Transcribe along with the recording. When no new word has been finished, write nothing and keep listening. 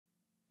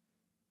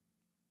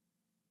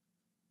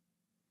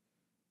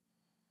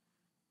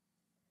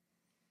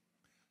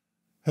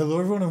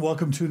Hello, everyone, and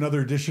welcome to another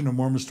edition of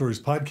Mormon Stories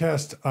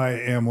Podcast. I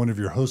am one of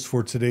your hosts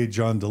for today,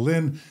 John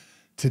DeLynn.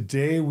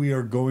 Today, we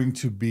are going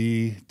to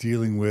be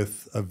dealing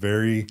with a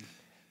very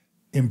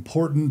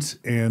important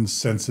and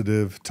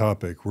sensitive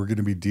topic. We're going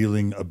to be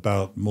dealing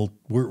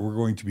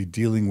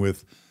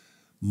with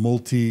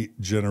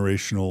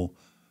multi-generational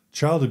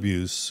child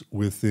abuse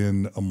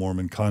within a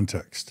Mormon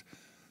context.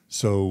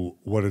 So,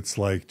 what it's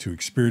like to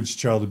experience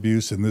child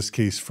abuse, in this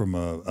case, from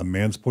a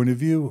man's point of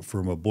view,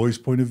 from a boy's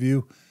point of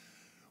view.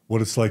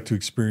 What it's like to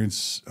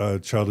experience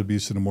child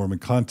abuse in a Mormon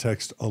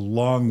context,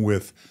 along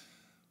with,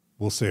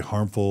 we'll say,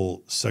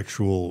 harmful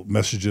sexual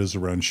messages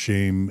around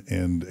shame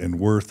and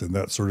worth and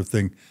that sort of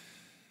thing.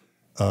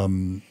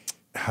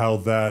 How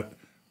that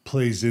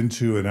plays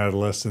into an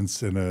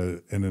adolescence and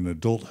an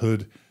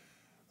adulthood.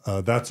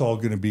 That's all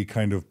going to be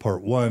kind of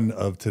part one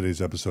of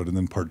today's episode. And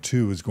then part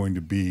two is going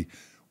to be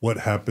what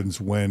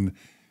happens when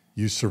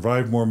you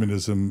survive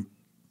Mormonism,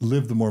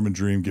 live the Mormon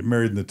dream, get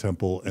married in the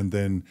temple, and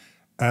then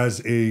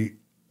as a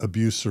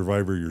abuse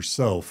survivor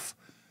yourself,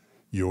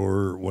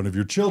 one of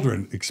your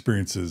children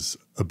experiences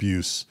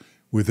abuse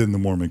within the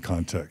Mormon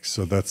context.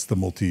 So that's the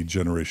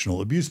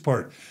multi-generational abuse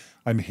part.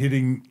 I'm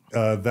hitting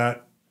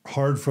that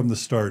hard from the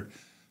start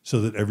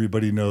so that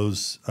everybody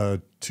knows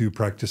to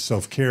practice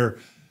self-care,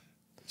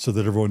 so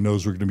that everyone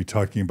knows we're going to be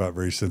talking about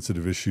very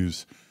sensitive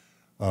issues.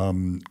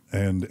 And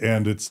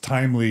it's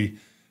timely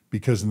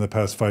because in the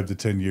past 5 to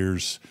 10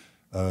 years,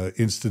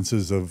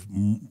 instances of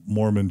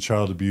Mormon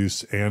child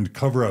abuse and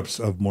cover-ups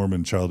of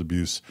Mormon child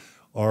abuse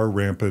are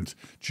rampant.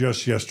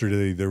 Just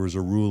yesterday, there was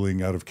a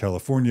ruling out of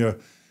California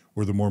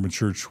where the Mormon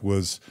Church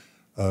was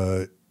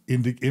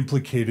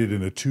implicated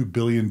in a $2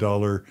 billion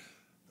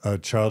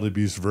child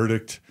abuse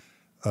verdict.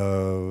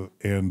 And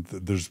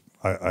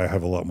I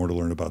have a lot more to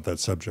learn about that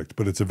subject,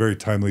 but it's a very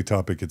timely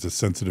topic. It's a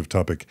sensitive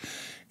topic.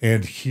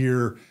 And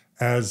here,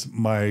 as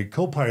my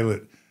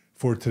co-pilot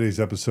for today's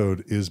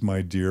episode, is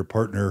my dear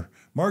partner,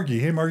 Margie.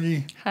 Hey,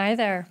 Margie. Hi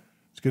there.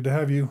 It's good to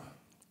have you.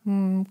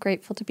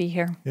 Grateful to be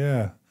here.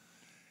 Yeah.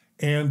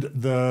 And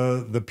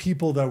the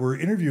people that we're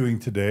interviewing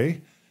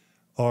today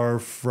are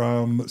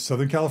from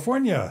Southern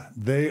California.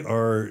 They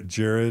are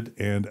Jared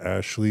and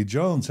Ashley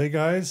Jones. Hey,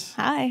 guys.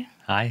 Hi.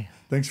 Hi.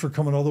 Thanks for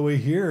coming all the way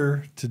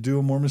here to do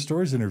a Mormon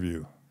Stories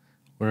interview.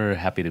 We're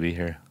happy to be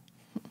here.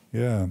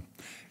 Yeah.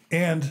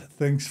 And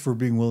thanks for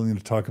being willing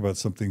to talk about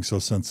something so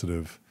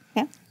sensitive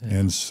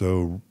and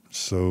so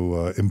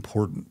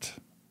important.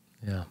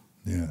 Yeah.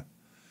 Yeah.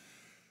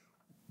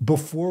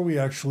 Before we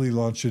actually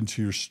launch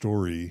into your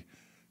story,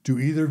 do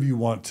either of you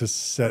want to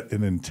set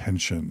an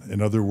intention?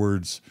 In other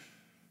words,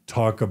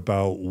 talk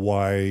about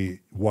why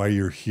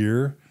you're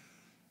here.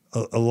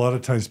 A lot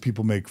of times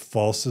people make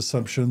false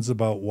assumptions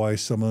about why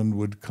someone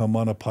would come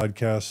on a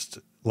podcast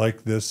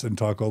like this and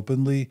talk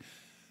openly.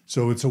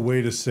 So it's a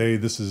way to say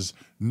this is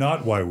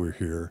not why we're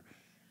here,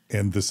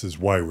 and this is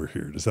why we're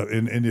here. Does that?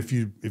 And if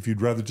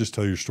you'd rather just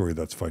tell your story,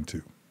 that's fine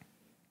too.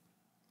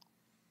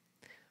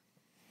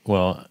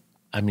 Well,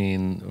 I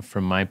mean,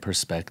 from my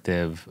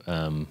perspective,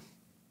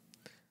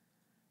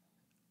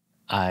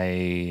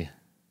 I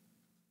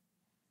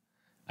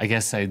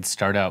guess I'd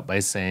start out by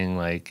saying,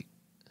 like,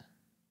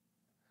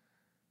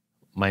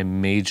 my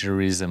major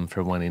reason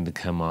for wanting to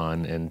come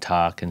on and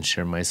talk and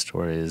share my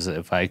story is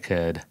if I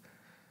could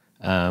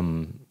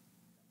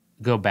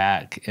go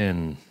back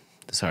and,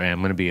 sorry,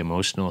 I'm going to be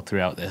emotional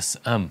throughout this.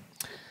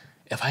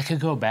 If I could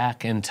go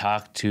back and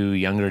talk to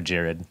younger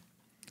Jared,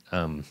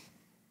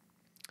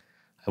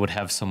 I would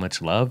have so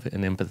much love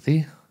and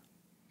empathy.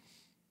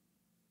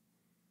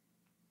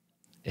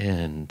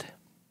 And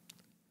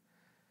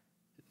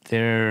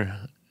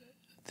there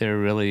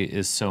really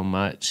is so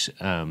much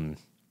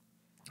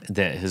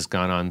that has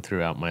gone on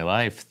throughout my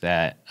life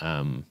that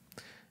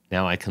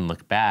now I can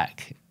look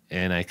back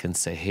and I can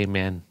say, hey,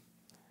 man,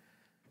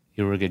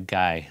 you were a good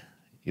guy.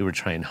 You were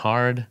trying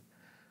hard.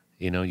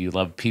 You know, you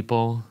love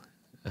people.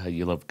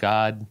 You love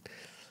God.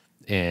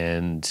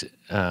 And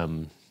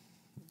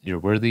you're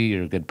worthy.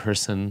 You're a good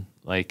person.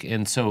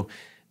 And so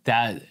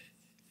that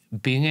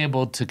being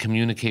able to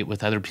communicate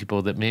with other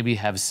people that maybe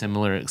have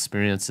similar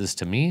experiences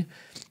to me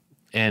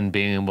and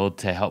being able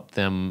to help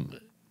them,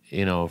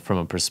 you know, from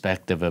a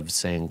perspective of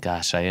saying,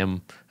 gosh,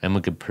 I'm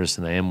a good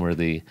person. I am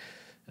worthy.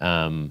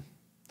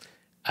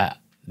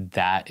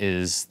 That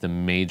is the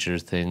major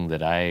thing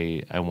that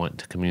I want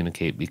to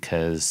communicate,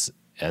 because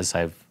as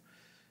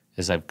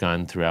I've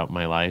gone throughout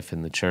my life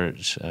in the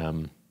church,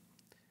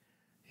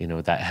 you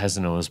know, that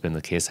hasn't always been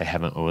the case. I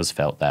haven't always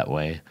felt that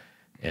way.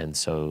 And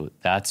so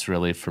that's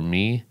really, for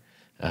me,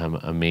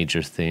 a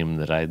major theme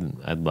that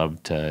I'd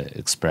love to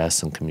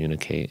express and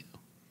communicate.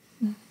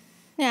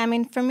 Yeah, I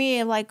mean, for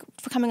me, like,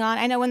 for coming on,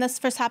 I know when this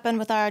first happened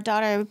with our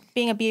daughter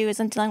being abused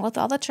and dealing with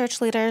all the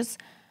church leaders,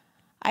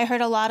 I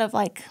heard a lot of,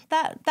 like,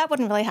 that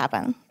wouldn't really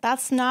happen.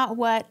 That's not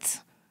what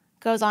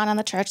goes on in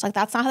the church. Like,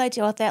 that's not how they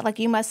deal with it. Like,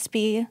 you must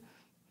be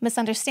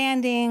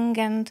misunderstanding.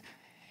 And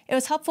it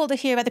was helpful to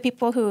hear other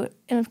people who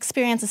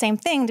experience the same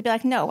thing to be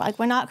like, no, like,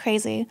 we're not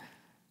crazy.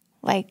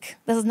 Like,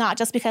 this is not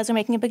just because we're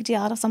making a big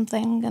deal out of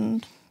something.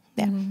 And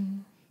yeah.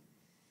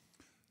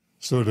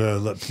 So to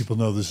let people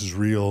know this is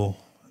real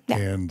Yeah.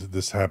 and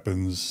this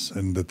happens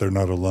and that they're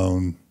not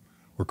alone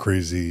or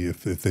crazy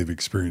if they've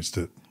experienced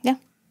it. Yeah.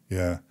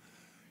 Yeah.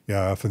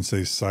 Yeah. I often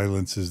say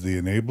silence is the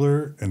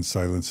enabler and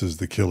silence is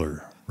the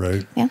killer,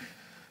 right? Yeah.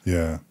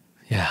 Yeah.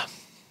 Yeah.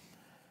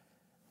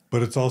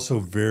 But it's also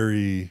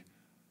very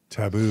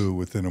taboo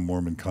within a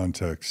Mormon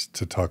context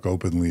to talk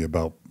openly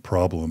about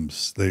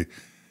problems. I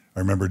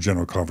remember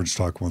General Conference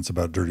talk once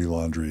about dirty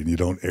laundry, and you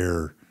don't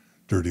air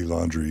dirty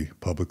laundry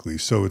publicly.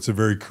 So it's a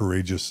very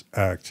courageous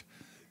act.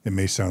 It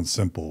may sound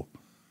simple,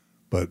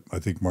 but I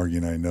think Margie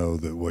and I know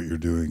that what you're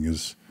doing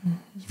is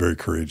very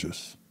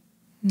courageous.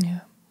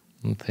 Yeah.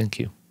 Well, thank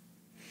you.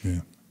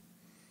 Yeah.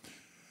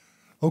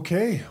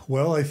 Okay.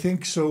 Well, I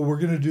think so. We're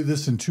going to do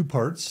this in two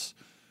parts.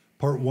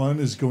 Part one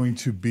is going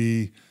to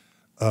be,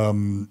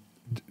 we're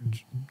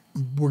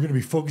going to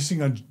be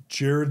focusing on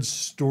Jared's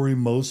story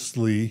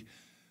mostly,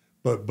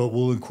 but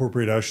we'll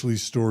incorporate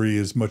Ashley's story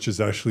as much as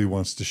Ashley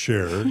wants to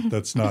share.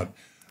 That's not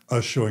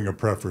us showing a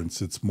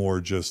preference. It's more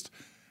just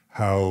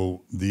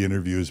how the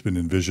interview has been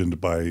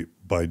envisioned by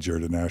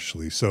Jared and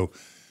Ashley. So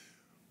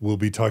we'll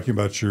be talking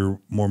about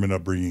your Mormon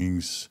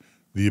upbringings,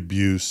 the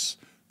abuse,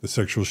 the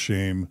sexual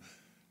shame,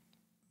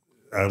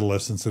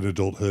 adolescence and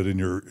adulthood in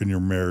your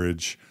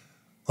marriage,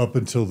 up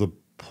until the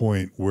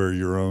point where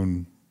your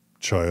own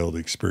child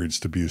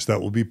experienced abuse.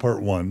 That will be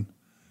part one,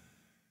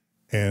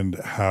 and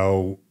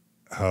how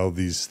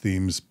these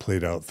themes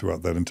played out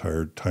throughout that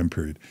entire time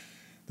period.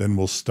 Then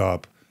we'll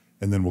stop,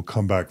 and then we'll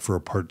come back for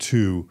a part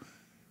two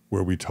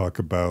where we talk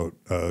about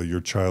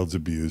your child's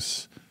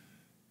abuse,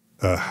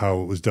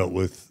 how it was dealt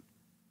with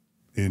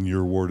in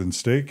your ward and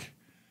stake,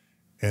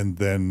 and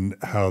then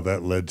how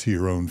that led to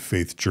your own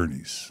faith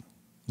journeys.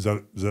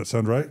 Does that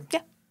sound right?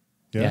 Yeah.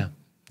 Yeah.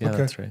 Okay.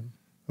 That's right.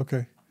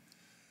 Okay.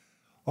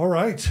 All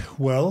right.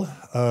 Well,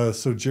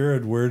 so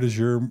Jared, where does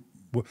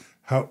what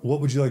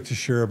would you like to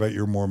share about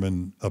your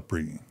Mormon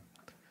upbringing?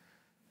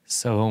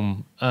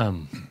 So,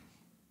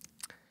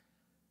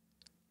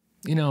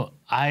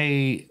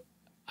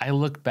 I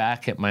look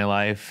back at my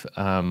life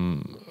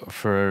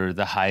for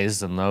the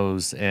highs and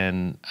lows,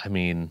 and I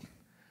mean,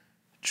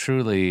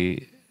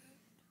 truly,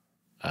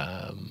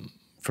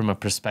 from a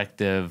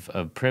perspective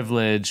of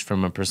privilege,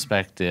 from a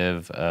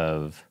perspective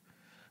of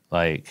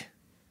like,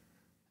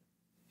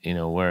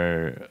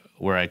 where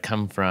I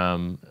come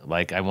from,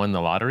 like I won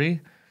the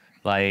lottery.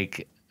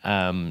 Like,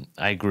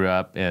 I grew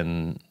up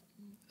in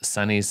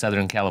sunny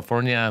Southern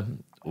California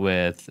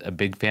with a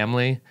big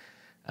family.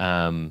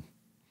 I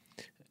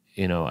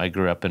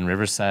grew up in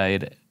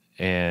Riverside,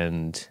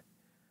 and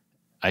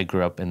I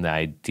grew up in the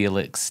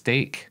idyllic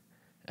stake.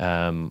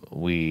 Our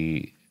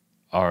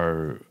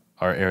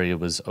area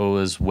was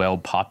always well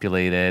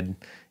populated.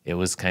 It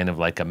was kind of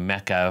like a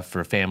mecca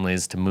for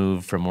families to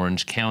move from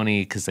Orange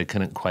County because they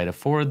couldn't quite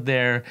afford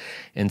there.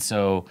 And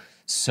so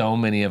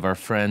many of our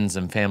friends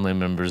and family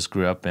members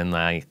grew up in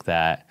like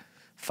that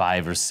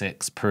 5 or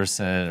 6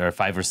 person or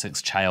 5 or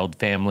 6 child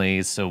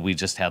families. So we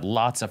just had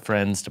lots of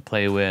friends to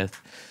play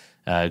with.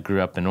 Grew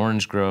up in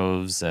orange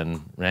groves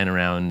and ran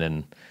around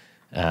and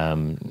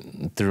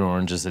threw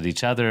oranges at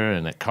each other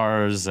and at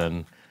cars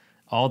and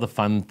all the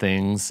fun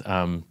things.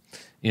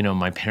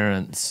 My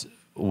parents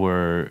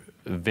were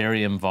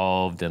very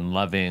involved and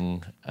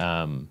loving.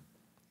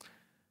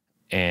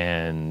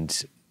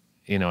 And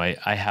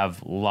I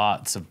have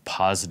lots of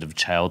positive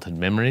childhood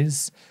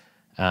memories.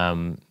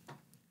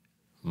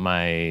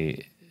 My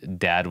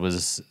dad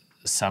was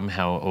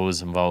somehow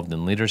always involved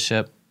in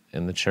leadership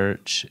in the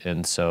church.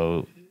 And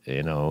so,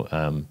 he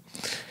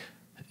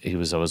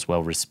was always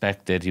well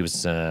respected. He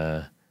was,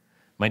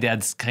 my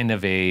dad's kind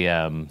of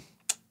a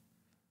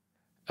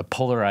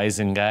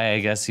polarizing guy, I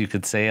guess you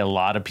could say. A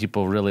lot of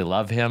people really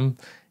love him,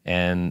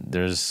 and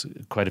there's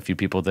quite a few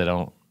people that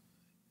don't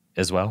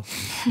as well.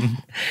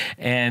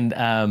 And,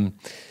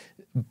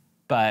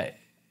 but,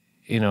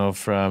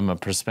 from a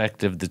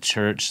perspective, the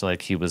church,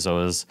 like he was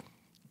always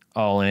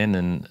all in,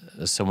 and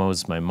so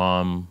was my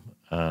mom.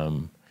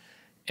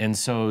 And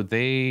so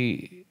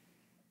they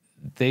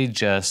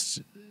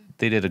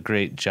did a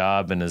great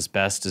job and as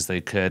best as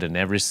they could in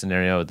every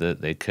scenario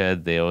that they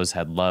could. They always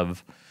had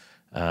love,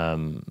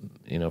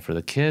 for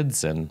the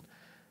kids. And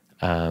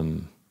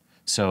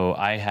so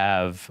I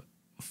have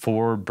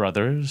 4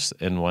 brothers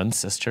and 1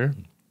 sister,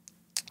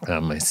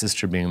 my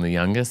sister being the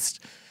youngest.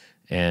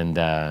 And,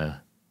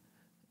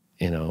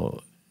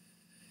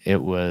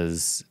 it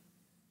was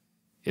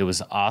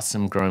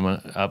awesome growing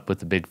up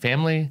with a big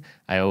family.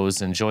 I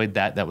always enjoyed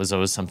that. That was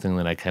always something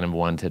that I kind of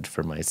wanted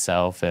for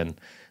myself, and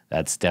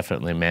that's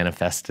definitely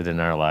manifested in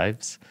our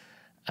lives.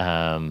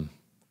 And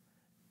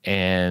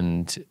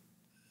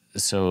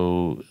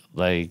so,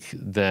 like,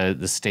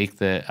 the stake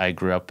that I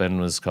grew up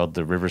in was called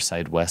the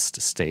Riverside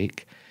West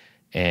Stake.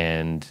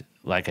 And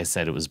like I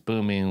said, it was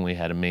booming. We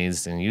had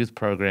amazing youth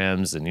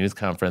programs and youth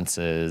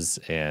conferences.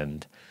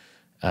 And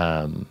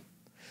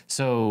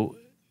so,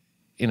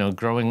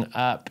 growing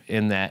up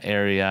in that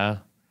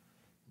area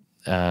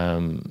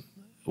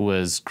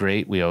was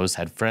great. We always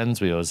had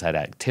friends. We always had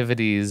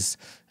activities.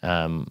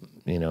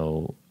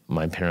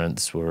 my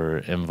parents were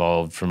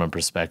involved from a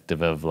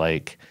perspective of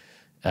like,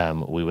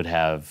 we would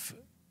have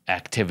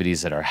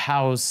activities at our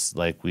house,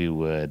 like we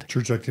would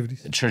Church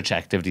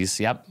activities.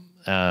 Yep.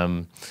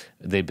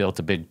 They built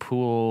a big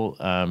pool,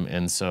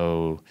 and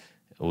so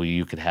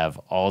you could have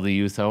all the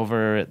youth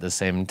over at the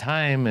same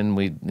time, and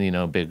we,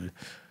 big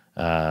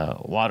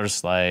water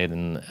slide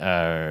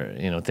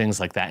and things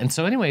like that. And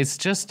so, anyways,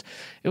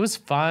 it was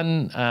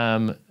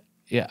fun.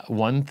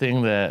 One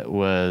thing that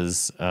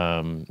was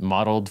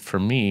modeled for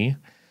me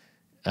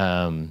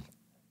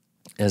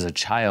as a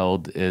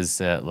child is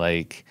that,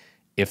 like,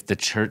 if the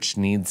church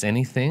needs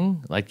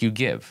anything, like, you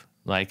give.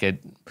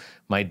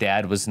 My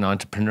dad was an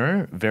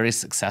entrepreneur, very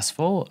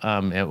successful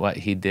at what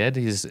he did.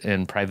 He's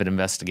in private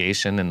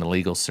investigation in the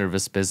legal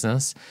service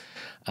business.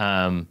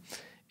 And,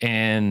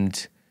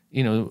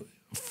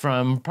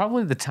 from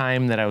probably the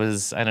time that I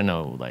was, I don't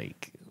know,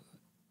 like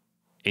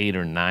 8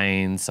 or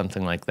 9,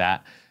 something like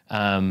that,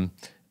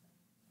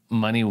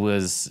 money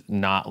was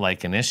not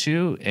like an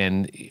issue.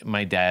 And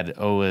my dad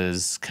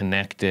always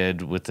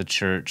connected with the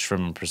church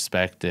from a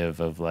perspective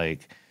of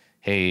like,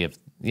 hey, if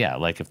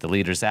the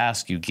leaders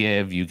ask, you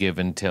give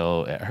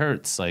until it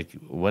hurts. Like,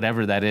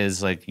 whatever that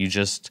is, like, you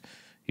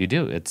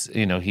do. It's,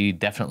 he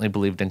definitely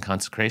believed in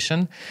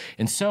consecration.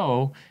 And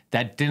so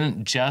that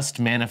didn't just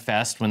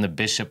manifest when the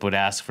bishop would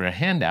ask for a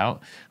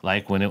handout,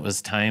 like when it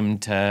was time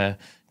to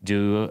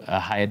do a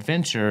high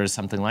adventure or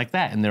something like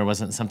that, and there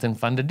wasn't something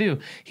fun to do.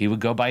 He would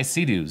go buy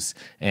sea-doos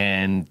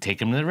and take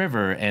them to the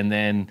river, and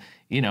then,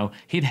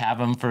 he'd have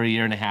them for a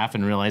year and a half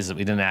and realize that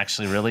we didn't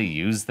actually really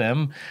use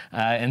them.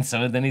 And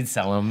so then he'd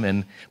sell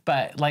them.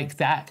 But like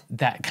that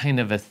kind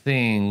of a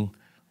thing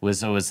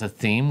was always a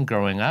theme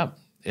growing up,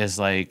 is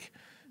like,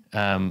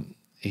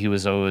 he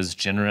was always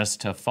generous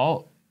to a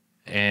fault.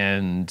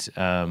 And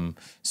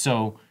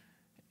so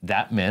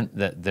that meant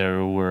that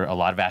there were a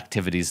lot of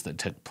activities that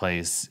took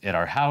place at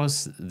our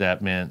house.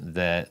 That meant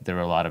that there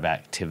were a lot of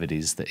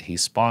activities that he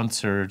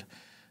sponsored.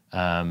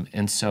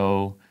 And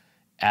so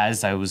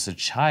as I was a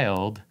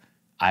child,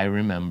 I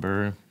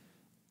remember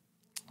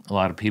a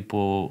lot of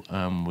people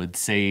would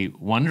say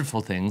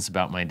wonderful things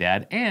about my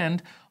dad,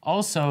 and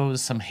also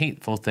some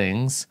hateful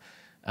things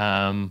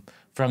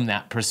from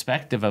that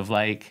perspective of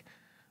like,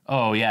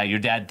 oh yeah, your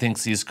dad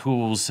thinks he's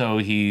cool, so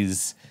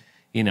he's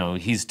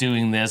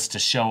doing this to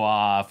show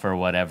off or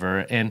whatever.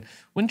 And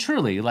when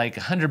truly, like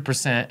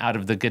 100% out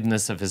of the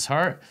goodness of his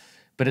heart.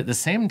 But at the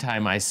same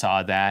time, I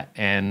saw that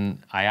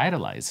and I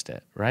idolized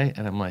it, right?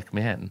 And I'm like,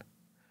 man,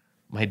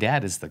 my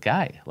dad is the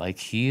guy. Like,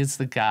 he is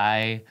the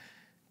guy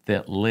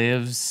that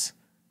lives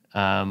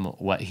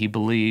what he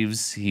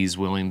believes. He's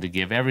willing to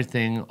give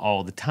everything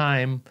all the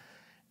time.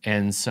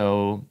 And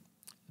so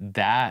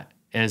that,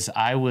 as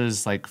I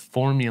was like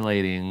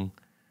formulating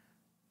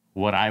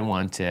what I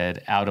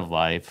wanted out of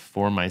life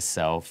for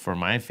myself, for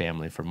my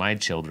family, for my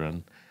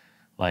children,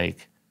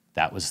 like,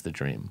 that was the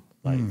dream.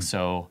 Like,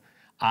 so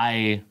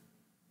I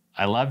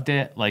loved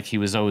it. Like, he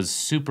was always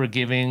super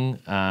giving,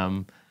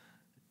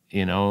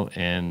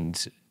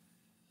 and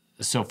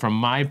so from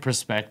my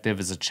perspective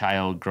as a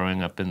child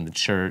growing up in the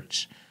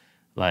church,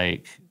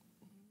 like,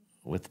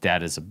 with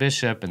dad as a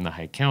bishop in the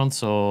high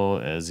council,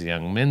 as a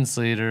young men's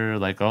leader,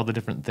 like all the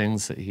different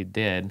things that he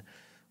did,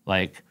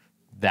 like,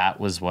 that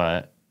was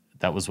what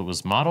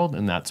was modeled,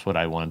 and that's what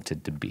I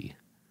wanted to be.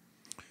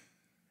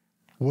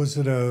 Was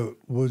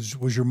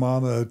your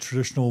mom a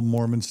traditional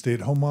Mormon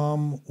stay-at-home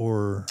mom,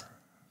 or?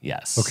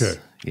 Yes. Okay.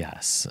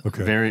 Yes.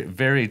 Okay. Very,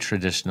 very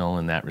traditional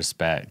in that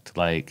respect.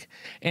 Like,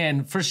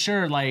 and for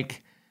sure,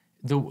 like,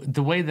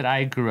 the way that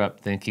I grew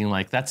up thinking,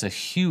 like, that's a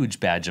huge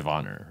badge of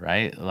honor,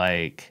 right?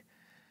 Like,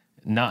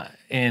 not,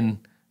 and,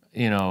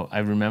 I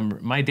remember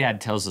my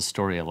dad tells a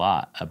story a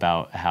lot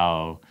about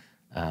how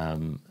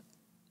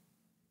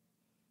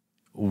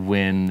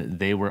when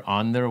they were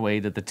on their way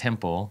to the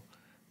temple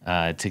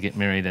to get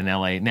married in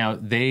LA. Now,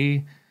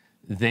 they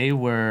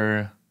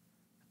were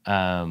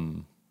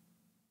the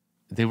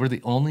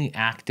only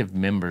active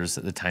members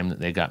at the time that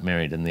they got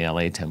married in the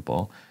LA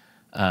temple.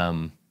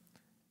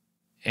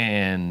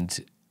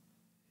 And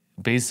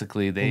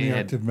basically they only had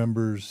active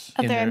members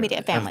of their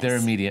immediate families. Of their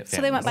immediate families.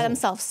 So they went by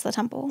themselves to the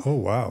temple. Oh,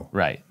 wow.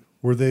 Right.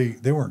 Were they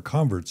weren't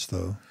converts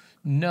though?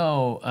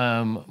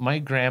 No, my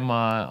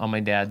grandma on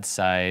my dad's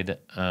side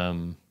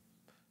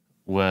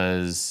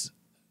was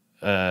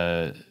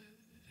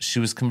she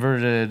was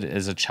converted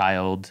as a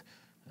child,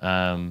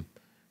 and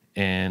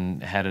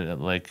had so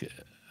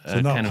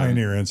not kind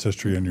pioneer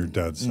ancestry on your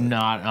dad's side.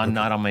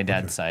 Not on my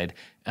dad's side.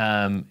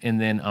 And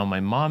then on my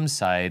mom's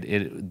side,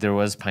 there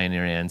was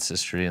pioneer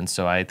ancestry, and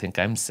so I think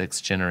I'm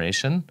 6th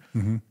generation.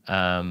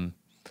 Mm-hmm.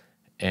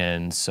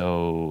 And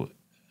so,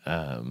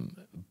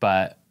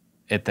 but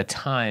at the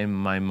time,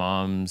 my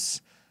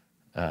mom's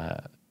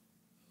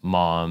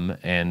mom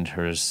and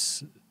her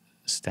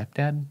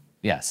stepdad,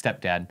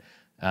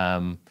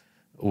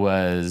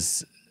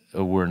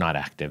 were not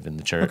active in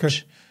the church.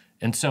 Okay.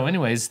 And so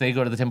anyways, they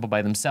go to the temple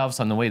by themselves.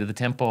 On the way to the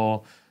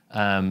temple,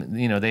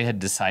 they had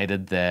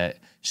decided that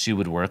she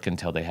would work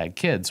until they had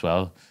kids.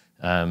 Well,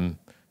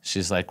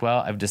 she's like, well,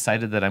 I've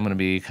decided that I'm going to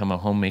become a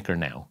homemaker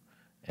now.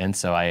 And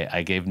so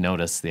I gave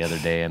notice the other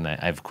day, and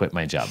I've quit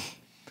my job.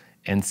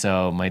 And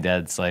so my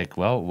dad's like,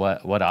 well,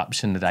 what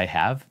option did I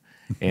have?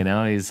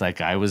 He's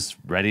like, I was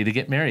ready to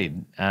get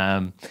married.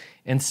 And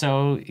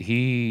so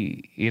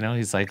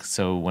he's like,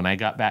 so when I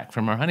got back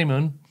from our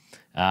honeymoon,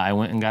 I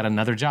went and got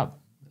another job.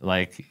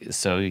 Like,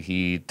 so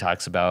he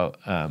talks about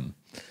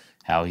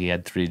how he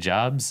had 3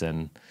 jobs.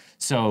 And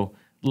so,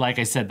 like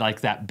I said,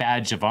 like that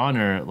badge of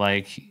honor,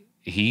 like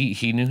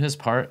he knew his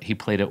part, he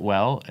played it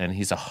well, and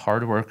he's a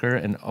hard worker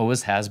and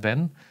always has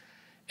been.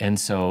 And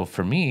so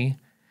for me,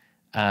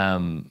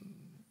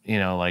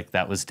 like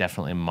that was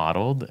definitely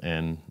modeled.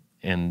 And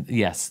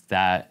yes,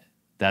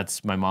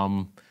 that's my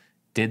mom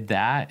did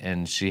that.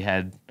 And she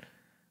had,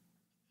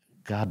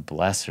 God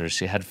bless her,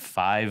 she had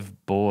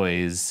 5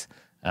 boys.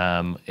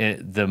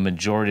 The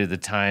majority of the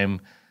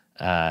time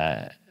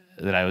that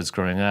I was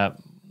growing up,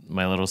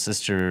 my little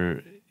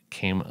sister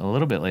came a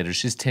little bit later.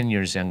 She's 10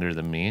 years younger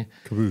than me.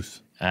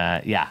 Caboose.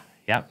 Yeah.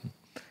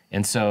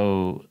 And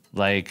so,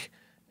 like,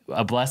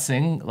 a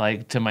blessing,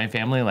 like, to my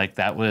family, like,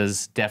 that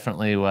was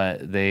definitely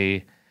what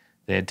they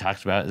had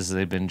talked about, is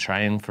they've been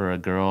trying for a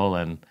girl.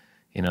 And,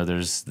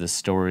 there's the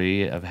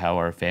story of how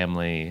our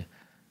family,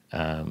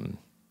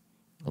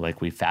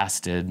 like, we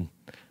fasted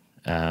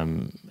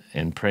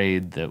and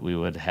prayed that we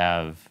would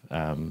have,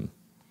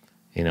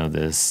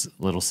 this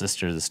little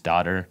sister, this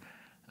daughter,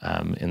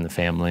 in the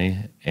family.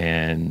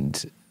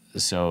 And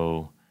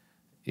so,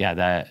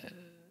 yeah,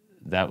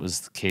 that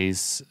was the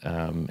case.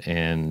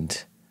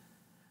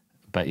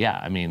 But yeah,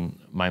 I mean,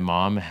 my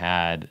mom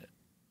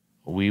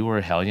we were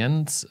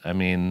hellions. I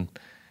mean,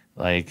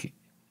 like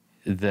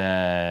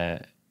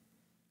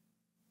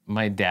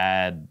my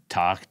dad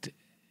talked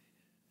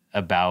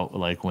about,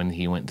 like, when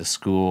he went to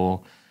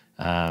school,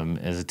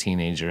 as a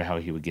teenager, how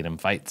he would get in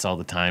fights all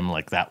the time.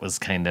 Like, that was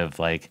kind of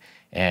like,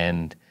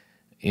 and,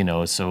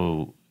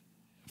 so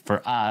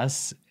for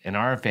us in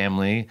our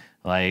family,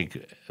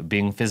 like,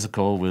 being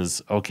physical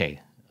was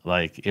okay.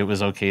 Like, it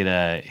was okay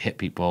to hit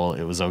people.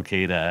 It was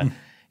okay to,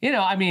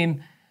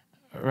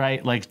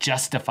 right? Like,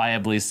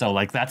 justifiably so.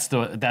 Like, that's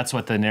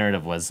what the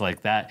narrative was.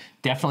 Like, that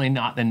definitely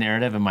not the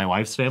narrative in my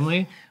wife's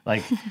family.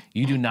 Like,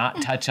 you do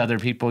not touch other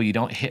people. You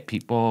don't hit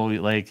people.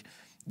 Like,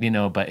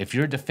 but if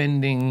you're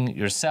defending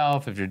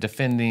yourself, if you're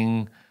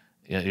defending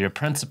your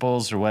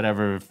principles or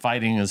whatever,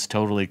 fighting is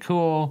totally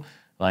cool.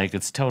 Like,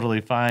 it's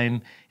totally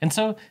fine. And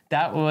so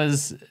that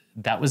was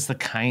the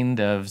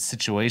kind of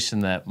situation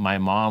that my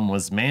mom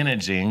was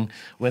managing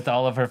with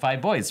all of her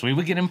 5 boys. We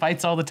would get in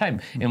fights all the time,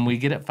 and we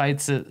get at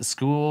fights at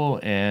school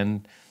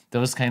and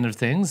those kind of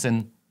things.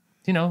 And,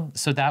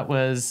 so that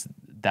was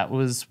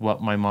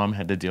what my mom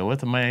had to deal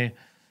with. And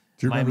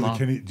do you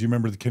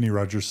remember the Kenny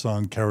Rogers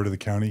song, Coward of the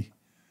County?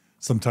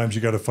 Sometimes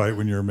you got to fight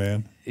when you're a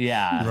man.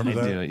 Yeah, I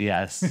do.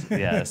 Yes.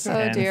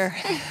 Oh, dear.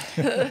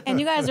 And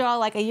you guys are all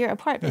like a year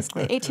apart,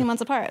 basically, 18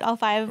 months apart, all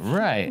 5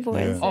 right.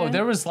 boys. Yeah. Oh,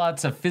 there was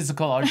lots of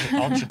physical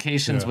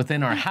altercations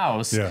within our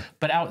house,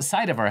 but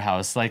outside of our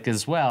house, like,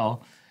 as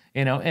well,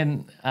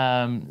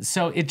 and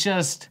so it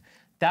just,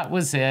 that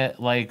was it.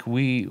 Like,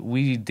 we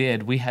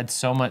had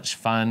so much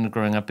fun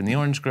growing up in the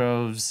orange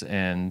groves,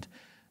 and,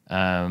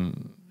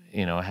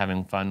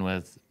 having fun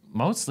with,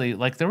 mostly,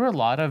 like, there were a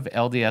lot of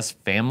LDS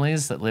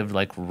families that lived,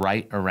 like,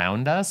 right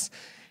around us.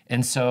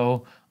 And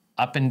so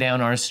up and down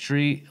our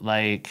street,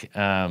 like, we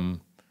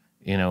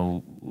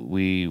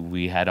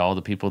had all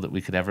the people that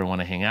we could ever want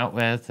to hang out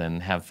with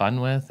and have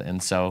fun with.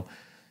 And so,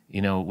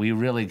 we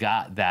really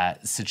got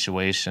that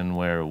situation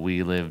where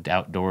we lived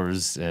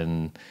outdoors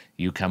and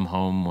you come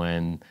home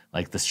when,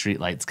 like, the street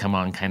lights come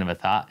on, kind of a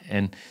thought.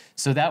 And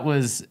so that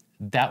was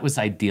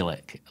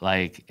idyllic.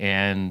 Like,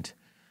 and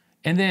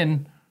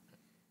then,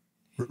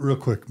 real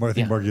quick, I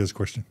think Margie has a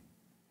question.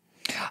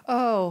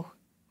 Oh,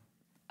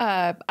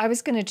 I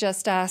was going to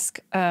just ask,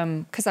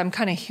 because I'm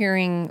kind of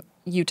hearing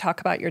you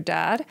talk about your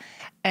dad,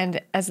 and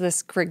as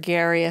this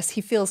gregarious, he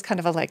feels kind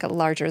of like a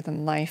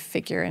larger-than-life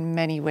figure in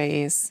many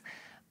ways.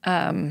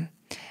 And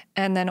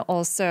then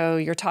also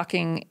you're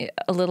talking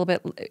a little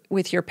bit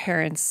with your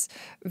parents,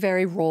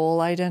 very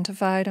role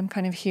identified. I'm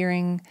kind of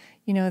hearing,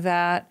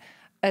 that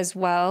as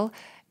well.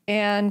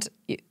 And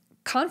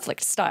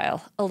conflict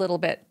style a little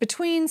bit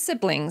between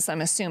siblings,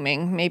 I'm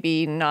assuming,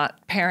 maybe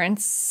not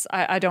parents.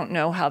 I don't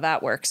know how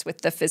that works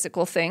with the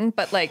physical thing,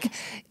 but like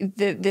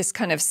this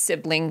kind of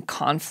sibling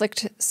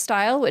conflict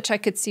style, which I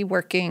could see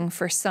working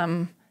for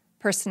some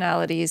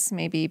personalities,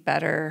 maybe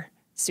better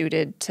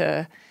suited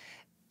to,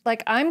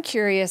 like, I'm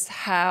curious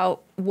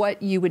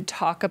what you would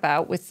talk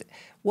about with,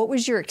 what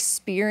was your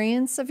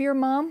experience of your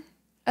mom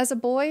as a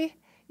boy,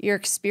 your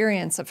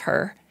experience of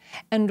her?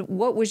 And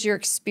what was your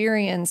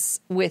experience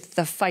with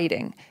the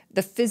fighting,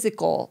 the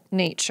physical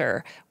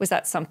nature? Was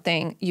that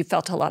something you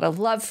felt a lot of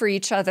love for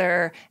each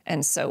other?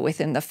 And so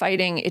within the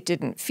fighting, it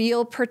didn't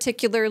feel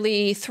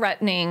particularly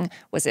threatening?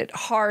 Was it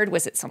hard?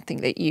 Was it something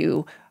that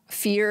you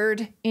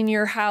feared in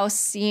your house,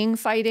 seeing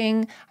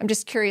fighting? I'm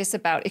just curious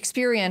about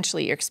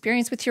experientially your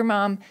experience with your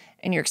mom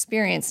and your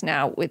experience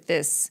now with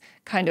this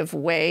kind of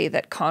way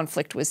that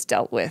conflict was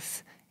dealt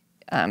with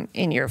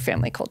in your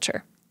family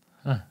culture.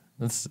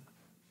 That's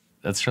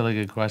a really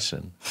good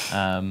question.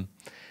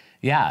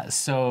 Yeah,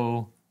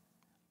 so,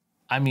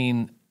 I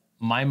mean,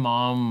 my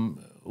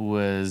mom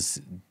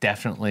was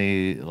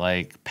definitely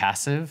like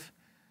passive,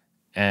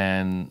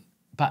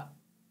 but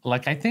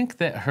like I think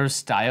that her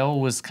style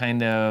was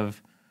kind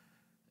of,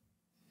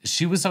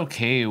 she was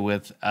okay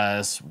with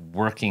us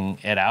working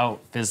it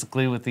out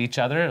physically with each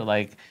other.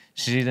 Like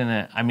she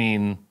didn't, I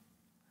mean,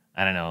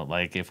 I don't know,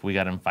 like if we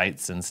got in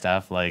fights and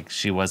stuff, like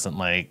she wasn't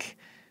like,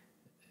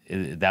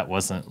 that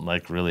wasn't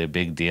like really a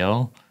big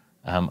deal.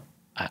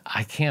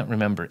 I can't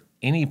remember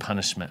any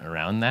punishment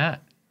around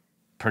that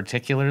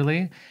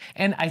particularly.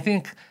 And I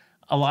think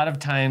a lot of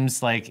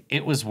times like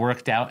it was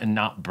worked out and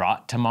not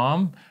brought to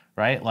mom,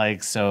 right?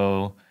 Like,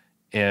 so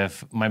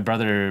if my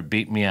brother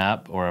beat me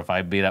up or if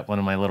I beat up one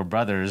of my little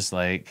brothers,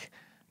 like,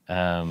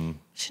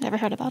 she never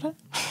heard about it.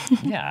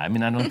 yeah, I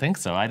mean, I don't think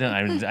so. I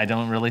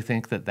don't really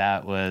think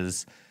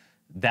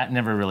that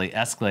never really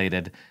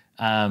escalated.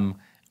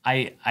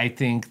 I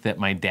think that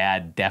my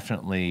dad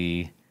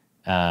definitely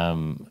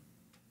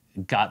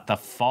got the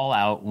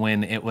fallout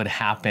when it would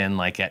happen,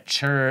 like at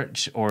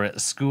church or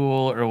at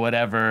school or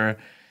whatever.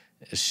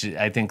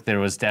 I think there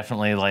was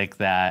definitely like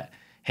that,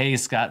 hey,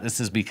 Scott, this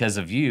is because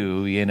of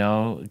you, you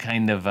know,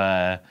 kind of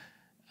a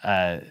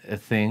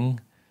thing.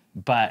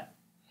 But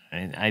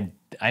I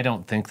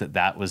don't think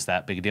that was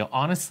that big a deal.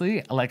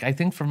 Honestly, like I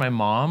think for my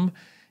mom,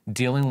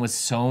 dealing with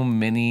so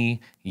many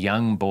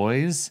young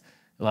boys,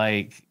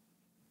 like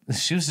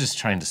she was just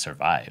trying to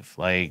survive.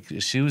 Like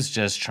she was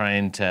just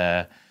trying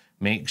to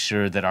make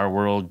sure that our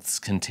worlds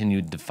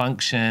continued to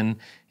function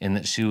and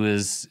that she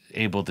was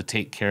able to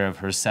take care of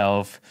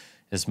herself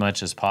as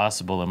much as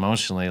possible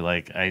emotionally.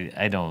 Like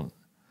I don't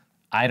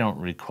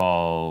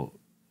recall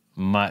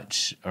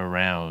much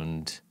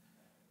around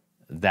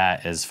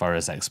that as far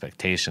as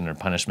expectation or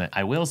punishment.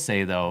 I will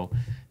say though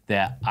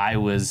that I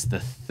was the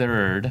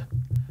third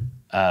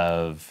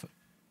of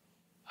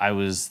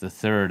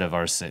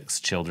our 6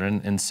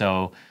 children. And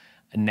so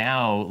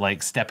now,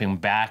 like stepping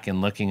back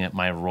and looking at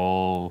my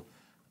role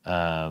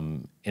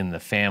in the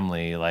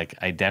family, like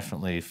I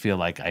definitely feel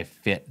like I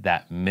fit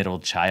that middle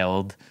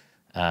child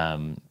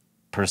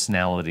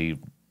personality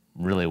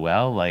really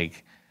well.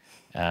 Like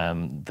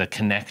the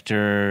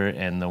connector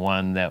and the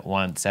one that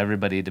wants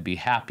everybody to be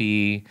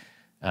happy,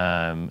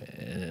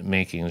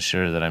 making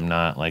sure that I'm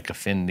not like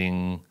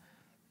offending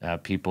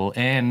people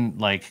and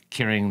like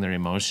carrying their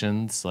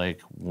emotions,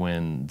 like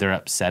when they're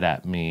upset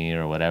at me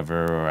or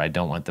whatever, or I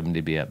don't want them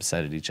to be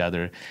upset at each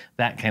other,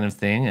 that kind of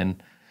thing.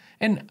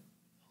 And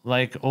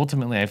like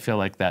ultimately I feel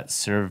like that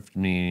served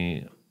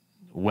me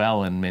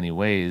well in many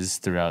ways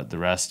throughout the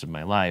rest of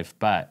my life,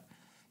 but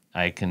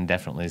I can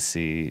definitely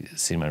see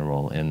my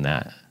role in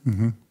that.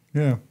 Mm-hmm.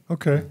 Yeah.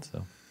 Okay.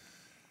 So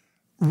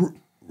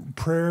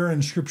prayer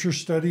and scripture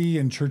study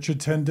and church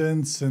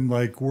attendance and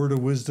like word of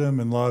wisdom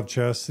and law of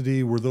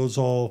chastity, were those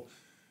all,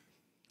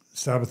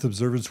 Sabbath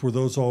observance, were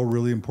those all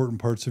really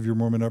important parts of your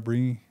Mormon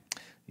upbringing?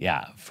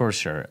 Yeah, for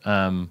sure.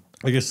 I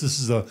guess this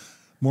is a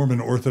Mormon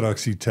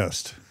orthodoxy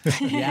test.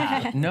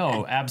 Yeah,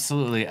 no,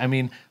 absolutely. I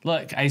mean,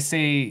 look, I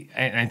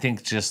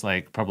think just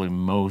like probably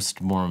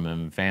most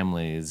Mormon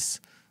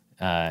families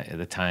at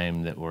the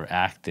time that were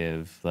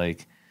active,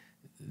 like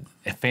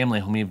a family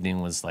home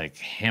evening was like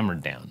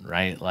hammered down,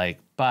 right? Like,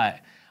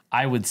 but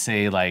I would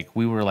say like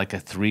we were like a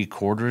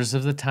 3/4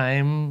 of the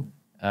time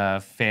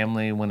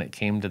family when it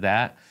came to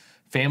that.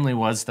 Family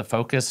was the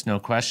focus, no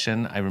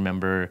question. I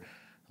remember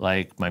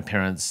like my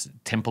parents'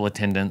 temple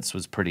attendance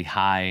was pretty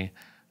high.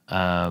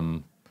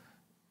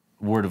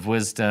 Word of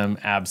wisdom,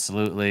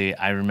 absolutely.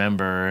 I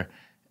remember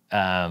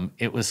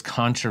it was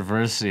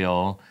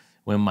controversial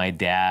when my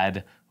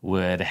dad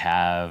would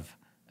have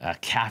a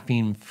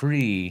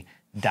caffeine-free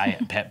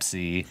Diet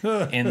Pepsi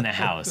in the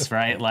house,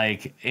 right?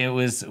 Like it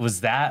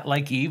was that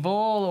like evil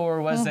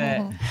or was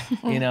it,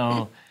 you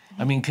know,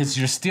 I mean, because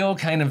you're still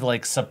kind of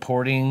like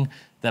supporting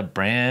the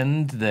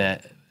brand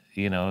that,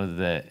 you know,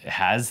 that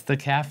has the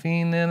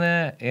caffeine in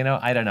it, you know,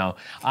 I don't know.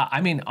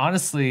 I mean,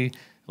 honestly,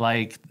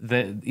 like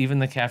even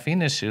the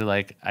caffeine issue,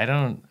 like I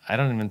don't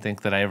even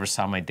think that I ever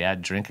saw my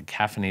dad drink a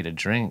caffeinated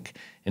drink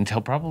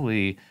until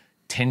probably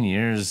 10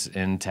 years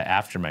into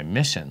after my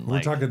mission.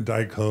 We're talking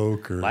Diet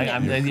Coke or like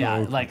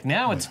Coke. Like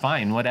now it's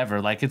fine,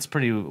 whatever. Like it's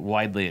pretty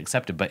widely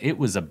accepted, but it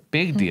was a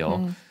big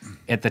deal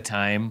at the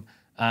time.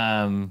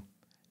 And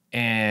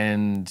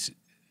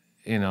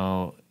you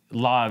know,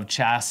 law of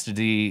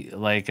chastity,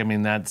 like I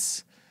mean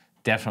that's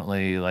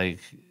definitely like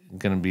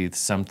going to be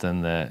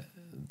something that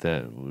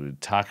we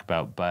would talk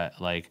about,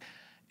 but like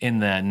in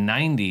the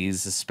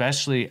 90s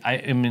especially,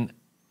 I mean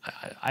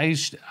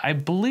I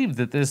believe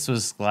that this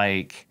was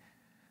like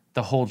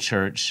the whole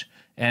church.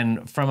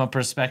 And from a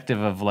perspective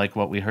of like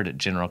what we heard at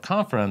General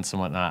Conference and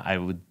whatnot, I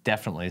would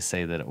definitely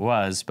say that it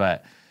was.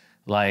 But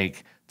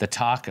like the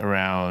talk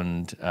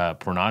around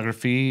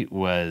pornography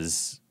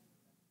was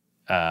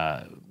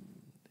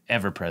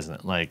ever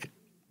present. Like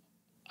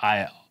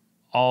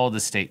all the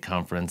state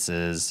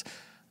conferences.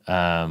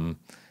 And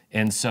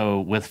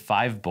so with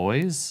 5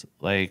 boys,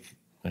 like,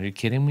 are you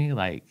kidding me?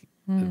 Like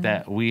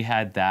that we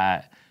had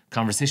that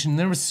conversation.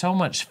 There was so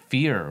much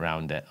fear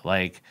around it.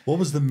 Like, what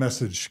was the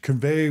message?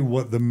 Convey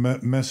what the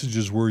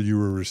messages were you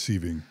were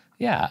receiving.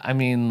 Yeah. I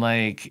mean,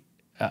 like,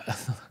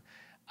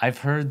 I've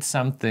heard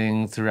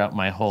something throughout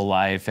my whole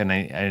life, and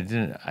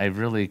I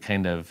really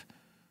kind of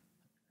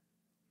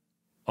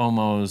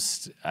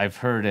I've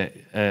heard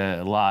it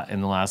a lot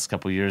in the last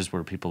couple of years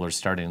where people are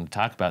starting to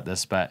talk about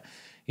this, but,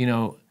 you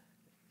know,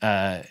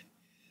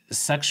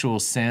 sexual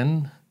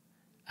sin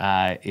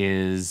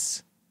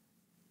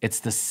it's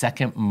the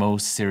second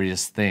most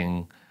serious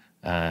thing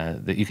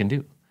that you can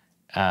do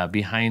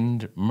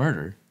behind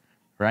murder,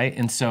 right?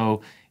 And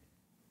so,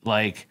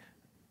 like,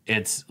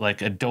 it's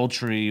like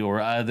adultery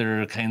or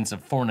other kinds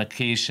of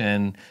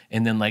fornication,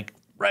 and then like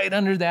right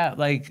under that,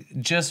 like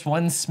just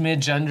one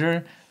smidge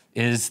under,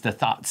 is the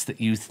thoughts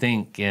that you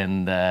think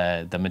and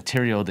the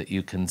material that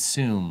you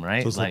consume,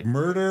 right? So it's like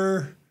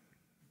murder,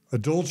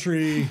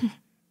 adultery,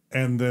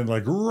 and then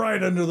like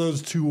right under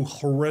those 2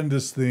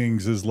 horrendous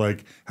things is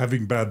like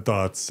having bad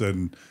thoughts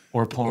and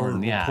or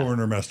porn, or porn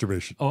or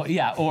masturbation. Oh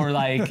yeah, or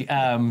like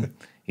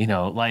you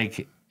know,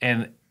 like,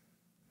 and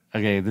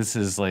okay, this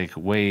is like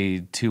way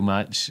too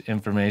much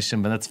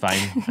information, but that's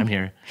fine. I'm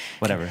here,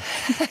 whatever.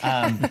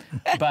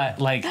 But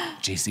like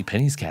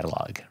JCPenney's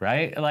catalog,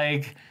 right?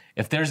 Like,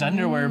 if there's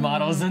underwear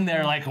models in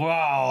there, like,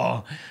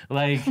 wow,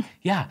 like,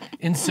 yeah.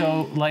 And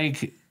so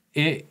like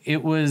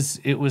it was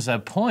a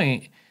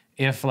point,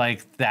 if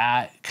like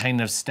that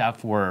kind of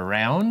stuff were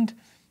around,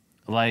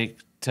 like,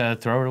 to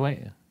throw it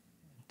away,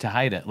 to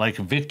hide it. Like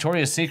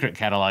Victoria's Secret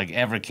catalog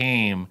ever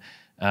came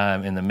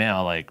in the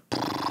mail,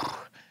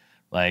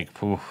 like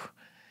poof.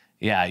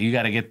 Yeah, you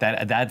got to get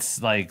that.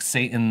 That's like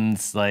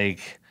Satan's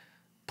like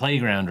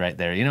playground right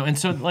there, you know? And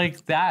so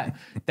like that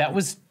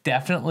was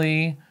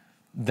definitely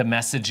the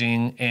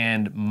messaging,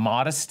 and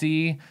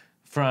modesty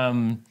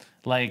from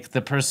like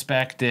the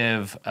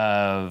perspective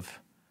of,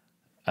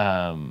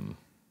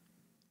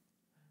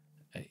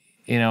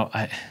 you know,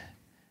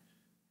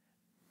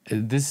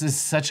 this is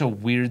such a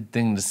weird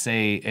thing to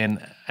say, and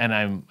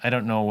I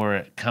don't know where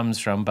it comes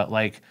from, but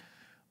like,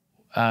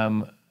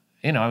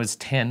 you know, I was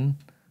 10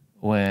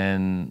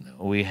 when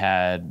we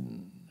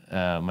had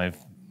my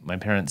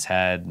parents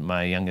had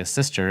my youngest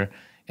sister,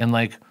 and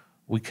like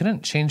we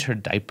couldn't change her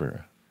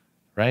diaper.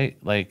 Right?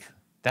 Like,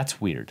 that's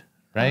weird,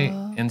 right?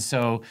 And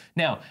so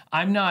now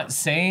I'm not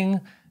saying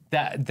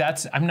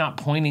I'm not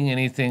pointing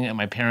anything at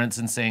my parents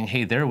and saying,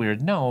 hey, they're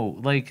weird. No,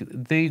 like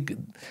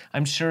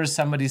I'm sure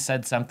somebody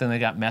said something, they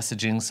got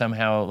messaging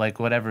somehow,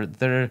 like whatever.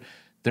 They're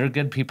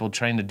good people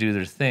trying to do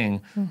their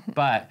thing. Mm-hmm.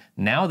 But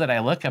now that I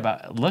look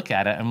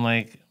at it, I'm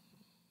like,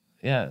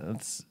 yeah,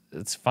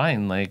 it's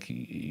fine. Like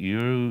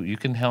you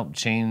can help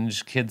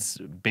change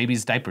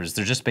babies' diapers.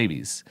 They're just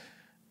babies.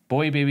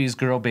 Boy babies,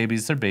 girl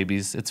babies, they're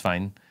babies. It's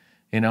fine,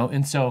 you know?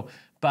 And so,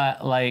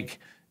 but like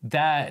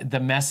the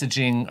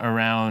messaging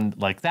around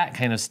like that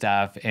kind of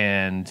stuff,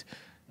 and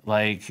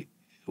like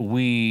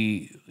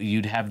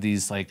you'd have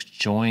these like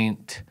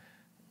joint,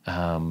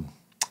 what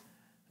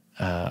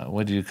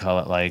do you call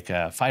it? Like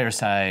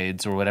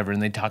firesides or whatever. And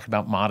they talk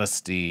about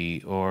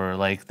modesty, or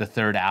like the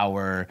third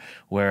hour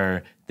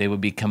where they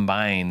would be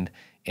combined,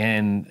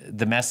 and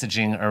the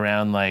messaging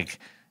around like,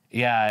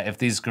 yeah, if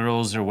these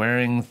girls are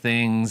wearing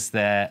things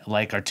that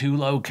like are too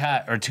low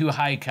cut or too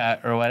high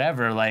cut or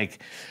whatever,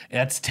 like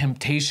that's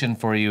temptation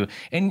for you.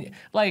 And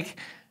like,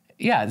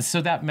 yeah,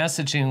 so that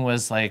messaging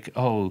was like,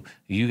 oh,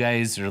 you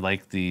guys are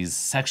like these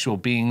sexual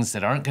beings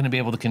that aren't going to be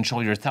able to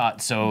control your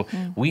thoughts. So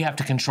we have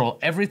to control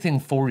everything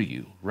for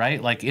you,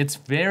 right? Like, it's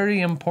very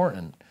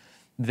important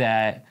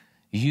that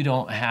you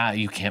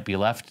can't be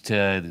left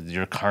to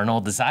your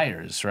carnal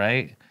desires,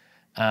 right?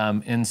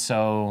 And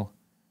so,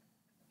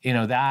 you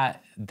know,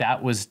 that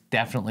was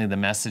definitely the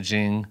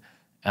messaging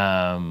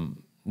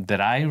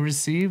that I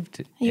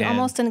received. You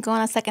almost didn't go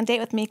on a second date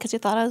with me because you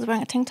thought I was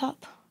wearing a tank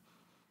top.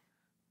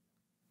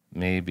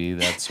 Maybe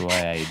that's why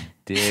I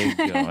did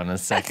go on a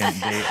second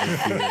date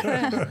with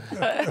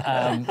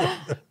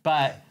you.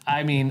 But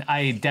I mean,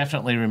 I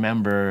definitely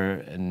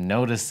remember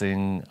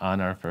noticing on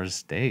our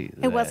first date.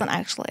 It wasn't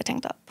actually a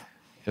tank top.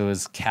 It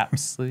was cap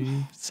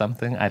sleeve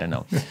something. I don't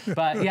know.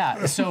 But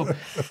yeah, so,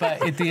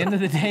 but at the end of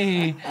the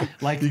day,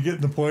 like. You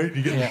get the point?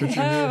 You get the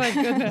picture? Oh my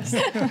goodness.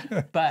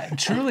 But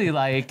truly,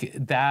 like,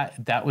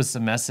 that was the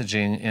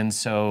messaging. And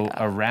so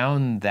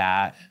around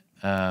that,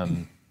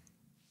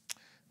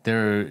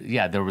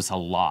 there was a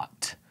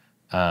lot,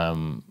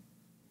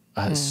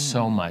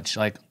 so much,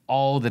 like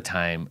all the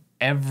time,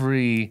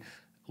 every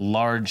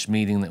large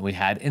meeting that we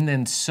had, and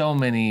then so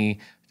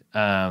many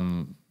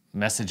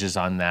messages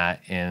on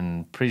that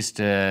in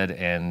priesthood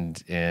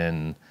and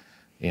in,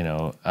 you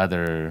know,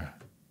 other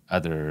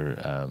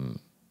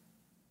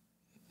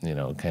you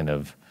know, kind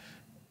of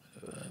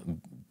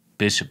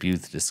bishop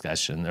youth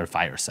discussion or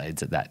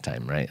firesides at that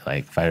time, right?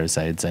 Like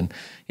firesides, and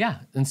yeah,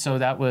 and so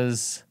that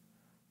was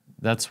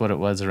that's what it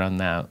was around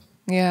that.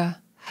 Yeah.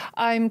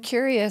 I'm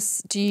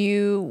curious,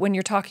 when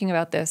you're talking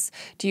about this,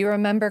 do you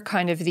remember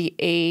kind of the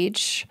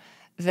age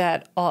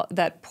that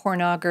that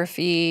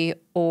pornography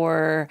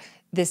or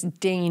this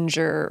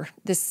danger,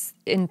 this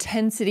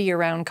intensity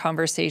around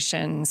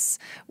conversations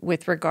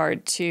with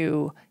regard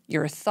to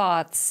your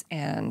thoughts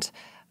and,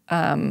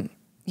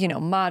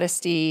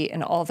 modesty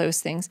and all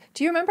those things?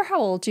 Do you remember how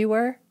old you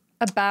were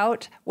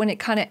about when it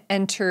kind of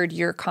entered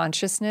your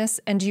consciousness?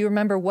 And do you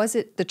remember, was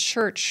it the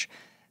church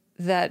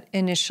that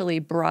initially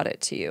brought it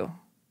to you?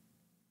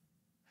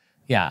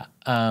 Yeah.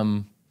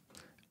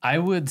 I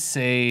would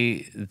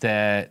say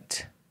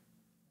that,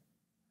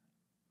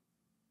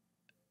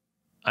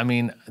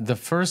 the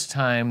first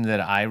time that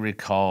I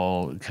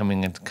recall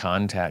coming into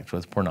contact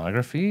with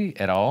pornography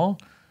at all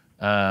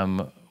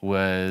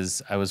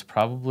was I was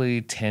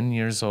probably 10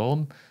 years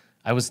old.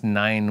 I was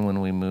 9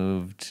 when we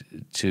moved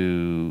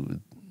to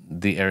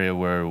the area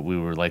where we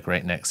were like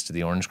right next to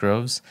the orange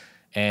groves,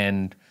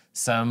 and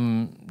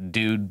some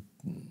dude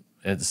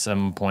at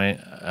some point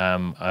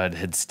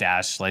had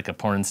stashed like a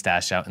porn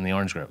stash out in the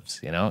orange groves,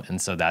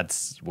 and so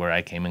that's where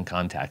I came in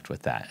contact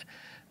with that.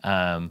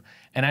 And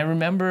I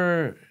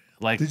remember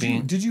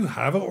did you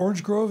have an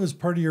orange grove as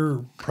part of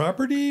your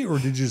property, or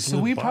did you just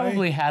live we by?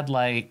 probably had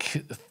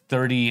like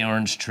 30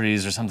 orange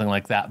trees or something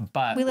like that,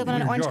 but We live in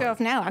an orange grove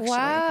now, actually.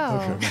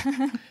 Wow.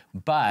 Okay.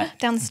 but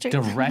Down the street.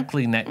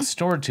 directly next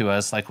door to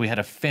us, like we had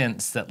a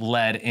fence that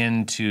led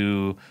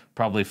into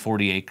probably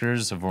 40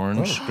 acres of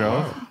orange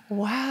grove.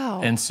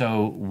 Wow. And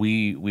so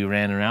we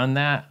ran around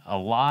that a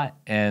lot.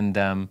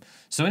 And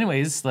so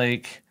anyways,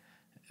 like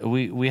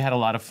we had a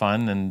lot of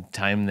fun and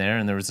time there.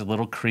 And there was a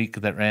little creek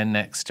that ran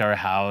next to our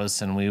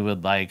house. And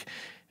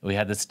we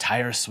had this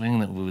tire swing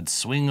that we would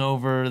swing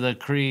over the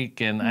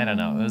creek. And I don't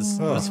know, it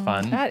was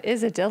fun. That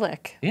is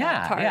idyllic. Yeah,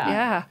 that part.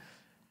 yeah.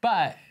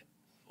 But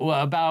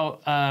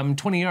about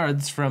 20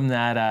 yards from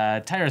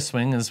that tire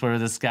swing is where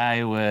this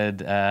guy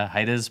would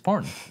hide his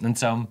porn. And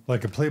so,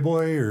 like a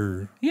Playboy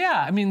or?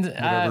 Yeah,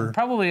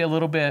 probably a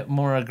little bit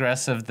more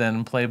aggressive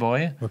than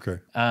Playboy. Okay.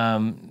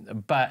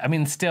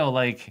 But still,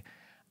 like,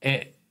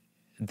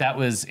 that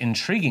was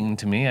intriguing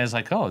to me. I was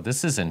like, oh,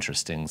 this is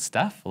interesting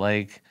stuff.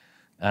 Like,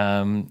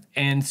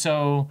 and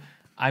so,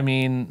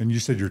 And you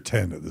said you're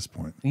 10 at this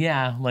point.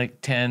 Yeah,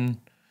 like 10.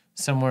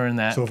 Somewhere in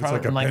that. So if it's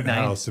like a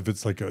penthouse, 9. if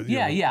it's like a...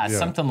 Yeah,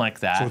 something like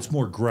that. So it's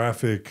more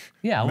graphic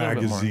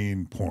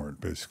magazine porn,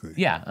 basically.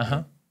 Yeah,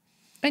 uh-huh.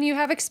 And you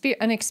have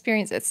an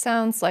experience, it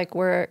sounds like,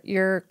 where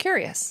you're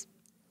curious.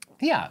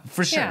 Yeah,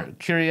 for sure. Yeah.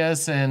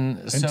 Curious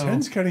and so...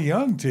 And 10's kind of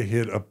young to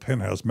hit a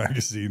penthouse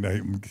magazine.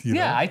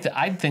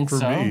 I'd think for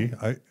so. For me,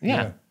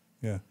 Yeah.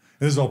 This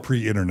is all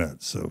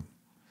pre-internet, so...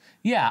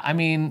 Yeah,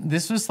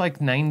 this was like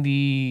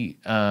 90,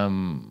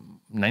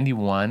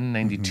 91,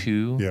 92.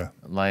 Mm-hmm. Yeah.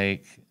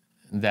 Like...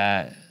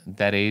 that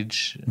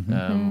age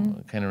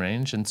kind of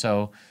range. And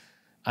so,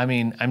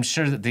 I'm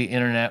sure that the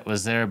internet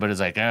was there, but it's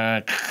like,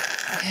 like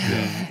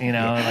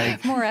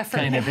more effort.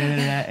 Kind of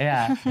internet.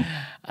 Yeah.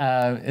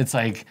 It's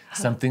like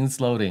something's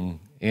loading,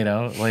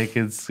 like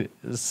it's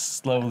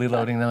slowly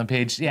loading down the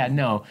page. Yeah,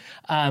 no.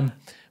 And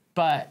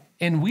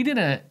we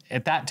didn't,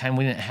 at that time,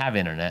 we didn't have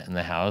internet in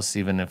the house,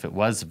 even if it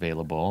was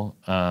available.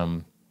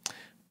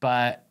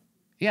 But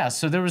yeah,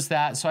 so there was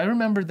that. So I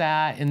remember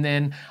that, and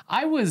then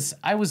I was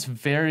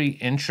very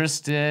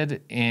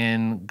interested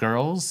in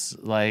girls.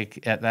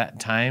 Like at that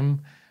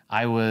time,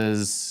 I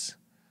was,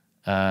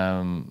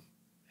 and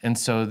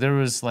so there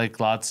was like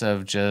lots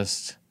of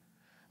just.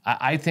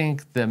 I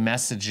think the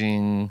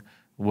messaging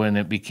when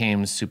it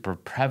became super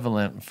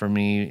prevalent for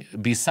me,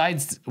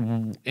 besides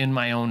in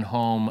my own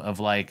home of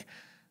like,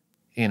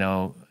 we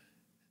don't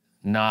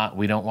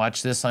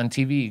watch this on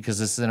TV because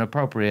this is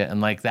inappropriate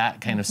and like that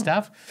kind of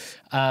stuff.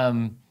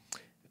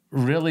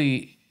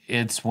 Really,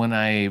 it's when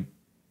I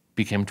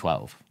became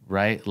 12,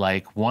 right?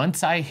 Like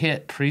once I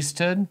hit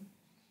priesthood,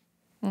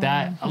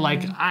 that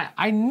like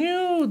I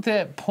knew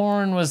that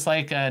porn was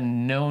like a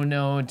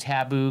no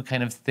taboo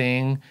kind of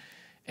thing.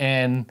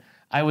 And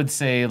I would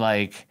say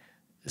like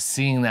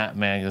seeing that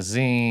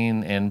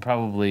magazine and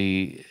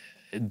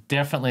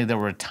definitely there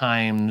were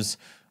times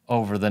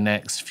over the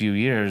next few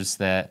years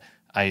that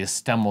I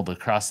stumbled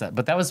across that,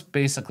 but that was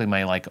basically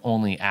my like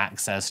only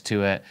access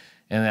to it.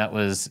 And that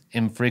was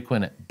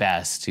infrequent at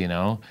best,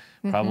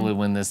 probably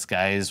when this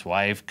guy's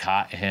wife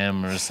caught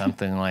him or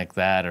something like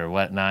that or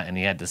whatnot. And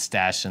he had to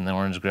stash in the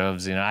orange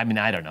groves,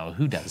 I don't know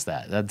who does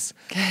that. That's,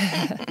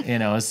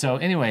 so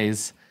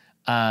anyways,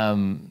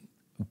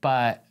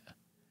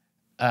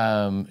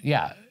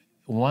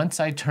 once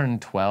I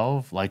turned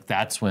 12, like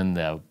that's when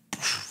the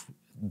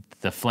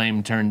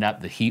flame turned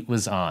up, the heat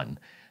was on.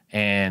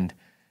 And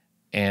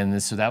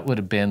so that would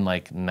have been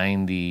like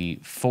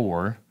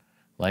 94,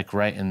 like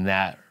right in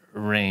that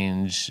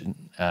range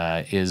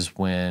is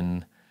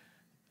when,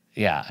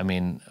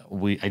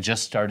 I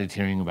just started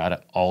hearing about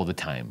it all the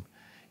time.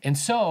 And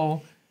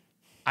so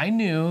I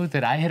knew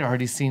that I had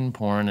already seen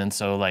porn. And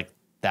so like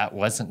that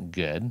wasn't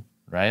good,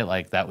 right?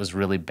 Like that was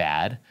really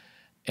bad.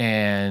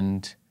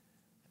 And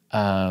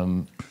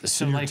So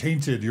you're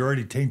tainted. You're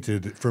already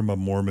tainted from a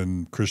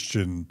Mormon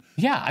Christian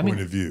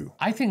point of view.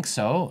 I think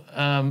so.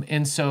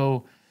 And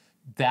so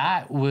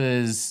that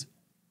was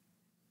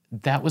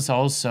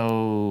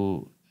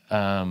also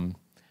a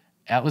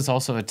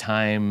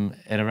time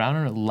at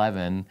around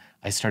 11,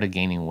 I started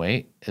gaining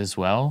weight as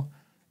well.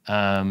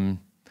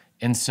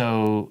 And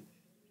so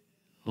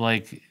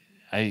at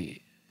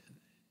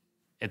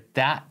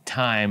that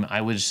time,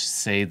 I would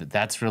say that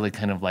that's really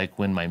kind of like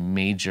when my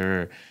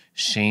major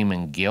shame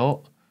and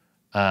guilt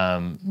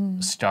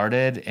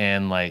started,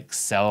 and like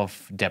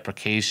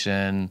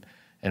self-deprecation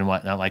and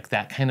whatnot, like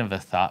that kind of a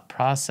thought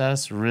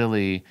process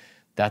really,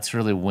 that's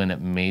really when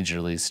it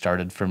majorly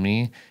started for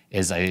me.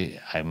 Is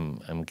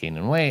I'm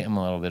gaining weight, I'm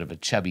a little bit of a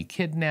chubby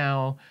kid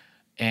now,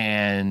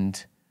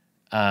 and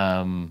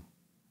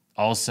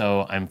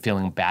also I'm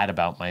feeling bad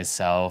about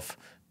myself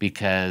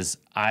because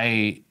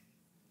I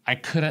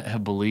couldn't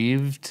have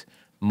believed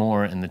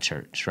more in the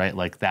church, right?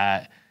 Like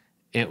that,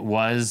 it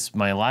was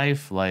my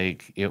life.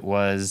 Like it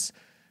was,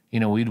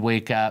 we'd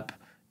wake up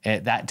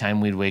at that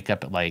time, we'd wake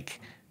up at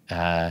like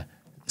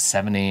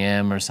 7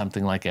 a.m. or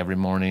something, like every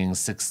morning,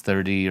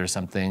 6:30 or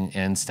something,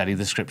 and study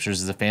the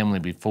scriptures as a family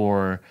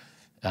before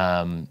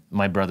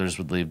my brothers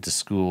would leave to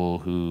school,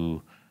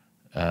 who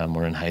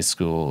were in high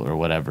school or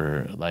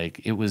whatever.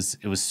 Like it was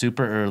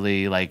super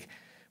early, like,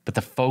 but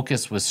the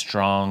focus was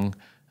strong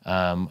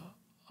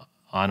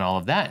on all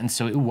of that. And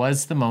so it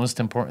was the most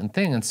important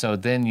thing. And so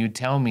then you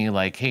tell me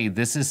like, hey,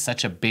 this is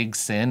such a big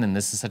sin and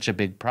this is such a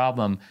big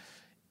problem.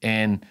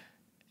 And,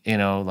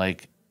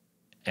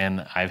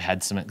 and I've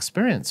had some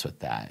experience with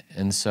that.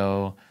 And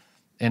so,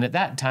 and at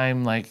that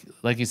time, like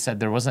you said,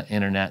 there wasn't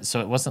internet, so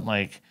it wasn't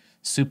like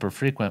super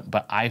frequent,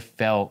 but I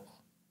felt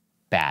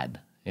bad,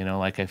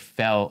 like I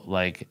felt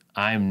like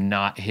I'm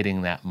not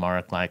hitting that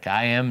mark. Like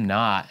I am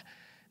not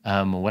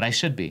what I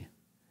should be.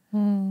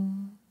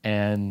 And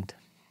and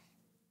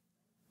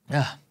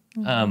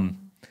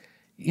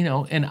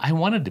I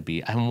wanted to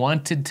be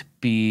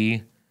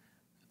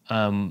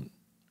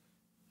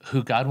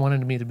who God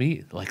wanted me to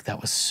be. Like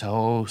that was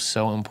so,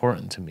 so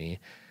important to me.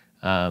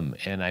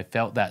 And I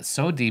felt that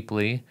so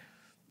deeply.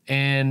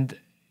 And,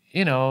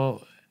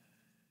 so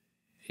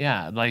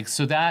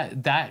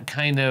that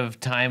kind of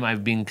time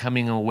I've been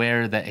becoming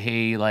aware that,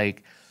 hey,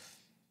 like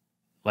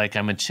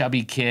I'm a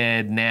chubby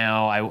kid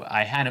now.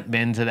 I hadn't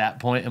been to that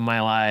point in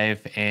my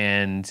life.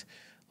 And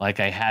like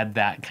I had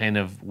that kind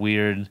of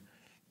weird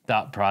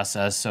thought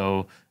process.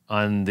 So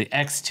on the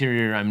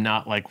exterior, I'm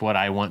not like what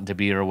I want to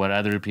be or what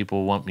other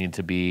people want me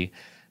to be.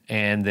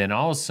 And then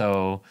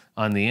also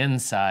on the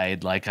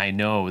inside, like I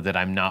know that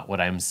I'm not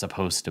what I'm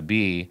supposed to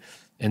be.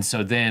 And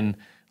so then,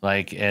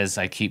 like, as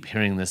I keep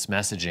hearing this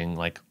messaging,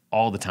 like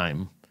all the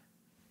time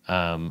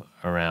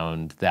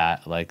around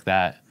that, like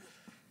that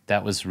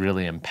was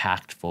really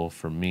impactful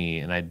for me.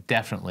 And I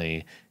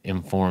definitely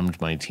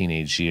informed my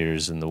teenage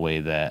years in the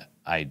way that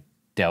I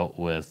dealt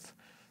with,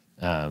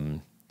 I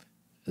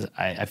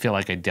feel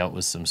like I dealt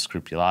with some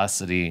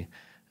scrupulosity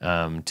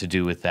to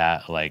do with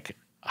that, like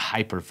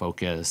hyper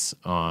focus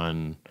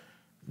on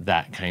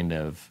that kind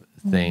of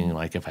thing.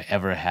 Like if I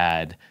ever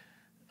had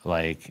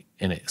like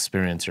an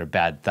experience or a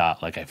bad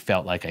thought, like I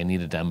felt like I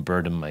needed to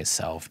unburden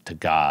myself to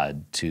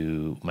God,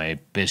 to my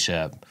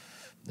bishop,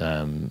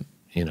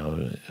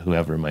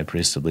 whoever my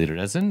priesthood leader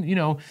is. And,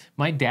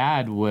 my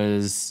dad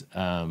was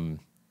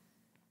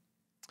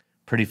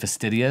pretty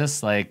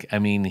fastidious. Like, I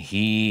mean,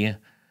 he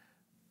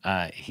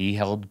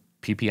held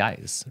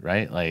PPIs,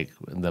 right? Like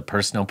the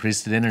personal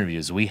priesthood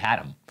interviews, we had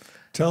them.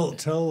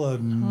 Tell a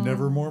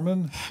never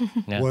Mormon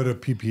what a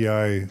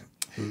PPI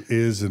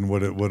is and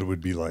what it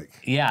would be like.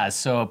 Yeah,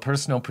 so a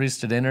personal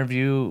priesthood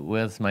interview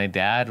with my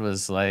dad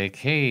was like,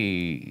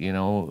 hey,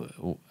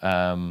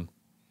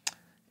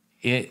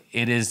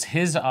 it is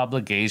his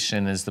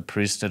obligation as the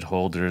priesthood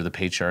holder, the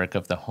patriarch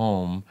of the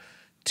home,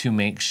 to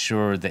make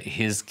sure that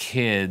his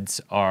kids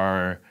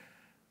are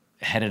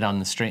headed on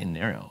the straight and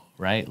narrow,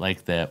 right?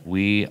 Like that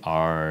we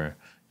are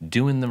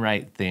doing the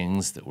right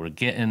things, that we're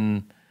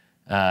getting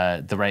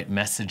the right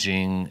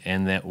messaging,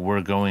 and that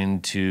we're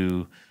going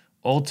to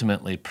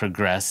ultimately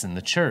progress in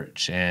the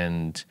church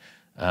and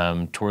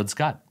towards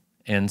God.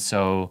 And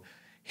so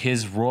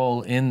his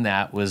role in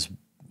that was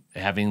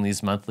having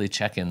these monthly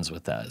check-ins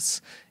with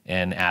us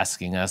and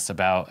asking us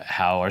about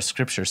how our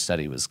scripture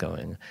study was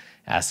going,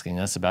 asking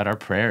us about our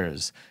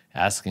prayers,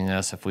 asking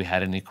us if we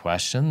had any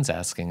questions,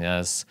 asking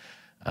us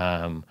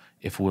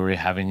if we were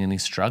having any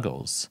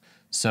struggles.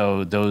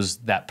 So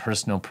that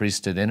personal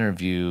priesthood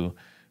interview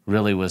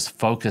really was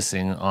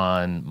focusing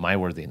on my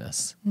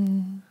worthiness,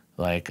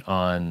 like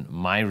on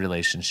my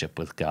relationship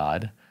with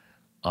God,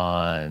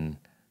 on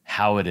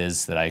how it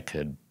is that I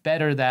could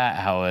better that,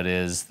 how it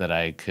is that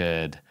I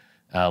could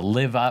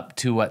live up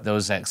to what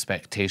those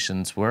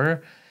expectations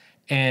were.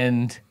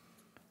 And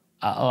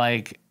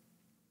I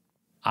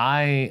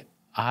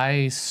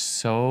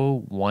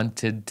so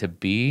wanted to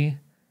be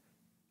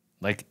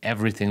like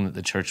everything that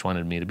the church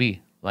wanted me to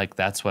be. Like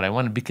that's what I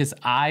wanted, because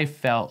I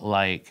felt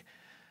like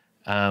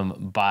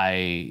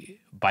by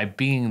by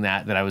being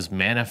that I was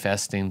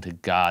manifesting to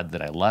God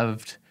that I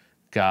loved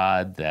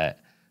God, that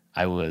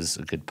I was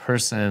a good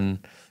person.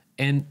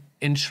 And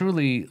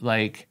truly,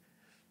 like,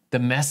 the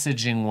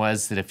messaging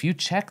was that if you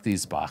check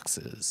these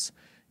boxes,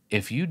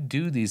 if you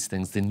do these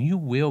things, then you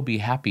will be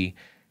happy.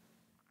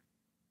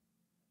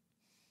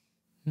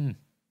 And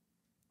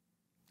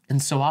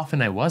so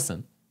often I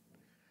wasn't.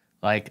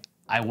 Like,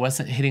 I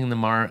wasn't hitting the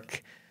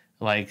mark,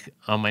 like,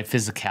 on my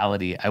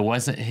physicality. I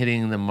wasn't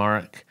hitting the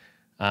mark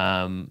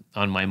on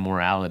my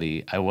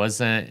morality. I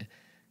wasn't,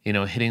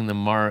 hitting the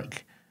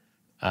mark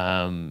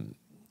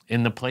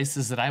in the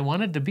places that I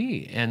wanted to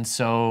be. And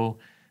so,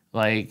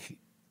 like,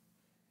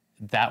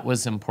 that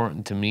was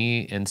important to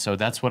me. And so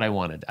that's what I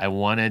wanted. I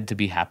wanted to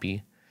be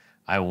happy.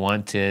 I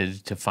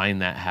wanted to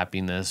find that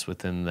happiness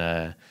within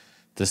the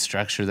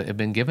structure that had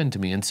been given to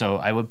me. And so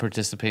I would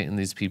participate in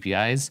these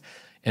PPIs.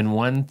 And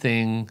one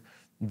thing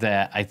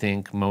that I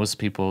think most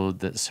people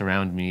that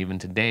surround me even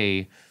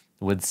today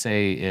would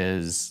say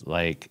is,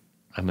 like,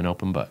 I'm an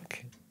open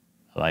book.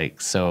 Like,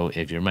 so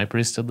if you're my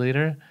priesthood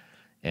leader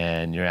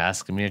and you're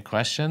asking me a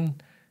question,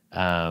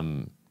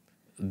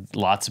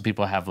 lots of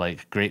people have,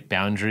 like, great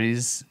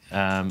boundaries.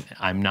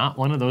 I'm not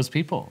one of those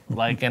people.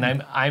 Like, and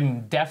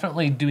I'm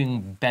definitely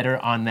doing better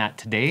on that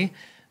today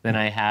than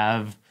I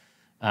have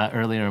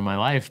earlier in my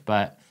life.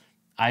 But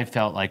I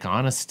felt like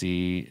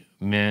honesty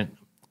meant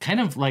kind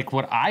of like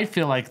what I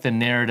feel like the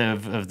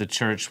narrative of the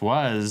church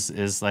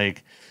is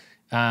like,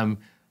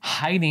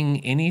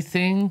 hiding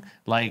anything,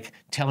 like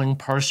telling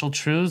partial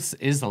truths,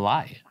 is a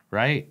lie,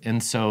 right?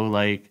 And so,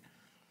 like,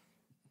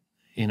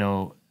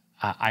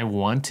 I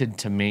wanted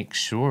to make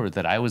sure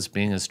that I was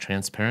being as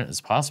transparent as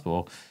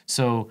possible,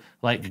 so,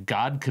 like,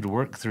 God could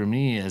work through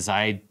me as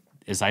I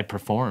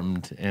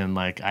performed, and,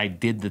 like, I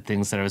did the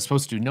things that I was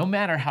supposed to do, no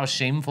matter how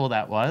shameful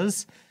that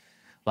was.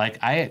 Like,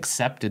 I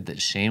accepted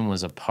that shame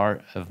was a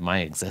part of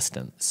my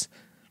existence.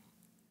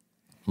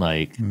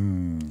 Like,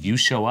 you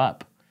show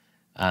up,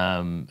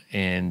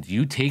 and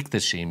you take the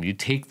shame, you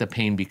take the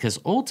pain, because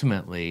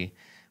ultimately,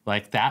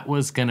 like, that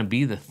was going to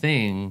be the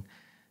thing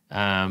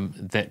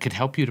that could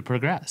help you to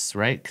progress,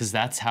 right? Because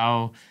that's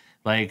how,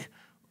 like,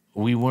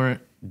 we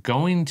weren't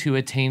going to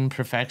attain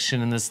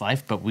perfection in this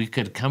life, but we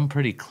could come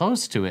pretty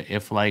close to it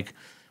if, like,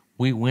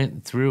 we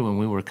went through and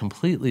we were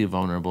completely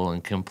vulnerable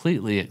and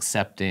completely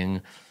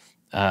accepting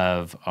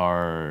of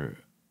our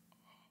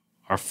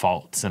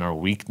faults and our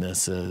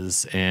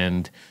weaknesses,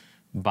 and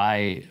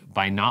by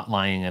not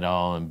lying at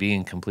all and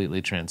being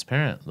completely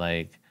transparent,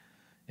 like,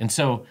 and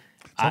so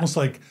it's almost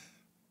like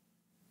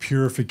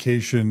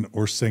purification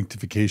or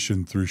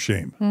sanctification through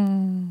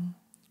shame.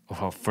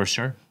 Well, for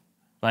sure,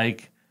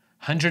 like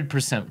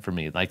 100% for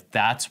me, like,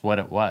 that's what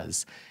it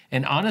was.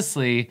 And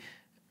honestly,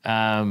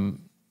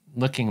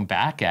 looking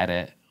back at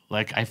it,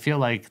 like, I feel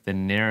like the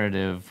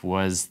narrative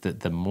was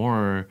that the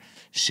more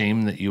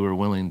shame that you were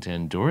willing to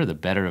endure, the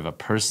better of a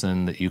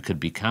person that you could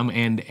become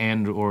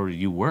and or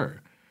you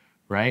were,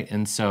 right?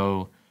 And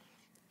so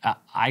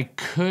I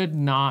could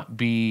not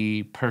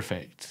be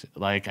perfect.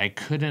 Like, I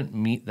couldn't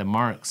meet the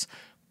marks,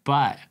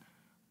 but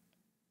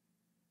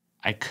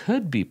I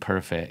could be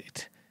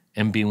perfect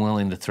and be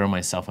willing to throw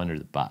myself under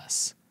the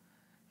bus.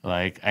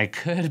 Like, I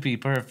could be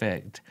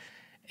perfect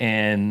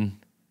and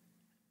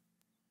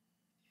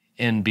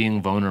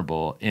being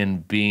vulnerable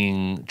and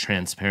being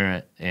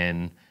transparent.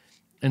 And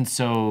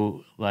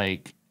so,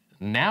 like,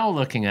 now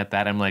looking at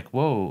that, I'm like,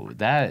 whoa,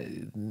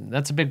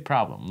 that's a big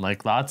problem.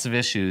 Like, lots of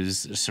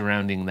issues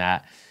surrounding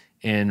that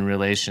in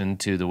relation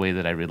to the way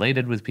that I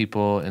related with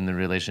people, in the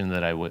relation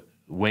that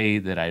way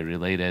that I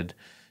related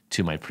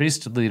to my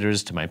priesthood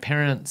leaders, to my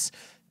parents,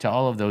 to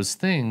all of those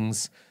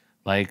things.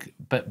 Like,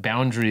 but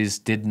boundaries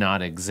did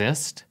not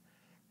exist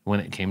when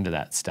it came to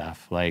that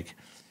stuff. Like,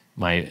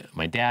 my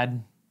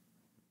dad,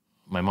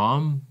 my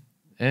mom,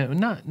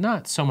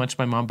 not so much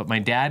my mom, but my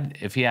dad,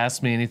 if he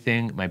asked me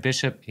anything, my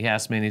bishop, he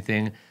asked me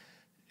anything,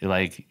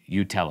 like,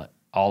 you tell it,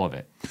 all of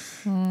it.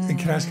 And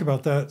can I ask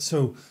about that?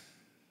 So,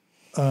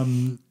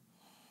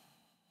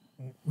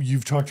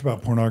 you've talked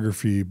about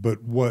pornography,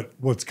 but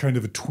what's kind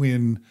of a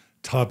twin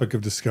topic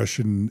of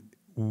discussion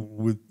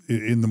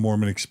in the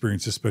Mormon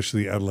experience,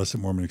 especially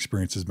adolescent Mormon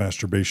experience, is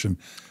masturbation.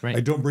 Right. I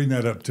don't bring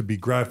that up to be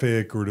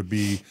graphic or to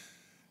be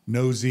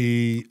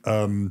nosy,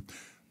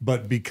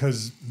 but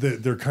because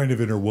they're kind of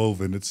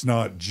interwoven. It's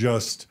not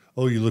just,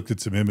 oh, you looked at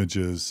some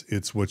images.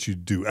 It's what you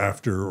do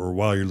after or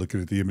while you're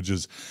looking at the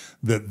images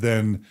that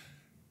then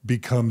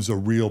becomes a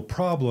real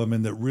problem,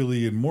 and that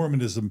really in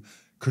Mormonism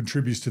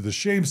contributes to the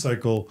shame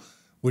cycle,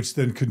 which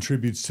then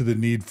contributes to the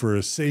need for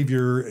a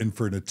savior and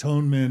for an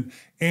atonement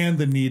and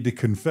the need to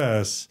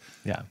confess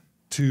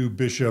to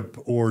bishop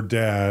or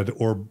dad,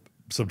 or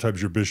sometimes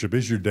your bishop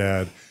is your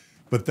dad,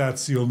 but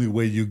that's the only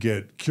way you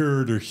get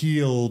cured or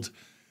healed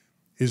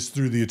is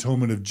through the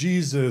atonement of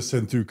Jesus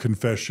and through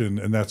confession,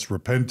 and that's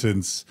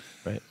repentance.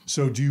 Right.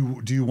 So do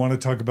you want to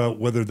talk about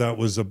whether that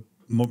was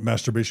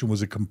masturbation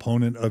was a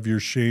component of your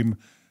shame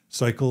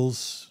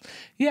cycles?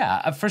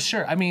 Yeah, for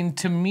sure. I mean,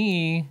 to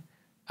me,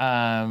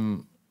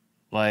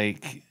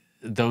 like,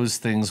 those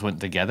things went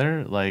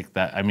together like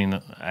that. I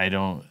mean, I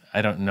don't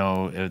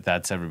know if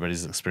that's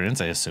everybody's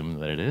experience. I assume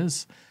that it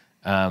is.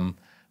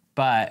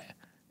 But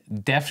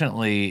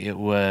definitely it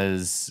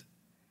was,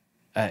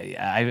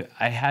 I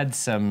had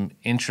some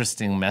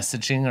interesting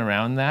messaging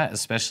around that,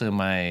 especially in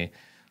my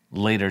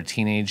later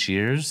teenage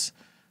years.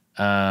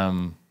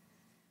 And,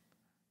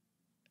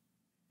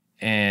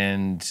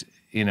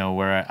 you know,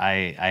 where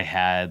I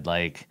had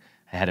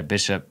a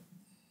bishop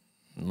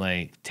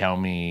like tell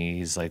me,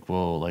 he's like,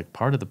 well, like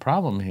part of the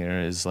problem here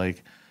is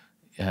like,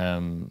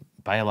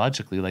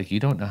 biologically, like you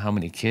don't know how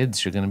many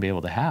kids you're going to be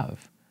able to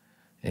have.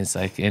 It's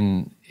like,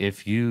 and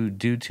if you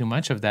do too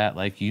much of that,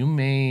 like you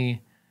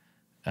may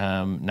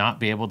not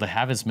be able to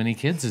have as many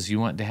kids as you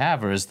want to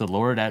have, or as the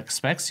Lord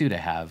expects you to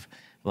have.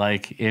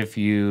 Like if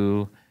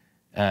you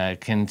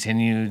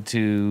continue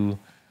to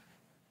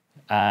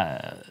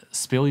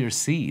spill your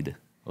seed.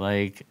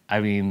 Like, I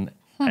mean,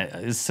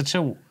 it's such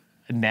a,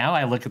 now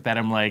I look at that,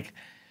 I'm like,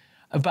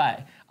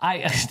 but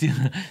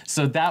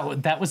so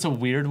that was a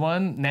weird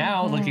one.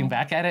 Now looking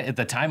back at it, at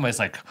the time I was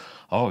like,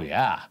 oh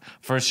yeah,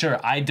 for sure.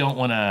 I don't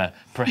want to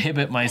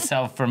prohibit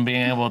myself from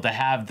being able to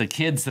have the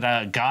kids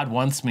that God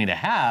wants me to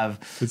have.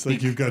 It's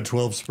like you've got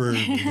 12 sperm.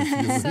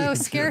 So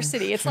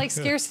scarcity. It's like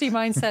scarcity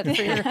mindset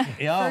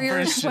for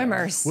your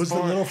swimmers. Was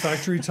the little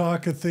factory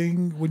talk a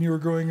thing when you were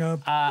growing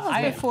up?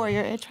 Before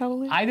your age,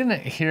 probably. I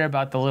didn't hear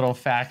about the little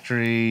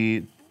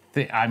factory.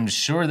 I'm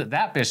sure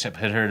that bishop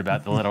had heard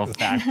about the little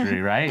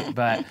factory, right?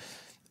 But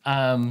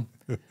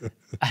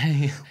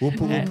we'll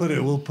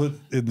put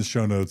in the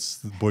show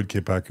notes Boyd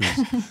K. Packer's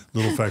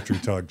little factory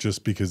talk,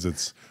 just because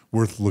it's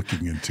worth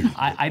looking into.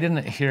 I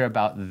didn't hear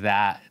about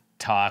that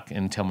talk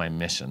until my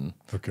mission.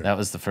 Okay, that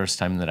was the first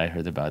time that I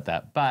heard about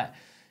that. But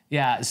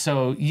yeah,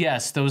 so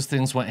yes, those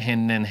things went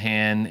hand in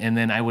hand. And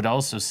then I would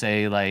also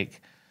say, like,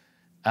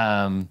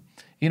 you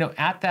know,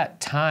 at that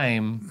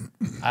time,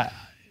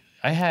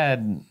 I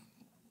had,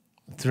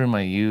 through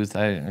my youth,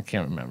 I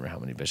can't remember how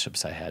many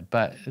bishops I had,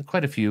 but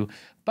quite a few.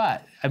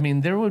 But, I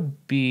mean, there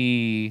would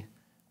be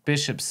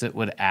bishops that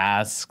would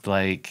ask,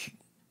 like,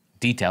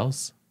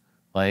 details,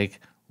 like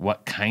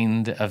what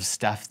kind of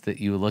stuff that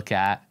you look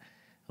at,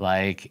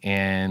 like,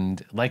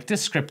 and, like,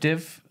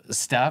 descriptive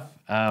stuff.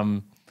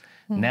 Now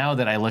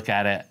that I look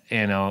at it,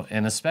 you know,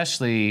 and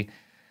especially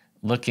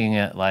looking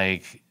at,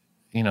 like,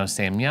 you know,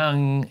 Sam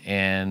Young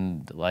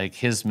and, like,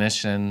 his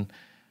mission,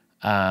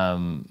 you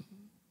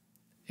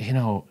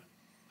know,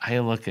 I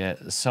look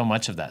at so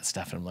much of that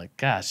stuff and I'm like,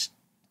 gosh,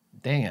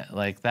 dang it.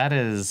 Like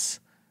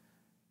that's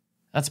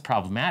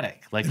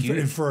problematic. Like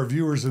and for our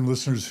viewers and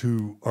listeners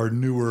who are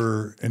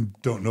newer and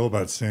don't know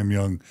about Sam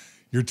Young,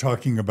 you're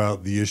talking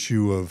about the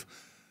issue of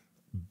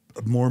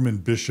Mormon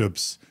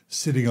bishops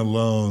sitting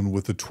alone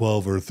with a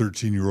 12 or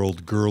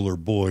 13-year-old girl or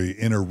boy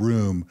in a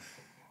room,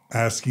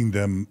 asking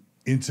them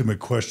intimate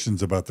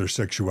questions about their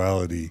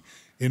sexuality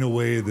in a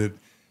way that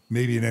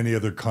maybe in any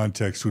other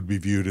context would be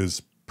viewed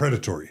as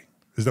predatory.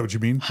 Is that what you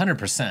mean?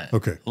 100%.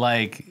 Okay.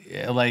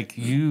 Like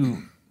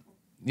you,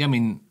 I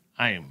mean,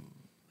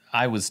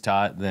 I was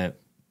taught that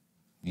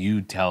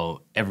you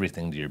tell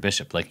everything to your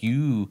bishop. Like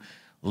you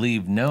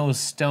leave no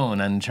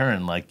stone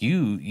unturned. Like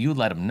you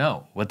let them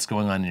know what's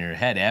going on in your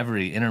head,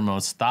 every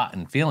innermost thought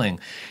and feeling.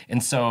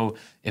 And so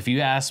if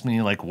you ask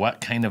me like what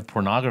kind of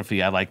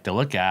pornography I like to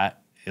look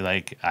at,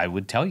 like I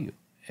would tell you.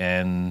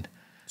 And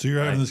so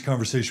you're having this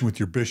conversation with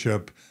your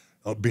bishop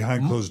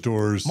behind closed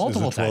doors as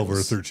a 12 or a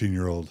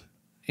 13-year-old.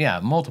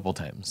 Yeah, multiple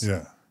times.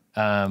 Yeah.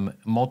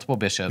 Multiple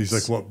bishops.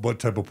 He's like, what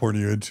type of porn are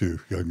you into,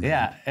 young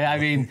man? Yeah, I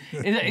mean,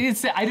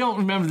 it's I don't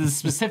remember the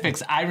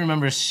specifics. I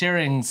remember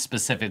sharing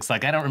specifics.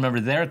 Like, I don't remember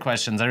their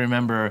questions. I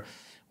remember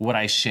what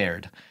I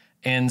shared.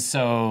 And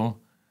so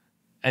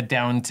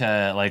down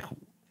to, like,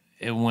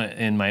 it went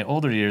in my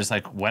older years,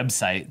 like,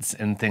 websites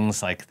and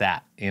things like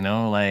that, you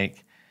know?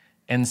 Like,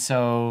 and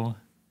so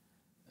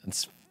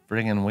it's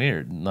friggin'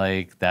 weird.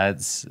 Like,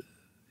 that's...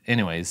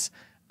 Anyways...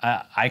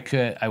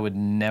 I would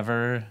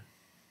never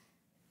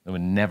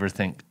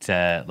think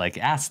to like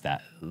ask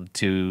that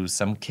to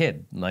some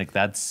kid. Like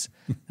that's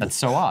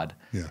so odd.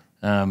 Yeah.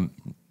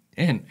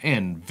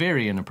 And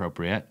very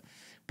inappropriate.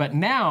 But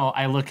now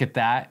I look at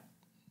that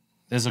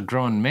as a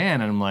grown man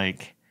and I'm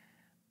like,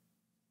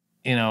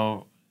 you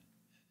know,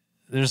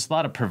 there's a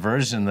lot of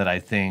perversion that I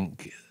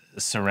think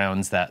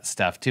surrounds that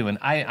stuff too. And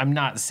I'm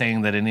not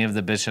saying that any of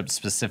the bishops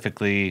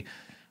specifically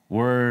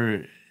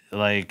were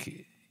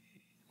like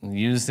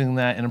using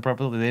that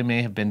inappropriately. They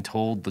may have been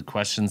told the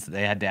questions that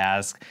they had to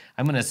ask.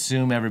 I'm going to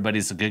assume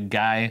everybody's a good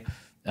guy,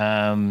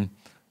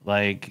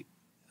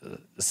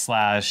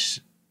 slash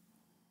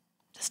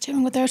just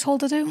doing what they're told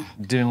to do.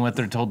 Doing what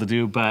they're told to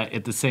do, but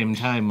at the same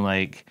time,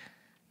 like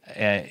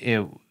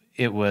it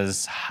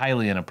was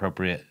highly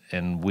inappropriate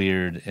and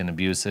weird and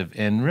abusive,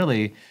 and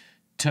really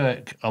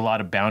took a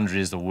lot of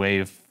boundaries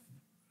away.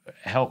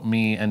 Helped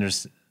me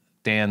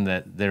understand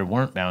that there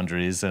weren't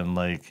boundaries, and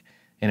like.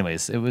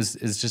 Anyways,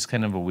 it's just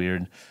kind of a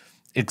weird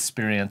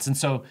experience. And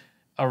so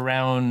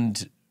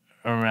around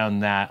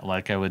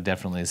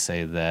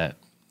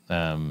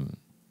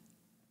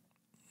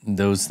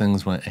those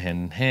things went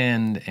hand in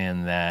hand,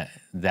 and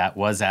that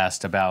was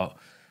asked about.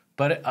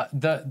 But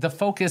the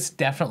focus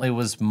definitely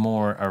was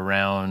more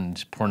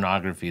around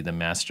pornography than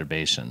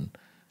masturbation,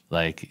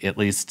 like at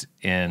least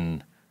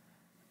in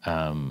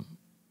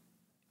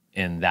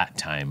that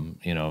time,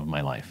 of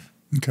my life.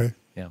 Okay.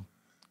 Yeah.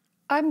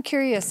 I'm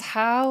curious,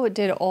 how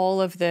did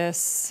all of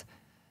this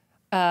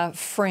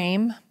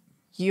frame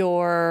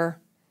your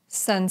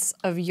sense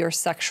of your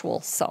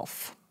sexual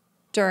self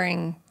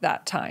during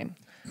that time?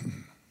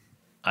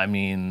 I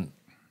mean,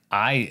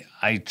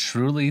 I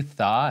truly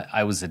thought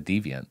I was a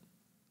deviant.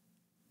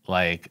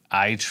 Like,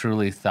 I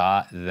truly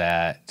thought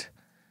that,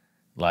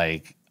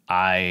 like,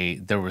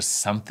 there was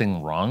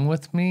something wrong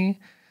with me,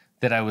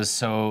 that I was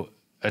so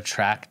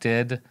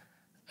attracted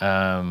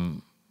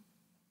to,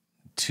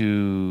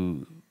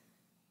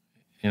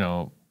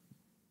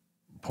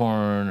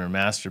 porn or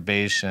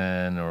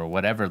masturbation or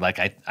whatever. Like,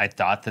 I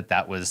thought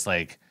that was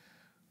like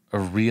a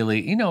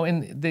really,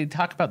 and they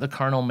talk about the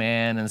carnal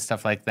man and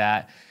stuff like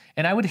that.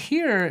 And I would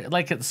hear,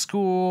 like, at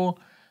school,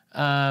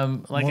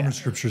 like Mormon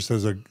scripture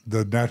says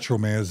the natural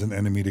man is an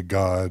enemy to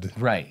God.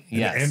 right. An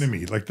Yes.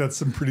 enemy. Like, that's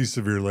some pretty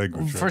severe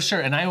language. For Right?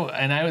 sure. And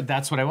I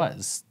that's what I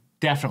was.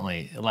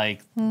 Definitely.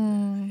 Like,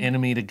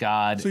 enemy to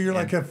God. So you're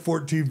like a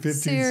 14, 15,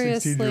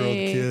 16-year-old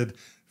Seriously. kid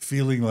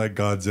feeling like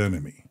God's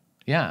enemy.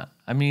 Yeah.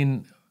 I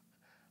mean,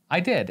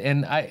 I did.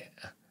 And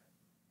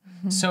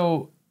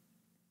so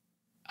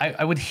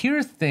I would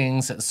hear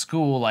things at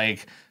school,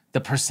 like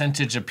the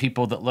percentage of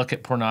people that look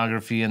at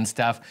pornography and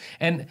stuff.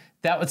 And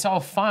that was all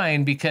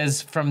fine,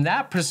 because from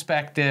that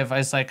perspective, I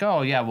was like,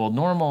 oh, yeah, well,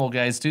 normal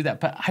guys do that.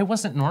 But I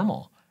wasn't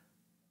normal,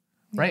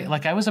 right?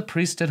 Like, I was a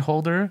priesthood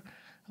holder.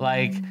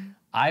 Like,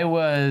 I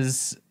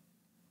was...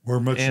 Where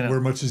much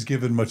is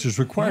given, much is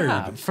required.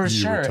 Yeah, for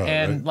you were sure. taught,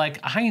 And right? like,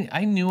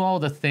 I knew all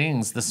the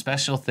things, the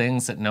special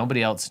things that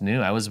nobody else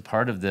knew. I was a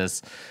part of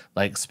this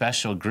like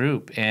special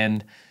group,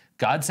 and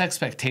God's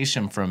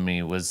expectation from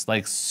me was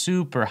like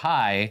super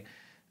high.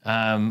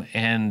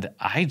 And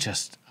I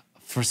just,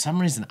 for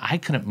some reason, I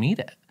couldn't meet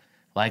it.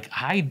 Like,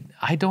 I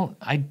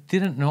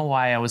didn't know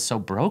why I was so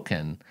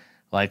broken.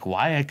 Like,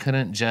 why I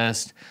couldn't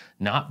just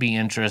not be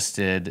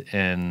interested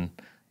in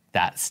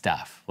that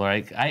stuff.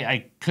 Like,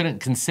 I couldn't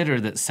consider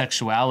that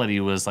sexuality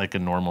was like a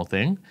normal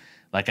thing.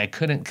 Like, I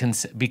couldn't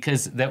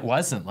because that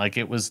wasn't, like,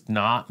 it was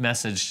not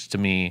messaged to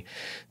me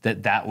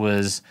that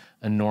was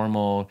a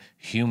normal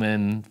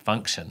human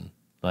function.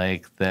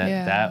 Like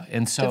that.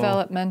 And so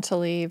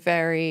Developmentally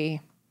very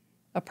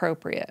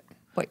appropriate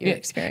what you're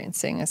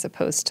experiencing, as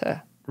opposed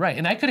to... right.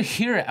 And I could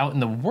hear it out in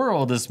the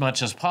world as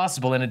much as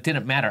possible, and it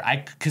didn't matter.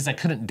 Because I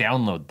couldn't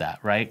download that,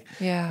 right?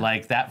 Yeah.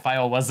 Like, that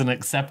file wasn't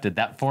accepted.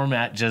 That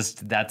format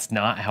that's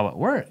not how it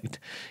worked.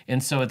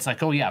 And so it's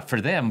like, oh yeah, for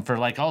them, for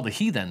like all the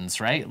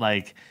heathens, right?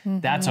 Like,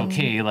 that's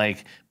okay.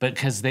 Like, but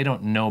because they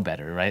don't know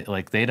better, right?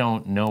 Like, they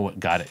don't know what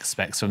God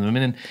expects from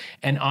them.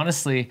 And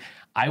honestly,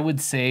 I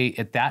would say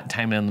at that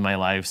time in my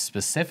life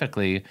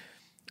specifically,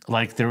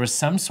 like, there was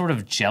some sort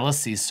of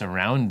jealousy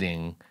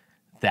surrounding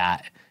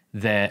that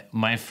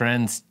my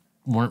friends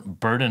weren't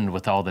burdened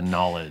with all the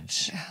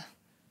knowledge,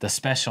 the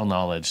special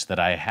knowledge that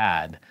I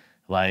had,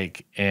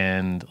 like,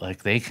 and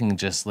like, they can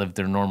just live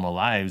their normal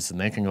lives, and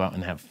they can go out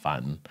and have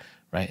fun,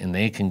 right? And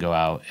they can go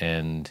out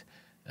and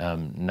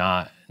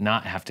not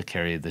have to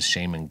carry the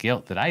shame and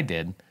guilt that I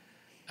did,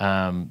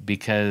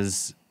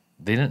 because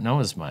they didn't know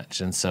as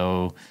much. And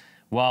so,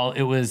 while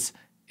it was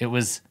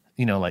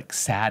like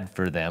sad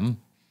for them,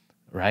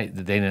 right,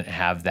 that they didn't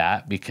have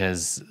that,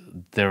 because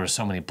there were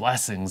so many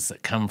blessings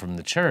that come from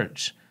the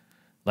church.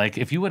 Like,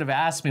 if you would have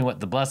asked me what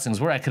the blessings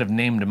were, I could have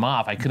named them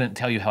off. I couldn't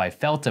tell you how I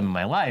felt them in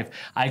my life.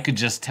 I could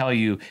just tell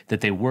you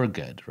that they were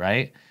good,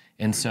 right?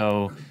 And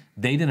so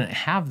they didn't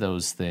have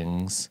those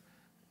things,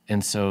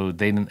 and so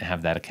they didn't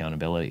have that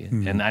accountability.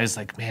 And I was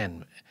like,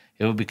 man,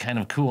 it would be kind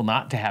of cool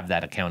not to have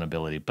that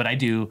accountability, but I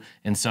do,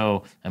 and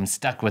so I'm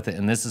stuck with it,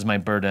 and this is my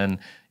burden,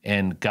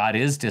 and God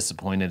is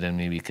disappointed in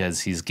me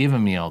because he's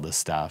given me all this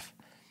stuff.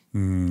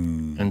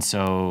 And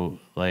so,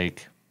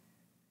 like,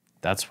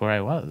 that's where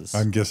I was.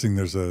 I'm guessing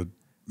there's a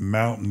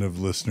mountain of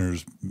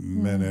listeners,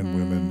 men and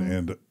women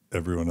and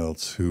everyone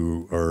else,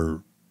 who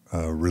are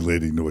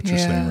relating to what you're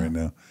saying right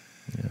now.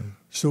 Yeah.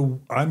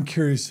 So I'm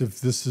curious if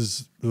this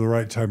is the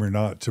right time or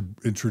not to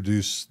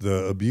introduce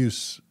the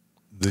abuse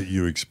that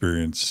you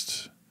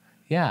experienced,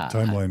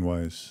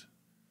 timeline-wise.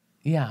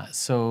 Yeah,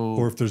 so...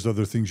 Or if there's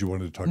other things you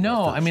wanted to talk about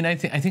No, first. I mean, I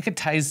think it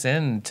ties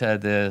into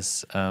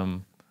this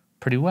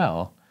pretty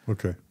well.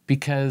 Okay.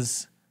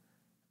 Because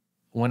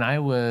when I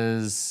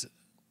was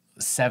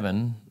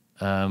 7,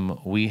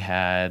 we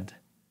had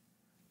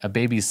a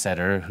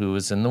babysitter who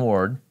was in the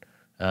ward,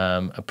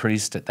 a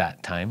priest at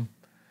that time,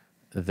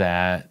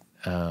 that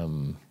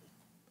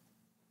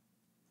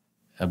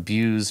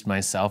abused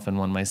myself and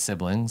one of my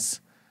siblings.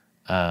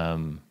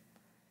 And,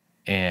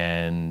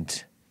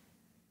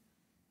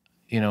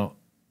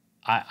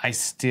 I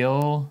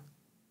still...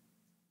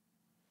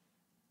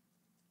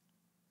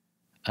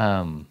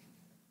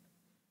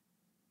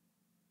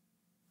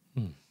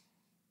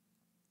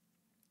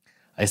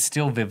 I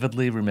still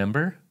vividly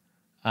remember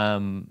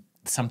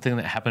something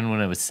that happened when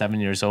I was 7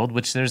 years old,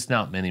 which there's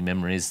not many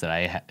memories that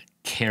I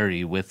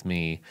carry with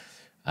me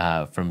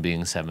from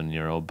being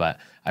 7-year-old, but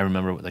I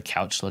remember what the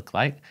couch looked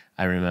like.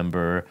 I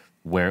remember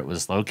where it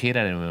was located.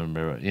 I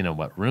remember,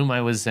 what room I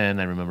was in.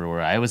 I remember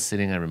where I was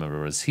sitting. I remember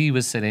where he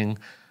was sitting.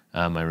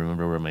 I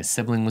remember where my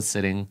sibling was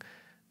sitting.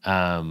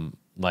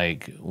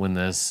 Like when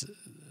this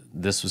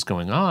was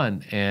going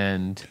on.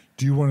 And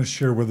do you want to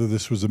share whether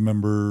this was a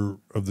member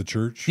of the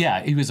church?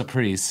 Yeah, he was a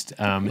priest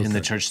in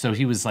the church. So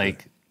he was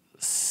like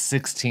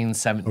 16,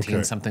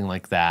 17, something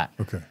like that.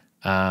 Okay.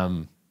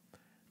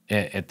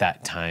 At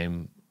that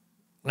time.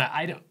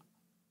 I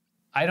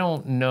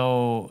don't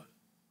know.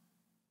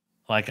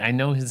 Like, I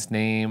know his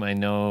name. I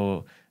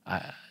know,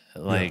 I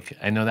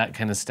know that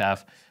kind of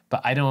stuff.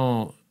 But I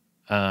don't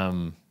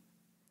know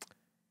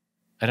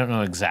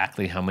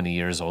exactly how many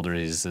years older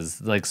he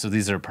is. Like, so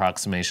these are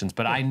approximations.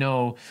 But I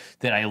know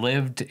that I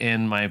lived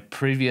in my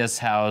previous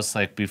house,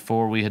 like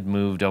before we had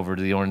moved over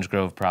to the Orange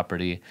Grove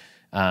property.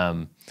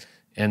 And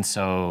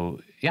so,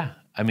 yeah,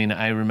 I mean,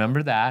 I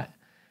remember that.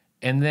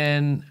 And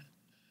then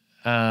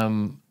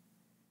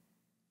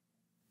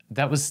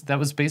that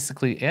was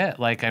basically it.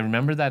 Like, I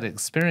remember that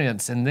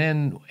experience. And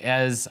then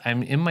as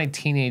I'm in my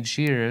teenage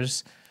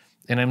years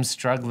and I'm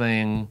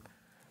struggling.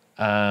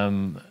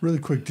 Really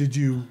quick, did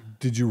you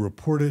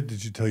report it?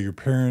 Did you tell your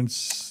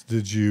parents?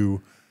 Did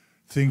you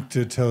think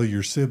to tell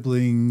your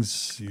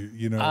siblings?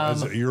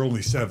 You're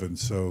only 7,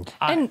 so.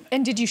 And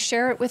did you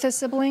share it with a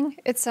sibling?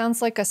 It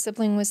sounds like a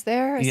sibling was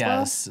there as well.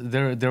 Yes,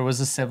 there was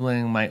a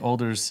sibling.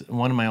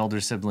 One of my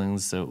older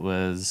siblings that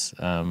was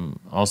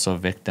also a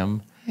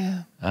victim.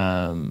 Yeah.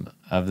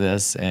 Of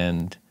this,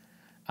 and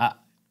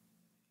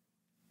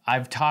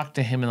I've talked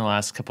to him in the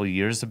last couple of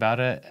years about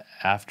it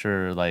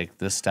after like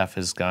this stuff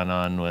has gone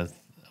on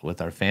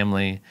with our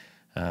family,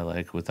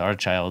 like with our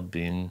child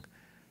being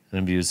an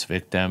abuse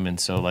victim, and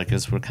so like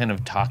as we're kind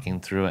of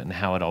talking through it and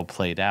how it all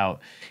played out,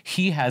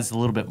 he has a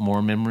little bit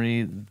more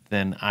memory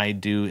than I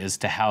do as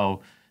to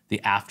how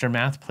the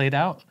aftermath played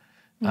out,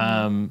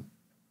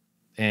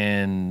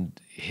 and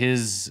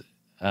his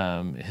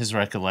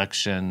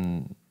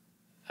recollection.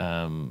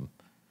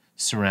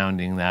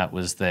 Surrounding that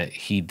was that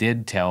he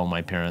did tell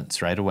my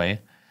parents right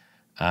away,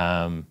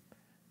 and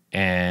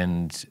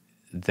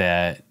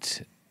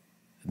that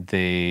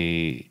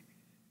they're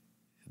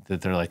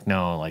like,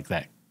 no, like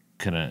that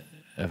couldn't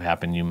have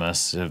happened. You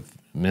must have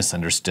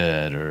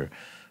misunderstood or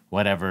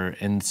whatever.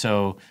 And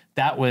so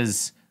that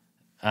was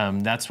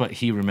that's what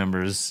he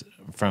remembers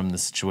from the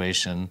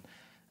situation.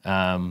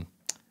 And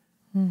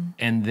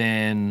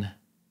then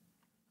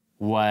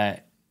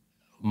what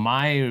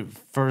my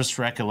first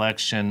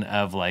recollection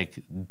of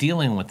like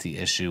dealing with the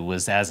issue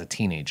was as a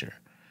teenager.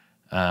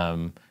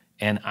 And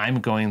I'm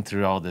going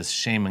through all this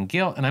shame and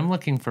guilt and I'm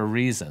looking for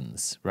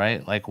reasons,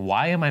 right? Like,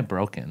 why am I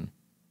broken?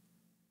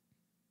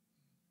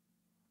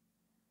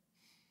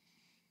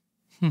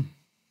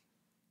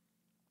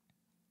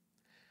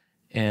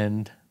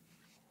 And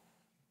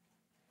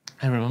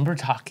I remember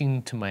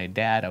talking to my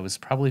dad. I was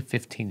probably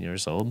 15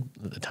 years old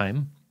at the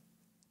time.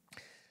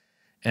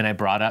 And I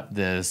brought up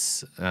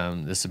this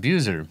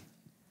abuser,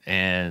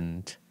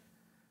 and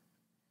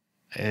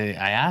I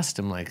asked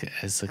him, like, I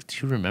was like, do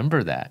you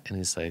remember that? And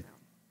he's like,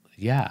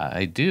 yeah,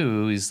 I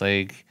do. He's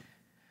like,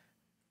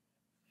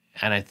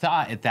 and I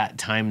thought at that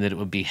time that it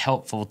would be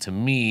helpful to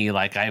me.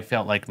 Like, I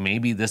felt like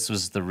maybe this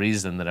was the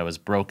reason that I was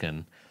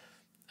broken.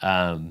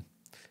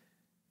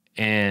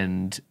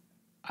 And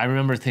I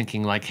remember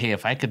thinking, like, hey,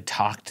 if I could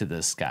talk to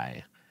this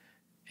guy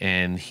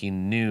and he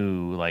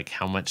knew, like,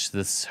 how much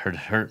this had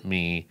hurt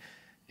me,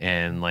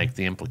 and like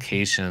the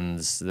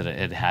implications that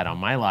it had on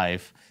my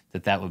life,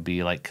 that would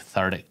be like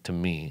cathartic to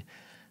me.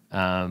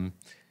 And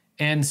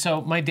so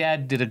my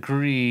dad did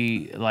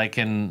agree, like,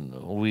 and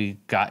we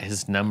got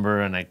his number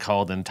and I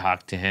called and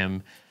talked to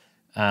him.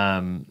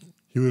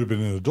 He would have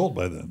been an adult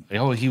by then.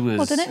 Oh, he was.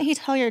 Well, didn't he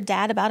tell your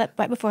dad about it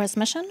right before his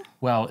mission?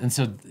 Well, and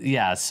so,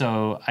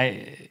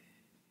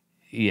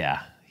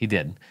 yeah, he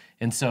did.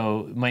 And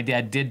so my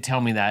dad did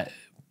tell me that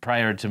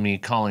prior to me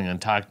calling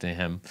and talking to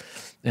him.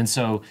 And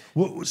so,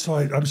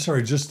 I'm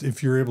sorry, just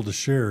if you're able to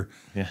share,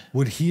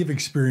 would he have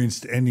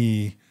experienced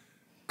any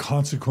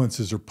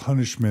consequences or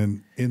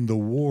punishment in the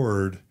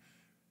ward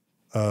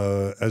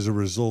as a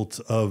result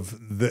of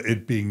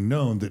it being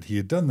known that he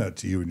had done that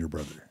to you and your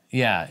brother?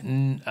 Yeah.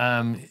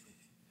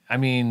 I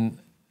mean,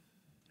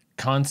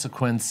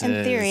 consequences.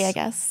 In theory, I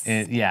guess.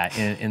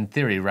 In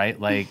theory, right?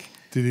 Like,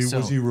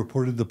 was he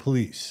reported to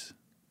police?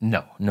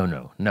 No.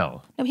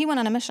 No, he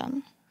went on a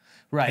mission.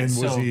 Right. And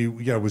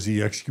was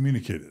he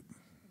excommunicated?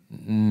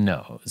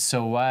 No.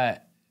 So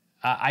what?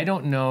 I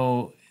don't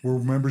know. Were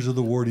members of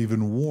the ward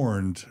even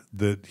warned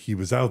that he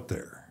was out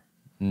there?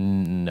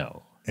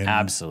 No,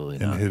 absolutely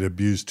not. And had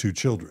abused 2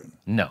 children?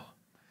 No.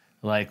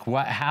 Like,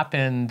 what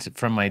happened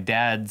from my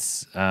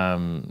dad's,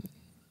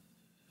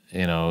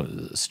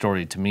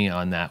 story to me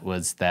on that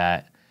was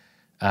that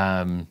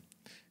a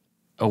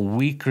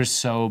week or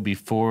so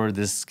before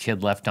this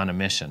kid left on a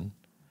mission,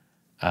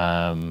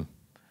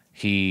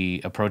 he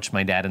approached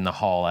my dad in the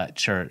hall at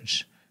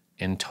church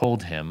and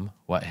told him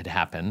what had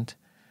happened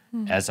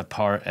as a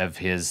part of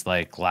his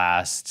like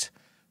last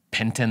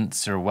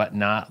penance or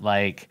whatnot,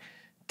 like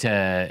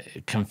to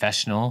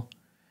confessional,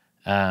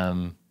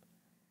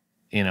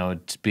 you know,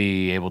 to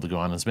be able to go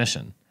on his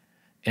mission.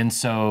 And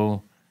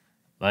so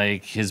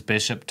like his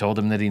bishop told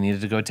him that he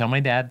needed to go tell my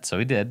dad. So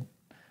he did.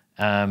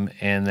 And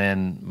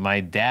then my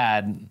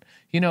dad,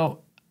 you know,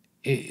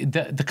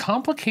 the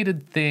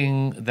complicated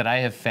thing that I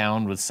have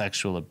found with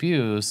sexual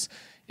abuse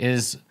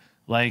is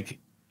like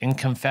in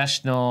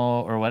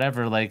confessional or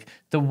whatever, like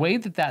the way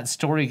that that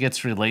story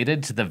gets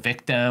related to the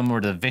victim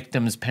or the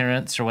victim's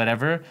parents or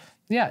whatever,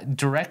 yeah,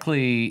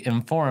 directly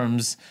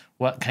informs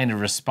what kind of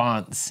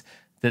response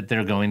that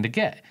they're going to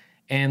get.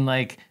 And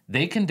like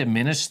they can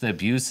diminish the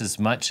abuse as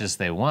much as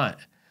they want.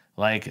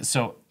 Like,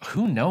 so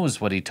who knows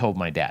what he told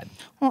my dad?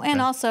 Well, and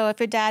also if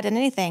your dad did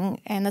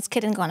anything and this kid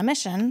didn't go on a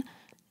mission,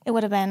 it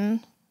would have been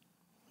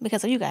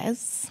because of you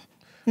guys.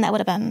 And that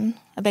would have been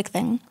a big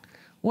thing.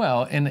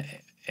 Well, and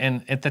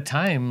at the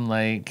time,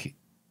 like,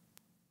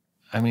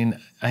 I mean,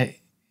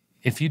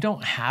 if you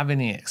don't have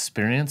any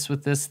experience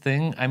with this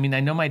thing, I mean, I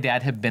know my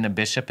dad had been a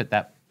bishop at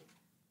that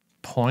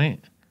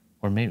point,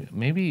 or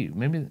maybe,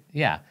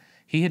 yeah,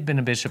 he had been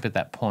a bishop at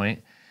that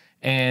point.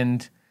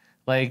 And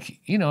like,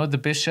 you know, the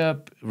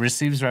bishop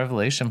receives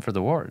revelation for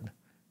the ward.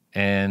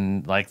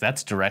 And like,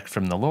 that's direct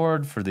from the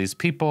Lord for these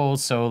people.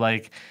 So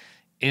like,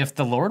 if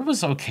the Lord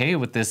was okay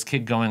with this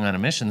kid going on a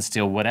mission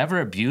still, whatever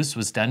abuse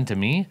was done to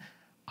me,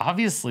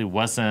 obviously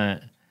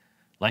wasn't,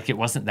 like, it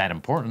wasn't that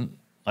important.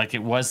 Like,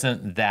 it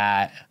wasn't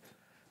that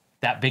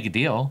big a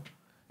deal.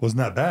 Wasn't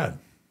that bad.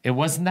 It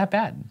wasn't that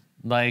bad.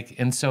 Like,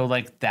 and so,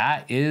 like,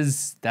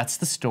 that's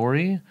the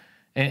story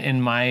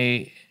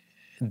I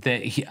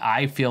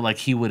feel like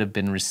he would have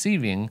been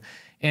receiving.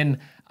 And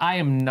I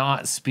am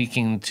not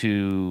speaking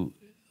to,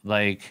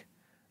 like,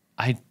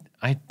 I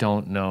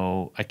don't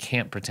know. I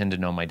can't pretend to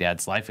know my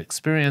dad's life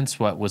experience,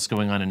 what was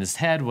going on in his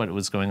head, what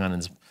was going on in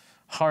his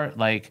heart.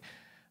 Like,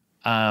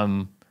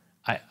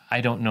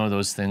 I don't know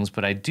those things,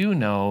 but I do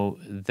know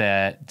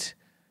that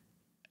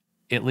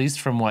at least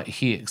from what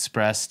he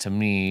expressed to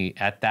me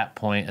at that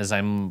point, as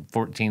I'm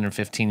 14 or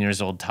 15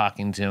 years old,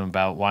 talking to him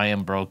about why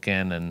I'm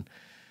broken and,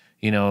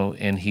 you know,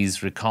 and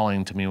he's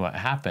recalling to me what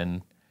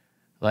happened.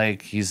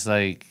 Like, he's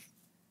like,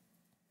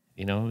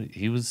 you know,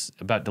 he was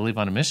about to leave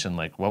on a mission.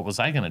 Like, what was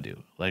I going to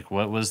do? Like,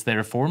 what was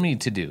there for me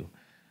to do?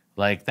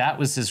 Like, that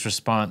was his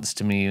response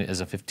to me as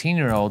a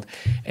 15-year-old.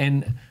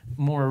 And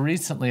more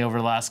recently, over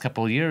the last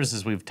couple of years,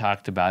 as we've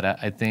talked about it,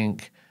 I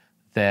think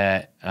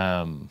that,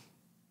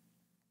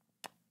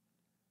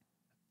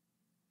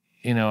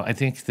 you know, I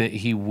think that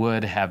he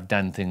would have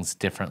done things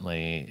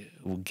differently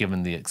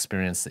given the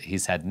experience that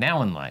he's had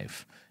now in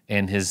life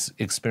and his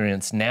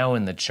experience now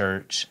in the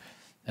church.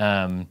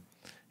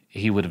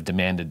 He would have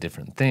demanded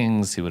different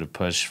things. He would have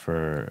pushed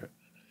for,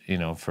 you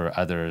know, for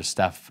other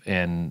stuff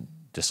and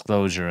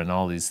disclosure and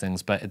all these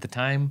things. But at the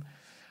time,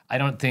 I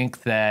don't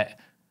think that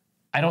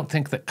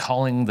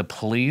calling the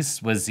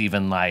police was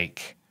even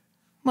like...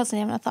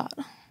 Wasn't even a thought.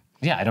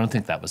 Yeah, I don't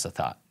think that was a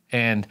thought.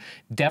 And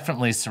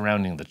definitely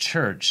surrounding the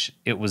church,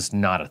 it was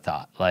not a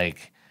thought.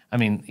 Like, I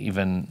mean,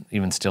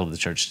 even still the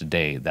church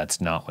today,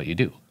 that's not what you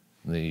do.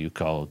 You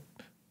call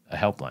a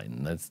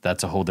helpline.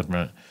 That's a whole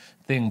different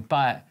thing.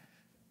 But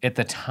at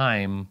the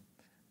time,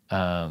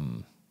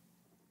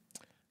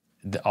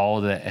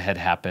 all that had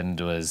happened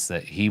was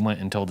that he went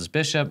and told his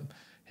bishop.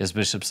 His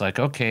bishop's like,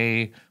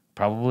 okay,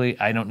 probably,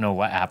 I don't know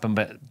what happened,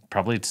 but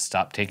probably to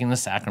stop taking the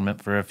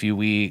sacrament for a few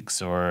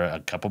weeks or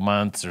a couple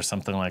months or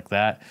something like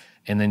that.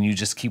 And then you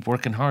just keep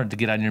working hard to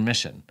get on your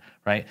mission,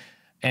 right?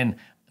 And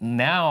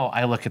now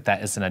I look at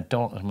that as an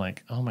adult, I'm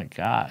like, oh my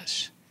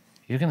gosh,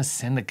 you're going to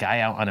send a guy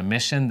out on a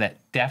mission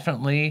that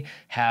definitely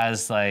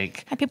has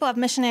like... And people have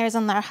missionaries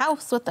in their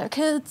house with their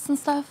kids and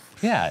stuff.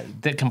 Yeah,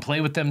 that can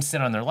play with them,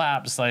 sit on their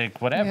laps, like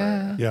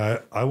whatever. Yeah,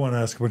 I want to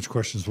ask a bunch of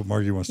questions, but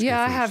Margie wants to go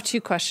Yeah, I first. have two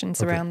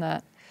questions around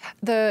that.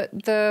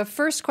 The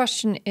first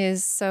question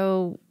is,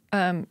 so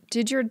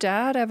did your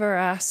dad ever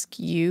ask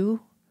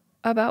you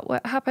about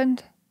what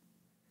happened?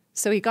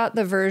 So he got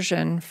the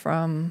version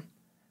from,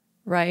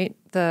 right,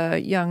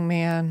 the young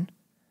man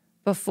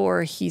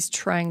before he's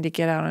trying to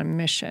get out on a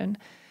mission.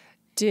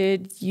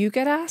 Did you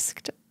get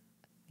asked?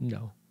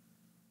 No.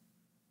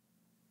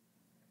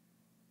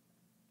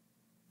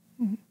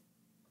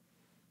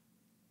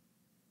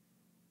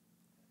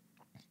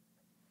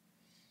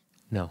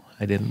 No,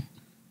 I didn't.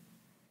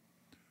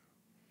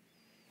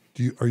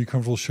 Are you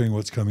comfortable sharing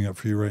what's coming up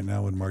for you right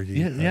now when Margie?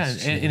 Yeah.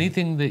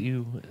 Anything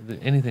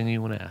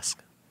you want to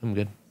ask, I'm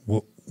good.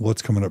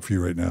 What's coming up for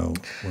you right now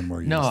when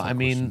Margie? No, asks that I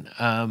mean,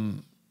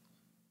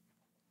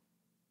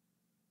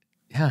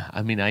 yeah,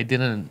 I mean, I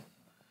didn't.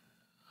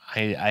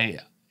 I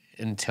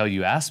until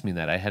you asked me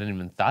that, I hadn't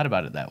even thought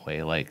about it that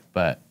way. Like,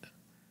 but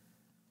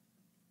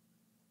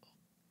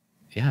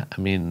yeah, I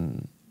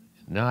mean,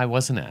 no, I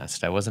wasn't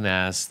asked. I wasn't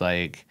asked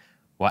like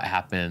what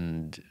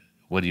happened.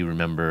 What do you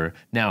remember?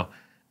 Now,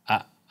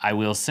 I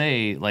will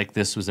say like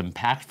this was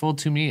impactful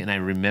to me, and I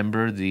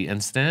remember the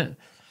incident.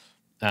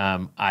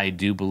 I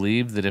do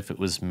believe that if it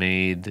was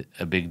made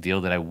a big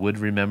deal that I would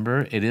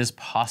remember. It is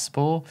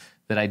possible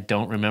that I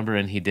don't remember,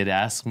 and he did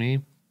ask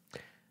me,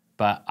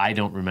 but I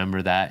don't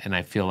remember that, and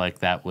I feel like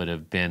that would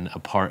have been a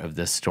part of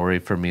this story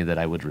for me that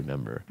I would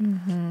remember.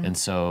 And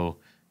so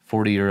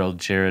 40-year-old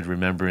Jared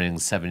remembering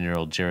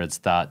 7-year-old Jared's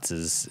thoughts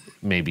is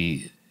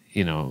maybe,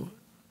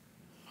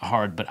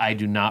 hard, but I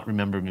do not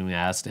remember being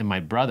asked. And my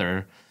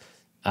brother,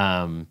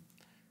 who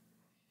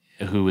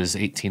is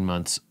 18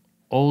 months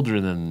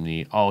older than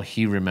me, all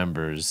he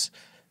remembers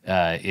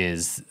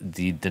is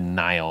the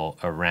denial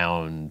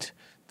around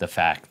the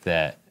fact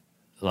that,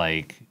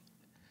 that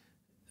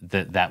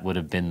would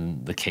have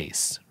been the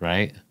case,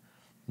 right?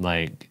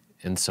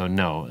 And so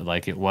no,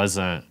 it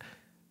wasn't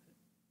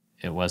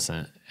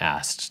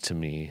asked to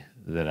me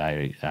that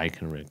I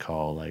can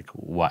recall,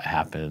 what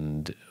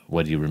happened,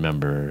 what do you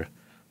remember?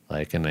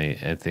 And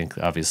I think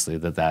obviously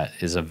that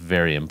is a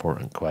very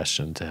important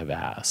question to have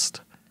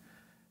asked.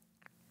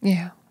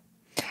 Yeah.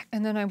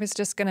 And then I was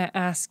just going to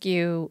ask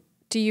you,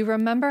 do you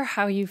remember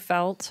how you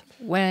felt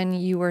when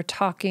you were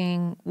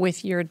talking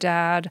with your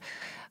dad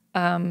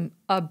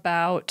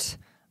about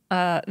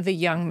the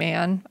young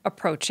man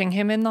approaching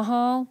him in the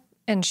hall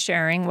and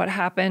sharing what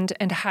happened,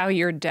 and how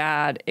your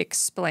dad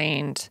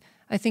explained?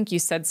 I think you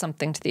said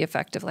something to the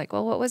effect of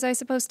well, what was I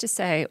supposed to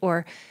say?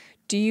 Or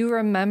do you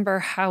remember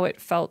how it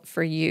felt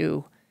for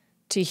you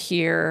to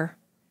hear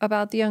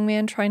about the young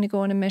man trying to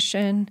go on a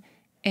mission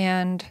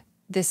and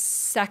this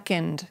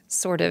second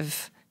sort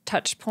of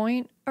touch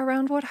point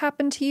around what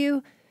happened to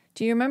you?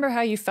 Do you remember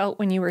how you felt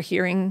when you were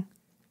hearing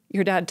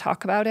your dad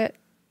talk about it?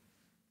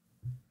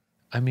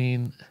 I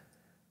mean,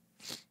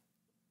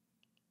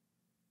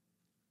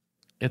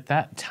 at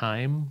that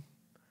time,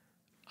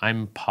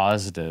 I'm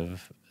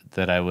positive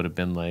that I would have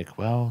been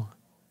well,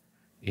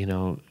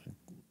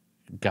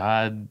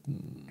 God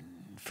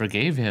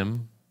forgave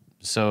him.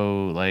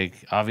 So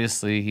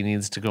obviously he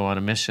needs to go on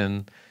a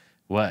mission.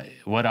 I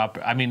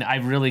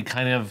really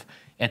kind of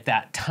at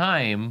that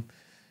time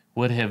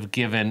would have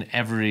given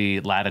every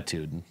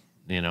latitude,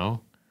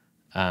 to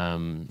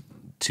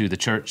the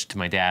church, to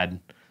my dad,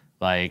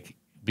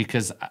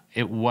 because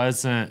it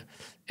wasn't,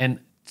 and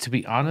to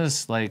be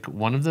honest,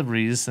 one of the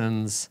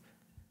reasons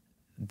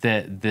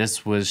that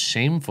this was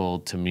shameful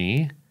to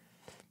me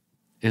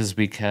is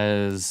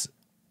because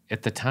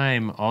at the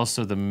time,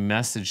 also the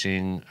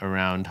messaging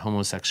around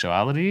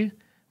homosexuality,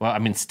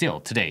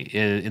 still today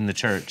in the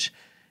church,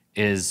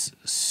 is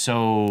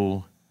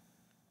so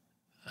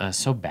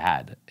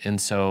bad.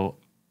 And so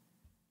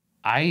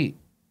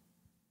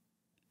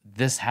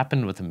this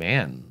happened with a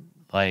man.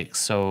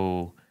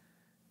 So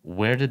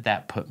where did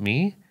that put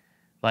me?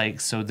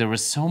 So there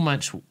was so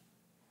much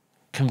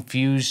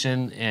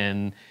confusion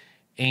and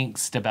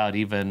angst about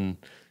even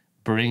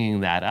bringing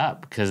that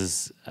up,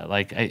 because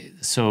I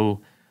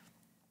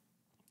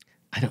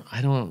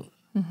don't know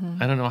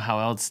how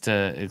else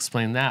to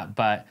explain that,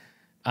 but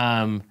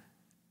over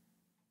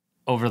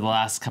the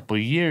last couple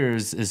of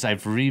years, as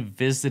I've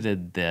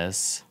revisited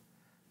this,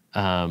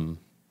 it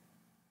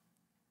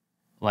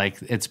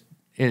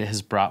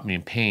has brought me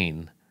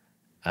pain,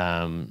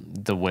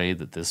 the way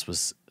that this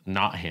was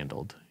not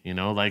handled,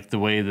 the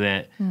way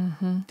that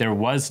there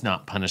was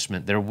not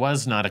punishment, there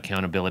was not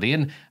accountability.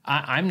 And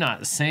I'm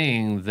not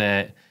saying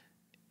that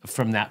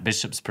from that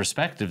bishop's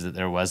perspective that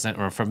there wasn't,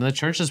 or from the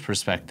church's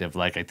perspective.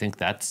 I think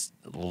that's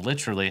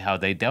literally how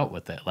they dealt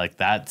with it.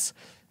 It's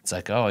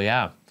oh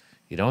yeah,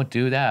 you don't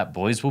do that.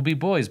 Boys will be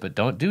boys, but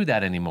don't do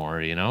that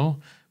anymore,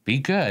 be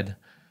good.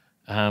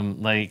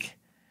 And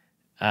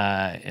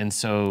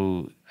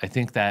so I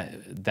think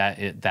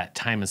that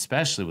time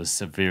especially was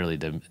severely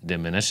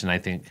diminished. And I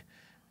think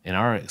in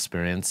our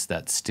experience,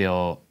 that's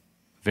still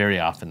very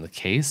often the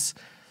case.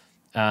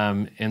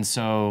 And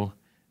so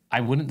I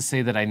wouldn't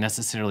say that I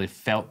necessarily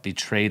felt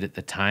betrayed at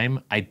the time.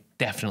 I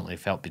definitely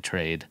felt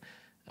betrayed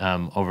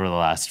over the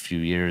last few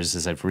years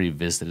as I've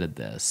revisited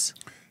this.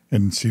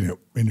 And seen it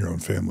in your own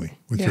family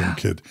with your own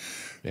kid.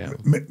 Yeah.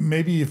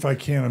 Maybe if I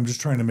can, I'm just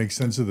trying to make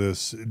sense of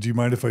this. Do you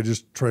mind if I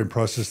just try and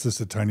process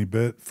this a tiny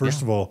bit?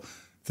 First of all,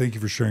 thank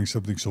you for sharing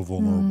something so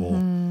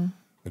vulnerable.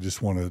 I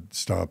just want to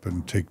stop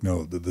and take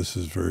note that this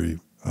is very,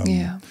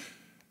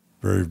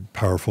 very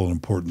powerful and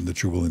important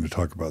that you're willing to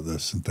talk about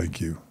this. And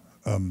thank you.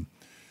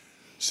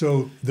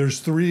 So there's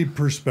three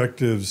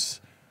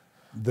perspectives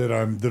that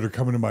are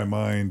coming to my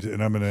mind,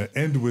 and I'm going to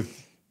end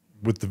with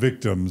the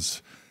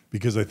victims,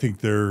 because I think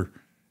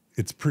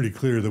it's pretty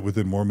clear that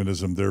within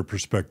Mormonism, their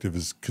perspective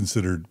is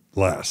considered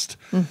last.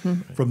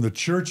 From the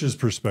church's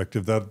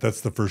perspective,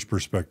 that's the first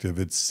perspective.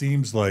 It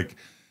seems like,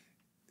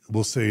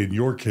 we'll say in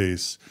your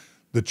case,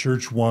 the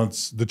church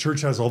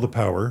has all the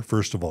power,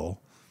 first of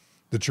all.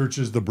 The church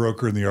is the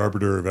broker and the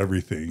arbiter of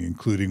everything,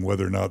 including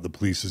whether or not the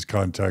police is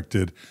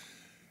contacted,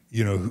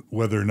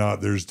 whether or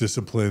not there's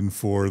discipline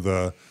for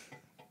the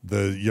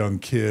young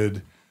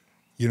kid,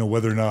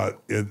 whether or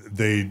not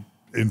they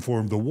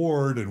inform the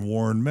ward and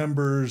warn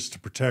members to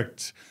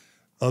protect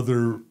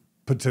other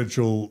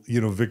potential,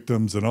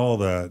 victims and all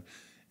that.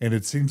 And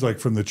it seems like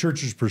from the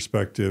church's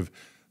perspective,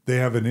 they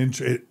have an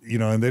interest,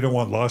 and they don't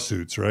want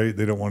lawsuits, right?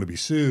 They don't want to be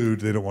sued.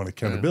 They don't want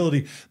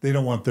accountability. They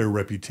don't want their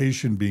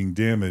reputation being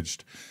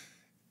damaged,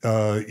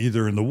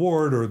 either in the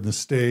ward or in the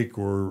stake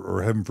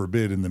or heaven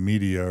forbid in the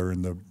media or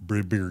in the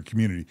bigger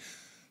community.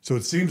 So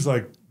it seems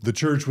like the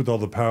church with all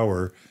the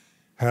power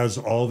has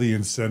all the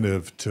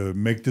incentive to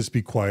make this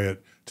be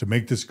quiet, to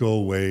make this go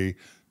away,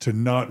 to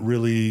not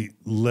really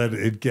let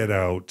it get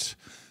out,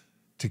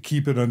 to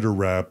keep it under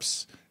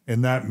wraps.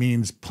 And that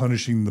means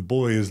punishing the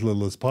boy as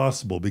little as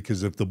possible,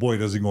 because if the boy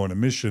doesn't go on a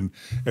mission,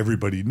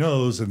 everybody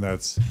knows, and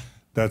that's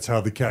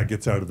how the cat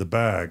gets out of the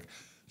bag.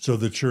 So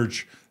the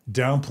church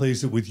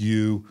downplays it with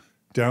you,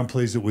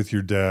 downplays it with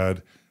your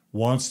dad,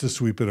 wants to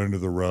sweep it under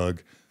the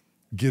rug,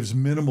 gives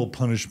minimal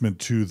punishment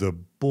to the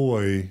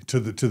boy, to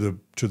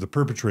the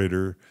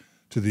perpetrator,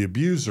 to the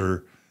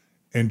abuser,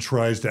 and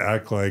tries to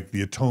act like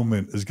the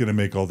atonement is going to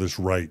make all this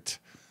right.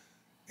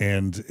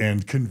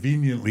 And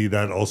conveniently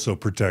that also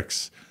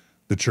protects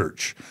the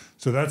church.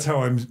 So that's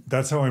how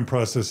I'm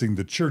processing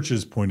the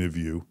church's point of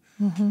view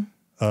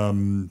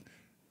on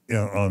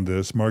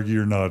this. Margie,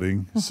 you're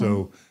nodding.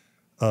 So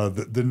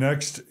the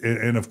next,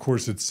 and of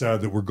course it's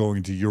sad that we're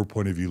going to your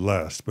point of view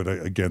last, but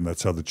again,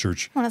 that's how the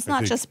church. Well, it's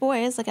not just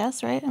boys, I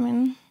guess, right? I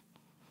mean,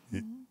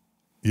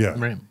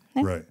 yeah,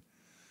 right.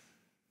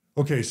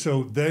 Okay,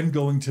 so then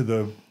going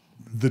to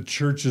the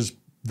church's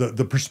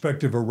the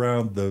perspective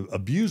around the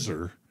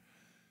abuser,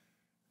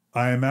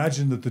 I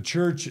imagine that the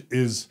church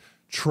is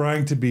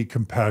trying to be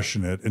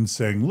compassionate and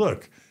saying,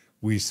 look,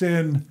 we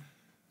sin,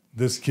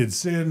 this kid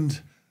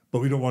sinned,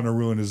 but we don't want to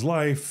ruin his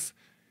life.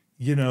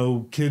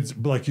 Kids,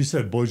 like you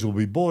said, boys will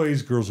be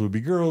boys, girls will be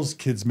girls,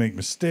 kids make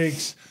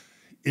mistakes.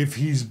 If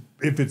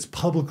it's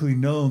publicly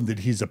known that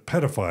he's a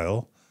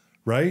pedophile,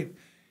 right,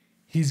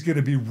 he's going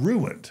to be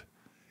ruined.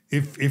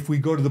 If we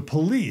go to the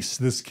police,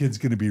 this kid's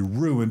going to be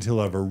ruined.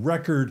 He'll have a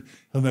record.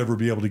 He'll never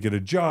be able to get a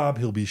job.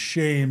 He'll be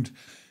shamed.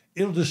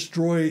 It'll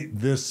destroy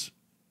this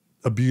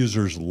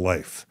abuser's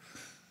life.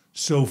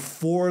 So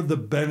for the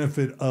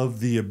benefit of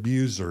the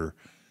abuser,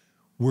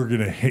 we're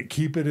going to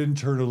keep it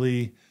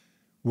internally.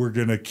 We're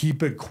going to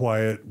keep it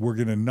quiet. We're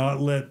going to not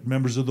let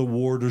members of the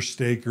ward or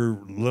stake,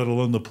 or let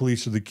alone the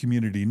police or the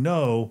community,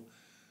 know.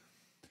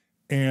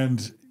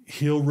 And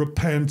he'll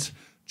repent.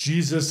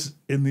 Jesus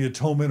and the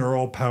atonement are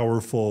all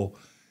powerful.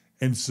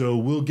 And so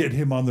we'll get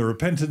him on the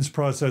repentance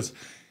process.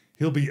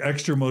 He'll be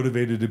extra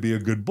motivated to be a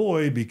good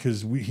boy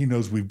because he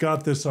knows we've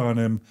got this on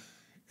him.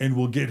 And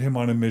we'll get him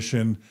on a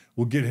mission.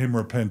 We'll get him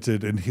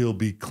repented, and he'll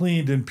be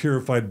cleaned and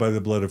purified by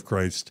the blood of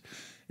Christ.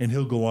 And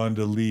he'll go on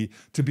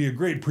to be a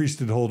great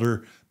priesthood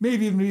holder,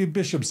 maybe even be a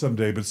bishop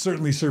someday, but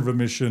certainly serve a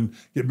mission,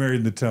 get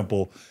married in the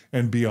temple,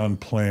 and be on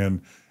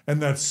plan.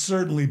 And that's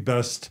certainly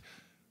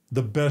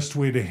the best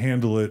way to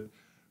handle it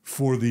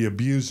for the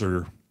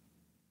abuser,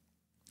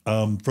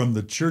 from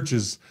the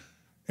church's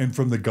and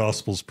from the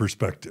gospel's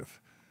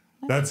perspective.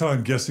 That's how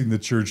I'm guessing the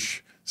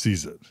church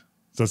sees it.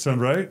 Does that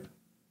sound right?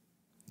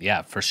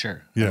 Yeah, for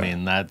sure. Yeah. I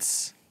mean,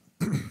 that's,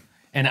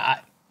 and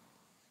I've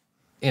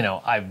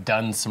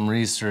done some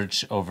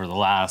research over the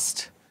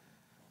last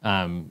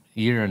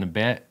year and a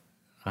bit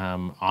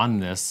on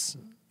this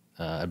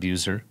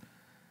abuser.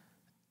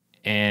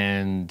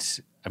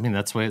 And I mean,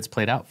 that's the way it's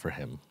played out for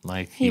him.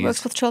 Like he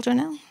works with children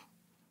now.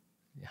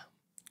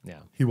 Yeah.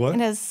 He what?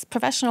 In his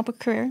professional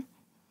career.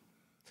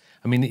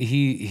 I mean,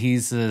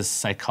 he's a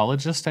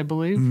psychologist, I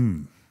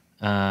believe.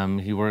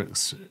 He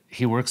works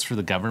for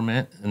the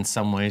government in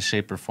some way,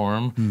 shape, or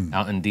form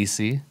out in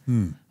DC.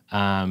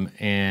 But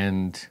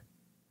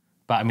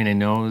I mean, I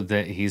know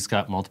that he's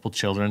got multiple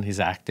children. He's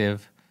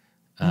active,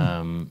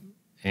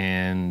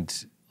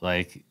 and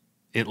like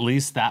at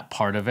least that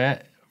part of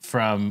it,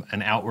 from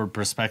an outward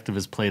perspective,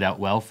 has played out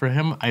well for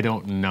him. I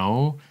don't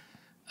know,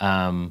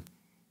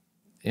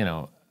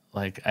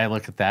 like I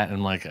look at that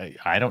and like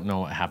I don't know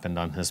what happened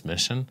on his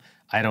mission.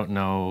 I don't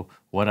know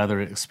what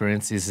other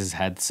experiences he's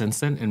had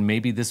since then, and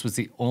maybe this was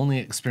the only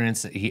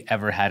experience that he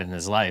ever had in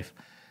his life.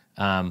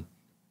 In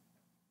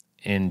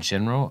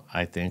general,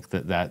 I think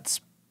that that's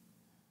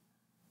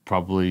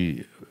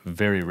probably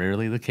very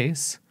rarely the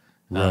case.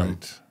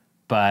 Right.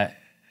 But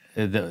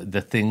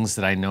the things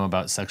that I know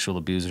about sexual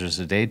abusers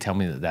today tell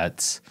me that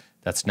that's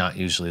not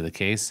usually the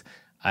case.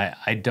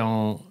 I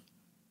don't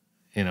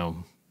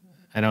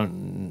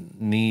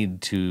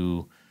need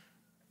to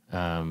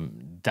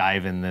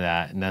dive into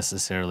that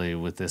necessarily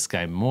with this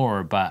guy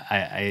more, but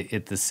I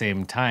at the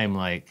same time,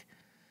 like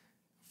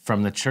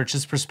from the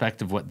church's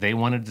perspective, what they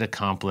wanted to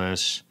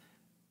accomplish,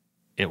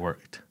 it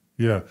worked.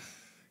 Yeah.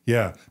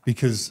 Yeah.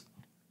 Because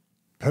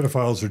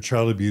pedophiles or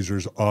child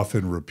abusers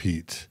often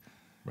repeat.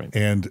 Right.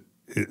 And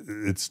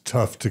it's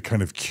tough to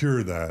kind of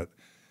cure that.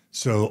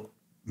 So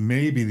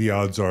maybe the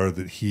odds are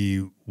that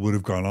he would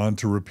have gone on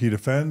to repeat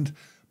offend,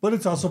 but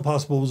it's also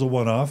possible it was a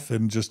one-off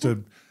and just a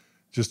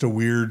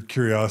weird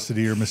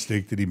curiosity or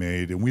mistake that he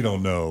made, and we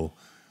don't know.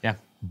 Yeah.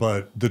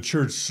 But the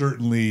church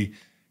certainly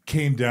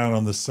came down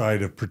on the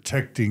side of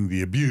protecting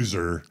the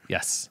abuser.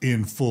 Yes.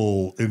 In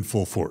full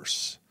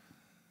force.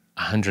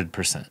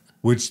 100%.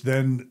 Which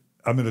then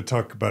I'm going to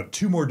talk about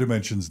two more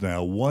dimensions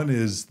now. One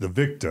is the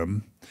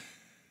victim,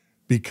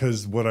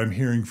 because what I'm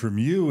hearing from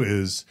you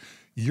is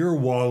you're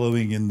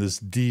wallowing in this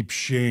deep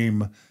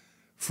shame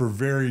for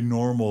very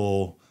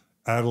normal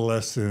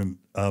adolescent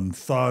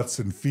thoughts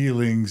and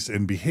feelings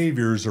and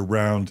behaviors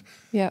around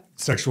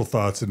sexual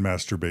thoughts and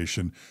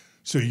masturbation.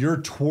 So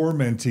you're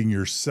tormenting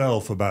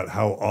yourself about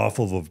how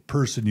awful of a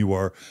person you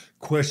are,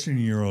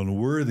 questioning your own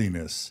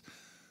worthiness,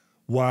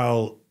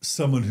 while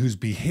someone who's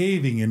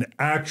behaving in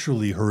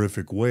actually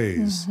horrific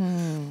ways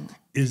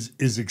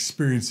is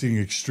experiencing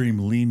extreme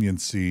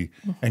leniency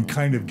and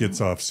kind of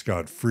gets off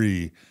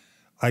scot-free.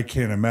 I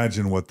can't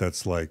imagine what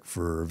that's like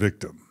for a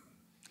victim.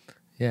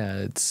 Yeah,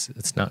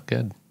 it's not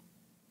good.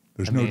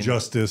 There's no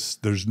justice.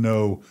 There's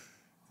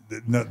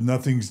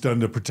nothing's done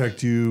to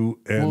protect you.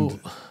 And,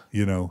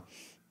 you know,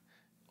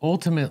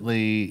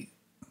 ultimately,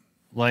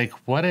 like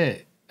what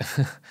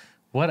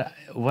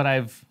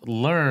I've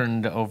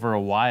learned over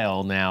a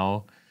while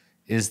now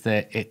is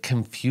that it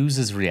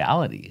confuses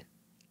reality.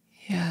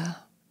 Yeah.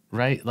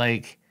 Right?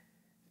 Like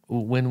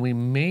when we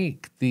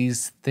make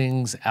these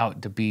things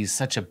out to be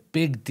such a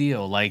big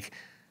deal, like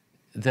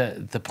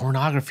the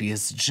pornography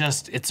is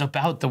just, it's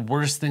about the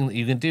worst thing that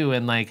you can do.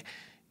 And like,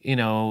 you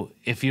know,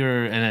 if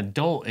you're an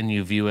adult and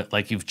you view it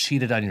like you've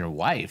cheated on your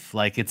wife,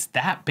 like it's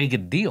that big a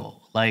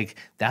deal. Like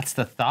that's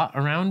the thought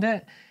around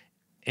it.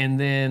 And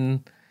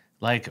then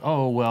like,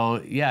 oh,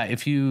 well, yeah,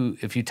 if you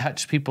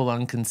touch people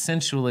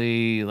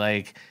unconsensually,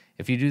 like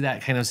if you do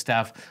that kind of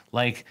stuff,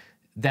 like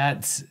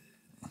that's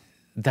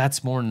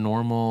more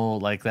normal.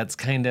 Like that's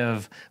kind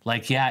of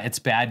like, yeah, it's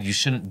bad. You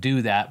shouldn't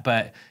do that,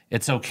 but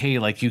it's okay.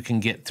 Like you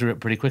can get through it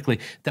pretty quickly.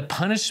 The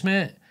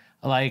punishment,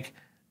 like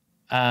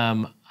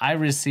I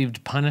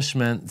received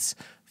punishments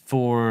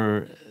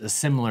for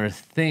similar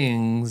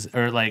things,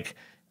 or like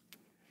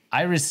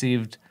I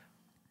received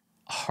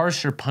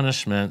harsher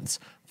punishments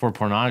for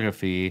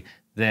pornography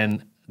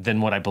than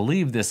what I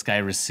believe this guy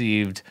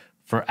received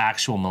for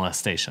actual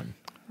molestation.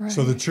 Right.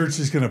 So the church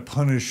is going to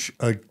punish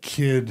a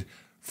kid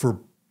for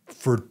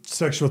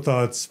sexual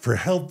thoughts, for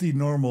healthy,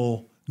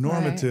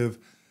 normative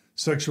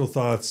sexual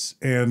thoughts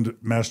and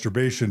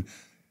masturbation.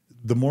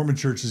 The Mormon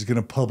Church is going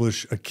to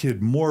publish a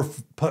kid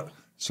The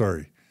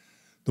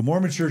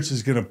Mormon Church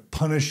is going to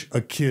punish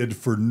a kid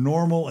for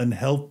normal and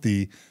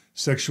healthy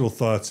sexual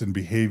thoughts and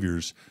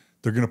behaviors.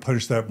 They're going to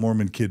punish that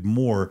Mormon kid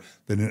more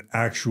than an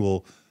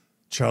actual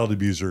child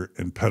abuser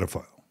and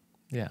pedophile.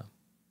 Yeah.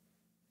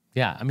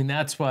 Yeah. I mean,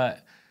 that's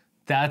the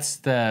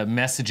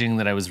messaging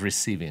that I was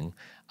receiving.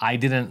 I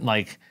didn't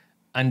like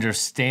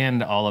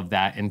understand all of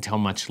that until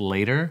much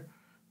later.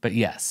 But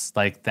yes,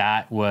 like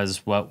that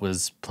was what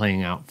was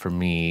playing out for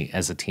me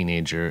as a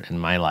teenager in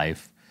my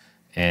life.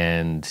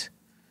 And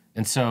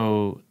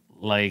so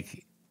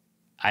like,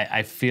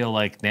 I feel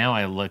like now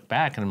I look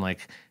back and I'm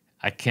like,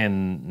 I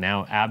can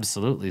now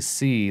absolutely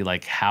see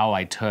like how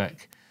I took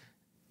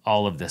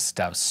all of this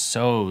stuff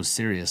so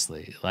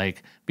seriously.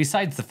 Like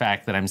besides the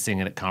fact that I'm seeing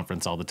it at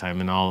conference all the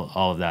time and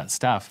all of that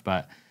stuff,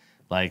 but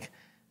like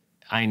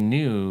I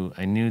knew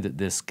that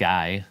this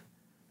guy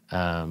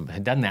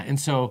had done that. And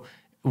so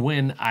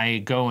when I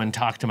go and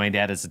talk to my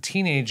dad as a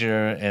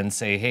teenager and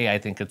say, hey, I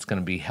think it's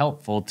going to be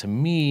helpful to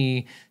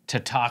me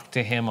to talk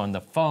to him on the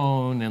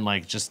phone and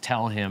like just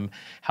tell him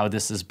how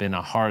this has been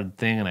a hard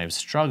thing and I've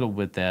struggled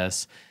with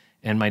this.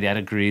 And my dad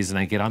agrees and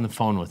I get on the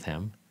phone with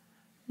him.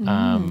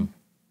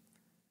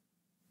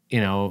 You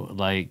know,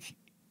 like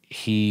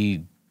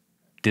he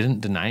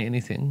didn't deny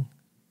anything.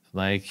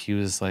 Like he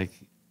was like,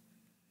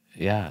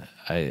 yeah,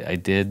 I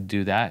did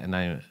do that and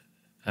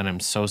I'm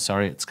so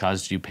sorry it's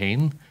caused you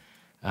pain.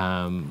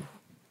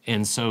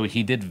 And so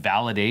he did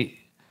validate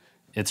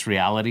its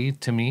reality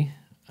to me.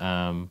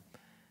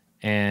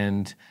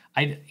 And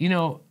I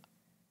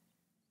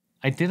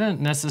didn't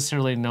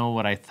necessarily know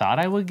what I thought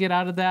I would get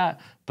out of that,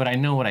 but I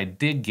know what I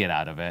did get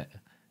out of it.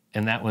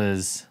 And that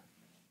was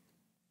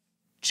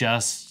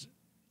just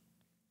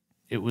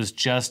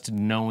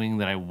knowing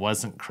that I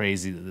wasn't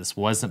crazy, that this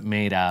wasn't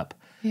made up,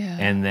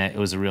 and that it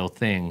was a real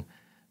thing.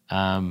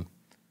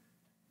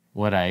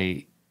 What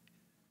I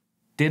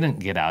didn't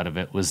get out of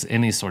it was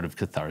any sort of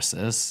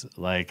catharsis.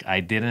 Like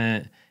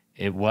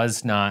it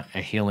was not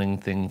a healing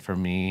thing for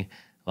me.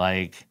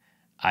 Like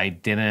I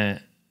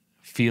didn't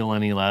feel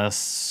any less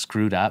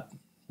screwed up.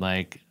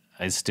 Like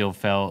I still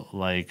felt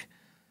like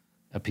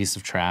a piece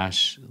of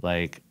trash.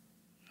 Like,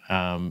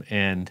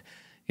 and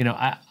you know,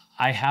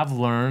 I have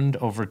learned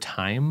over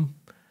time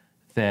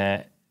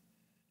that,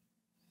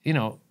 you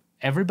know,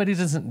 everybody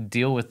doesn't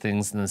deal with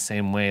things in the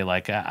same way.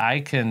 Like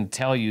I can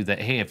tell you that,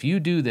 hey, if you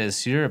do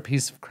this, you're a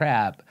piece of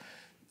crap.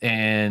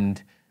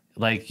 And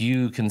like,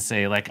 you can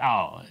say like,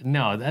 oh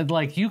no,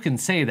 like you can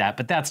say that,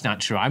 but that's not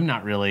true. I'm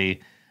not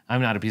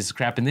a piece of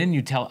crap. And then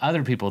you tell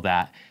other people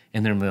that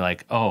and they're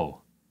like,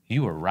 oh,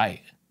 you were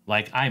right.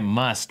 Like I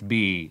must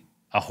be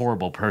a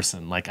horrible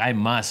person. Like I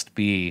must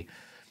be.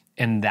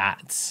 And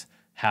that's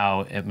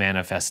how it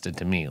manifested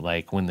to me.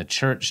 Like when the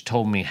church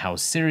told me how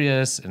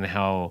serious and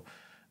how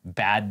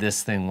bad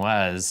this thing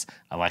was,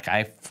 like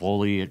I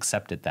fully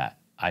accepted that.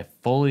 I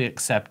fully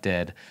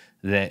accepted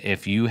that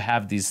if you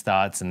have these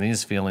thoughts and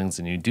these feelings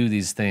and you do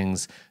these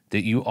things,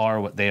 that you are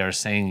what they are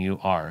saying you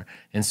are.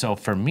 And so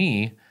for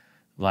me,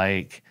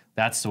 like,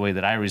 that's the way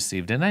that I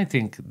received it. And I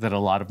think that a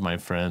lot of my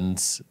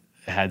friends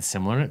had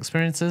similar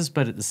experiences,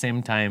 but at the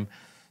same time,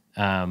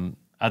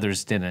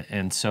 others didn't.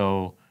 And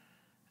so,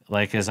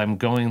 like, as I'm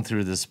going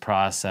through this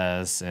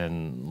process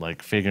and,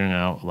 like, figuring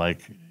out,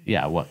 like,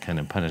 yeah, what kind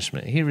of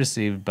punishment he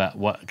received, but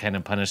what kind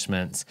of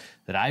punishments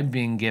that I'm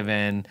being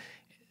given.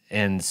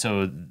 And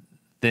so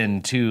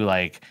then, too,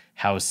 like,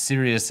 how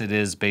serious it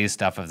is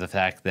based off of the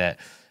fact that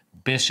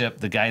Bishop,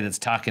 the guy that's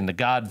talking to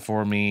God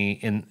for me,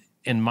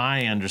 in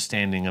my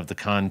understanding of the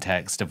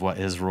context of what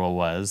his role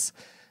was,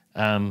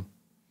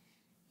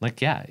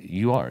 like, yeah,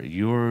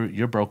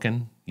 you're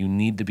broken. You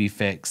need to be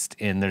fixed.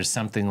 And there's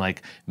something,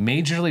 like,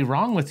 majorly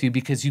wrong with you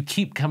because you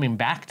keep coming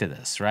back to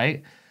this,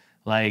 right?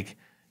 Like,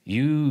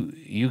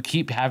 you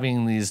keep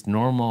having these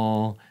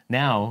normal,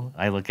 now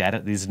I look at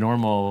it, these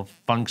normal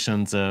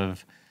functions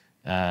of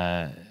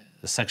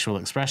sexual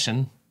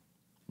expression.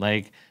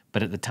 Like,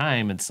 but at the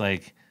time, it's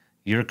like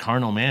your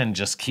carnal man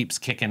just keeps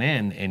kicking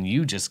in and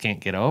you just can't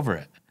get over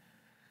it.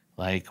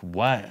 Like,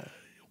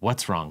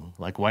 what's wrong?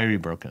 Like, why are you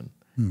broken?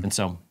 And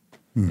so,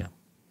 yeah.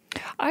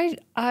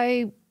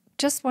 I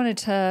just wanted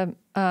to,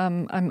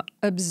 I'm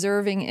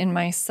observing in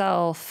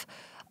myself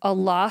a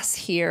loss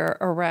here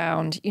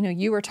around,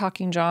 you were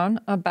talking, John,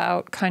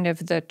 about kind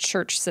of the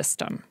church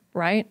system,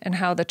 right? And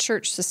how the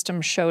church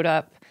system showed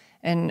up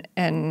and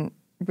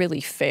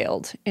really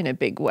failed in a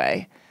big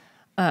way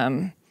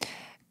in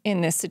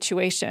this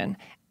situation.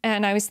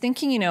 And I was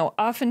thinking,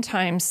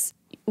 oftentimes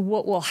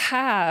what we'll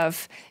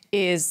have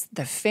is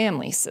the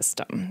family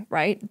system,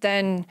 right?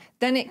 Then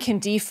it can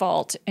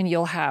default and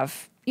you'll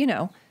have,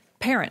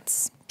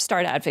 parents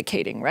start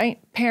advocating, right?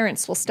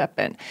 Parents will step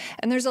in.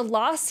 And there's a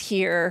loss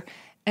here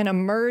and a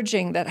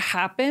merging that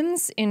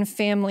happens in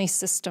family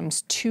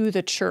systems to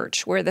the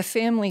church, where the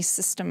family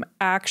system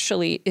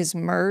actually is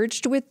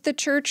merged with the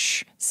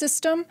church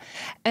system.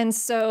 And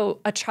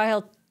so a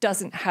child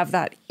doesn't have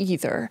that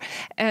either.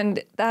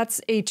 And that's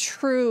a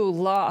true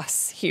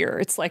loss here.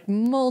 It's like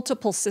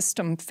multiple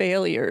system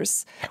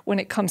failures when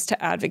it comes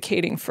to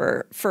advocating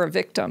for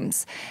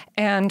victims.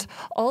 And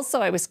also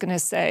I was going to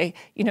say,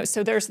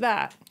 so there's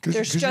that.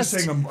 There's just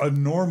you're saying a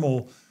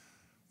normal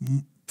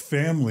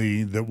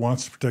family that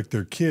wants to protect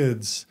their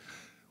kids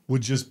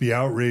would just be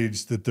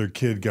outraged that their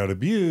kid got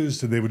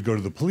abused, and they would go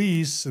to the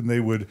police and they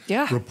would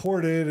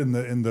report it, and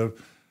the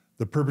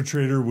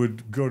perpetrator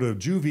would go to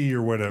juvie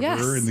or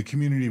whatever, and the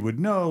community would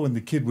know, and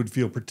the kid would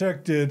feel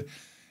protected,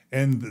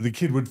 and the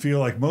kid would feel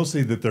like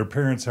mostly that their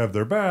parents have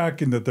their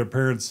back and that their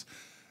parents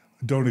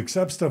don't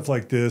accept stuff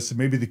like this. And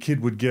maybe the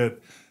kid would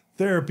get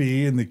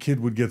therapy and the kid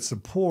would get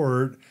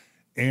support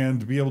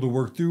and be able to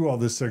work through all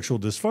this sexual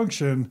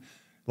dysfunction.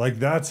 Like,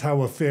 that's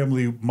how a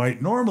family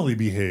might normally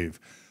behave.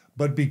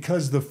 But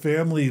because the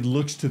family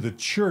looks to the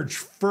church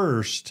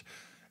first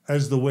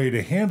as the way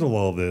to handle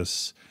all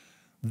this,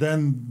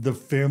 then the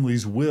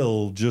family's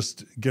will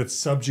just gets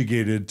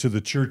subjugated to the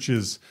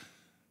church's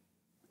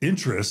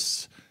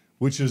interests,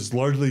 which is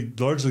largely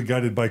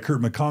guided by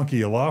Kurt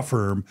McConkie, a law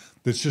firm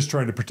that's just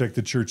trying to protect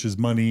the church's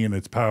money and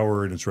its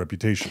power and its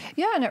reputation.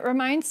 Yeah, and it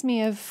reminds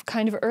me of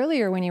kind of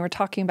earlier when you were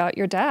talking about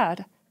your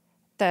dad,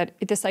 that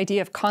this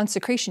idea of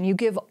consecration, you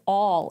give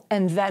all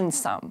and then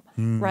some,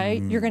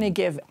 right? You're going to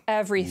give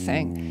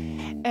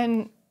everything.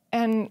 And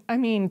I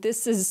mean,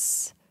 this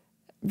is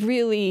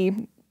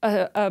really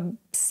a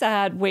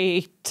sad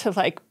way to,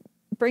 like,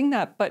 bring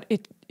that, but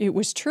it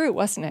was true,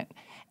 wasn't it?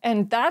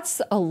 And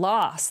that's a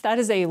loss. That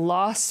is a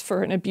loss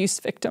for an abuse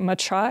victim, a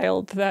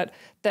child, that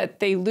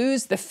they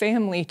lose the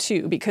family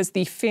too, because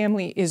the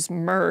family is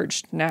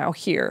merged now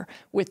here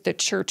with the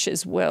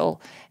church's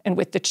will and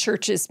with the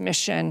church's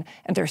mission.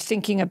 And they're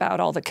thinking about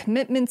all the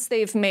commitments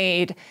they've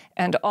made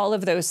and all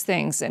of those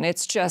things. And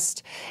it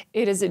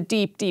is a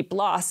deep, deep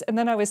loss. And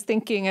then I was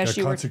thinking as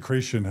you were...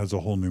 Consecration has a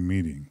whole new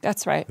meaning.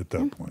 That's right. At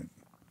that point.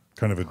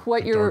 Kind of a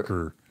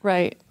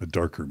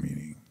darker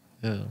meaning.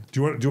 Yeah.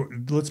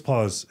 Let's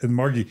pause. And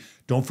Margie,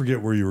 don't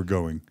forget where you were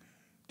going.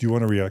 Do you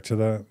want to react to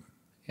that?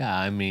 Yeah,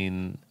 I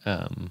mean,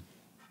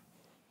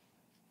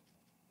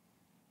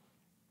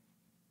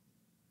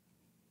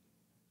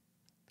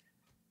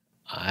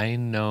 I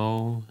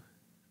know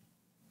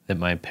that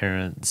my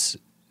parents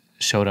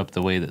showed up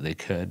the way that they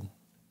could,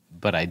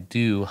 but I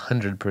do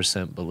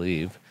 100%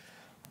 believe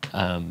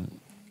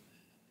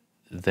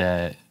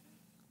that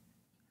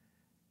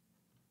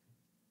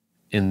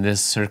in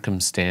this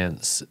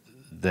circumstance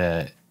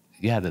that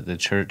the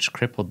church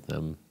crippled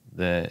them,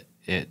 that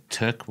it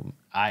took,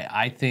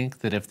 I think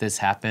that if this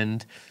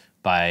happened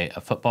by a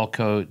football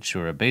coach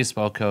or a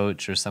baseball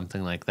coach or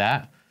something like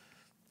that,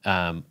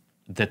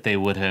 that they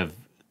would have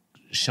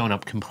shown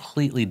up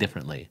completely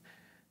differently.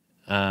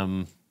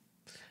 My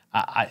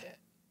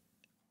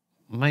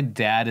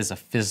dad is a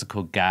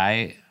physical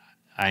guy.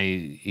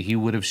 He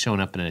would have shown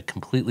up in a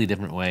completely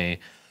different way.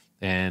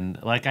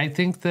 And, like, I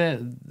think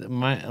that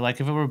if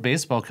it were a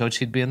baseball coach,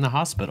 he'd be in the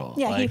hospital.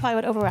 Yeah, like, he probably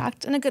would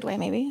overact in a good way,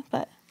 maybe,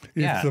 but...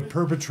 if the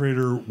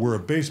perpetrator were a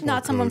baseball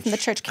Not someone coach, from the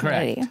church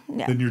Correct. community.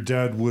 Yeah. then your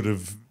dad would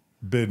have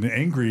been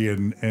angry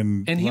and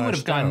he would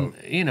have lashed gone,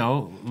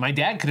 out. my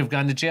dad could have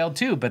gone to jail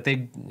too, but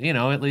they,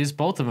 at least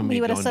both of them He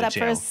may would go have into stood up for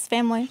jail. his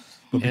family.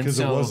 But because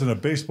it so- wasn't a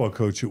baseball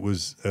coach, it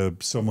was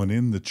someone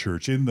in the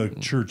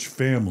church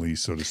family,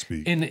 so to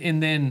speak.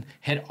 And then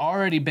had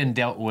already been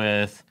dealt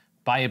with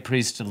by a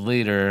priesthood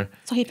leader.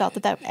 So he felt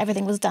that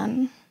everything was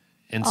done.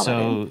 And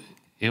already.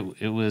 so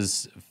it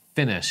was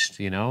finished,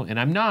 And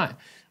I'm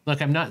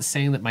not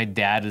saying that my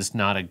dad is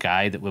not a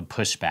guy that would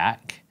push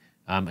back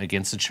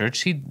against the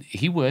church.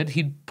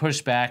 He'd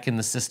push back in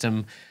the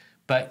system,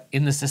 but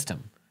in the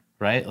system,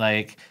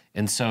 right?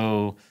 And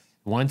so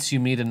once you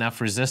meet enough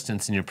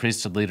resistance and your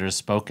priesthood leader has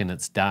spoken,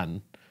 it's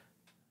done.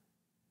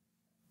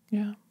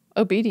 Yeah.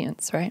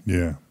 Obedience, right?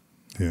 Yeah.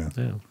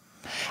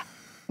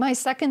 My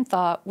second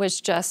thought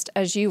was just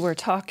as you were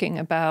talking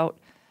about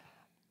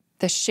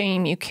the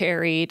shame you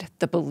carried,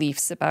 the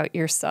beliefs about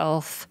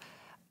yourself,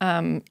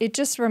 it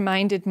just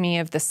reminded me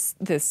of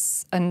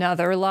this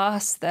another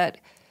loss that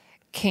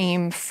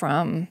came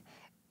from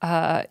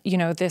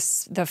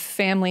the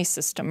family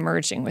system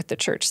merging with the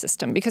church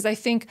system. Because I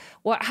think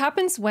what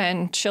happens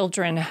when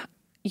children,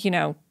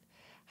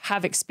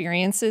 have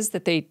experiences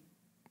that they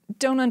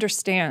don't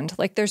understand,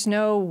 like there's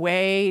no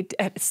way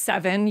at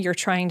 7 you're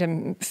trying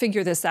to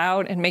figure this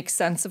out and make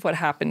sense of what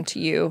happened to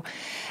you,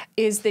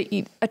 is that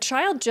a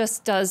child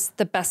just does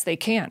the best they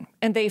can.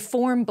 And they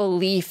form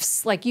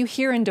beliefs, like you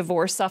hear in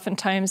divorce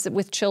oftentimes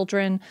with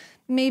children,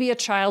 maybe a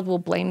child will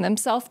blame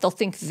themselves. They'll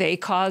think they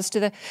caused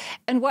the,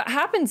 and what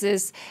happens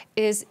is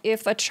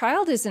if a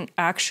child isn't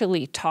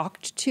actually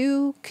talked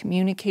to,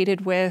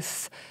 communicated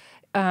with,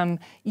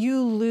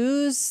 you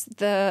lose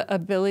the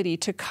ability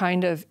to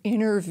kind of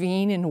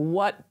intervene in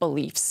what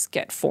beliefs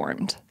get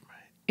formed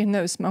in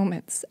those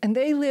moments. And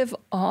they live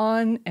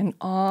on and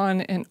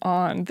on and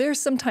on. They're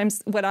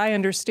sometimes what I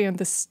understand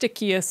the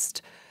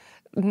stickiest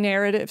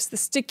narratives, the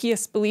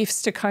stickiest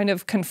beliefs to kind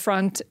of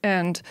confront.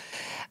 And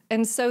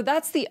so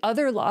that's the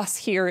other loss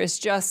here, is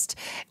just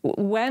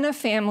when a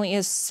family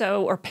is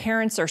so, or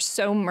parents are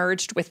so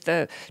merged with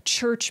the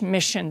church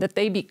mission that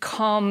they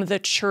become the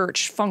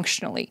church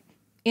functionally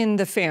in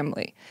the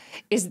family,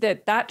 is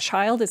that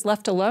child is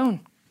left alone,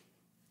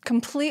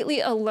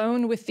 completely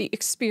alone with the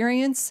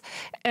experience,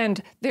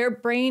 and their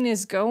brain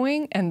is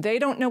going and they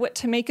don't know what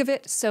to make of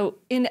it. So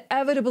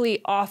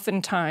inevitably,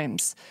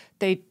 oftentimes,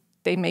 they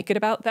make it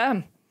about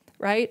them,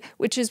 right?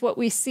 Which is what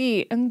we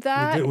see. And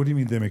that... What do you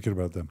mean they make it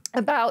about them?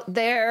 About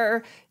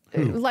their...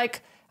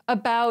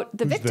 about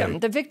the victim. They?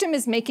 The victim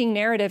is making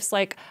narratives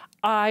like,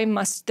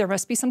 there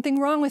must be something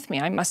wrong with me.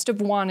 I must have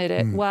wanted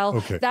it.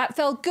 That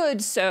felt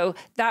good, so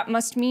that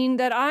must mean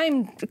that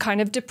I'm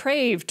kind of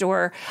depraved,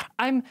 or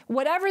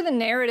whatever the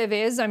narrative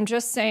is, I'm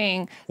just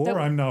saying. Or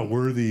I'm not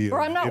worthy. Or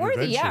I'm not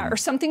worthy, yeah. Or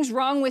something's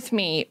wrong with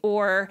me.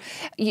 Or,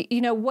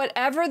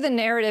 whatever the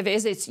narrative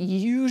is, it's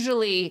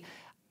usually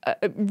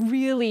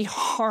really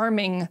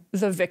harming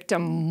the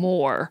victim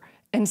more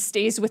and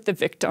stays with the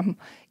victim.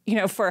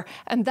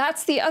 And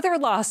that's the other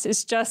loss,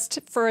 is just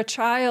for a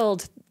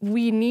child,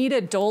 we need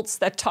adults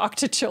that talk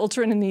to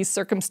children in these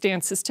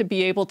circumstances to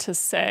be able to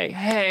say,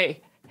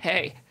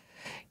 hey,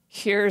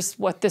 here's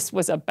what this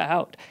was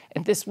about.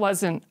 And this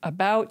wasn't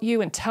about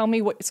you. And tell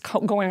me what's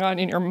going on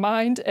in your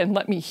mind, and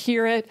let me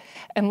hear it.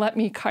 And let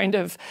me kind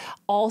of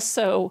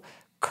also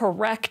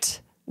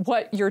correct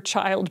what your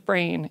child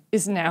brain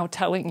is now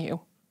telling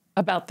you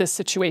about this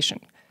situation.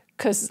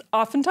 Because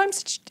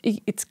oftentimes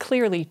it's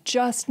clearly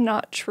just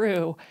not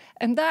true.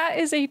 And that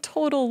is a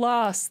total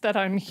loss that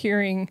I'm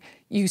hearing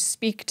you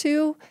speak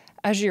to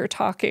as you're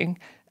talking.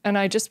 And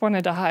I just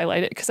wanted to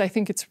highlight it because I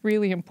think it's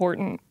really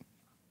important.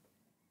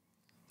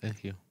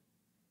 Thank you.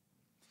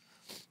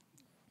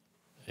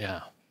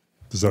 Yeah.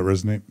 Does that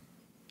resonate?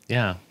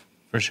 Yeah,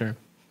 for sure.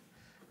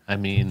 I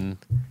mean,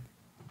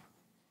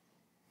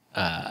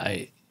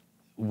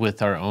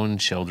 with our own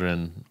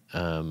children,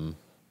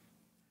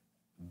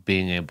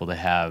 being able to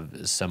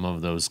have some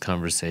of those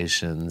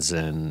conversations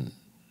and,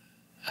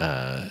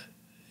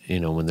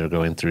 when they're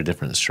going through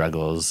different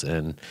struggles,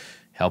 and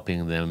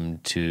helping them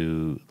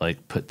to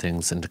put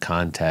things into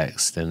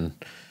context and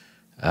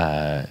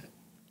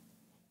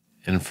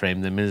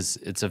frame them,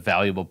 it's a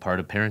valuable part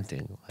of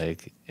parenting.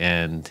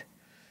 And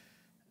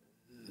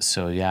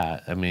so,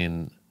 yeah, I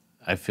mean,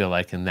 I feel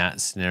like in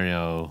that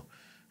scenario,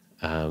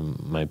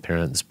 my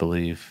parents'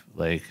 belief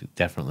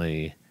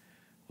definitely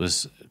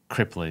was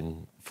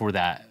crippling for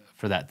that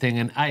thing.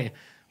 And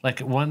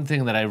one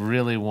thing that I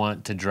really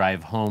want to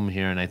drive home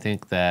here, and I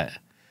think that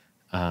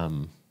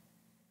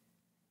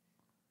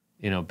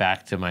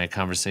back to my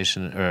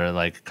conversation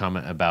or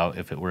comment about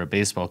if it were a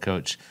baseball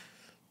coach,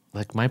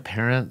 my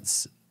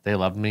parents, they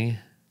loved me.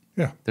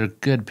 Yeah. They're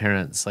good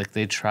parents.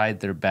 They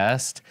tried their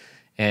best.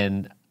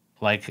 And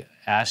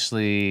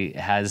Ashley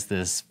has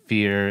this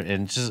fear,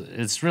 and just,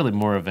 it's really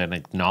more of an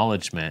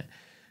acknowledgement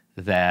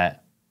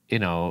that,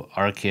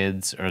 our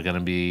kids are going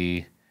to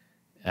be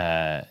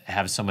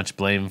have so much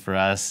blame for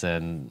us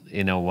and,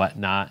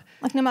 whatnot.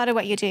 Like, no matter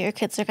what you do, your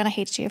kids are going to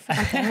hate you for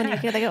something when you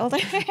get older.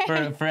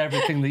 for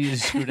everything that you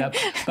screwed up.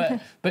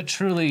 But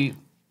truly,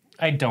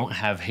 I don't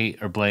have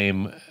hate or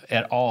blame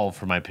at all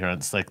for my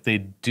parents. Like, they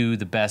do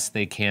the best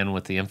they can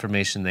with the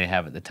information they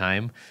have at the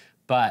time.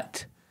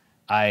 But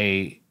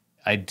I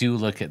do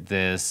look at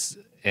this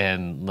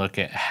and look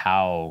at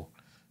how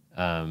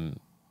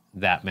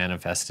that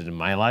manifested in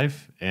my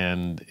life,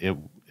 and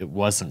it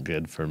wasn't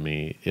good for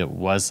me. It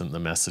wasn't the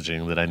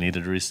messaging that I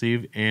needed to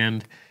receive.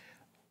 And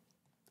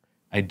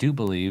I do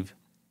believe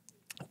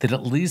that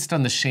at least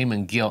on the shame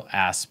and guilt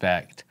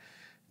aspect,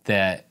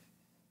 that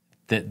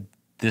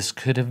this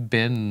could have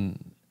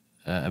been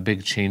a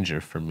big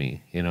changer for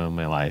me, in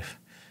my life,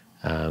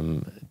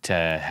 to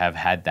have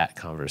had that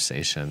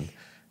conversation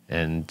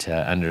and to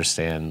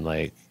understand,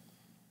 like,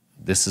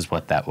 this is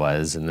what that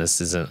was, and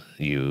this isn't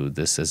you.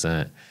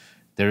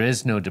 There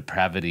is no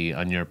depravity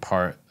on your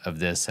part of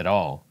this at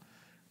all.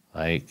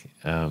 Like,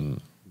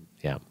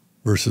 yeah.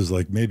 Versus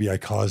like, maybe I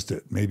caused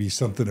it. Maybe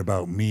something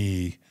about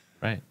me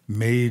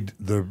made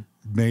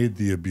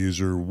the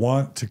abuser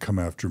want to come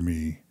after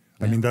me.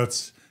 Yeah. I mean,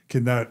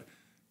 can that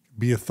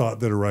be a thought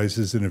that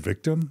arises in a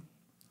victim?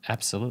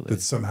 Absolutely.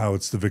 That somehow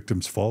it's the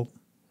victim's fault?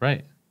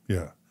 Right.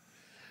 Yeah.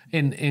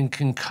 And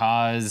can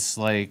cause,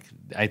 like,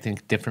 I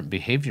think, different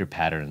behavior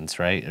patterns,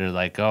 right? Or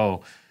like,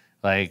 for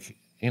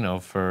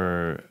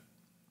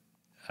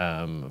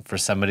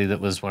somebody that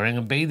was wearing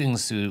a bathing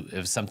suit,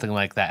 if something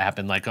like that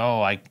happened, like,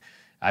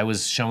 I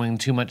was showing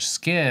too much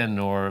skin,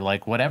 or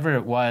like whatever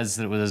it was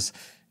that was,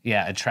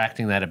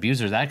 attracting that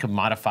abuser, that could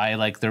modify,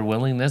 like, their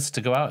willingness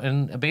to go out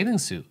in a bathing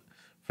suit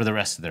for the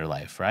rest of their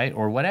life, right?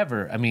 Or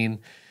whatever. I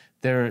mean,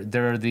 there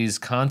are these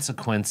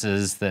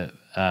consequences that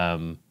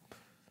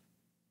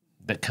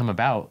that come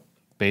about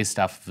based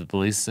off of the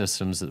belief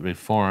systems that we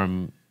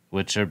form,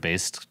 which are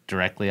based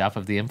directly off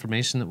of the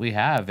information that we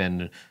have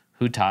and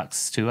who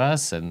talks to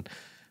us and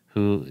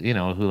who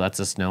lets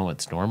us know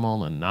what's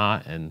normal and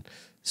not. And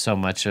so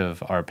much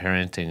of our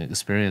parenting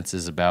experience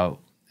is about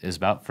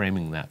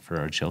framing that for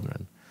our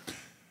children.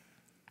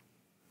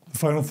 The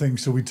final thing,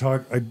 so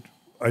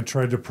I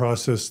tried to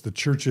process the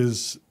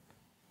church's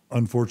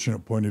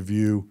unfortunate point of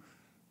view,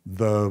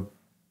 the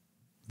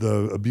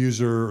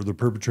abuser or the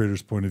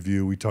perpetrator's point of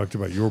view. We talked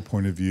about your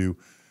point of view.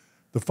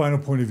 The final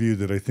point of view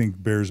that I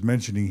think bears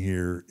mentioning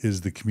here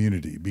is the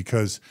community,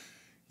 because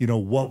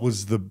what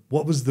was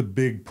the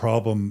big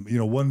problem?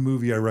 One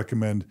movie I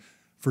recommend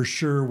for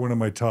sure, one of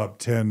my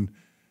top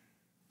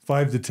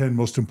 5 to 10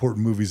 most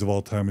important movies of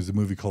all time, is a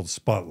movie called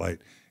Spotlight,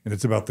 and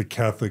it's about the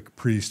Catholic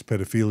priest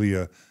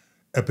pedophilia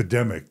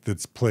epidemic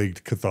that's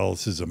plagued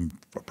Catholicism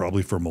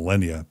probably for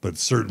millennia, but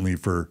certainly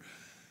for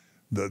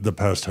the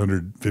past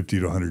 150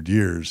 to 100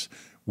 years,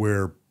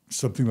 where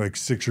something like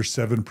 6 or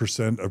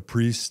 7% of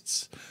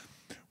priests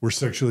were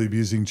sexually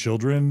abusing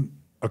children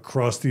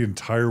across the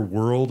entire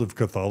world of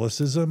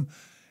Catholicism.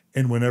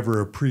 And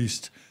whenever a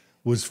priest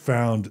was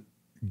found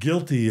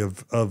guilty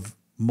of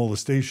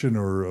molestation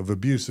or of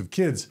abuse of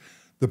kids,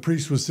 the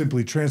priest was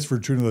simply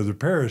transferred to another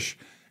parish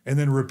and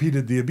then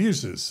repeated the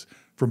abuses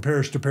from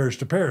parish to parish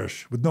to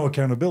parish with no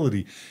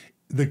accountability.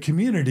 The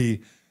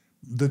community,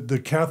 the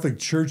Catholic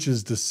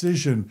Church's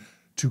decision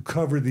to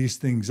cover these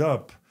things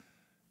up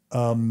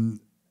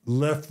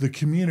left the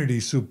community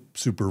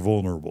super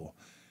vulnerable.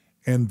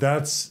 And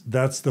that's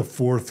the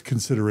fourth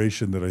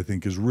consideration that I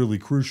think is really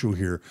crucial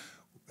here.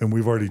 And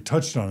we've already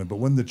touched on it. But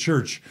when the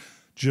church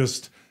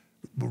just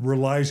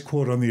relies,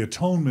 quote, on the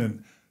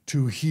atonement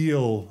to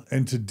heal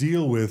and to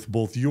deal with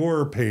both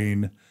your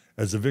pain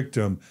as a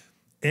victim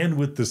and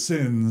with the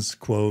sins,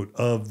 quote,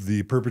 of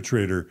the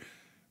perpetrator,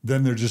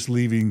 then they're just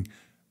leaving,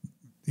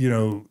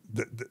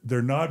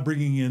 they're not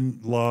bringing in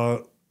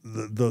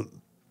the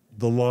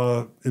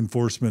law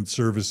enforcement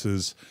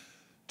services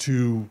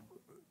to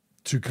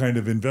kind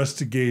of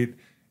investigate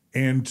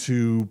and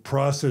to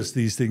process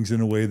these things in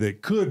a way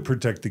that could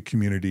protect the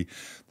community.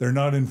 They're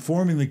not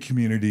informing the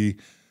community,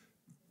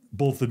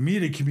 both the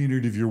immediate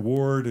community of your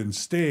ward and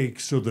stake,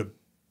 so that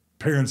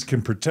parents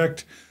can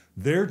protect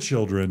their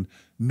children,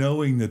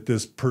 knowing that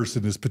this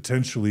person is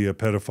potentially a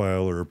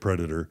pedophile or a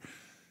predator.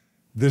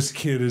 This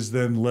kid is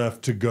then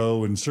left to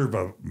go and serve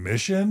a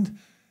mission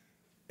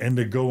and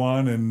to go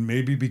on and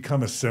maybe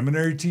become a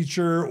seminary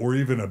teacher or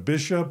even a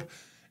bishop.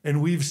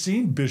 And we've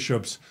seen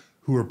bishops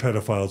who are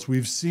pedophiles.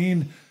 We've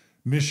seen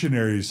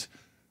missionaries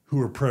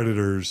who are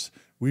predators.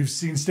 We've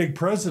seen stake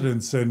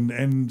presidents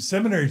and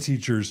seminary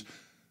teachers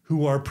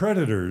who are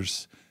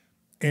predators.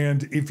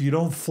 And if you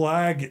don't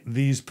flag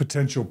these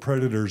potential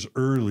predators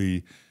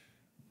early,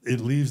 it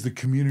leaves the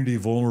community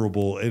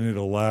vulnerable and it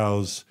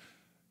allows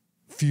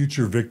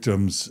future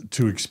victims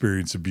to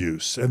experience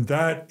abuse. And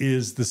that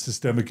is the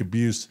systemic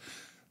abuse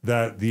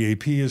that the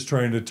AP is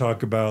trying to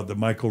talk about, that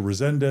Michael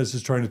Resendez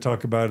is trying to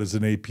talk about as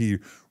an AP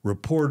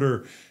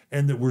reporter,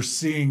 and that we're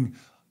seeing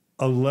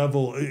a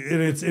level,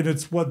 and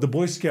it's what the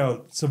Boy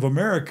Scouts of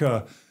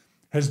America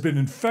has been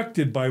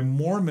infected by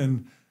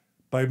Mormon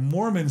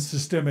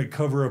systemic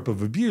cover-up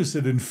of abuse.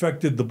 It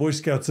infected the Boy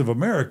Scouts of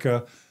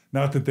America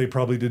Not that they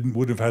probably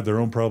would have had their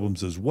own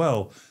problems as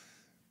well,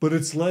 but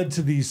it's led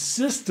to these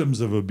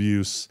systems of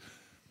abuse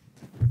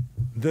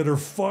that are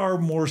far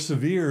more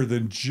severe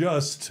than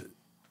just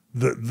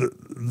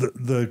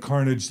the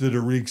carnage that it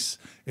wreaks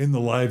in the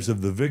lives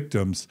of the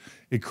victims.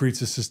 It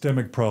creates a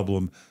systemic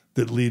problem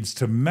that leads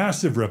to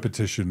massive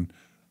repetition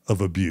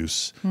of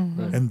abuse.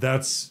 And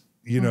that's,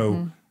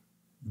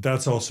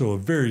 that's also a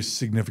very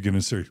significant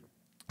and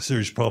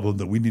serious problem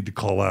that we need to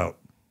call out,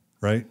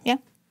 right? Yeah.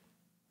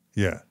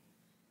 Yeah.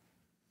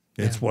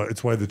 It's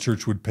why the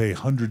church would pay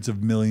hundreds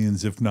of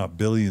millions, if not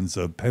billions,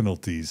 of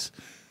penalties,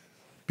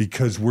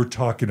 because we're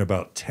talking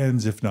about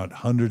tens, if not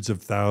hundreds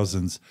of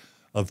thousands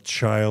of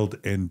child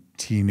and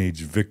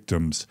teenage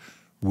victims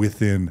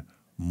within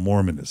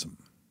Mormonism.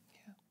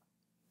 Yeah.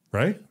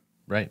 Right?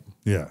 Right.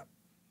 Yeah.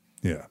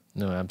 Yeah.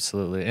 No,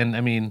 absolutely. And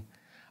I mean,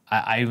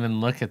 I even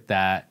look at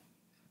that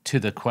to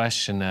the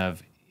question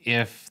of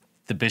if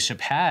the bishop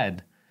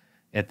had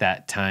at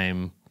that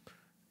time,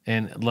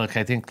 and look,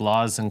 I think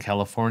laws in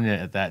California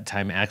at that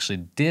time actually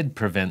did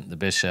prevent the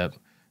bishop,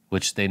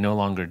 which they no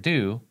longer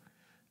do,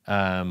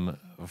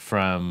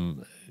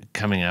 from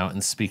coming out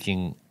and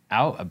speaking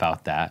out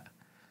about that.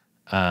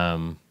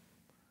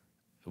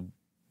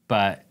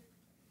 But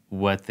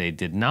what they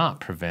did not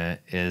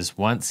prevent is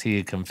once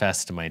he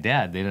confessed to my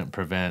dad, they didn't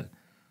prevent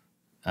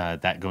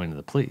that going to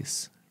the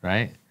police,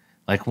 right?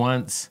 Like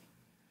once,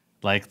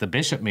 like the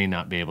bishop may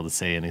not be able to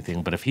say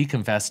anything, but if he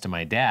confessed to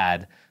my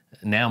dad,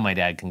 now my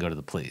dad can go to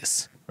the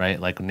police, right?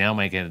 Like now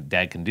my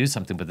dad can do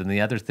something. But then the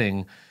other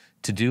thing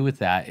to do with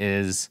that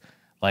is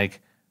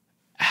like,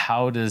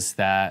 how does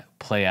that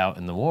play out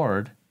in the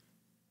ward?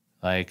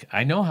 Like,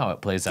 I know how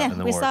it plays out in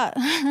the ward. Saw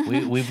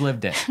it. We've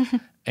lived it.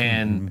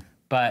 And,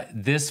 but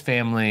this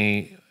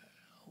family,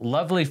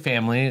 lovely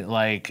family,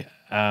 like,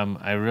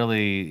 I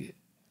really,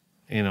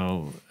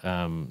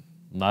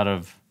 lot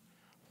of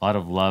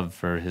love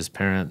for his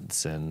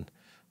parents and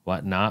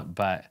whatnot.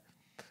 But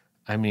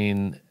I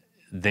mean,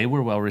 they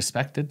were well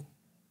respected.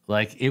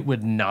 Like it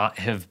would not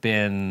have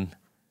been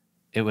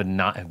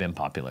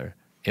popular.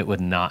 It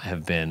would not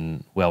have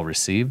been well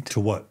received. To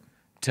what?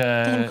 To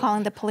him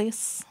calling the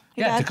police.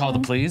 Yeah, to call the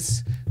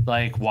police.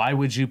 Like, why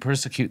would you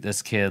persecute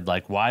this kid?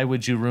 Like, why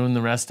would you ruin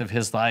the rest of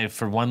his life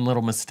for one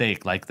little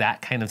mistake? Like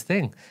that kind of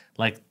thing.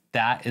 Like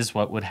that is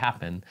what would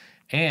happen.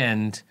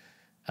 And,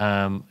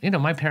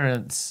 my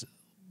parents,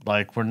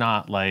 like, were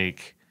not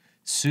like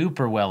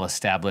super well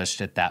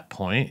established at that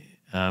point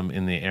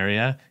in the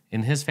area.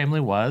 And his family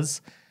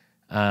was.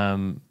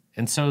 And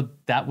so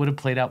that would have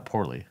played out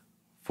poorly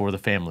for the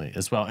family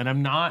as well. And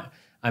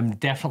I'm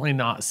definitely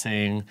not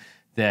saying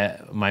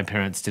that my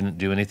parents didn't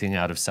do anything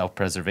out of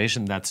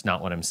self-preservation. That's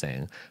not what I'm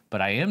saying.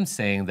 But I am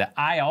saying that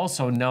I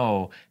also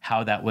know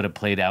how that would have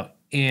played out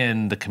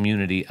in the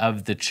community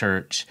of the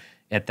church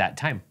at that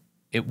time.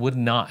 It would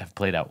not have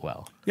played out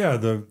well. Yeah,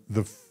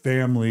 the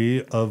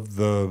family of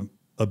the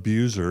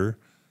abuser,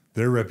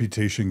 their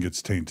reputation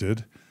gets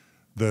tainted.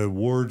 The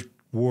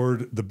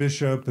the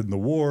bishop and the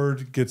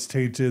ward gets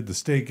tainted. The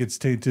state gets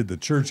tainted. The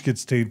church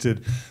gets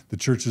tainted. The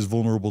church is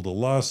vulnerable to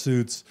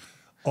lawsuits.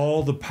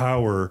 All the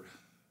power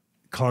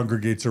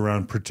congregates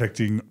around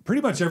protecting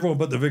pretty much everyone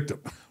but the victim.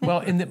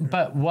 Well,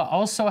 but what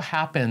also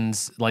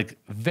happens like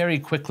very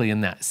quickly in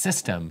that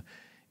system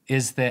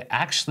is that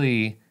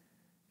actually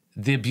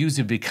the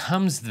abuser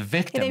becomes the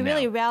victim. They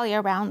really rally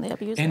around the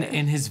abuser.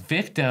 And his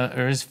victim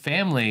or his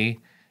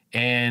family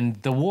and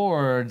the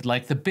ward,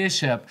 like the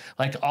bishop,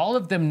 like all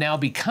of them now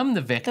become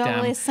the victim. They're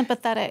really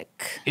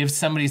sympathetic. If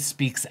somebody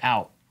speaks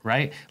out,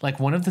 right? Like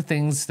one of the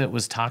things that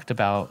was talked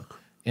about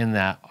in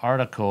that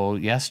article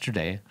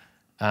yesterday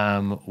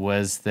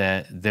was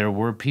that there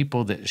were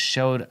people that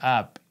showed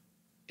up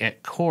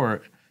at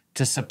court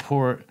to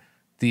support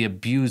the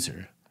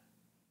abuser.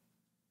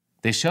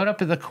 They showed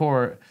up at the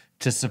court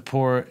to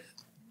support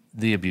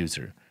the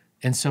abuser.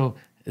 And so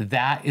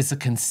that is a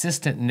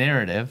consistent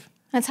narrative.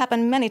 It's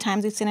happened many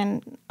times. We've seen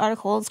in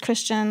articles,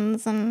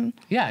 Christians and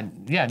yeah,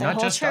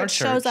 not just our church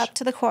shows up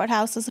to the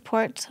courthouse to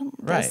support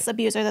this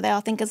abuser that they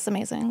all think is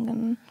amazing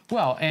and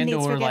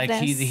or like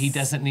he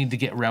doesn't need to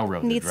get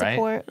railroaded, needs right?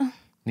 support.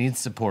 Needs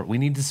support. We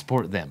need to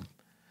support them.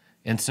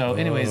 And so,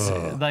 anyways,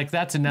 like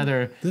that's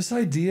another. This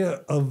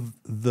idea of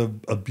the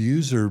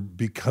abuser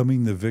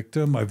becoming the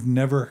victim, I've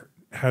never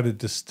had it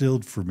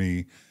distilled for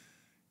me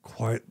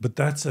quite, but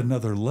that's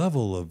another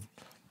level of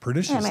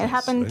perniciousness. I mean, it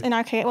happened in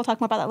our case. We'll talk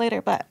more about that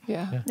later, but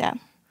yeah.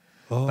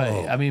 Oh.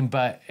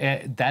 But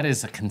that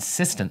is a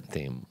consistent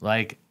theme,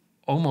 like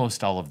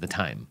almost all of the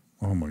time.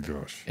 Oh my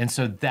gosh. And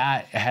so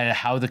that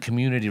how the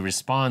community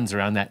responds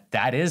around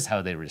that is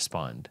how they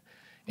respond.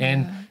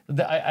 And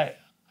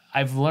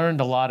I've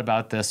learned a lot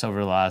about this over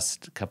the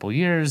last couple of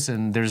years,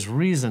 and there's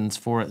reasons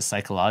for it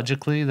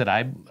psychologically that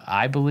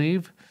I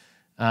believe.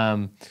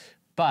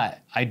 But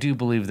I do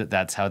believe that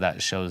that's how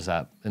that shows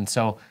up. And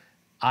so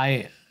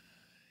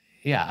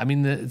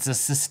it's a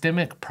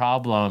systemic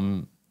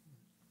problem,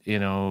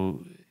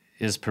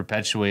 is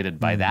perpetuated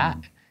by that.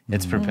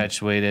 It's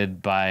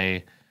perpetuated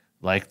by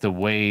like the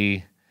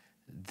way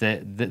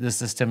that the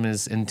system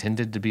is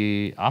intended to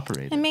be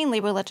operated. And mainly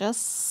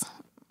religious.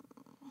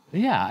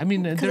 Yeah, I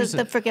mean, Because of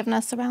the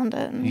forgiveness around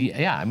it.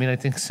 Yeah, I mean, I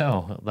think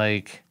so.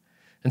 Like,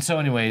 and so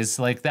anyways,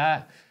 like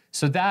that.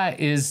 So that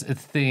is a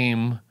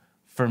theme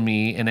for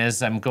me. And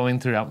as I'm going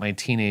throughout my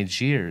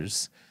teenage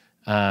years,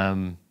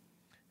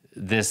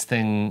 this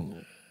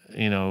thing,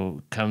 you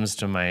know, comes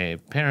to my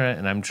parent,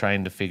 and I'm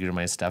trying to figure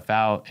my stuff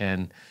out.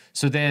 And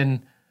so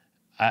then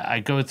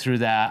I go through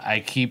that. I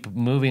keep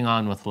moving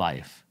on with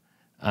life,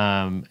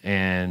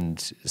 and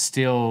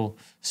still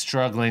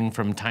struggling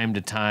from time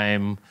to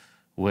time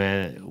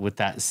with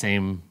that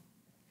same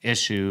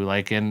issue.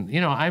 Like, and you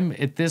know, I'm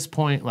at this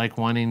point like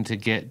wanting to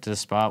get to a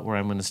spot where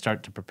I'm going to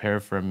start to prepare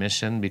for a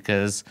mission,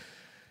 because,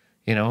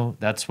 you know,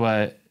 that's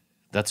what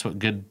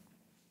good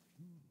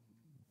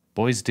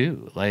boys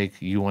do.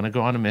 Like, you want to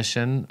go on a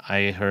mission.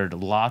 I heard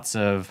lots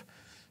of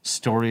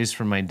stories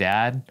from my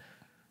dad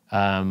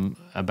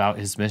about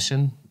his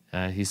mission.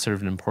 He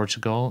served in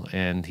Portugal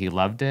and he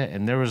loved it.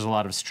 And there was a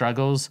lot of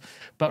struggles,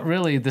 but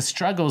really the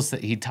struggles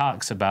that he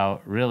talks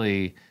about,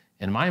 really,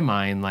 in my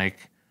mind,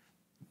 like,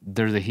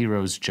 they're the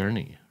hero's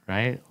journey,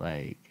 right?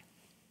 Like,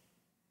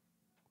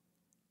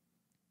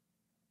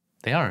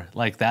 they are.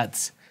 Like,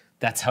 that's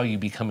how you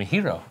become a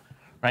hero,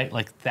 right?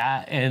 Like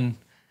that. And,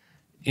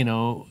 you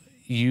know,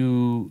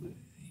 you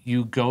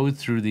go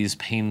through these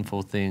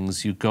painful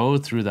things, you go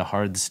through the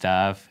hard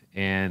stuff.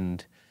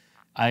 And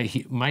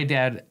my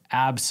dad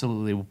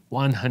absolutely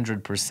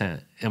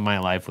 100% in my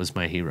life was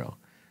my hero.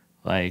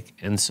 Like,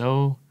 and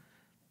so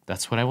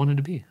that's what I wanted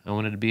to be. I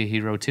wanted to be a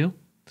hero too.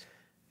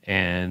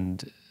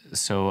 And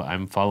so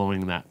I'm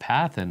following that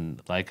path,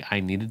 and like, I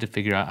needed to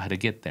figure out how to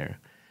get there.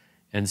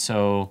 And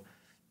so,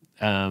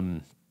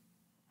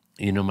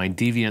 you know, my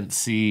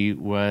deviancy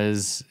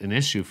was an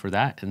issue for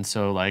that. And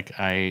so like,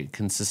 I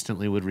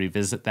consistently would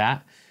revisit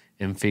that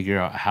and figure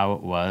out how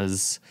it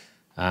was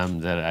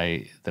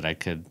that I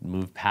could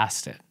move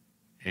past it.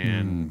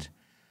 And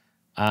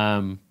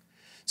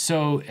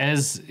so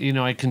as, you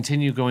know, I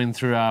continue going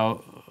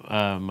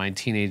throughout my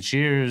teenage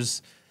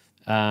years,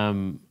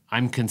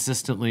 I'm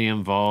consistently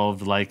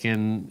involved, like,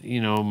 in, you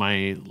know,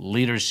 my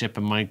leadership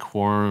and my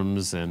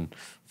quorums, and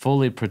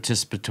fully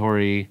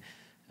participatory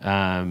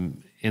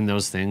in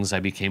those things. I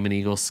became an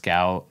Eagle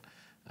Scout.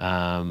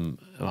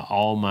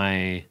 All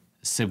my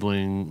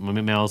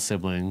male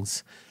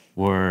siblings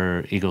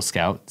were Eagle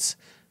Scouts.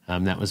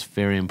 That was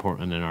very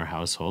important in our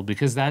household,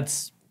 because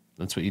that's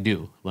what you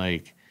do.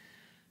 Like,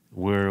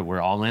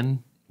 we're all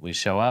in. We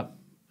show up.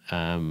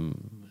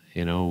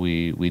 You know,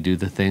 we do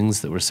the things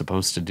that we're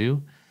supposed to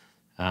do.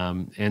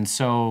 And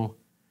so,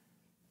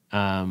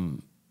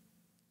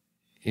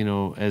 you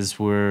know, as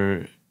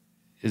we're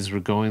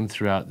going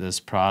throughout this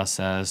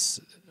process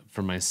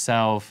for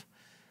myself,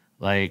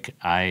 like,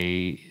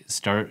 I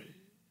start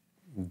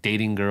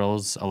dating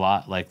girls a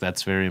lot. Like,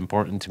 that's very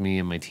important to me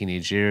in my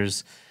teenage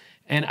years.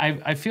 And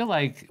I feel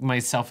like my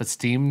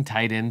self-esteem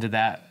tied into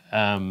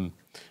that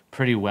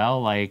pretty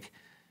well. Like,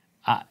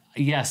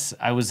 yes,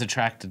 I was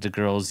attracted to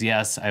girls.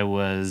 Yes, I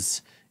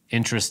was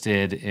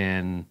interested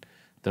in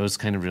those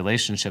kind of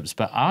relationships.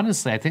 But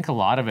honestly, I think a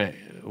lot of it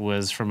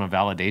was from a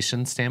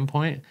validation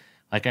standpoint.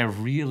 Like, I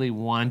really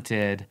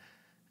wanted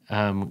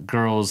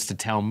girls to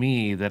tell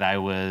me that I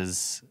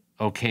was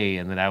okay,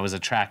 and that I was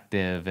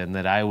attractive, and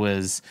that I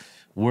was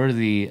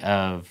worthy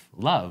of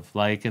love.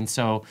 Like, and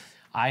so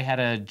I had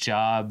a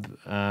job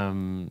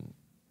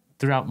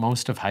throughout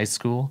most of high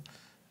school,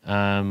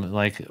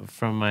 like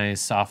from my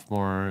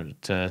sophomore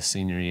to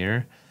senior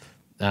year.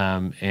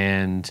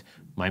 And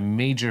my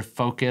major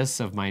focus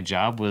of my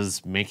job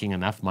was making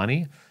enough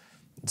money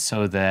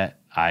so that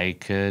I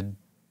could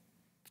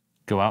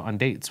go out on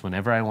dates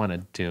whenever I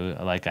wanted to.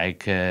 Like, I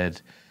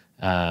could,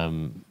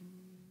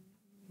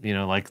 you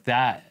know, like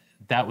that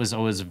was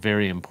always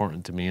very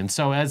important to me. And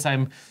so as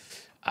I'm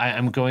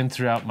going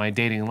throughout my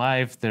dating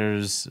life,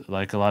 there's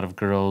like a lot of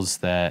girls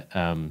that,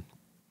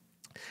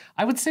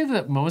 I would say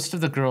that most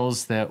of the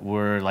girls that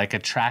were like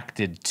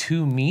attracted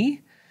to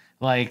me,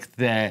 like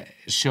that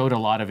showed a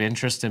lot of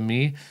interest in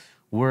me,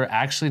 were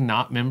actually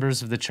not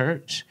members of the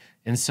church.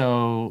 And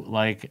so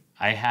like,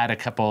 I had a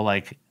couple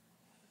like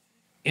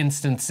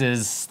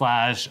instances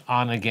 /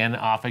 on again,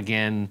 off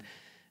again,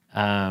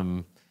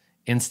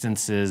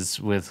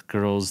 instances with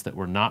girls that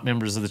were not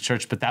members of the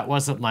church, but that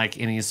wasn't like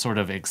any sort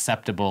of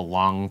acceptable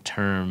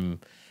long-term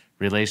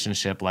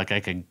relationship. Like, I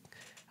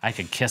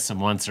could kiss them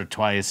once or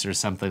twice or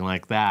something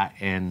like that,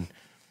 and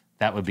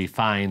that would be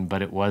fine,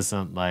 but it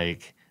wasn't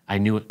like, I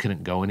knew it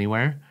couldn't go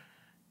anywhere.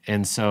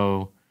 And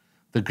so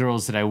the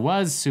girls that I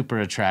was super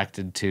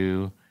attracted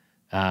to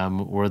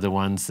were the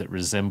ones that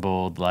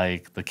resembled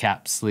like the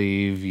cap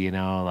sleeve, you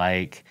know,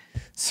 like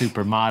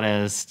super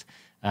modest,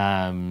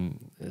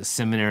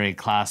 seminary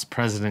class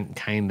president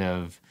kind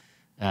of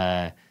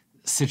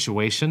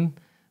situation.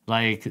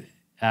 Like,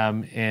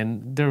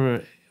 and there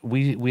were,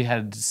 we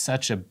had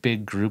such a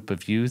big group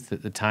of youth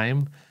at the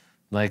time.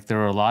 Like, there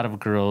were a lot of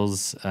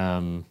girls,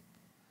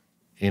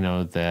 you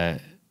know,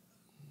 that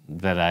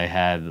I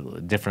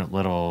had different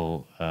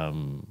little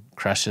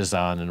crushes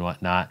on and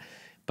whatnot.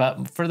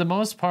 But for the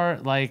most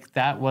part, like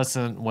that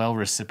wasn't well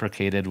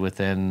reciprocated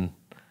within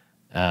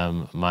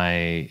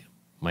my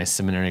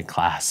seminary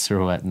class or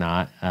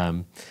whatnot.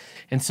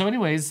 And so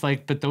anyways,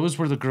 like, but those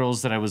were the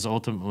girls that I was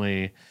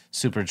ultimately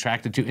super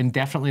attracted to, and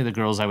definitely the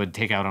girls I would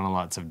take out on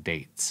lots of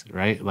dates,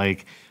 right?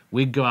 Like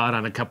we'd go out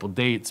on a couple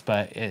dates,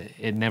 but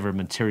it never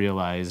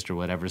materialized or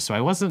whatever. So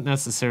I wasn't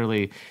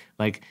necessarily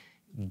like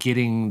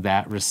getting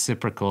that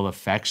reciprocal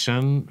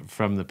affection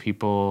from the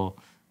people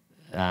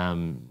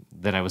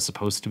that I was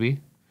supposed to be.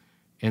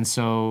 And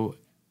so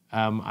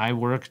I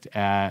worked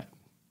at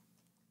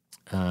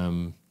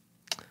a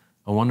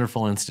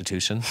wonderful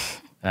institution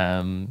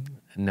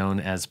known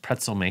as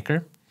Pretzel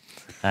Maker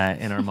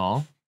in our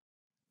mall.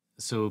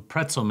 So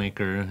Pretzel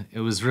Maker,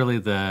 it was really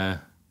the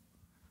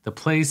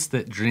place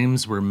that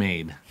dreams were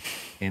made.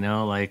 You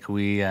know, like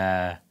we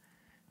had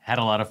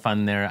a lot of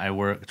fun there. I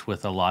worked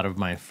with a lot of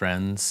my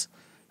friends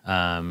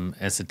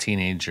as a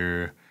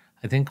teenager.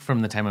 I think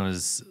from the time I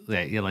was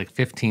like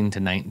 15 to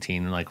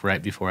 19, like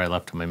right before I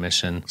left on my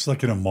mission. It's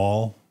like in a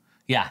mall.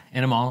 Yeah,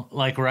 in a mall.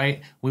 Like,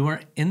 right, we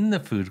weren't in the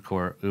food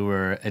court. We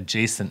were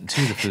adjacent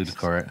to the food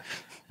court.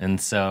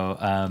 And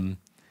so,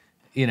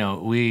 you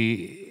know,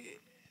 we,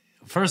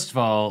 first of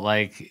all,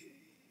 like,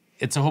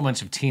 it's a whole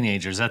bunch of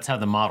teenagers. That's how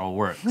the model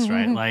works,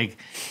 right? Like,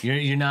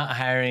 you're not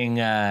hiring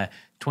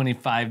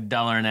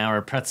 $25 an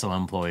hour pretzel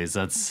employees.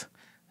 That's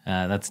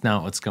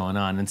not what's going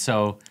on. And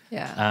so, you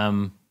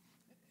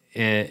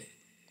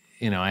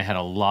know, I had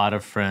a lot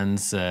of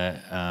friends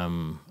that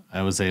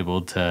I was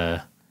able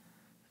to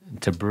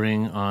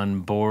bring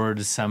on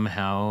board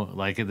somehow.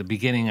 Like at the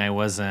beginning, I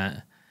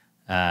wasn't,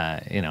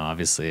 you know,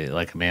 obviously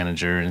like a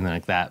manager or anything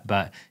like that.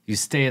 But you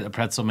stay at the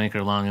Pretzel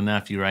Maker long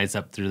enough, you rise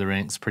up through the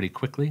ranks pretty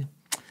quickly.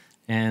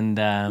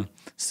 And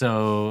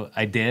so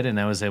I did, and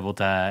I was able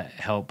to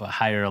help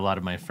hire a lot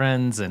of my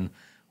friends, and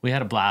we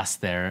had a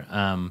blast there.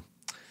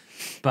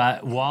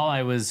 But while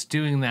I was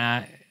doing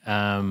that,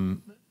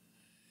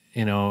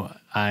 you know,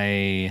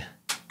 I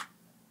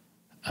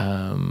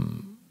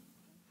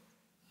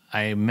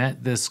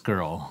met this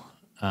girl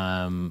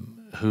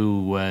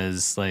who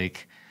was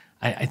like,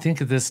 I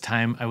think at this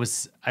time I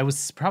was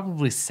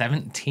probably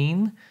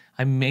 17.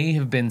 I may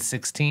have been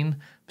 16,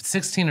 but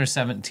 16 or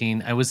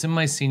 17. I was in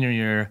my senior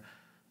year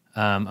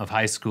of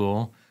high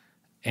school,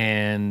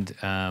 and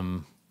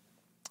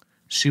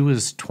she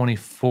was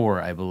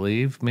 24, I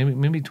believe,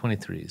 maybe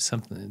 23,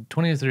 something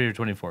 23 or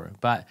 24.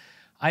 But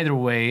either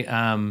way,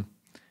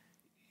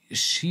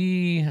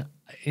 she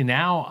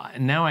now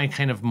I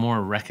kind of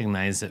more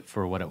recognize it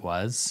for what it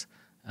was.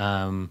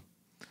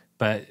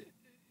 But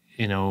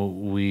you know,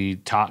 we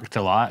talked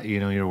a lot. You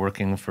know, you're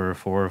working for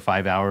 4 or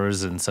 5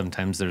 hours, and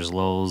sometimes there's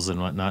lulls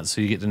and whatnot,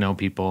 so you get to know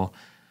people.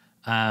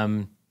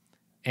 And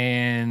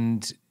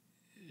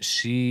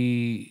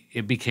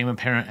it became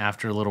apparent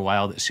after a little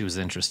while that she was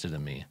interested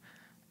in me.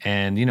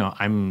 And, you know,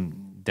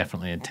 I'm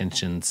definitely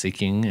attention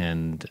seeking,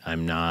 and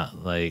I'm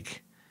not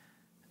like,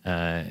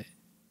 you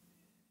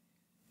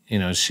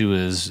know, she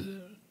was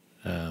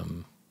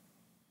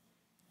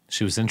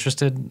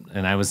interested,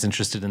 and I was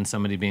interested in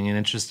somebody being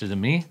interested in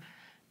me.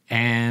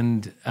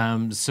 And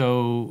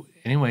so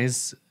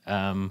anyways,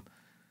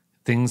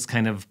 things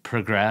kind of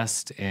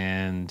progressed,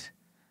 and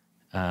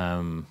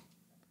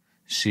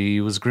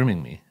she was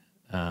grooming me.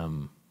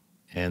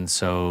 And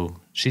so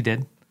she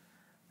did.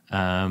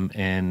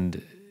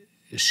 And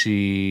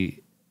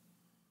she,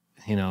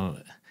 you know,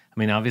 I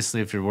mean,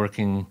 obviously if you're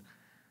working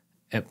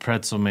at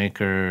Pretzel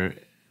Maker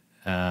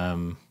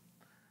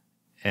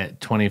at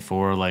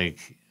 24,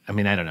 like, I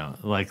mean, I don't know,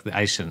 like,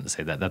 I shouldn't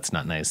say that. That's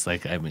not nice.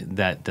 Like, I mean,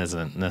 that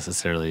doesn't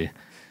necessarily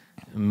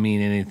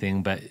mean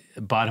anything, but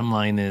bottom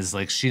line is,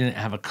 like, she didn't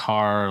have a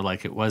car.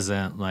 Like, it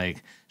wasn't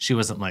like, she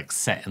wasn't like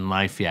set in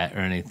life yet or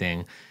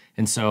anything.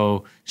 And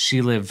so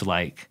she lived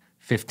like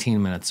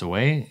 15 minutes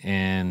away,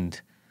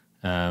 and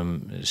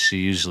she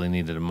usually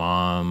needed a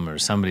mom or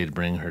somebody to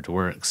bring her to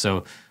work.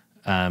 So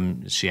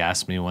she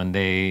asked me one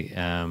day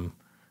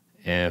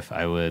if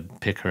I would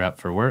pick her up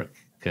for work,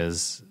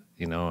 because,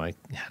 you know, I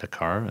had a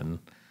car. And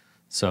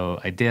so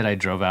I did. I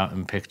drove out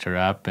and picked her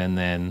up, and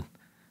then,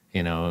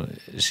 you know,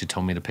 she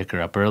told me to pick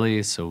her up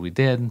early, so we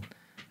did.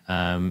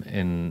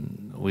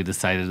 And we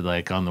decided,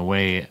 like, on the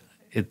way,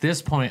 at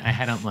this point,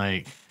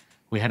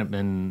 we hadn't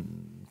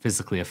been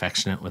physically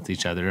affectionate with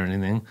each other or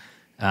anything.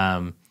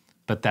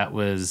 But that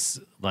was,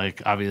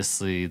 like,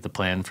 obviously the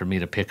plan for me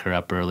to pick her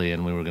up early,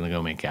 and we were going to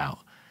go make out.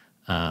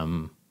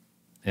 And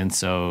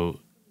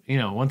so, you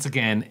know, once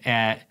again,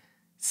 at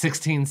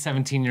 16,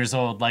 17 years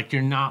old, like,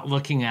 you're not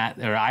looking at,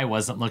 or I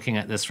wasn't looking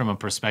at this from a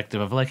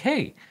perspective of like,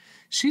 hey,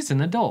 she's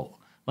an adult.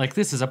 Like,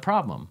 this is a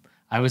problem.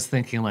 I was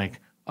thinking like,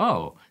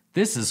 oh,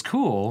 this is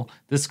cool.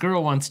 This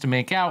girl wants to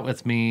make out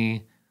with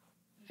me,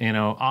 you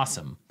know,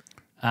 awesome.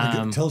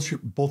 Tell us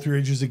both your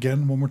ages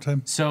again one more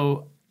time.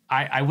 So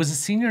I was a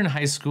senior in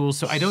high school,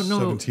 so I don't know.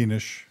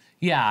 17-ish.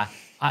 Yeah,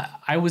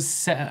 I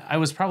was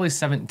probably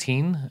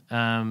 17,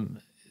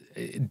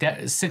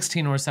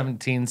 16 or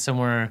 17,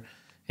 somewhere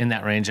in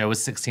that range. I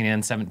was 16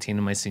 and 17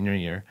 in my senior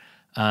year.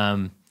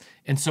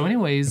 And so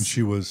anyways, And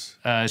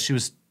she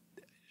was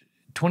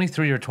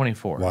 23 or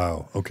 24.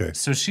 wow. Okay.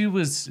 So she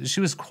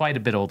was quite a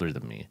bit older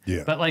than me.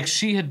 Yeah. But like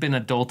she had been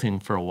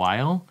adulting for a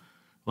while.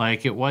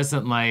 Like it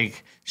wasn't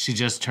like she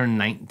just turned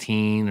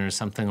 19 or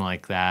something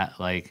like that.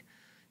 Like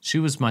she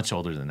was much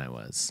older than I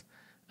was.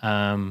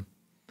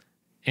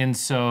 And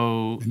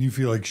so And you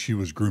feel like she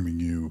was grooming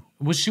you.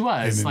 well, she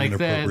was in an like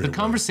the inappropriate way.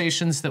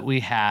 conversations that we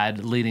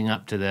had leading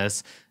up to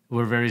this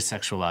were very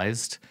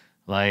sexualized.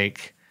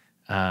 Like,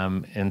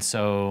 and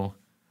so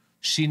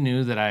she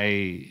knew that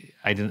I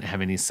didn't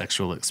have any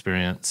sexual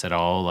experience at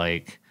all.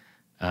 Like,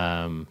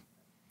 and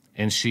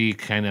she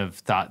kind of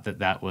thought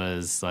that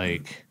was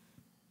like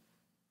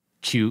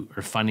cute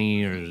or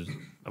funny or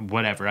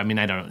whatever. I mean,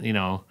 I don't,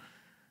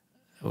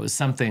 it was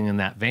something in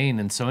that vein.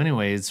 And so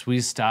anyways,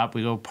 we stop,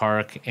 we go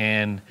park,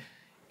 and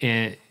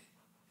the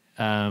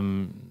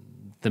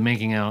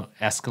making out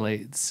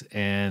escalates,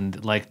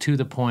 and like to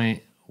the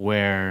point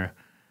where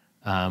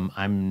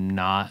I'm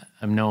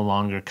no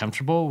longer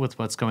comfortable with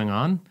what's going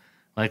on,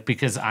 like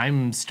because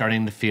I'm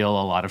starting to feel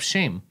a lot of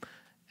shame.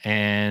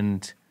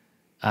 And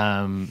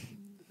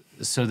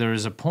so there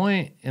was a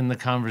point in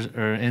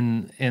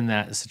the in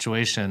that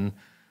situation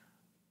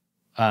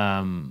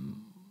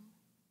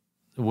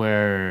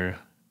where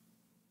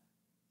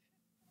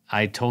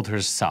I told her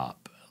to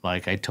stop.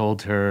 Like I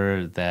told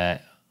her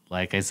that,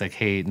 like I was like,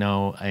 hey,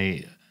 no,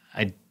 I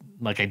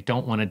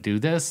don't want to do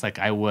this. Like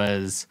I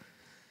was,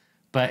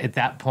 but at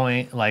that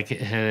point, like it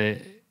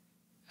had,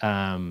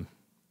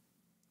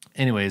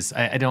 anyways,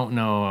 I don't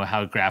know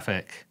how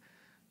graphic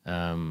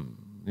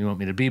you want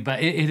me to be,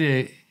 but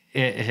it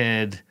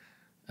had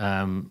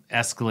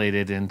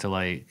escalated into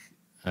like,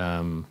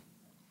 kind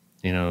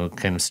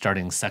of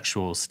starting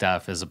sexual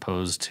stuff as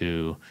opposed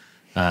to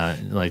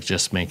like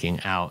just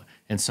making out.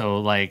 And so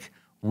like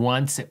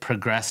once it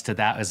progressed to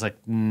that, I was like,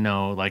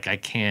 no, like I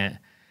can't.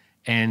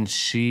 And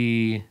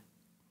she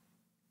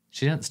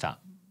didn't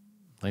stop.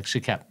 Like she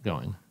kept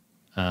going.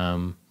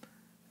 And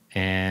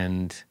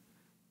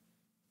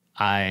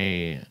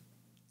I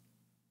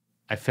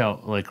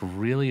felt like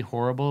really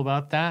horrible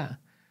about that.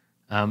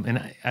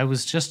 And I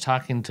was just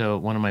talking to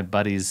one of my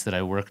buddies that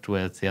I worked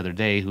with the other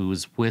day who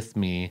was with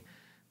me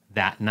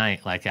that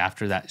night, like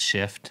after that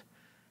shift.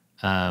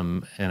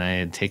 And I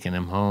had taken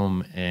him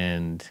home,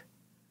 and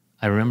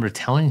I remember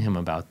telling him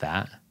about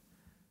that.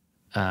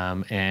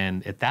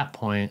 And at that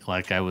point,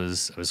 like I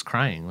was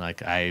crying,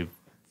 like I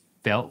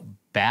felt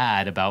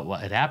bad about what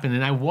had happened.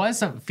 And I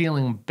wasn't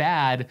feeling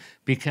bad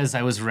because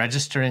I was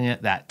registering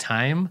at that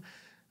time,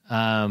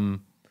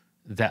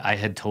 that I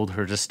had told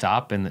her to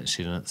stop and that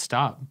she didn't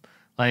stop.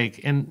 Like,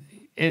 and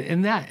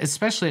that,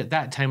 especially at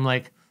that time,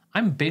 like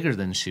I'm bigger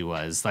than she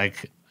was.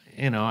 Like,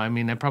 I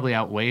mean, I probably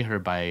outweigh her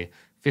by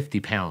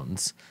 50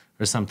 pounds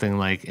or something,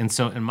 like, and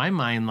so in my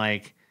mind,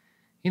 like,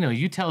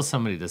 you tell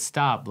somebody to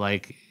stop,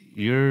 like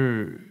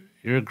you're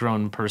a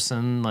grown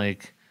person,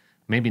 like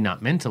maybe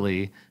not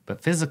mentally,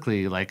 but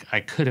physically, like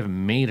I could have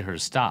made her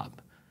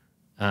stop.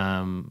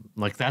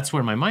 Like that's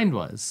where my mind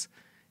was.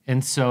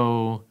 And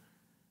so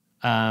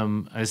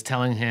I was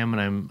telling him,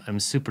 and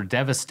I'm super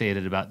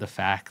devastated about the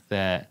fact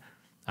that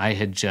I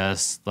had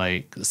just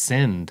like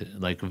sinned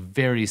like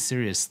very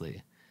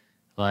seriously.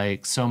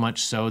 Like so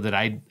much so that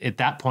at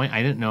that point,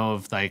 I didn't know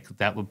if like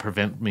that would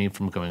prevent me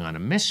from going on a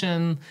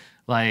mission,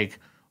 like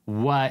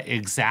what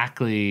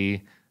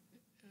exactly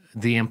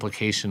the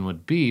implication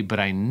would be. But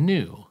I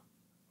knew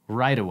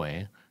right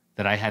away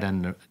that I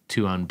had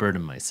to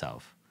unburden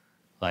myself.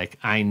 Like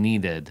I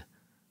needed,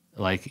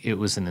 like it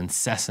was an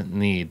incessant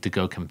need to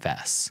go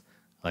confess.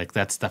 Like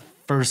that's the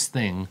first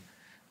thing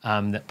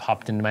that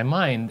popped into my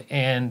mind.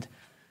 And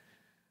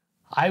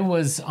I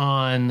was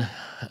on...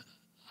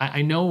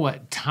 I know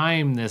what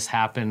time this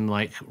happened,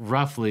 like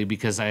roughly,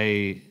 because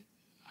I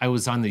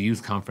was on the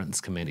youth conference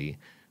committee,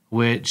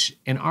 which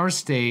in our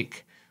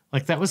stake,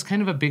 like that was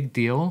kind of a big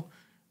deal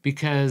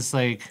because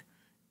like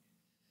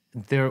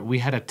we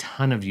had a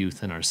ton of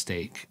youth in our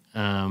stake.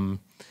 And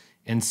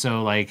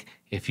so like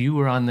if you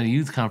were on the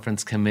youth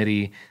conference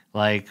committee,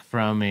 like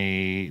from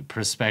a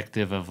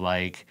perspective of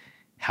like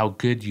how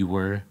good you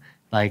were,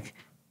 like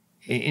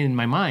in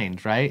my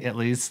mind, right? At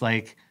least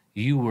like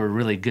you were a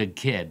really good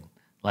kid.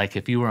 Like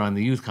if you were on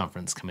the youth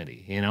conference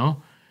committee,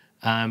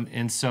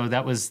 and so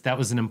that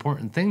was an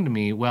important thing to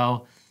me.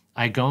 Well,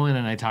 I go in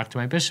and I talk to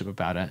my bishop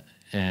about it,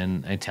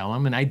 and I tell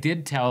him, and I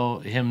did tell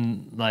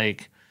him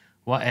like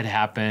what had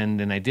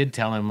happened, and I did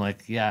tell him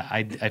like, yeah,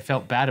 I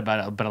felt bad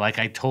about it, but like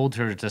I told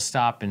her to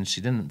stop, and she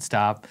didn't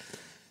stop.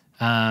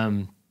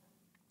 And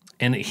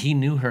he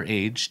knew her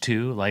age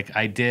too. Like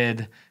I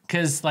did,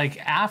 because like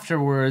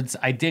afterwards,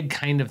 I did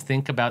kind of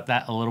think about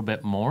that a little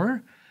bit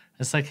more.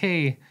 It's like,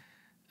 hey.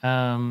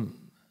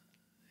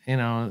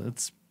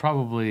 It's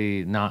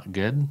probably not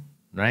good,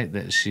 right?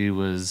 That she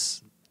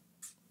was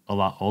a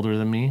lot older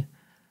than me.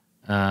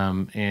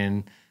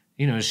 And,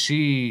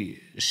 she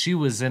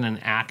was in an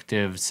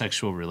active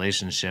sexual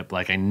relationship.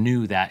 Like I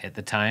knew that at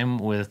the time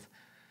with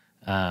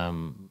a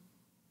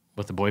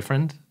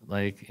boyfriend.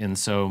 Like, and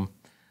so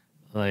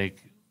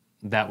like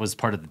that was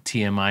part of the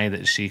TMI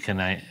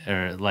that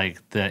or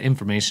like the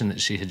information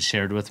that she had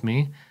shared with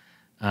me,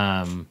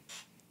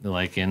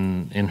 like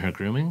in her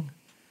grooming.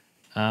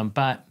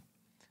 But,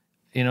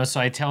 you know, so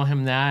I tell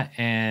him that,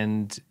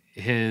 and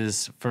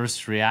his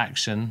first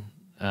reaction,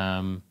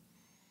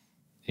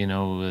 you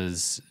know,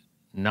 was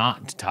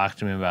not to talk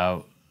to me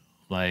about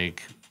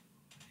like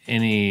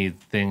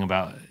anything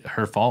about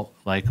her fault,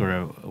 like,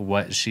 or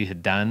what she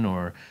had done,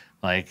 or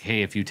like,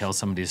 hey, if you tell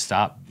somebody to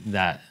stop,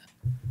 that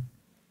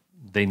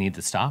they need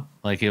to stop.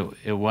 Like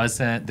it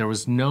wasn't, there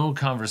was no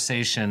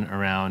conversation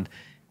around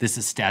this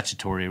is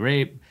statutory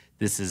rape,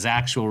 this is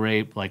actual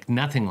rape, like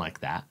nothing like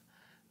that.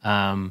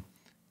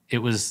 It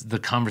was, the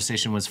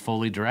conversation was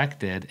fully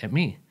directed at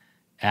me,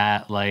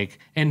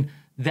 and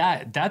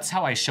that's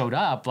how I showed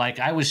up. Like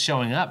I was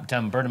showing up to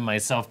unburden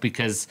myself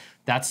because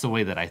that's the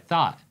way that I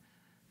thought.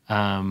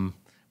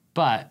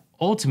 But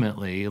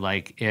ultimately,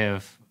 like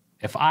if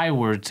I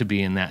were to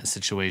be in that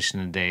situation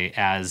today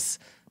as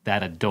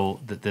that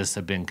adult that this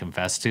had been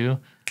confessed to,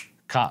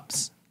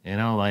 cops, you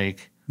know,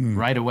 like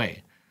right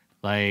away.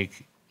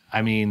 Like,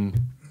 I mean,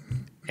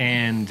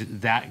 and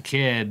that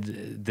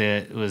kid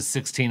that was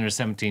 16 or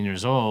 17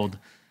 years old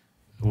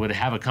would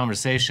have a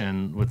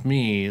conversation with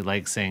me,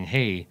 like saying,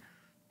 hey,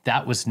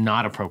 that was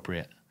not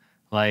appropriate.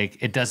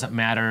 Like, it doesn't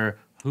matter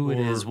who it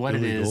is, what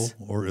it is.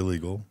 Or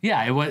illegal.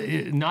 Yeah, it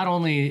was not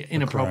only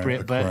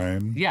inappropriate, but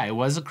crime. Yeah, it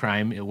was a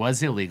crime. It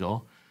was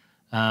illegal.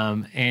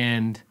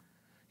 And,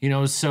 you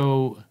know,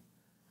 so,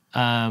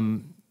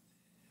 but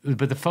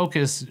the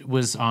focus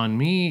was on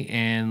me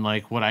and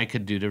like what I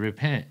could do to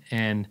repent.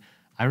 And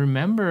I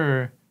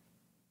remember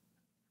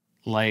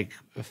like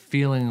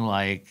feeling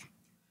like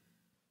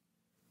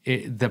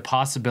the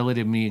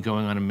possibility of me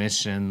going on a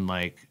mission,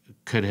 like,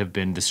 could have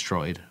been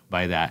destroyed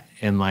by that.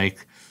 And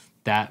like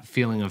that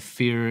feeling of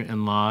fear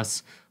and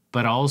loss,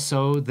 but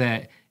also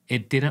that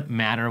it didn't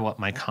matter what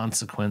my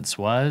consequence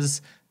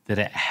was, that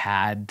it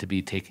had to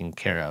be taken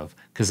care of,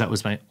 because that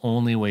was my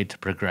only way to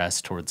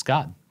progress towards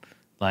God.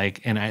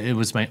 Like, and it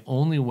was my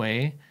only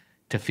way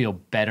to feel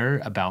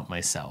better about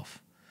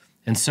myself.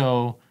 And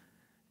so,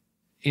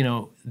 you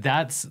know,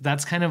 that's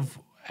kind of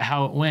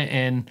how it went.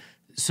 And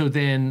so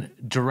then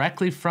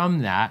directly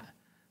from that,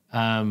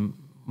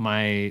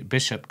 my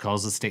bishop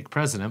calls the stake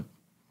president,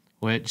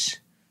 which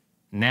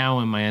now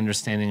in my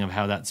understanding of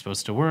how that's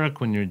supposed to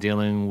work, when you're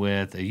dealing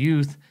with a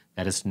youth,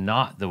 that is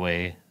not the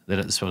way that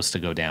it's supposed to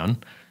go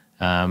down.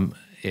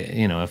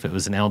 You know, if it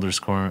was an elder's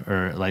corner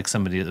or like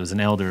somebody that was an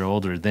elder or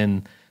older,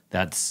 then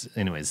that's,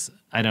 anyways,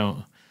 I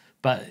don't,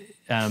 but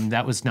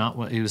that was not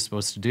what he was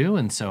supposed to do.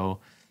 And so,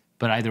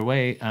 but either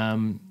way,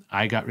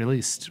 I got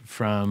released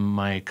from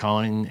my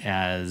calling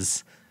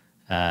as,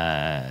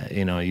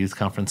 you know, a youth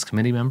conference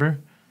committee member.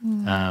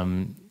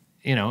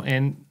 You know,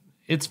 and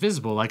it's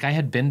visible. Like I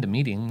had been to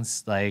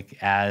meetings, like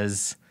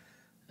as,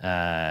 you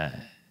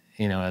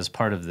know, as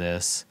part of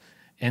this.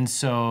 And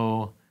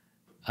so,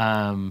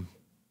 and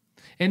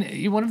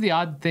one of the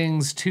odd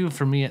things too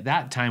for me at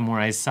that time where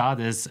I saw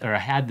this or I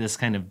had this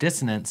kind of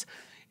dissonance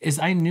is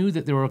I knew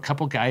that there were a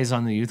couple guys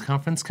on the youth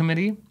conference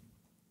committee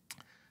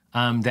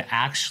that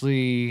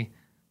actually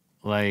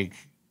like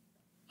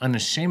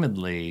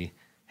unashamedly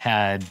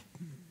had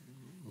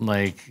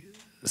like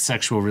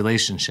sexual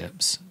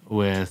relationships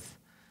with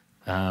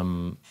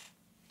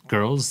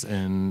girls,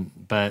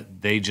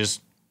 but they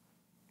just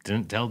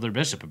didn't tell their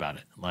bishop about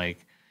it.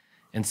 Like,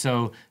 and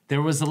so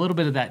there was a little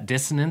bit of that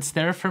dissonance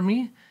there for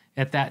me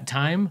at that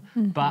time.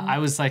 But I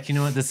was like, you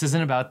know what, this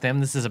isn't about them,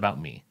 this is about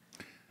me.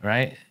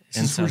 Right.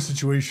 And so, a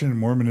situation in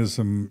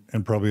Mormonism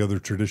and probably other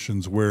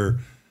traditions where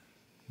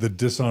the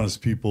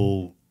dishonest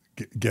people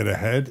get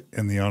ahead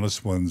and the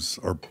honest ones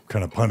are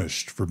kind of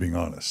punished for being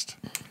honest.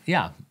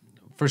 Yeah,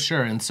 for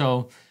sure. And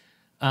so,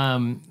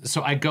 I'm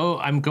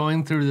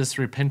going through this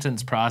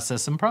repentance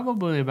process. I'm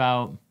probably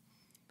about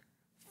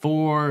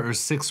 4 or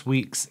 6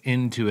 weeks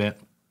into it.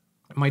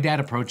 My dad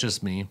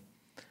approaches me,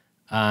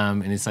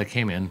 and he's like,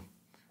 hey man,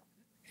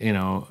 you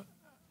know,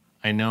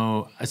 I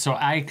know. So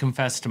I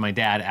confessed to my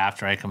dad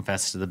after I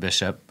confessed to the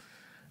bishop.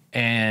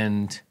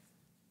 And,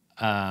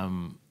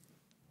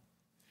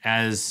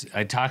 as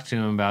I talked to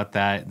him about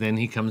that, then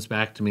he comes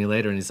back to me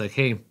later and he's like,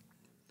 hey,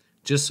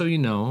 just so you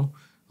know,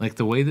 like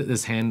the way that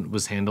this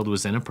was handled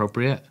was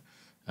inappropriate.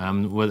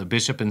 What the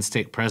bishop and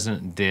stake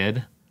president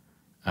did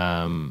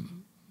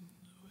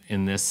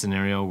in this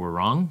scenario were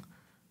wrong.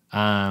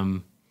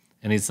 And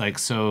he's like,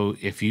 so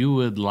if you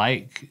would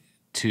like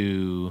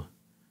to,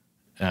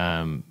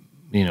 you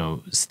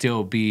know,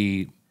 still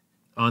be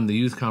on the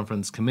youth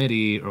conference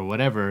committee or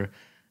whatever,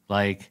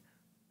 like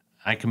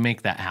I can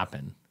make that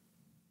happen.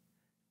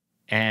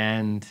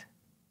 And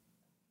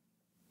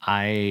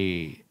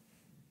I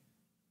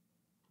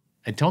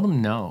told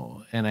him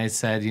no. And I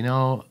said, you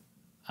know,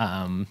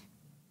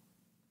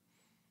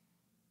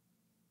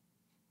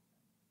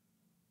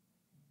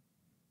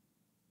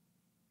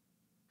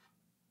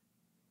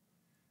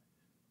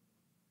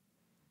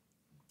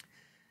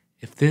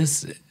 if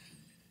this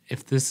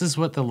is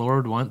what the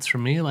Lord wants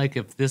from me, like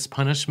if this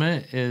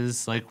punishment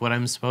is like what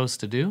I'm supposed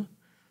to do,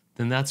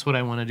 then that's what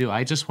I want to do.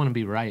 I just want to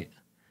be right.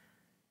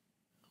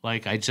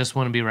 Like, I just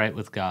want to be right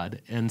with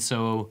God. And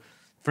so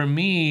for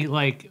me,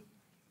 like,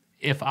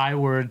 if I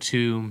were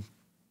to,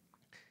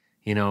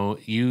 you know,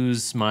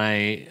 use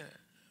my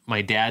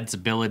dad's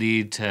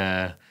ability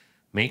to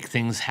make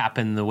things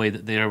happen the way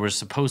that they were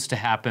supposed to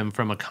happen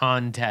from a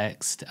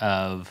context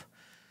of,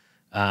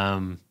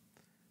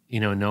 you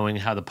know, knowing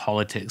how the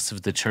politics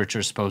of the church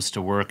are supposed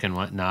to work and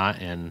whatnot,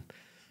 and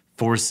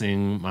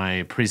forcing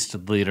my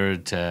priesthood leader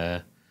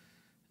to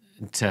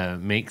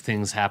make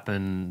things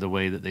happen the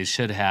way that they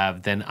should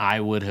have, then I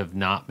would have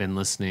not been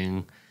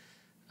listening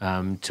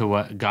to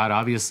what God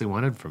obviously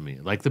wanted from me.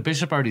 Like, the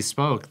bishop already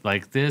spoke,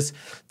 like this,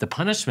 the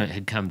punishment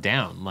had come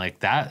down, like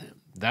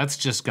that's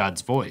just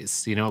God's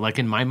voice, you know, like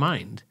in my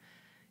mind.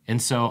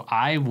 And so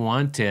I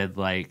wanted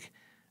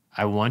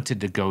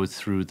to go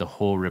through the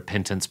whole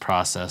repentance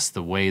process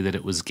the way that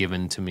it was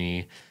given to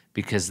me,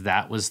 because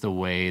that was the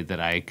way that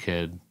I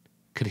could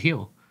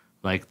heal.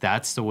 Like,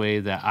 that's the way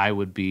that I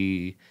would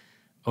be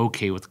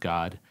okay with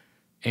God.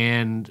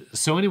 And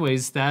so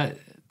anyways,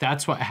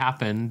 that's what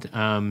happened.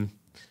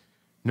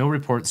 No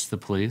reports to the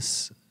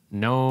police,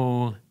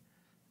 no,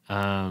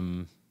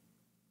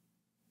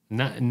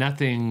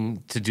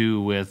 nothing to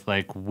do with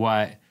like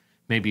what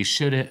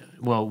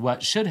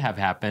should have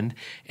happened.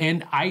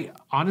 And I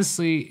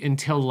honestly,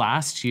 until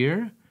last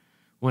year,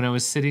 when I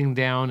was sitting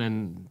down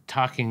and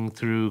talking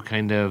through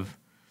kind of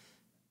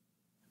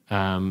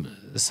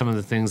some of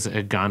the things that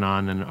had gone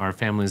on in our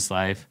family's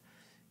life,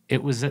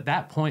 it was at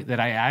that point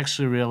that I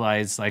actually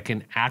realized, like,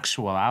 in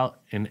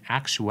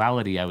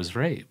actuality, I was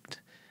raped.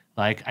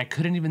 Like, I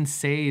couldn't even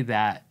say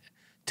that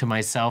to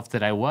myself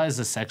that I was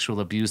a sexual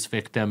abuse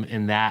victim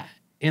in that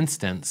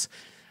instance.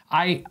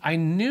 I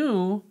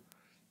knew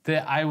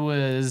that I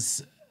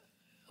was,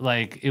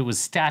 like, it was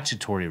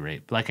statutory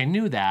rape. Like, I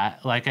knew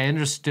that. Like, I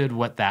understood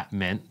what that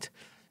meant.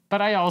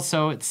 But I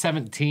also, at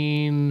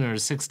 17 or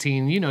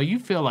 16, you know, you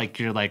feel like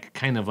you're, like,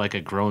 kind of like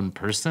a grown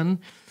person.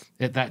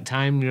 At that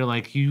time, you're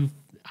like,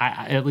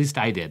 at least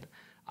I did.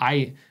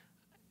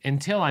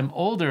 Until I'm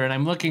older and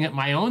I'm looking at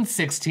my own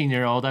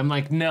 16-year-old, I'm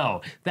like,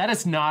 no, that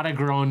is not a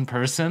grown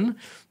person.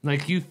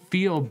 Like, you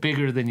feel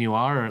bigger than you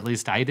are, or at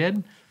least I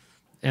did.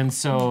 And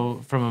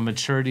so from a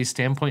maturity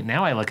standpoint,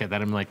 now I look at that,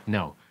 I'm like,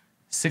 no,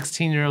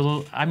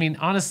 16-year-old, I mean,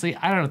 honestly,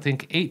 I don't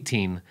think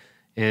 18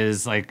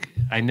 is like,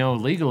 I know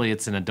legally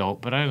it's an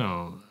adult, but I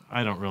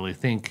don't really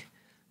think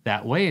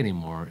that way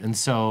anymore. And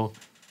so,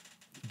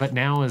 but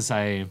now this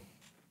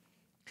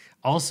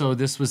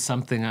was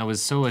something I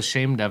was so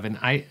ashamed of, and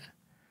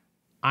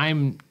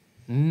I'm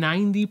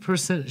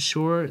 90%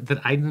 sure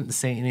that I didn't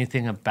say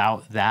anything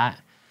about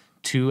that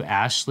to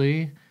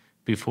Ashley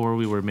before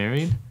we were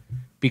married,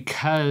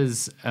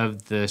 because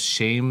of the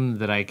shame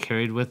that I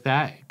carried with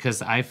that.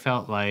 Because I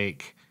felt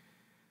like,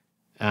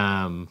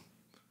 I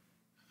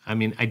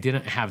mean, I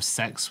didn't have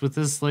sex with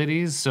this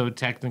lady, so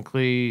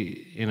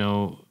technically, you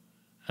know,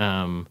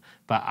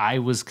 but I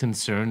was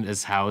concerned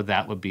as how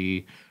that would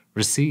be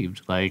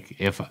received. Like,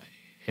 if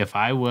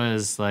I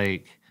was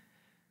like,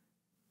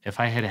 if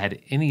I had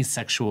any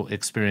sexual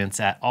experience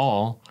at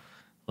all,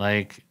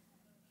 like,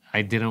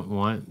 I didn't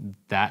want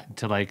that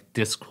to, like,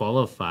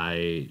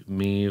 disqualify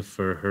me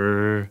for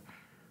her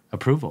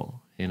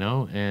approval, you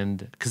know?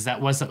 And because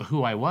that wasn't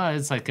who I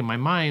was, like, in my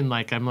mind,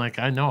 like, I'm like,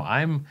 I know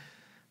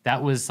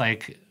that was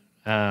like,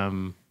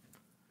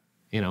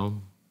 you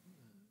know,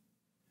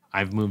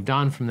 I've moved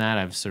on from that.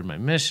 I've served my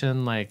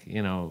mission, like,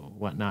 you know,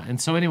 whatnot.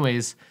 And so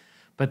anyways,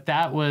 but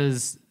that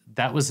was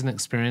an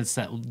experience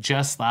that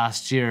just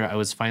last year I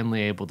was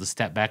finally able to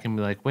step back and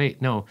be like, wait,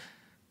 no,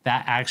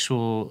 that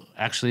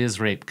actually is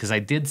rape, because I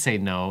did say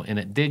no and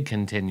it did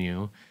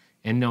continue.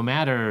 And no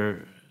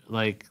matter,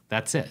 like,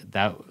 that's it.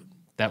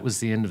 That was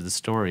the end of the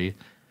story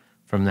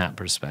from that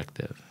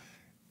perspective.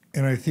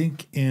 And I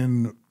think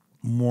in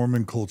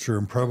Mormon culture,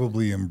 and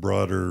probably in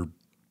broader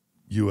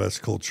U.S.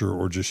 culture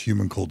or just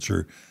human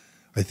culture,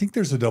 I think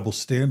there's a double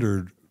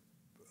standard.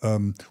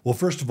 Well,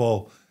 first of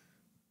all,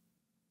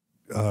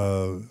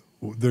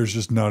 there's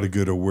just not a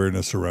good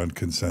awareness around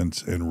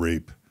consent and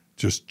rape,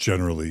 just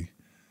generally.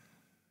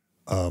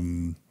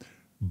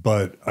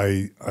 But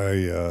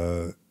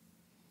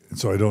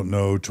so I don't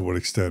know to what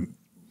extent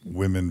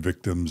women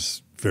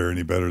victims fare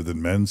any better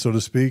than men, so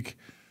to speak,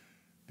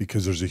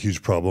 because there's a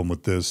huge problem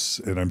with this.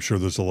 And I'm sure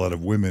there's a lot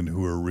of women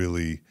who are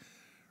really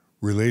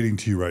relating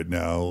to you right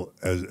now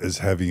as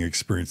having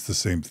experienced the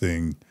same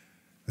thing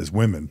as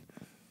women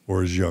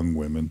or as young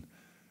women.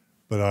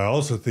 But I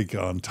also think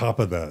on top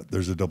of that,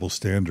 there's a double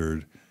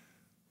standard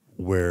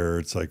where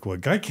it's like, well,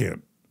 guy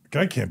can't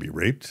be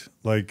raped.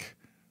 Like,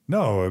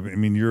 no, I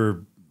mean,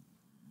 you're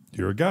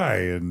a guy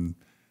and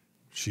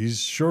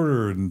she's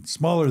shorter and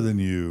smaller than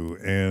you,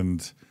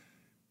 and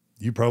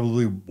you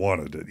probably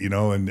wanted it, you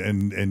know,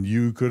 and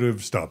you could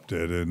have stopped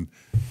it, and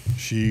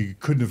she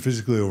couldn't have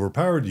physically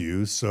overpowered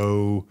you.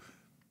 So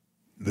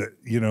that,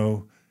 you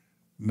know,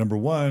 number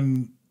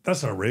one,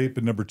 that's not rape.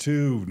 And number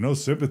two, no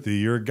sympathy.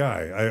 You're a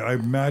guy. I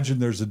imagine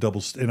there's a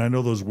double, and I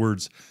know those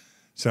words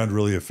sound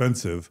really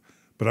offensive,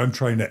 but I'm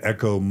trying to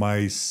echo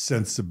my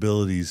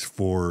sensibilities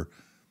for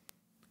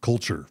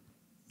culture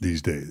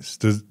these days.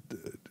 Does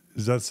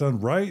that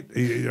sound right?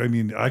 I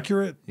mean,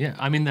 accurate? Yeah,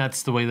 I mean,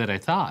 that's the way that I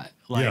thought.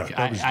 Like,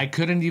 Yeah, I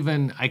couldn't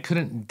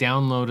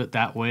download it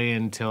that way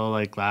until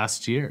like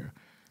last year.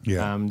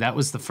 Yeah. That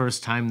was the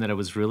first time that I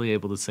was really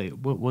able to say,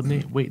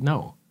 wait,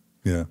 no.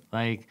 Yeah.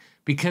 Like,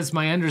 because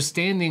my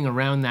understanding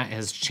around that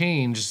has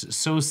changed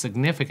so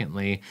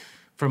significantly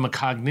from a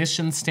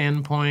cognition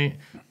standpoint,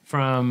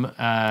 from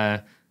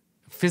a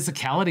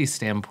physicality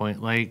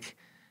standpoint. Like,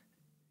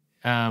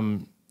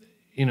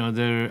 you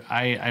know,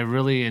 I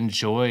really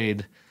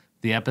enjoyed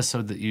the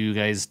episode that you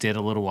guys did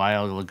a little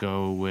while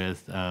ago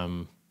with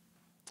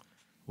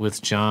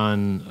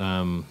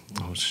John,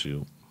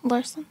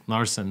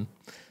 Larson,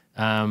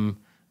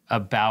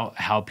 about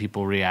how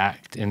people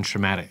react in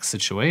traumatic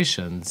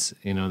situations.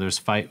 You know, there's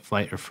fight,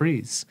 flight, or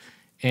freeze.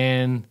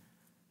 And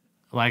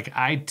like,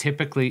 I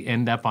typically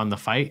end up on the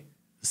fight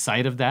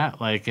side of that,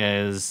 like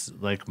as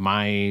like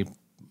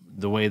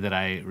the way that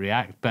I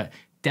react. But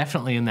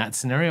definitely in that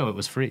scenario, it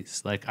was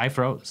freeze. Like, I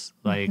froze.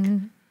 Like,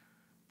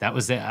 that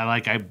was it.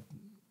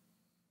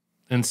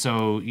 And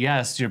so,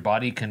 yes, your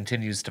body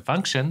continues to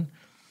function.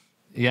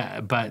 Yeah,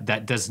 but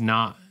that's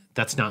not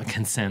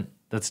consent.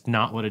 That's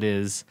not what it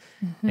is.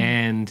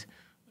 And,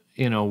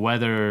 you know,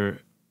 whether,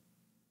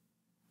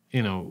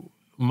 you know,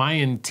 my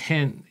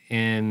intent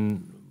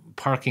in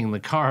parking the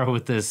car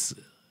with this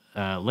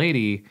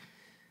lady,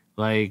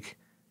 like,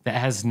 that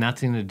has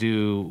nothing to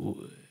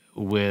do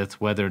with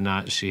whether or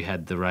not she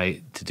had the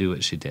right to do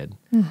what she did.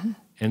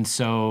 And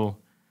so,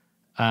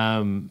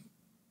 yeah,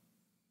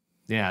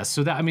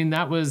 so that, I mean,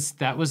 that was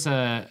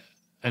an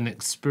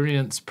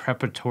experience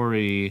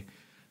preparatory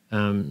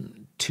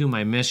to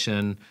my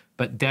mission,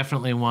 but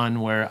definitely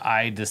one where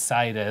I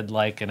decided,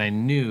 like, and I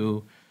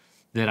knew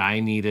that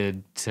I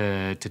needed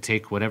to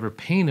take whatever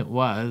pain it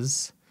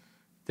was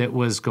that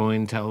was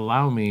going to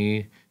allow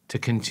me to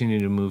continue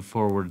to move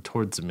forward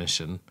towards the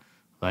mission,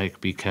 like,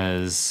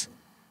 because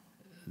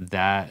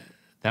that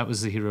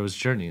was the hero's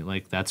journey.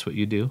 Like, that's what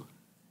you do.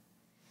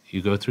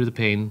 You go through the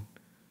pain,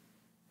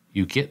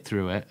 you get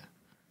through it,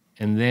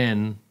 and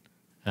then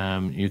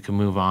you can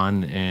move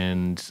on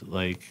and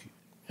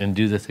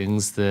do the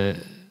things that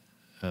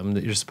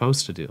you're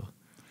supposed to do.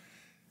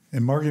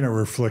 And Margie and I were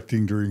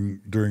reflecting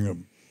during a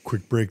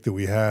quick break that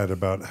we had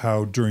about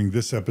how during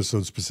this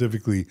episode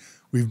specifically,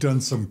 we've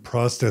done some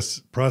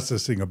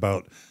processing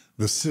about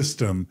the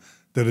system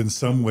that in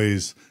some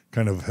ways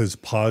kind of has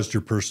paused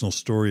your personal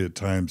story at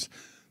times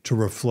to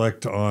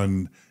reflect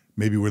on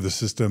maybe where the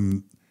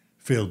system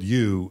failed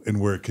you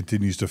and where it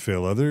continues to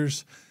fail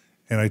others.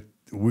 And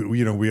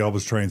we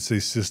always try and say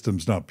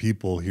systems, not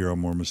people, here on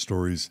Mormon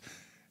Stories.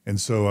 And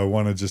so I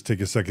want to just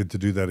take a second to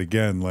do that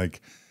again.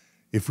 Like,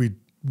 if we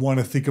want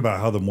to think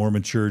about how the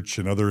Mormon Church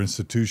and other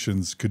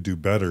institutions could do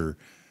better,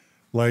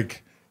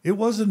 like, it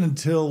wasn't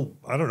until,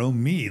 I don't know,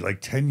 me,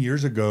 like 10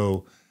 years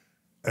ago,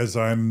 as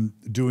I'm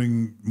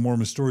doing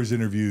Mormon Stories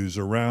interviews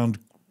around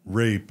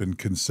rape and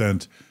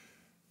consent,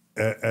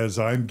 as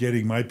I'm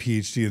getting my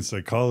PhD in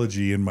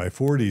psychology in my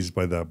 40s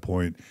by that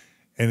point,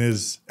 and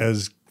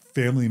as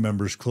family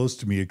members close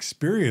to me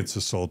experience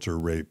assault or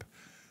rape,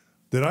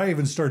 that I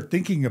even start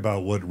thinking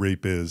about what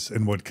rape is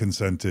and what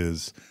consent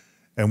is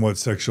and what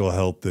sexual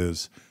health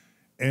is.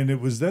 And it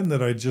was then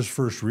that I just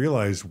first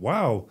realized,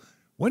 wow,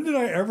 when did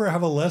I ever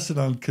have a lesson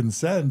on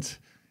consent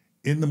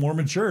in the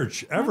Mormon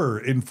Church? Ever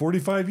in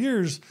 45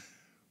 years?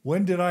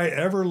 When did I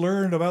ever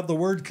learn about the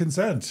word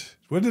consent?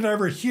 When did I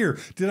ever hear?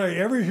 Did I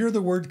ever hear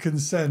the word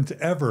consent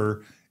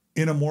ever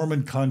in a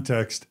Mormon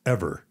context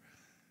ever?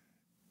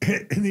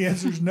 And the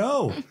answer is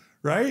no,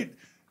 right?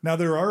 Now,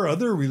 there are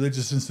other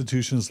religious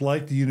institutions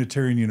like the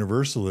Unitarian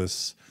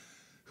Universalists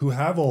who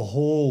have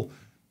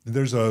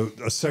there's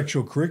a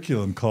sexual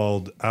curriculum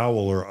called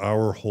OWL, or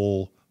Our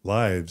Whole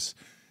Lives.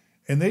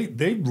 And they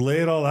lay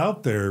it all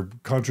out there: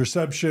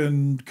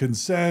 contraception,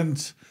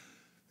 consent,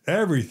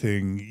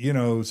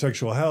 everything,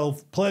 sexual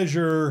health,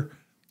 pleasure,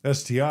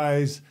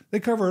 STIs. They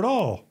cover it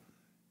all.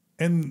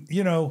 And,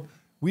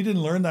 we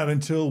didn't learn that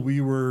until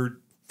we were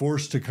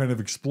forced to kind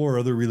of explore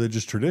other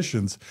religious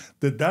traditions,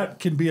 that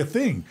can be a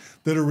thing,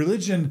 that a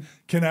religion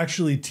can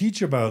actually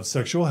teach about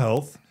sexual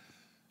health,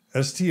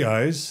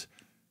 STIs,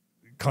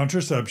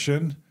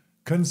 contraception,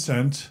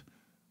 consent,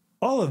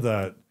 all of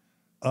that,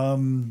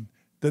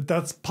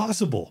 that's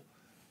possible.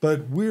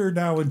 But we're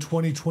now in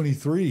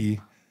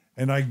 2023,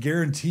 and I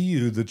guarantee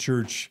you the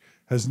church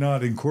has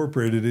not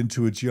incorporated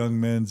into its young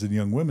men's and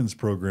young women's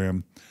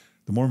program,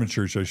 the Mormon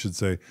Church, I should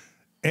say,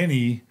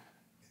 any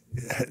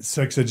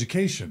sex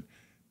education.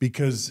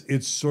 Because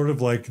it's sort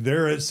of like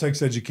they're at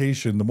sex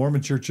education. The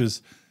Mormon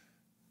Church's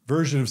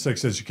version of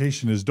sex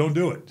education is don't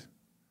do it.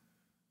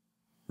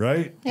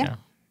 Right? Yeah.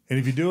 And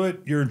if you do it,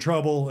 you're in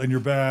trouble and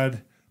you're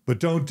bad, but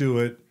don't do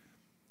it.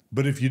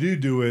 But if you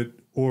do it,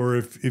 or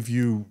if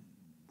you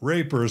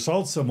rape or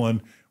assault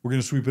someone, we're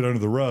going to sweep it under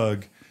the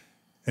rug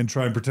and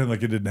try and pretend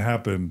like it didn't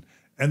happen.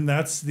 And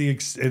that's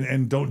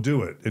and don't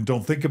do it, and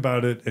don't think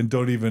about it, and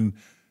don't even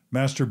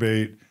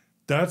masturbate.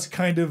 That's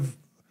kind of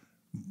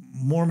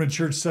Mormon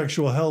church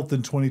sexual health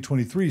in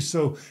 2023.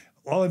 So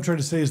all I'm trying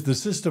to say is the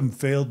system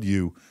failed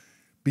you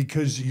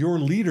because your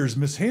leaders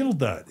mishandled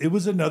that. It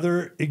was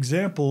another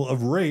example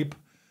of rape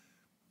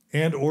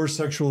and or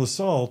sexual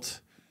assault,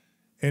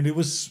 and it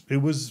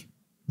was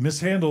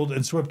mishandled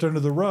and swept under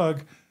the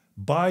rug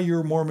by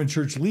your Mormon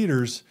church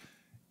leaders.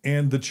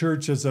 And the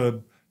church, as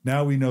a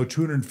now we know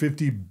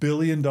 $250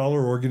 billion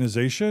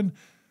organization,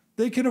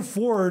 they can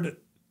afford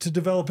to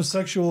develop a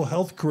sexual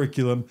health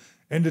curriculum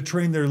and to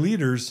train their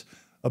leaders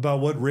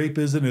about what rape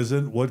is and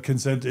isn't, what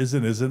consent is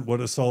and isn't,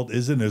 what assault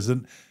is and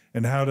isn't,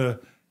 and how to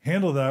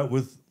handle that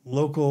with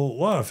local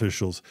law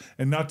officials,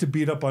 and not to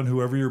beat up on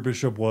whoever your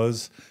bishop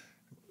was.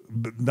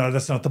 No,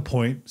 that's not the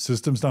point.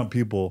 Systems, not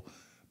people.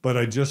 But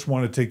I just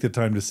want to take the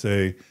time to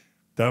say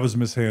that was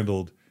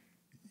mishandled.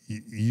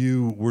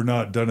 You were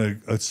not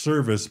done a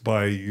service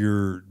by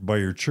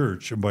your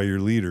church and by your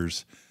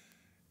leaders,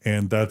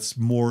 and that's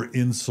more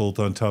insult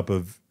on top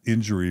of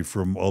injury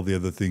from all the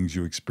other things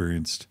you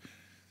experienced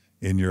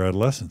in your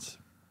adolescence.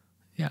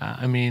 Yeah,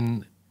 I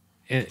mean,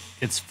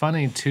 it's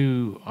funny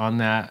too on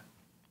that,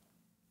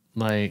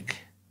 like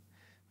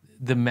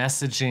the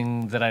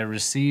messaging that I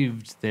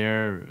received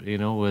there, you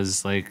know,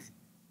 was like,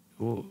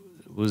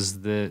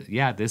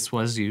 this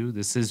was you,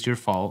 this is your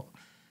fault.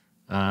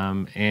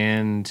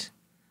 And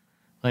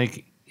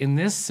like in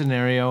this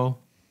scenario,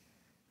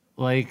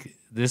 like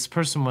this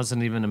person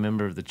wasn't even a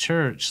member of the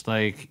church.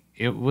 Like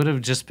it would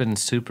have just been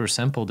super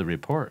simple to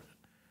report.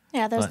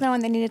 Yeah, there's no one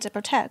they needed to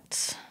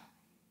protect.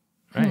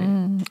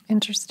 Right.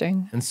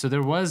 Interesting. And so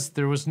there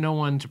was no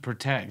one to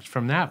protect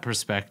from that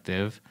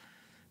perspective,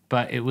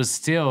 but it was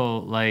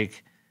still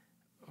like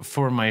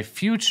for my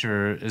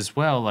future as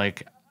well,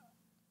 like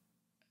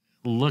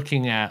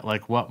looking at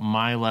like what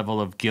my level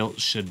of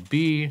guilt should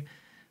be.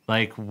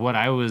 Like what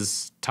I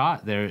was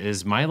taught there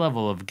is my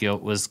level of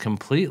guilt was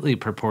completely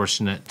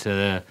proportionate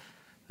to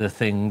the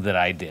thing that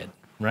I did,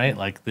 right?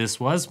 Like this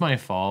was my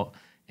fault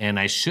and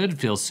I should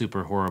feel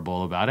super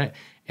horrible about it.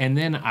 And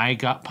then I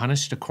got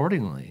punished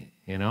accordingly,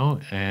 you know?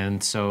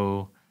 And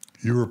so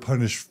you were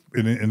punished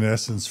in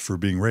essence for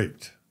being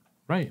raped.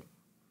 Right.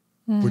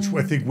 Which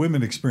I think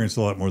women experience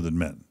a lot more than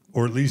men,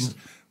 or at least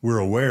we're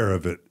aware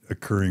of it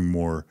occurring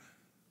more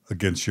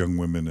against young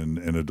women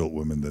and adult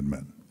women than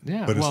men.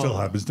 Yeah. But it still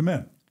happens to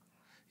men.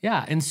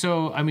 Yeah. And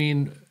so, I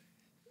mean,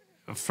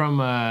 from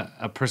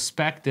a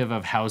perspective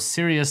of how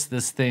serious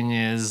this thing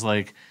is,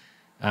 like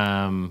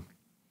the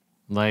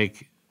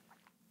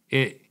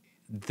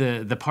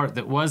part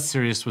that was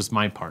serious was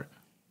my part,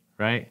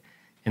 right?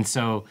 And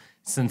so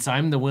since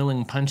I'm the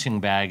willing punching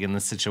bag in the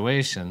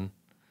situation,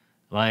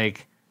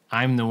 like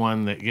I'm the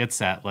one that gets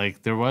that.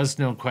 Like there was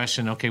no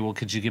question, okay, well,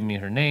 could you give me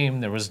her name?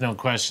 There was no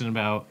question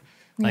about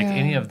like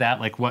any of that.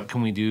 Like what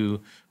can we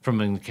do from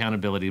an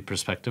accountability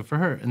perspective for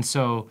her? And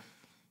so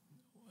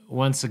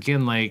once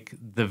again, like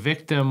the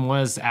victim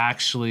was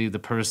actually the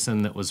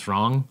person that was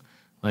wrong.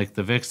 Like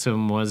the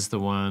victim was the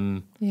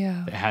one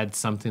that had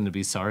something to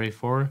be sorry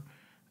for.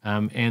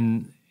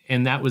 And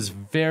that was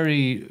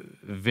very,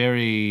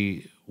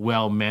 very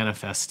well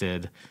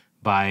manifested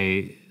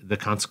by the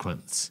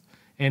consequence.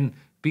 And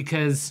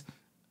because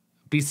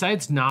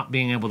besides not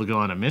being able to go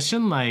on a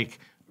mission, like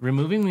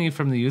removing me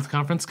from the youth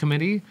conference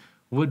committee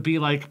would be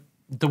like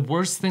the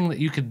worst thing that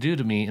you could do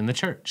to me in the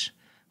church.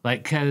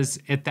 Like, cause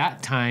at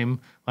that time,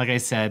 like I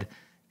said,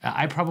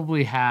 there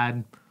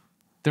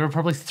were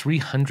probably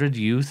 300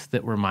 youth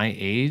that were my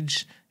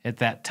age at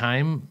that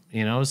time,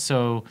 you know?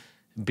 So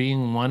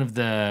being one of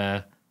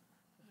the,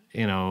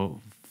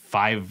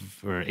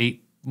 5 or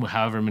 8,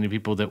 however many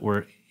people that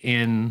were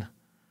in,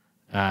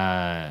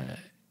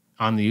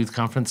 on the youth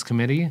conference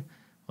committee,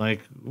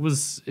 like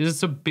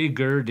it's a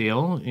bigger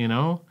deal, you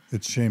know?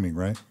 It's shaming,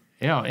 right?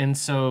 Yeah. And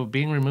so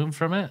being removed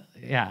from it,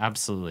 yeah,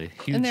 absolutely.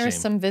 Huge And there's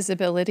shame. some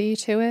visibility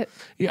to it.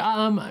 Yeah.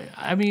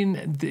 I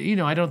mean,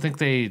 I don't think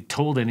they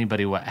told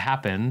anybody what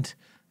happened,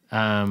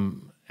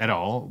 at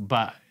all,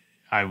 but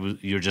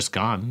you're just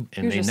gone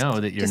and they know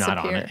that you're not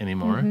on it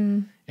anymore.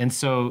 Mm-hmm. And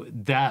so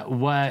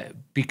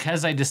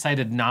because I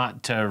decided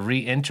not to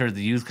re-enter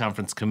the youth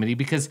conference committee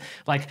because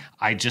like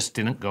I just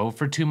didn't go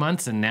for 2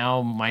 months and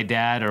now my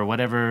dad or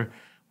whatever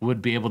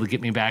would be able to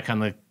get me back on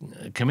the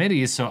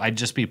committee. So I'd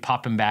just be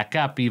popping back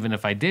up even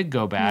if I did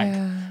go back.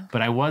 Yeah.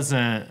 But I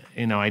wasn't,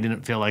 I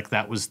didn't feel like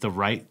that was the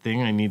right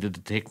thing. I needed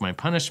to take my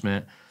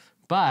punishment.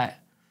 But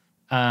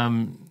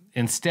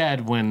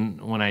instead,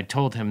 when I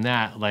told him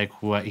that,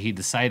 like what he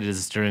decided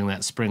is during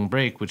that spring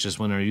break, which is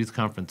when our youth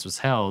conference was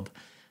held,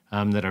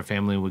 that our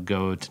family would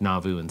go to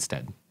Nauvoo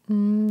instead.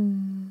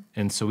 Mm.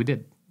 And so we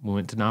did. We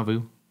went to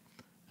Nauvoo,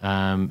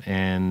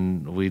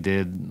 and we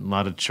did a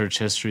lot of church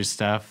history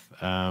stuff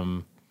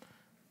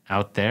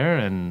out there,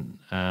 and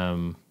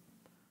and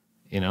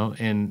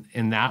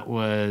that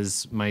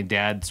was my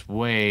dad's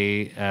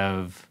way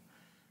of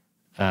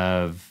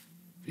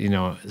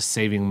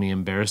saving me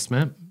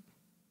embarrassment.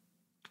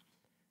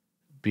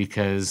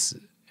 Because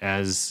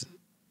as,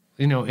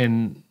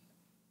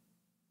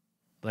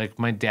 like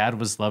my dad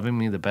was loving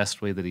me the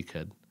best way that he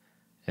could.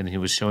 And he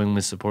was showing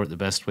me support the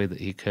best way that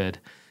he could.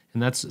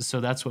 And that's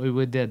what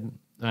we did.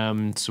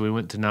 So we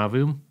went to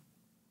Nauvoo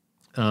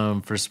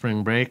for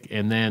spring break,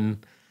 and then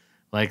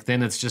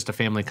it's just a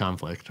family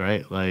conflict,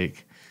 right?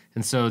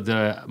 And so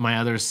my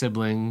other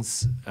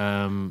siblings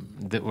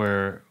that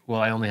were,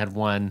 I only had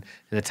one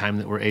at the time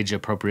that were age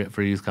appropriate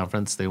for youth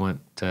conference. They went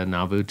to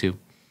Nauvoo too.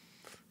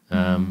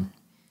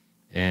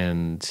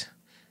 And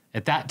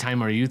at that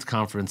time, our youth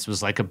conference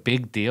was like a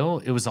big deal.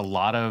 It was a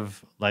lot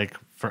of,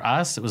 for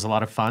us, it was a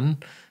lot of fun.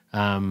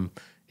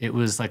 It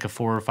was like a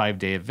 4 or 5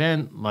 day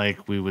event.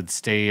 Like we would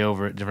stay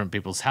over at different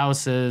people's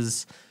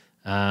houses.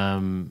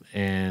 And,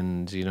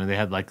 they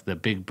had like the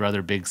big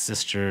brother, big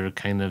sister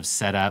kind of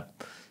set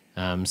up.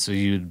 So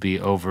you'd be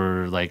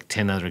over like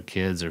 10 other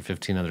kids or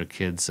 15 other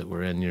kids that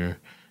were in your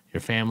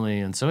family.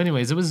 And so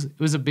anyways, it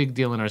was a big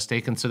deal in our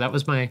stake. And so that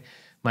was my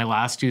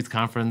last youth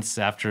conference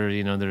after,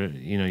 you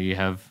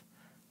have,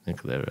 I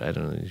don't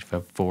know, you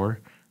have 4.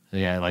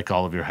 Yeah, like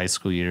all of your high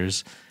school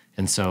years.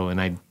 And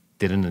I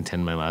didn't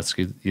attend my last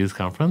youth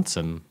conference.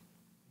 And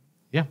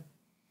yeah.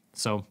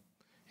 So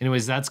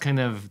anyways, that's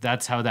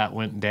how that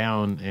went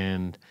down.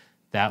 And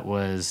that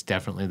was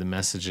definitely the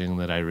messaging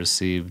that I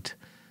received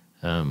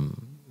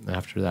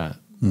after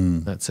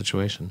that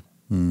situation.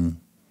 I'm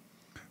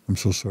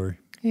so sorry.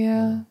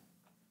 Yeah.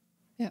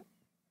 Yeah.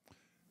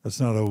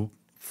 That's not a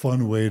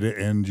fun way to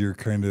end your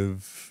kind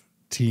of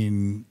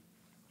teen,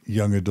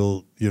 young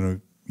adult,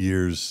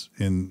 years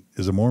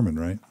as a Mormon,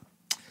 right?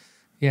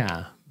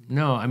 Yeah.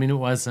 No, I mean, it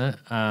wasn't.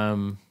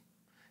 And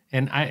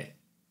I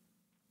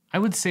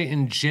would say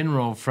in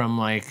general, from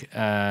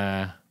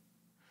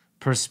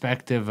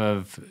perspective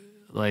of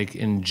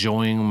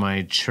enjoying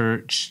my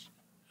church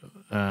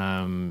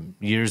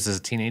years as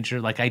a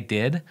teenager, I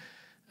did,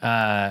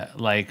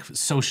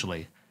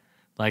 socially,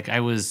 I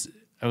was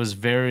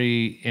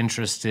very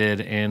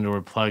interested and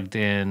or plugged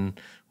in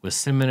with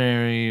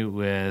seminary,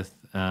 with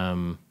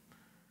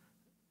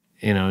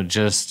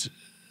just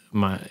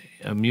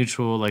a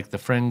mutual, the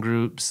friend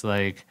groups.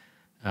 I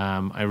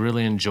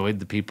really enjoyed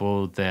the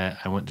people that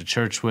I went to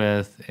church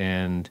with,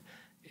 and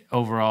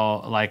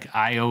overall,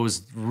 I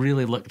always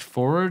really looked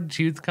forward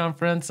to youth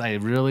conference. I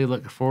really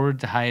looked forward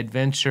to high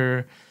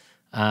adventure.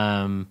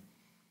 So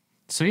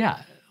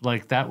yeah,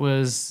 it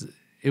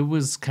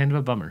was kind of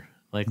a bummer.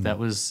 It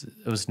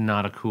was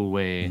not a cool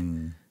way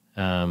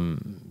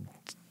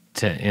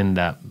to end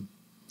up,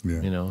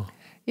 Yeah.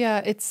 Yeah,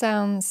 it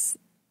sounds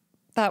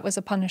that was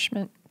a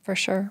punishment for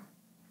sure.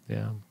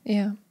 Yeah.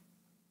 Yeah.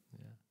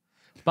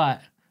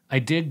 But I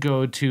did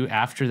go to,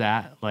 after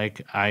that,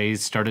 I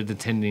started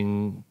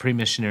attending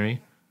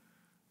pre-missionary,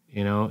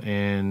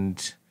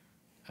 and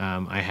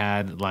I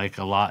had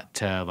a lot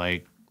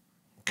to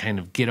kind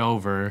of get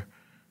over,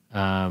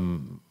 at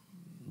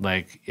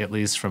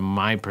least from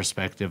my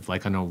perspective,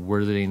 on a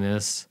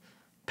worthiness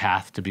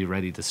path to be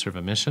ready to serve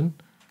a mission.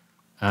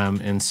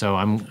 And so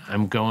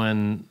I'm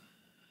going,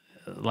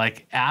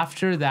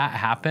 after that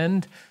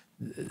happened,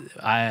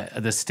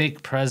 the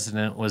stake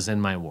president was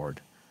in my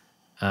ward.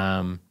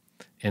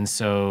 And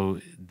so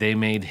they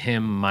made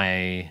him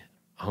my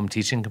home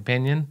teaching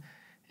companion.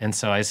 And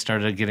so I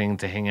started getting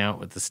to hang out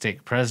with the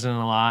stake president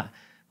a lot.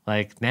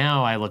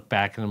 Now I look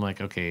back and I'm like,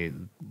 okay,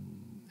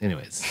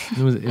 anyways,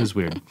 it was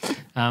weird.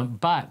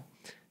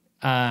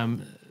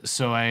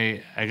 So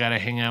I got to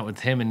hang out with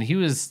him, and he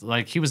was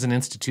an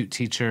institute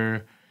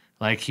teacher.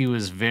 He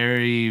was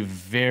very,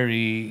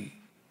 very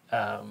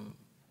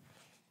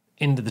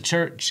into the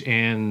church,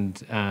 and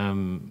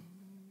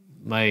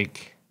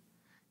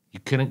you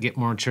couldn't get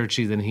more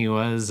churchy than he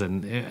was,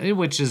 and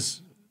which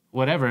is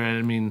whatever.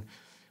 I mean,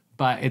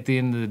 but at the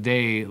end of the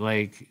day,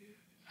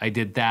 I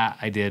did that.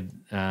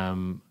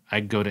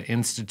 I'd go to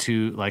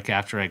institute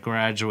after I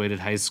graduated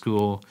high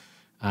school,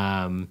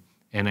 and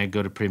I'd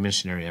go to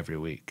pre-missionary every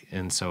week.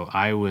 And so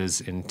I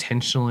was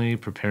intentionally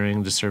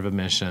preparing to serve a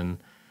mission.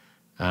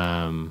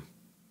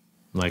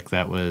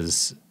 That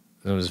was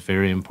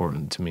very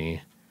important to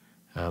me.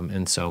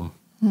 And so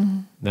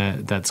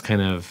that's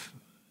kind of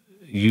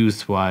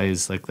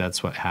youth-wise,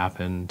 that's what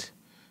happened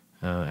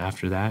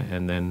after that.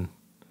 And then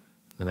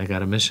I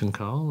got a mission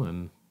call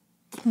and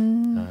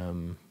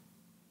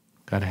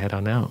got to head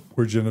on out.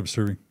 Where'd you end up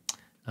serving?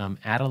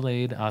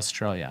 Adelaide,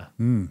 Australia.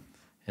 And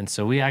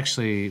so we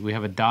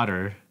have a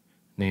daughter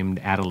named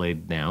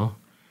Adelaide now,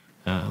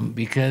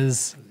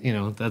 because,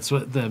 that's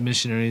what the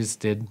missionaries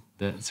did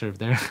that served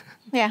there.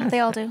 Yeah, they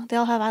all do. They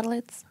all have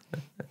Adelaides.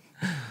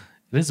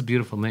 It is a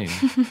beautiful name.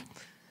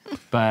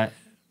 But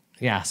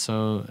yeah,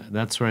 so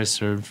that's where I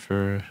served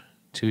for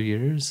 2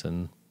 years.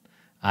 And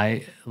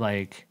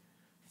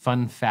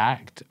fun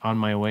fact, on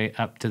my way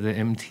up to the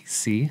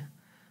MTC,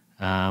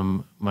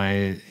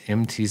 my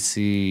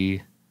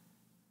MTC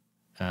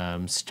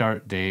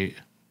start date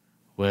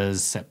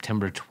was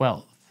September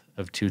 12th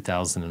of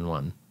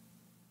 2001.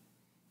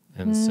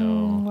 And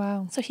so...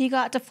 Wow. So he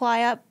got to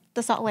fly up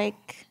the Salt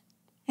Lake,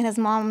 and his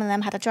mom and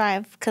them had to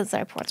drive because the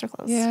airports were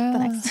closed the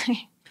next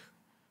day.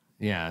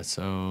 Yeah,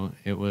 so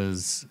it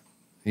was...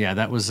 Yeah,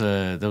 that was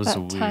a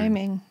weird...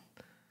 timing.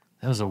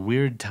 That was a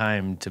weird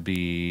time to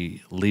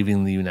be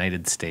leaving the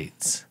United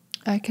States.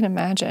 I can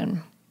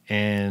imagine.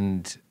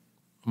 and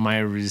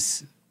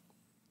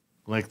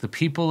like the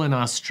people in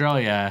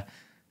Australia,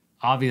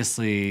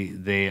 obviously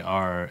they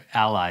are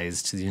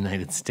allies to the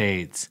United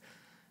States.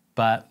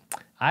 But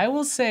I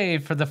will say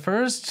for the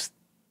first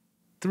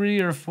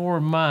 3 or 4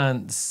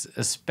 months,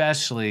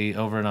 especially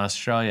over in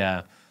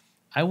Australia,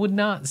 I would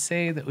not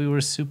say that we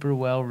were super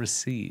well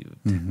received.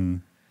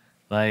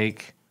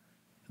 Like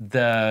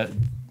the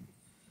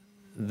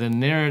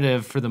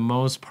narrative for the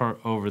most part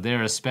over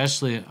there,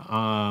 especially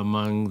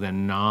among the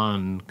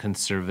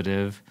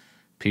non-conservative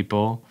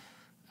people,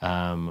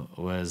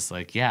 was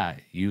like, yeah,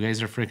 you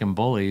guys are freaking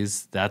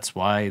bullies. That's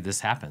why this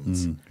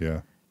happens.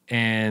 Yeah.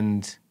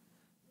 And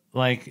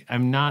like,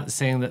 I'm not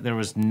saying that there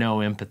was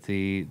no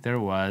empathy. There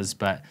was.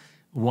 But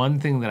one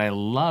thing that I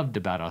loved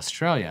about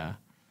Australia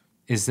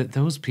is that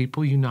those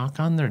people, you knock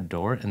on their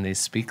door and they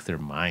speak their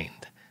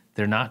mind.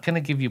 They're not going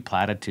to give you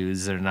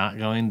platitudes. They're not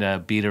going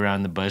to beat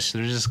around the bush.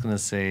 They're just going to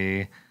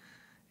say,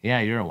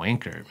 yeah, you're a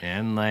wanker,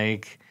 man.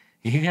 Like,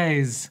 you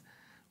guys,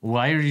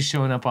 why are you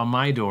showing up on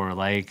my door?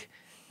 Like,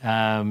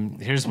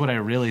 here's what I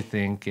really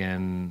think.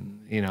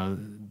 And, you know,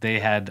 they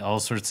had all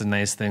sorts of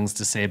nice things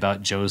to say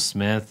about Joe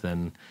Smith.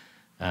 And,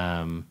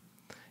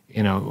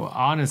 you know,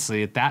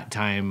 honestly, at that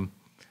time,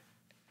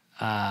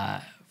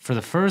 for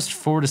the first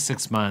 4 to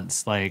 6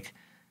 months, like,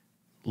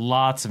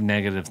 lots of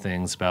negative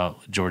things about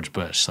George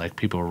Bush. Like,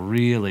 people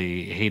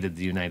really hated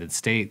the United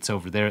States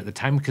over there at the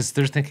time because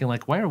they're thinking,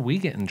 like, why are we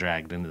getting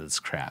dragged into this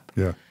crap?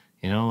 Yeah.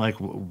 You know, like,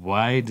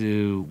 why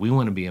do we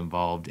want to be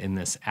involved in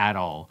this at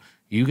all?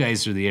 You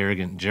guys are the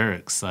arrogant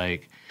jerks.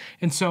 Like,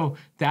 and so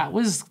that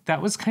was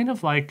kind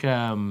of like,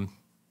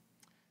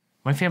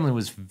 my family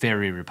was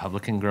very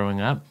Republican growing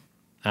up.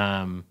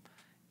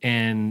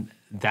 And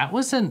that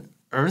was an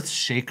earth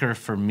shaker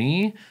for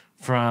me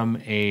from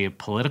a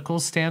political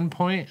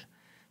standpoint.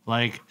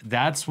 Like,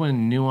 that's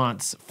when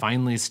nuance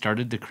finally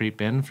started to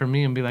creep in for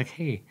me and be like,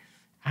 hey,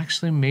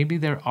 actually, maybe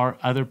there are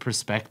other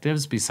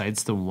perspectives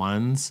besides the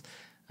ones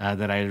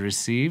that I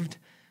received.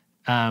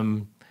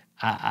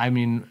 I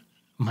mean,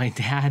 my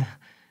dad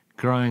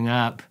growing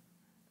up,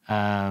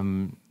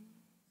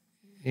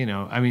 you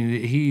know, I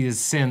mean, he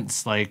has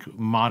since, like,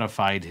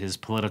 modified his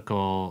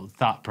political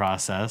thought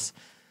process.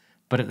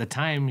 But at the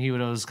time, he would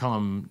always call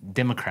them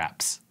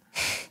Democrats.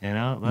 You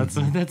know, that's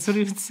what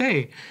he would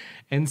say.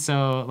 And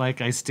so, like,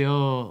 I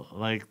still,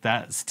 like,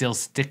 that still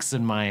sticks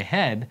in my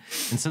head.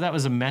 And so that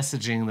was a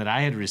messaging that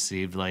I had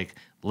received, like,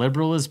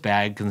 liberal is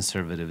bad,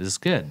 conservative is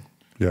good.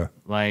 Yeah.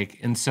 Like,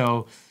 and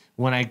so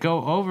when I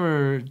go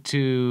over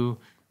to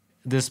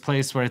this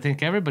place where I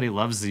think everybody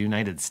loves the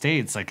United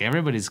States, like,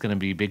 everybody's going to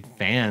be big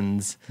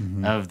fans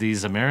of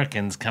these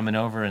Americans coming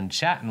over and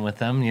chatting with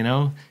them, you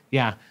know?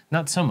 Yeah,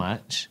 not so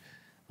much.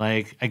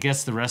 Like, I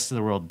guess the rest of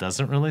the world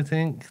doesn't really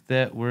think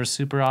that we're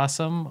super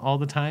awesome all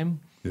the time.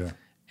 Yeah.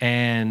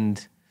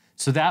 And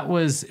so it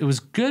was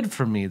good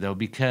for me, though,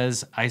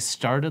 because I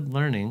started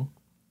learning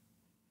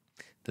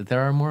that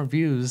there are more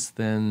views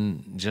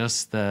than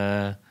just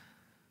the,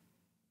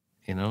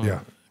 you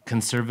know,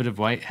 conservative,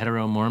 white,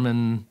 hetero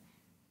Mormon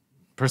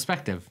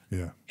perspective.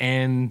 Yeah.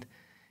 And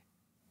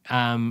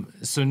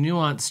so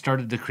nuance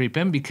started to creep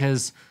in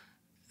because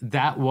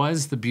that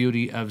was the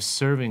beauty of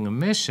serving a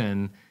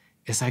mission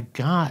is I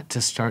got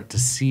to start to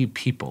see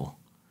people,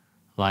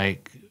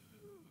 like,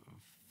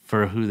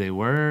 for who they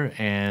were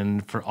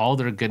and for all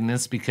their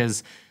goodness,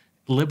 because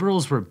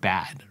liberals were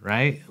bad,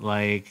 right?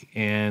 Like,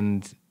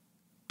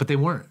 but they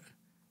weren't.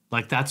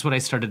 Like, that's what I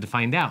started to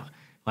find out.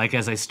 Like,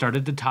 as I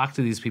started to talk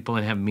to these people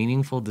and have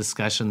meaningful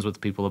discussions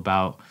with people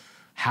about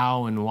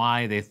how and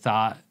why they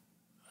thought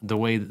the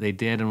way that they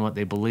did and what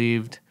they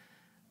believed,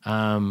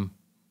 I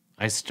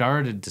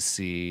started to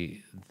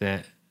see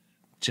that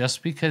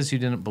just because you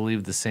didn't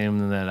believe the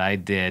same that I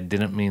did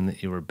didn't mean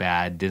that you were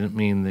bad, didn't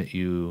mean that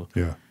you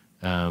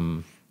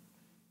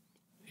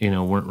you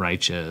know, weren't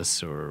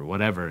righteous or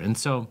whatever. And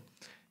so,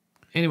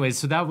 anyway,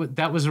 so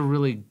that was a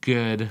really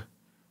good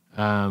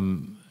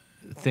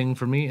thing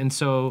for me. And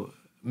so,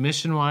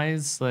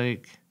 mission-wise,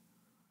 like,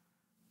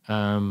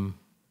 I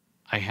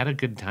had a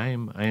good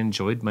time. I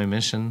enjoyed my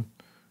mission.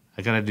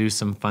 I got to do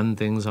some fun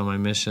things on my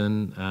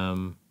mission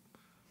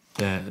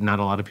that not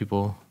a lot of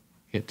people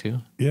get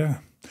to. Yeah.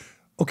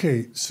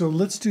 Okay, so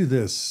let's do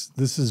this.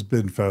 This has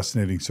been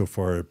fascinating so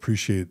far. I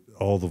appreciate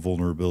all the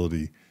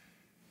vulnerability.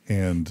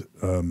 And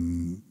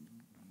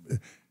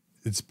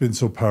it's been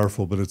so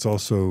powerful, but it's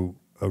also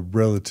a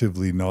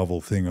relatively novel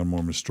thing on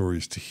Mormon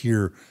Stories to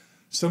hear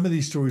some of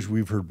these stories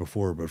we've heard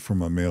before, but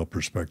from a male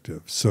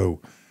perspective.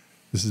 So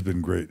this has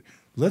been great.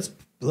 Let's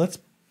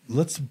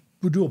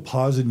do a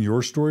pause in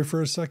your story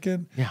for a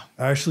second. Yeah.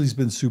 Ashley's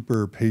been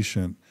super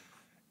patient.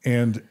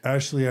 And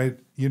Ashley,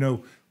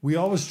 we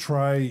always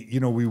try,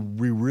 we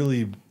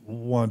really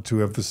want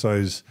to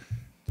emphasize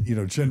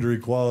gender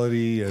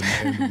equality,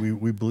 and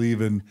we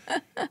believe in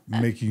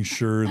making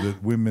sure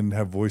that women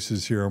have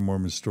voices here on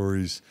Mormon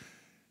Stories.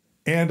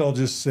 And I'll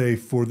just say,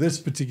 for this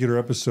particular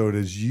episode,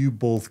 as you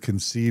both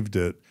conceived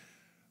it,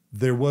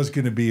 there was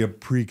going to be a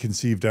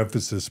preconceived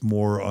emphasis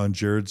more on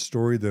Jared's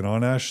story than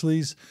on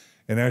Ashley's.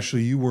 And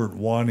actually, you weren't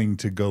wanting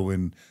to go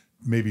in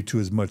maybe to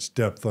as much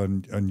depth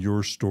on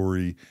your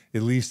story,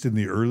 at least in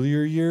the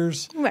earlier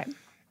years. Right.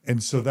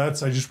 And so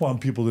I just want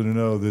people to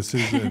know this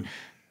isn't.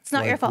 It's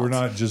not your fault. We're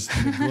not just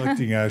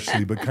neglecting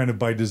Ashley, but kind of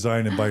by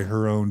design and by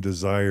her own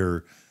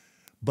desire.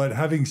 But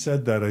having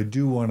said that, I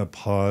do want to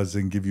pause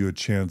and give you a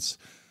chance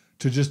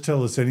to just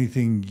tell us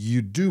anything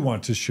you do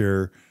want to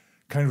share,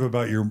 kind of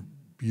about your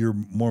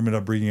Mormon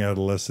upbringing,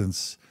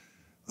 adolescence,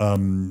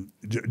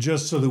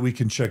 just so that we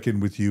can check in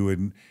with you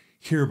and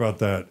hear about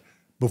that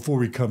before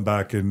we come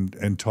back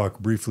and talk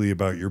briefly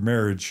about your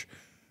marriage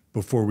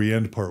before we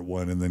end part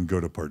 1 and then go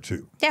to part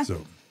 2. Yeah.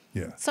 So,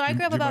 yeah. So I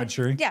grew up do you mind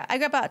sharing? I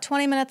grew up about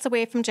 20 minutes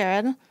away from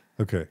Jared.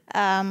 Okay.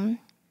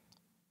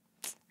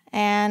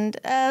 And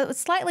a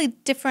slightly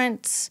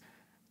different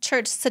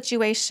church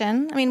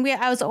situation. I mean,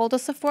 I was the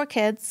oldest of 4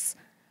 kids.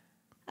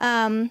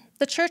 The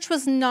church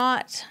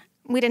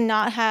we did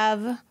not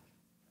have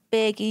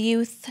big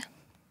youth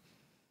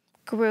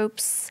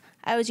groups.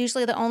 I was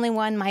usually the only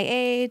one my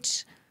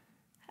age.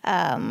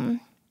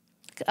 I'm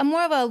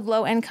more of a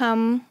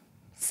low-income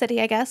city,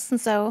 I guess. And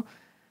so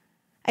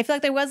I feel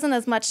like there wasn't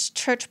as much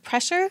church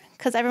pressure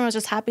because everyone was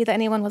just happy that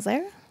anyone was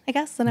there, I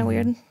guess, in a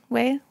weird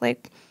way.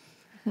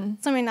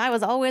 So, I mean, I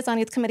was always on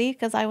youth committee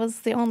because I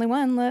was the only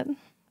one that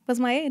was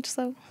my age.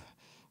 So,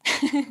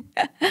 but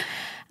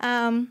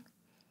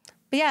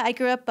yeah, I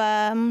grew up,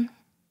 my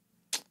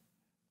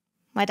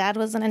dad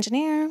was an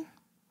engineer.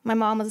 My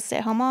mom was a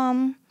stay-at-home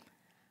mom.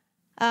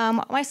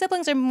 My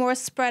siblings are more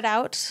spread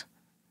out.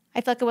 I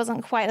feel like it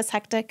wasn't quite as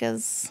hectic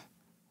as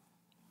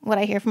what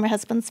I hear from my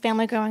husband's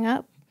family growing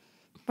up.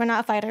 We're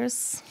not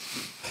fighters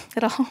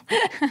at all.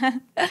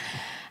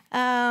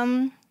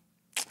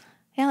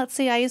 Yeah, let's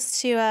see. I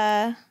used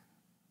to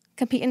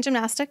compete in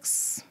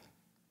gymnastics.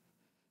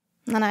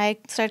 And then I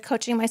started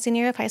coaching my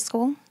senior year of high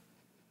school.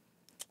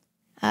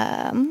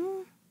 I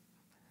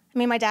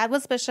mean, my dad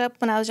was bishop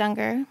when I was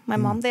younger. My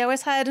mom, they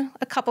always had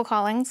a couple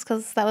callings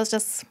because that was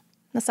just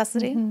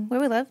necessity where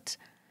we lived.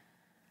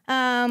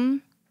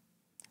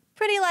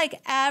 Pretty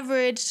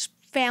average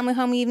family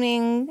home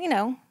evening. You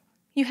know,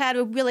 you had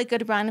a really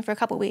good run for a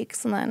couple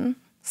weeks and then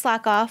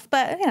slack off.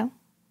 But, you know,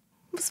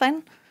 it was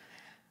fine.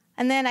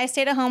 And then I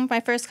stayed at home for my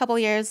first couple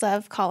years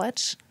of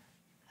college.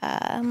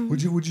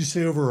 Would you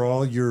say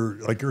overall your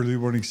early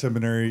morning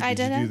seminary? I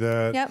did you do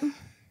that? Yep.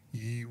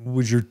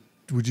 Would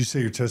you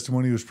say your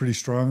testimony was pretty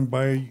strong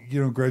by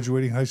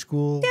graduating high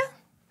school? Yeah.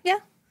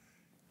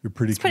 You're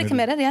pretty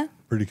committed. Yeah.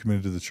 Pretty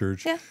committed to the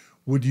church. Yeah.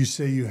 Would you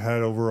say you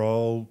had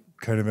overall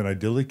kind of an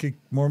idyllic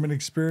Mormon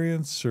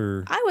experience,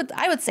 or?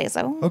 I would say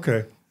so.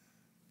 Okay.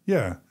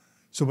 Yeah.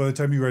 So by the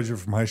time you graduate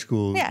from high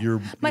school,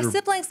 my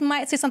siblings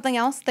might say something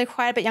else. They're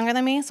quite a bit younger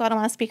than me, so I don't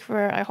want to speak for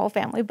our whole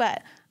family,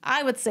 but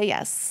I would say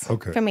yes.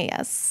 Okay. For me,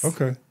 yes.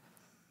 Okay.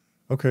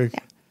 Yeah.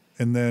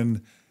 And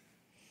then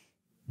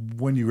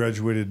when you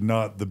graduated,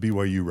 not the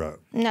BYU route.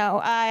 No,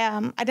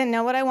 I didn't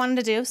know what I wanted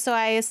to do, so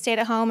I stayed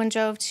at home and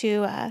drove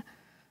to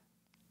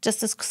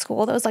just a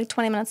school that was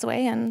 20 minutes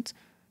away and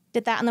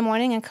did that in the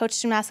morning and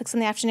coached gymnastics in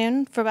the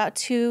afternoon for about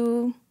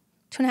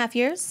 2.5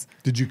 years.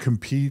 Did you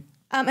compete?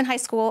 In high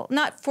school,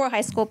 not for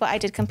high school, but I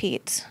did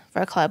compete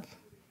for a club.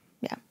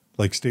 Yeah.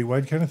 Like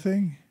statewide kind of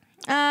thing?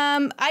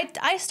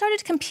 I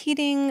started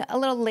competing a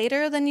little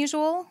later than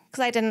usual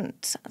because I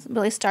didn't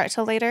really start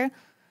till later.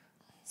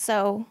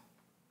 So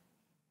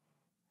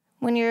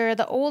when you're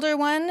the older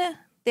one,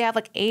 they have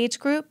age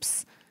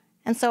groups.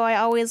 And so I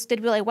always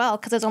did really well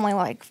because there's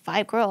only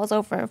 5 girls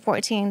over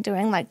 14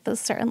 doing this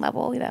certain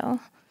level,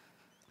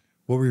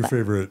 What were your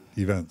favorite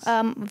events?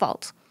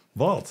 Vault.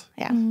 Vault?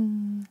 Yeah.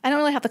 I don't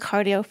really have the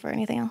cardio for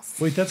anything else.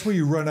 Wait, that's where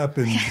you run up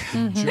and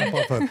jump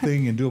off a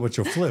thing and do a bunch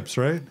of flips,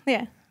 right?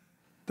 Yeah.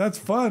 That's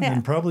fun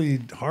and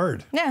probably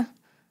hard. Yeah.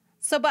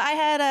 So, but I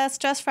had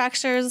stress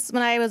fractures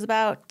when I was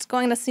about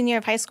going to senior year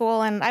of high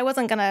school, and I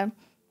wasn't going to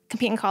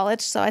compete in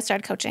college, so I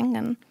started coaching,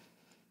 and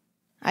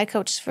I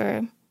coached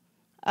for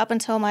up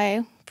until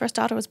my first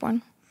daughter was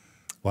born.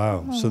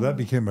 Wow. So that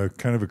became a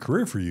kind of a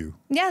career for you.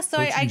 Yeah. So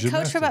I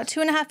coached for about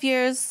 2.5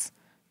 years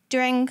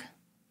during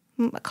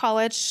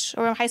college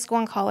or high school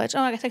and college.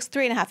 Oh, I guess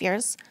 3.5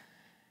 years.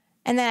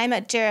 And then I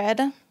met Jared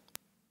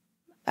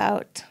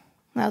about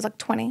when I was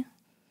 20.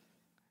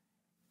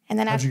 And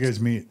then how'd you guys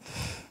meet?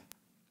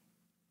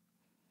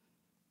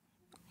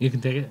 You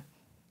can take it.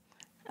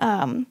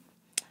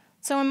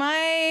 So in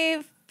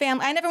my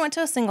family, I never went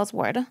to a singles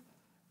ward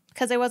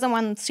because there wasn't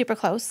one super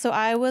close. So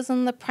I was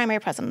in the primary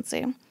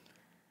presidency.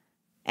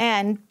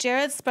 And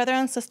Jared's brother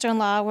and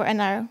sister-in-law were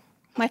in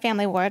my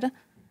family ward.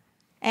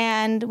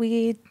 And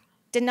we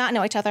did not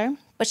know each other.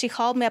 But she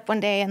called me up one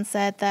day and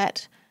said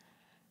that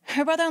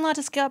her brother-in-law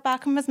just got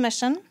back from his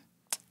mission.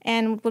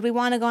 And would we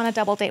want to go on a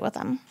double date with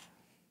him?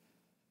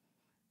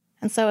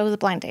 And so it was a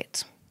blind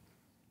date.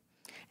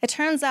 It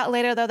turns out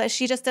later, though, that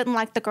she just didn't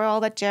like the girl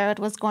that Jared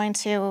was going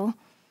to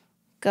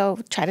go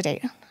try to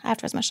date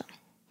after his mission.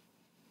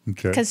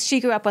 Okay. Because she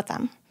grew up with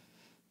them.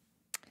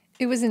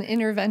 It was an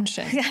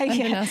intervention.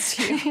 Unbeknownst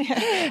to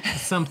you.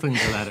 Something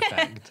to that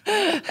effect.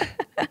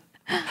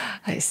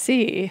 I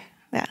see.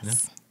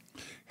 Yes.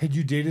 Had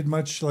you dated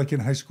much like in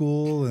high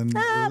school and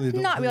early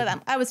adulthood? Not really.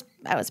 I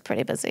was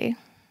pretty busy.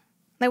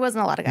 There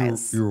wasn't a lot of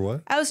guys. You were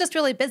what? I was just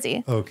really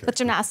busy Okay. with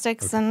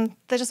gymnastics, and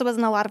there just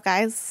wasn't a lot of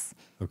guys.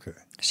 Okay.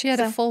 She had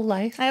a full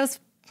life. I was,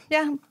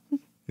 it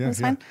was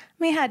fine. I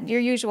mean, you had your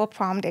usual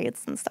prom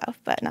dates and stuff,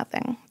 but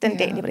nothing. Didn't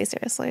date anybody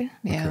seriously.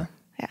 Yeah.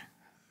 Yeah.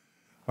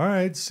 All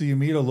right. So you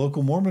meet a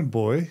local Mormon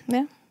boy.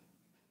 Yeah.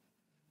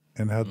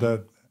 And how'd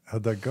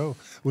that go?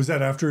 Was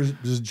that after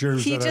Jared?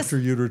 Was that after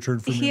you'd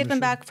returned from? He had been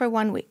mission? back for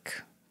 1 week.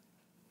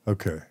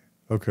 Okay.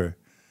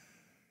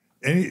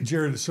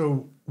 Jared,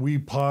 so we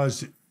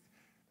paused.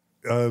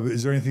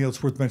 Is there anything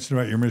else worth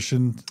mentioning about your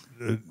mission?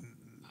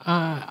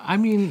 I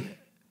mean,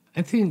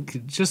 I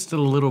think just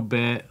a little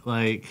bit,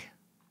 like,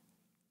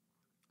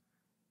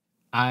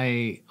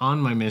 on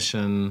my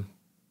mission,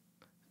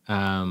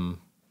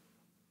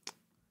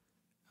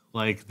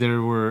 like,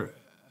 there were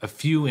a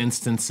few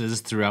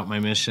instances throughout my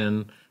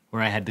mission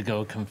where I had to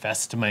go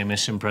confess to my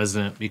mission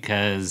president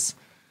because,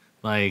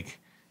 like,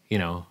 you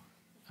know,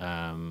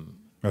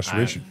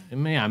 Masturbation.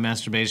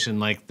 Masturbation.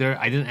 Like,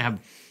 I didn't have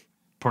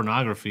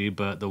pornography,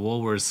 but the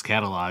Woolworths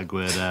catalog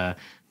would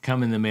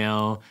come in the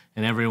mail,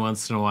 and every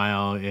once in a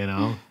while, you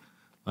know,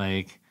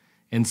 like,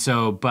 and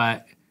so,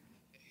 but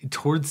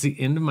towards the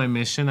end of my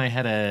mission, I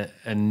had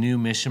a new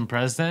mission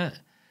president,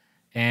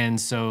 and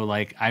so,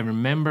 like, I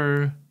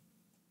remember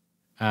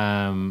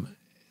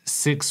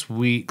 6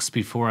 weeks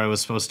before I was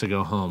supposed to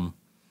go home,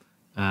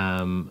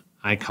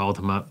 I called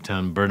him up to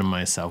unburden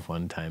myself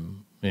one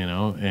time, you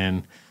know,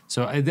 and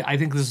so I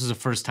think this was the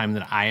first time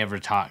that I ever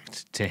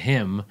talked to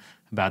him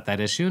about that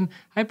issue. And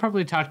I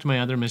probably talked to my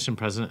other mission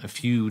president a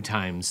few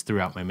times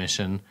throughout my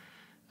mission,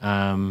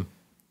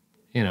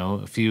 you know,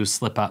 a few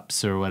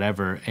slip-ups or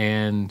whatever.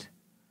 And,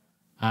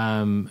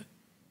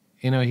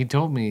 you know, he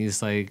told me,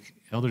 he's like,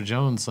 Elder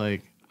Jones,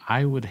 like,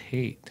 I would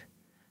hate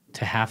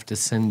to have to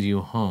send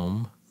you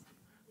home,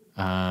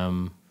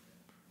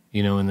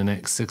 you know, in the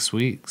next 6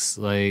 weeks,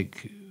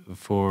 like,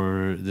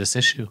 for this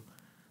issue.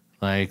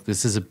 Like,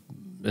 this is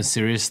a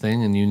serious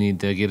thing, and you need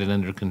to get it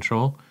under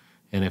control.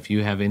 And if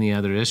you have any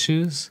other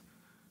issues,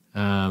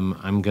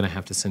 I'm going to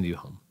have to send you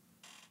home.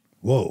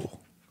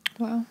 Whoa.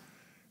 Wow.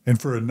 And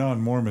for a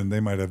non-Mormon, they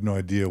might have no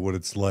idea what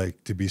it's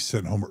like to be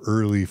sent home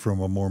early from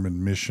a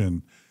Mormon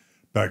mission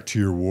back to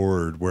your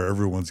ward, where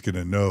everyone's going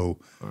to know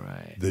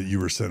that you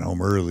were sent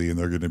home early, and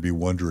they're going to be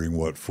wondering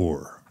what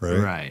for,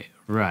 right?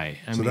 Right.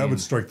 I mean, that would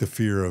strike the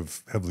fear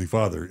of Heavenly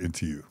Father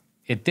into you.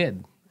 It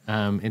did.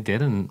 It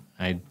did, and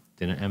I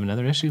didn't have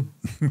another issue.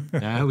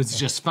 I was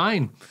just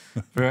fine.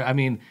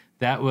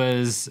 That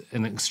was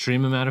an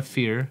extreme amount of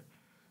fear.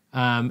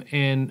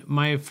 And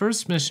my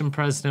first mission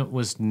president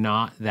was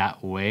not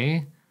that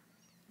way.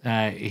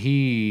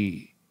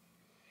 He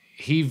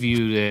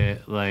viewed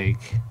it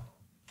like,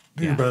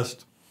 Do your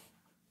best.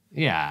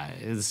 Yeah,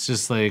 it's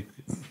just like,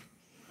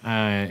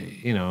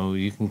 you know,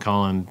 you can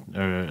call in,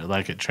 or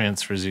like at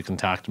transfers, you can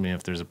talk to me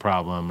if there's a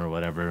problem or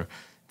whatever.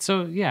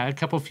 So yeah,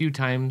 a few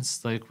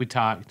times, like, we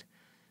talked,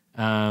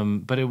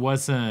 but it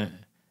wasn't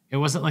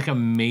like a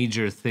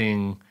major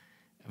thing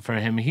for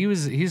him.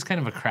 He's kind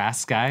of a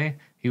crass guy.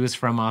 He was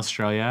from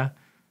Australia,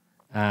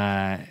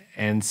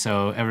 and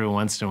so every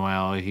once in a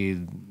while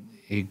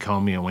he'd call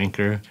me a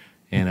winker,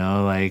 you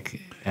know,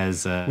 like,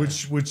 as a,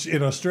 which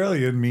in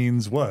Australian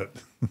means what?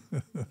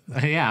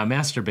 Yeah, a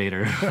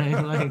masturbator.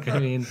 Right? Like, I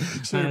mean,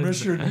 so your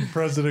mission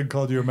president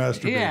called you a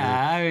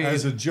masturbator,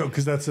 as a joke,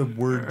 because that's a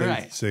word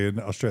they say in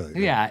Australia.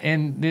 Yeah,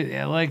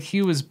 and like,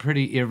 he was a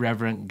pretty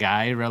irreverent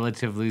guy,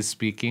 relatively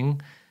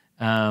speaking,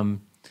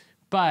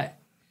 but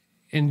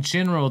in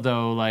general,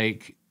 though,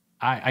 like,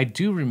 I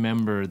do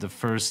remember the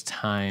first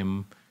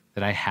time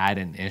that I had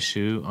an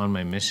issue on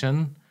my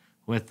mission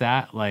with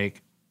that.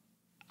 Like,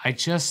 I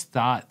just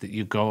thought that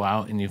you go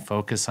out and you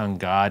focus on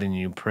God and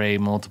you pray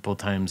multiple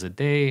times a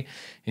day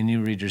and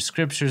you read your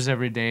scriptures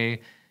every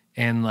day,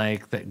 and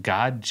like that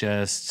God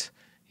just,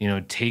 you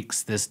know,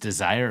 takes this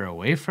desire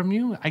away from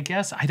you. I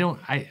guess I don't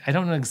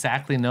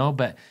exactly know,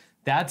 but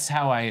that's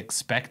how I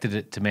expected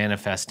it to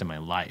manifest in my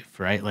life,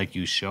 right? Like,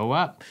 you show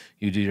up,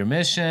 you do your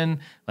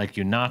mission, like,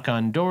 you knock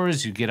on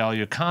doors, you get all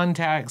your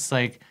contacts,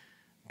 like,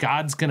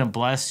 God's gonna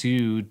bless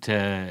you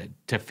to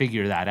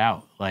figure that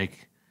out,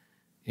 like,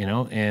 you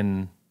know,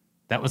 and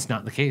that was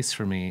not the case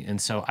for me. And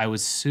so I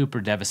was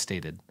super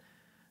devastated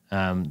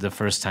the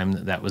first time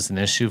that was an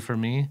issue for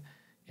me.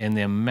 And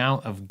the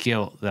amount of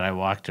guilt that I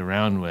walked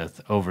around with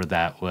over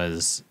that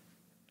was,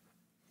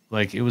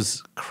 like, it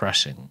was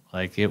crushing.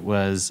 Like, it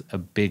was a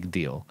big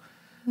deal.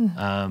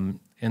 And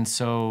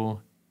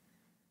so,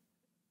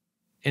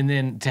 and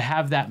then to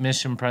have that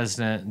mission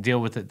president deal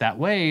with it that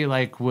way,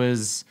 like, it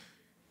was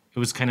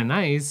kind of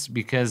nice,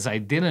 because I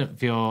didn't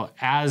feel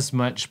as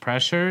much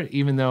pressure,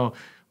 even though,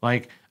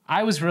 like,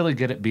 I was really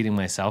good at beating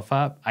myself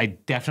up. I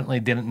definitely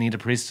didn't need a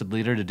priesthood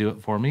leader to do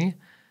it for me,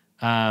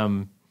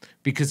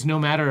 because no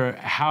matter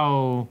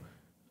how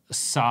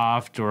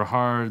soft or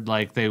hard,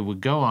 like, they would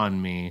go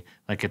on me,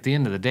 like, at the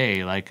end of the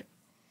day, like,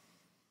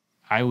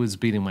 I was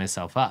beating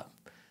myself up.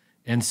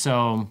 And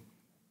so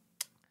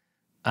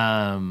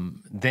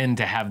then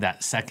to have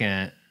that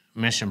second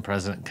mission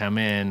president come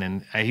in,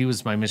 and he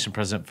was my mission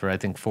president for, I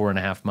think,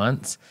 4.5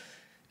 months.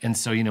 And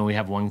so, you know, we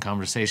have one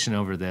conversation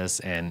over this,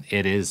 and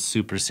it is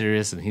super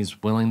serious, and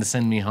he's willing to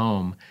send me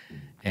home.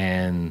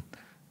 And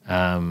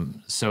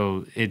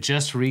so it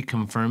just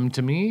reconfirmed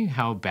to me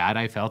how bad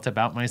I felt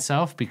about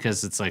myself,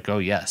 because it's like, oh,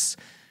 yes,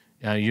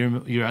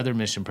 your other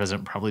mission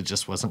president probably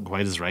just wasn't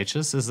quite as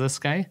righteous as this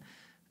guy.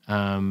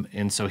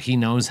 And so he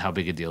knows how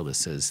big a deal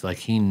this is. Like,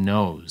 he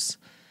knows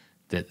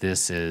that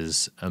this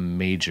is a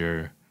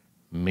major,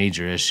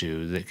 major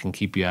issue that can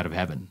keep you out of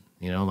heaven.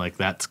 You know, like,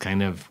 that's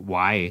kind of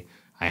why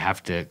I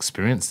have to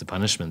experience the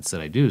punishments that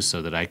I do,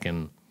 so that I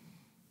can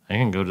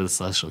go to the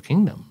celestial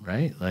kingdom,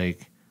 right?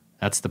 Like,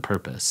 that's the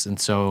purpose. And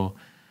so,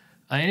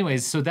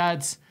 anyways, so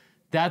that's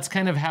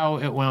kind of how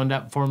it wound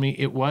up for me.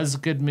 It was a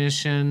good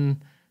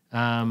mission.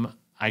 I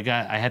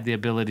had the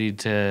ability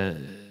to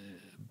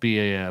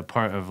be a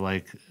part of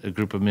like a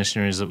group of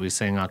missionaries that we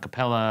sang a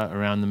cappella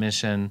around the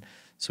mission.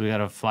 So we got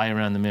to fly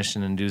around the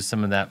mission and do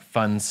some of that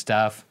fun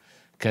stuff,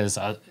 because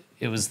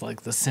it was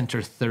like the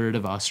center third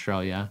of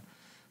Australia.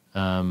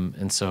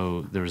 And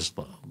so there was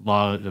a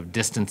lot of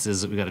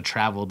distances that we got to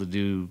travel to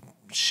do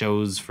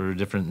shows for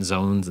different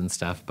zones and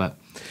stuff. But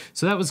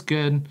so that was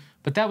good.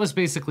 But that was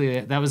basically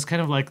it. That was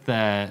kind of like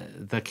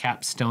the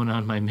capstone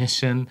on my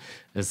mission.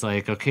 It's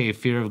like, okay,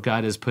 fear of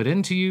God is put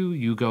into you.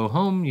 You go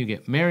home, you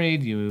get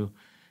married, you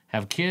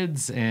have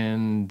kids,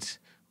 and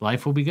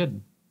life will be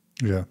good.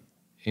 Yeah.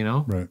 You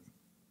know? Right.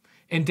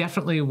 And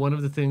definitely one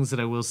of the things that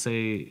I will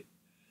say,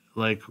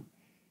 like,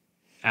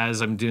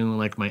 as I'm doing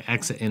like my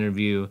exit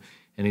interview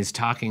and he's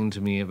talking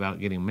to me about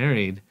getting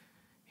married,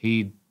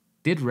 he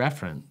did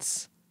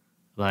reference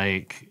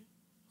like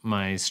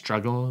my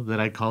struggle that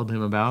I called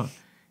him about.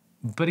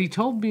 But he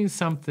told me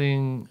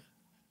something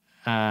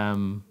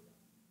that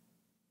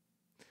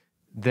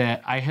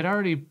I had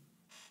already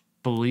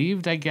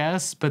believed, I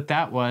guess, but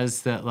that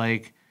was that,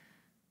 like,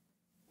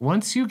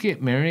 once you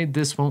get married,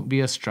 this won't be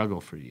a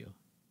struggle for you.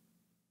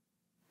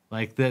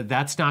 Like,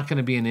 that's not going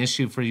to be an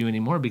issue for you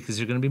anymore, because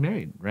you're going to be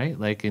married, right?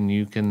 Like, and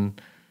you can,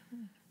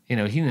 you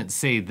know, he didn't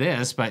say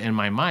this, but in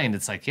my mind,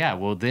 it's like, yeah,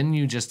 well, then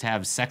you just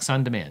have sex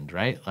on demand,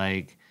 right?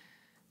 Like,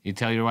 you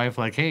tell your wife,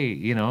 like, hey,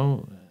 you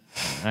know,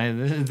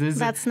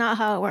 that's not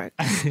how it works.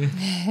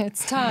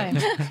 It's time.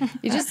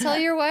 You just tell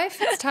your wife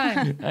it's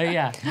time.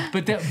 Yeah,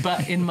 but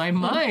in my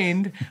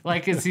mind,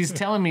 like, as he's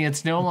telling me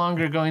it's no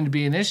longer going to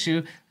be an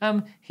issue,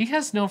 he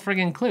has no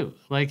friggin' clue.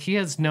 Like, he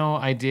has no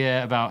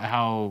idea about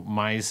how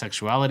my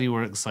sexuality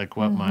works, like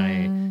what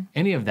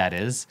any of that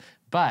is.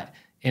 But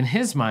in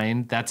his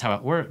mind, that's how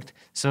it worked.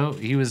 So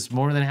he was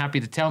more than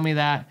happy to tell me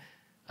that,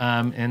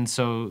 and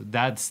so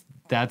that's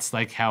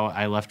like how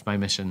I left my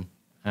mission.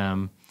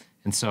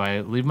 And so I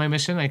leave my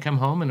mission, I come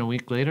home, and a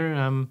week later,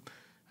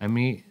 I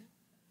meet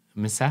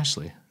Miss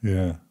Ashley.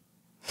 Yeah.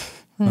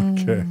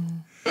 Okay.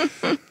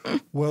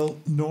 Well,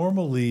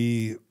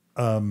 normally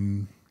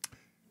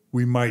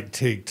we might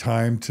take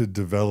time to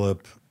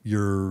develop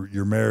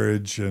your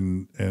marriage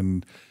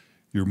and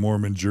your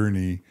Mormon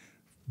journey.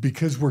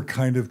 Because we're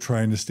kind of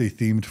trying to stay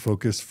themed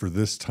focused for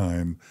this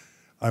time,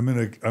 I'm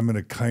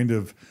gonna kind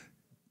of,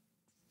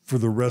 for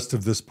the rest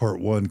of this part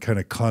one, kind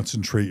of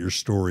concentrate your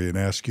story and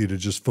ask you to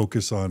just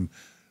focus on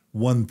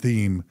one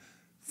theme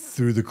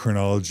through the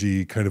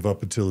chronology, kind of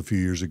up until a few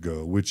years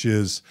ago, which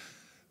is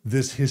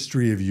this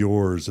history of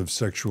yours of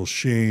sexual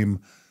shame,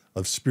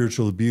 of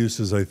spiritual abuse,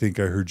 as I think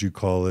I heard you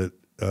call it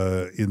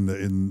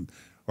in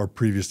our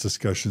previous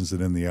discussions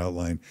and in the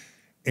outline,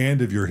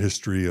 and of your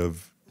history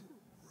of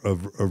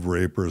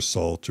rape or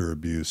assault or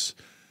abuse.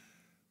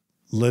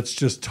 Let's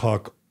just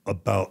talk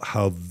about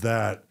how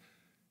that,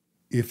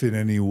 if in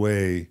any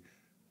way,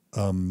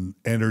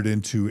 entered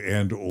into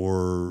and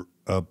or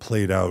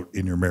played out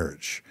in your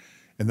marriage.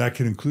 And that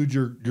can include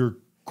your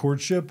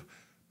courtship,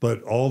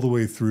 but all the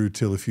way through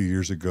till a few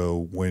years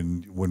ago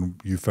when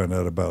you found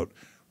out about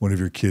one of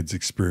your kids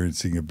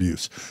experiencing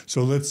abuse.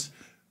 So let's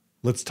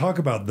talk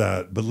about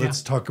that, but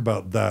let's talk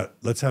about that.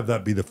 Let's have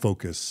that be the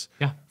focus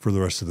for the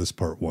rest of this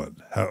part one,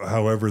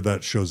 however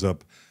that shows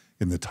up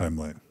in the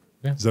timeline.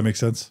 Yeah. Does that make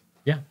sense?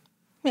 Yeah.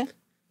 Yeah.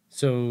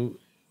 So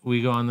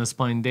we go on this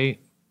blind date.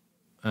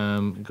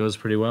 It goes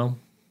pretty well,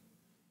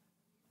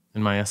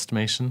 in my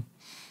estimation.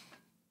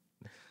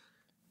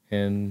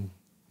 And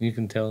you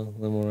can tell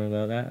a little more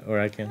about that, or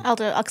I can. I'll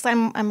do it, because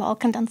I'll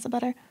condense it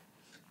better.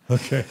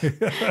 Okay.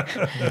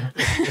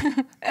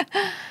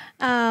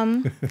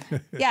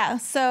 Yeah,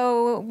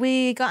 so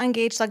we got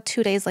engaged like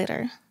 2 days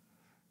later.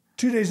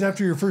 2 days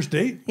after your first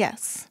date?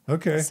 Yes.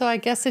 Okay. So I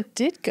guess it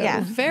did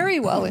go very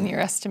well in your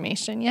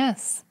estimation,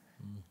 yes.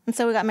 And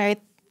so we got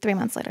married 3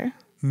 months later.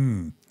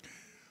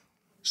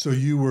 So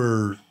you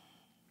were,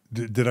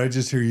 did I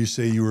just hear you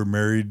say you were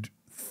married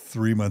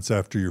 3 months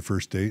after your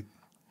first date?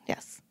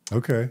 Yes.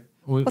 Okay.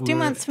 Well, 3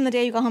 months from the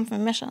day you go home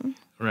from mission.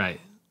 Right.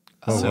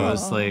 Oh, so wow. it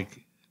was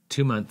like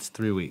 2 months,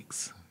 3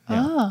 weeks.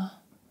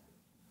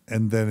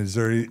 And then is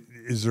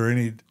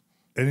there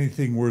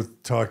anything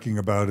worth talking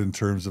about in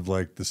terms of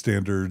like the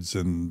standards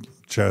and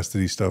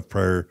chastity stuff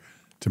prior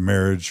to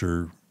marriage,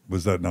 or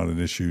was that not an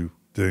issue?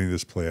 Did any of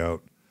this play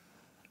out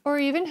Or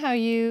even how that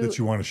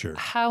you want to share?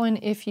 how and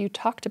if you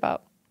talked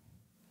about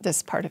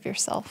this part of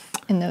yourself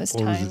in those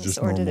Or was it times, just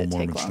or did normal it take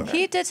Mormon longer? stuff?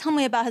 He did tell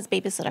me about his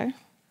babysitter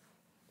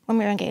when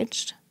we were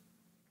engaged.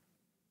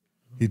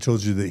 He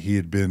told you that he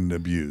had been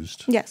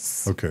abused.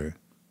 Yes. Okay.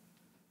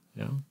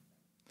 Yeah.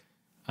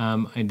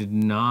 I did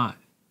not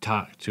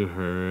talk to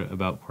her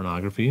about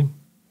pornography.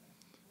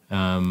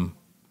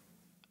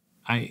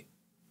 I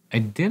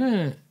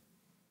didn't,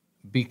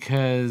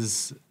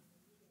 because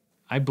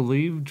I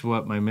believed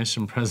what my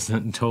mission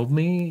president told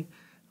me.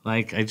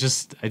 Like I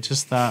just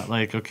thought,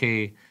 like,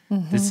 okay,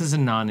 this is a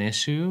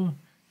non-issue,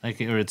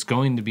 like, or it's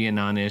going to be a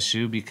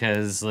non-issue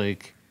because,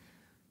 like,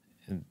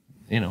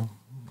 you know,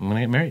 I'm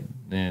gonna get married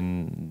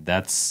and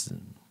it's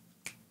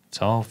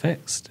all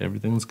fixed.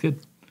 Everything's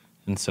good.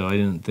 And so I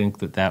didn't think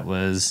that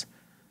was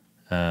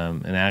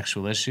an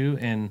actual issue.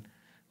 And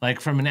like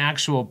from an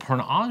actual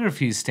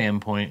pornography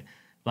standpoint,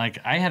 like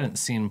I hadn't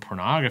seen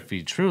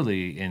pornography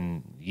truly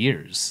in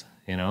years,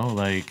 you know,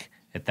 like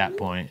at that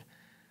point.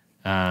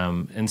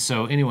 And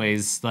so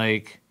anyways,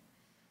 like,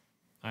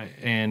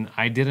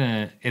 I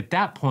didn't, at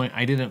that point,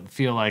 I didn't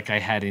feel like I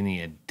had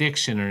any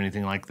addiction or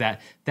anything like that.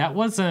 That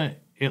wasn't,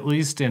 at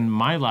least in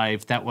my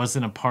life, that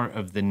wasn't a part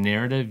of the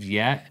narrative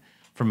yet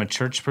from a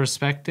church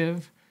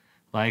perspective.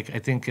 Like, I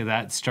think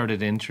that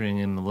started entering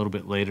in a little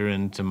bit later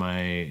into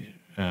my,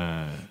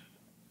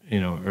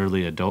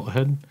 early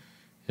adulthood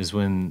is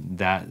when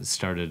that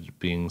started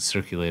being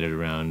circulated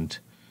around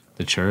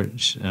the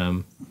church.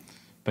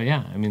 But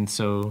yeah, I mean,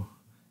 so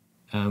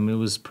it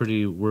was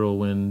pretty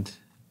whirlwind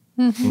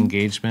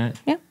engagement.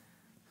 Yeah.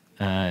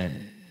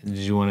 Did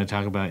you want to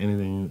talk about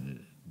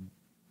anything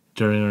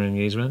during our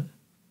engagement?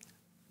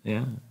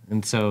 Yeah.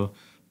 And so,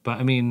 but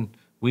I mean,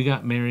 we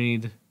got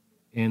married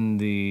in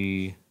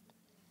the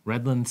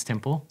Redlands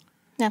Temple.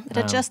 Yeah, it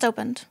had just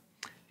opened.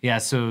 Yeah,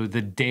 so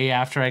the day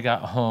after I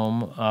got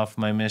home off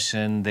my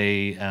mission,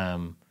 they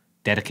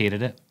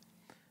dedicated it.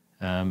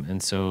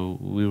 And so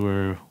we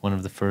were one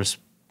of the first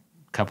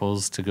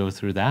couples to go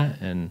through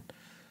that. And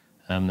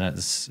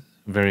that's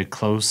very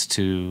close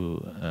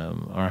to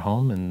our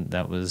home. And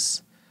that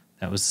was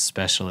a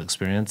special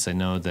experience. I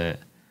know that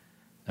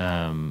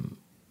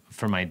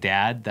for my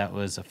dad, that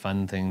was a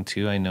fun thing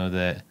too. I know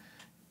that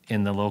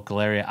in the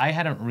local area, I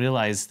hadn't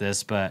realized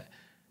this, but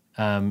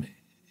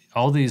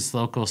all these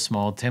local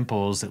small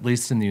temples, at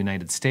least in the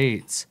United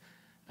States,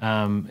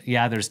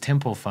 there's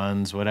temple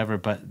funds, whatever,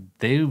 but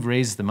they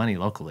raise the money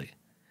locally.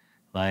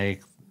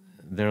 Like,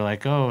 they're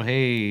like, oh,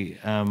 hey,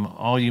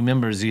 all you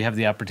members, you have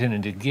the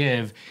opportunity to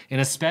give.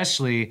 And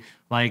especially,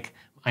 like,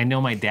 I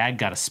know my dad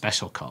got a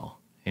special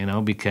call, you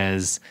know,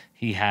 because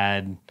he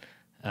had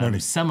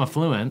some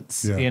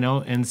affluence, Yeah. you know,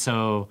 and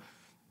so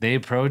they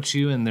approach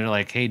you and they're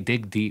like, hey,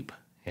 dig deep,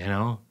 you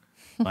know?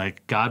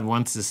 Like, God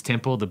wants this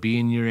temple to be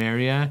in your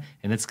area,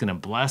 and it's going to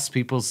bless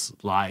people's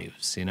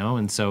lives, you know?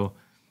 And so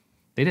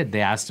they did.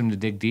 They asked him to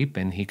dig deep,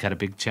 and he cut a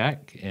big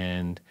check.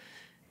 And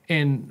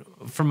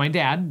for my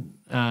dad,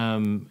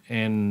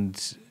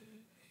 and,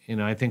 you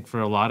know, I think for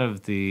a lot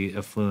of the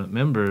affluent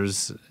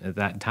members at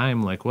that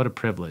time, like, what a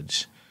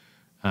privilege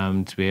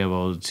to be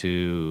able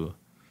to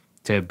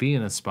be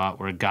in a spot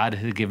where God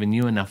had given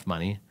you enough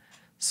money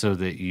so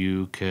that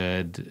you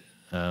could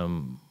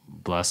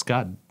bless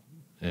God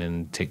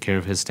and take care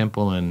of his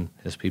temple and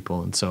his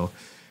people. And so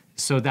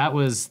that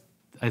was,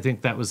 I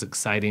think that was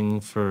exciting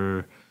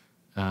for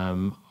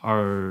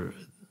our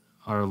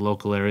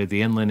local area.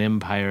 The Inland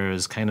Empire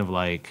is kind of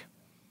like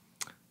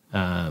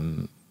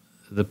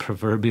the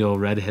proverbial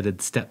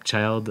redheaded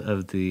stepchild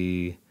of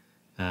the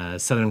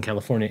Southern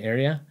California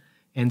area.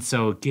 And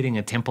so getting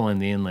a temple in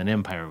the Inland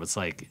Empire was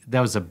like,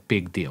 that was a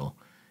big deal.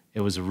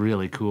 It was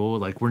really cool.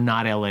 Like, we're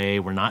not LA,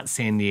 we're not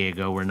San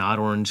Diego, we're not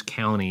Orange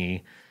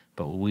County,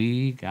 but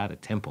we got a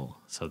temple.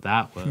 So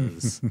that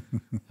was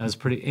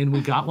pretty, and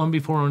we got one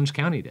before Orange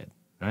County did,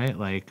 right?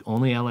 Like,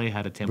 only LA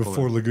had a temple.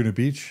 Before Laguna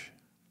Beach?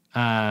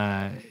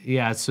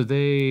 Yeah, so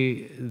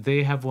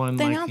they have one.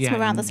 They like, announced yeah,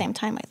 around the same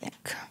time, I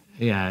think.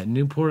 Yeah,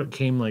 Newport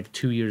came like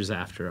 2 years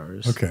after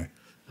ours. Okay.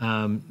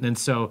 And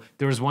so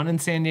there was one in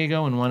San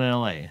Diego and one in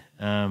LA.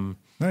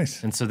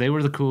 Nice. And so they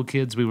were the cool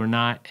kids, we were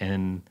not,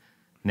 and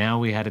now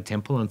we had a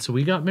temple, and so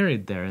we got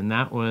married there, and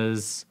that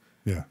was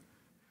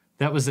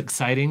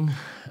exciting.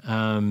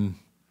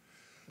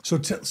 So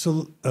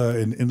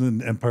an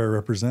Inland Empire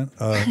represent.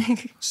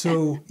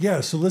 So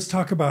let's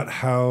talk about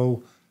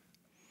how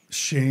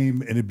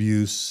shame and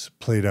abuse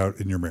played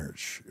out in your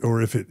marriage,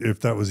 or if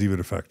that was even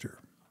a factor,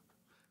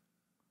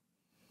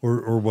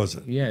 or was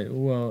it? Yeah.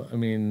 Well, I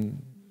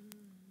mean,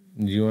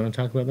 do you want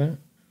to talk about that,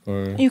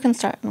 or You can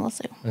start and we'll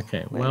see.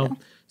 okay? Where Well, to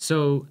go.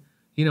 so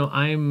you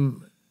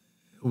know,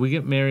 we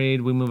get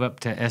married, we move up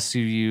to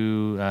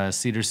SUU,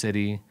 Cedar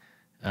City,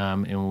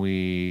 and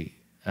we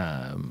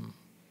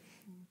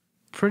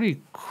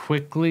pretty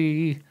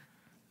quickly,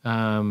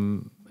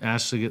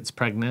 Ashley gets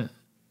pregnant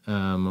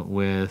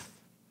with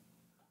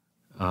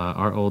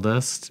our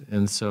oldest.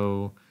 And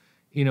so,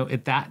 you know,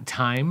 at that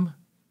time,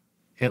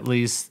 at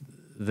least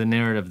the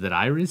narrative that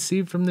I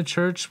received from the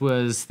church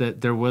was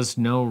that there was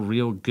no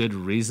real good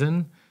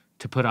reason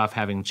to put off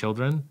having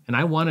children. And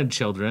I wanted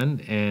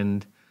children,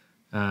 and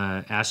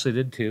Ashley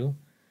did too.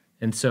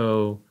 And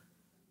so,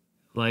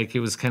 like, it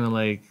was kind of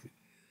like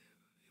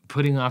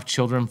putting off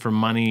children for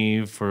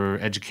money, for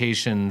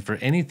education, for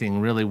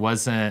anything really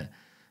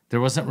there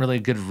wasn't really a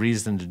good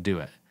reason to do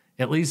it.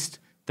 At least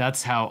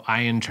that's how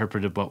I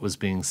interpreted what was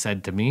being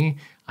said to me.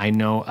 I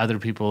know other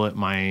people in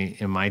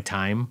my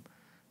time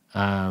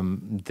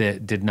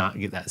that did not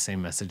get that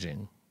same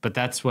messaging, but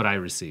that's what I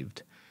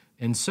received.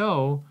 And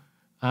so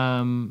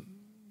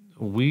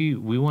we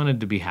wanted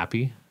to be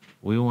happy.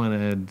 We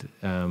wanted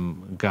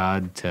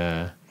God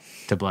to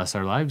bless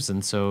our lives,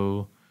 and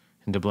to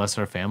bless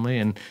our family,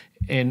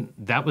 and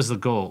that was the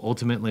goal.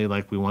 Ultimately,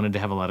 like, we wanted to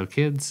have a lot of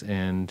kids,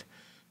 and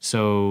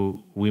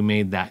so we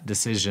made that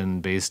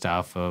decision based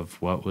off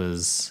of what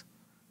was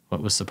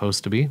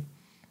supposed to be,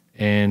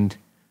 and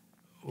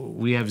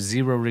we have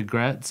zero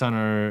regrets on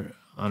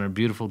our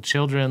beautiful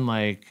children.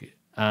 Like,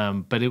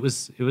 but it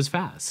was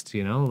fast,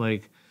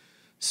 like,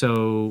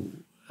 so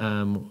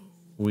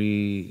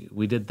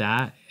we did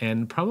that,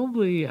 and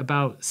probably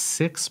about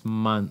 6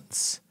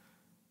 months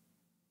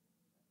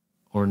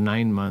or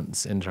 9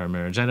 months into our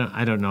marriage.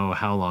 I don't know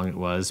how long it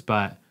was,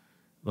 but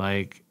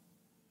like,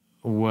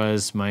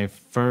 was my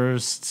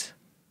first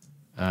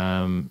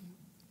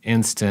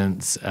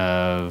instance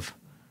of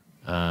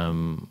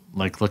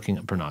like looking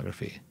at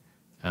pornography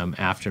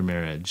after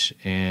marriage.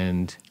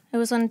 And It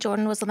was when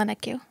Jordan was in the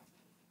NICU.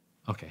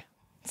 Okay.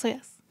 So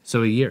yes.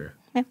 So a year.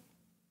 Yeah.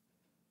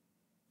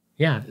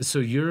 Yeah. So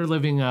you're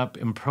living up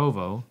in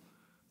Provo,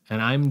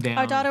 and I'm down.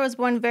 Our daughter was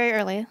born very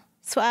early.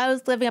 So I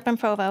was living up in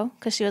Provo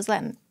because she was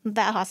in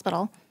that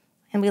hospital,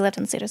 and we lived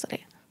in Cedar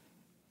City.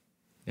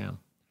 Yeah.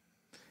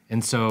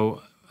 And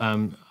so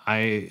I'm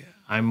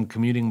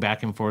commuting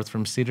back and forth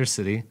from Cedar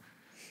City.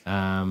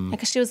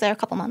 Because she was there a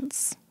couple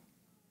months.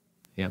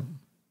 Yeah.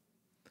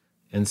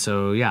 And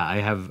so, yeah, I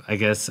have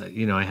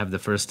the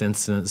first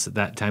instance at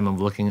that time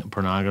of looking at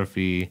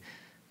pornography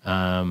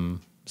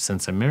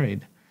since I'm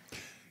married.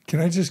 Can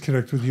I just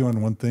connect with you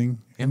on one thing?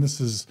 Yeah. And this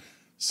is,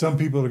 some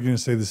people are going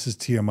to say this is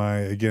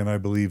TMI. Again, I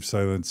believe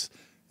silence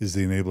is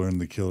the enabler and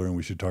the killer, and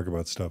we should talk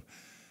about stuff.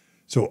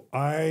 So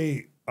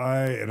and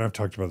I've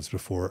talked about this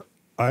before,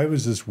 I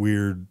was this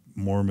weird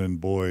Mormon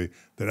boy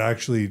that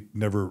actually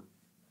never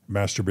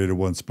masturbated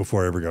once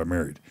before I ever got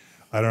married.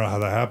 I don't know how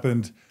that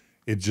happened.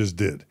 It just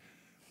did.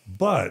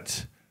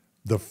 But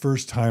the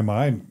first time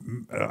I'm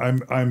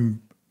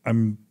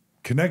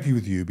connecting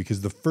with you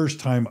because the first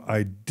time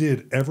I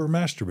did ever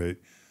masturbate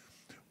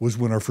was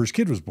when our first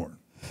kid was born.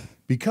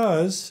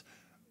 Because,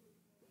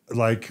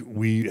 like,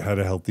 we had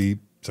a healthy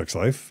sex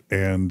life,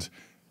 and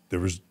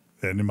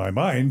in my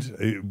mind,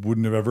 it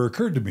wouldn't have ever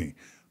occurred to me.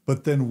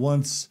 But then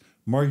once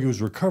Margie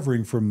was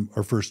recovering from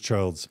our first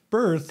child's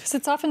birth. Because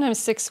it's oftentimes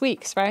 6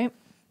 weeks, right?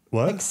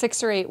 What? Like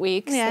 6 or 8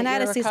 weeks. Yeah, and I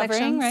had a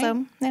C-section, right?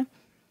 so yeah.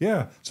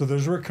 Yeah, so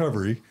there's a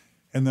recovery.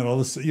 And then all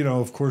this,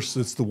 of course,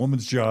 it's the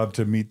woman's job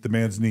to meet the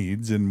man's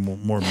needs in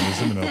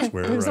Mormonism and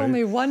elsewhere. There's right?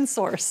 only one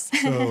source.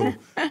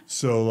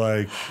 So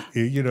like,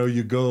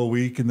 you go a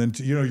week, and then,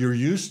 you're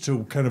used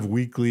to kind of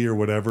weekly or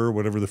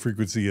whatever the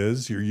frequency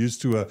is. You're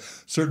used to a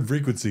certain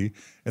frequency,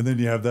 and then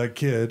you have that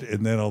kid,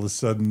 and then all of a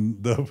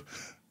sudden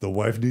the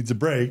wife needs a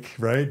break,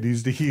 right?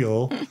 Needs to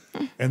heal.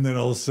 And then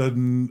all of a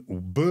sudden,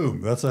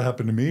 boom, that's what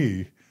happened to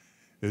me.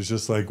 It's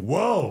just like,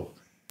 whoa.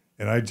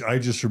 And I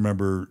just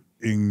remember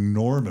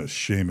enormous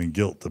shame and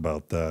guilt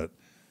about that.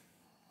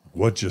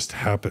 What just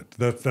happened?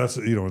 That's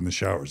in the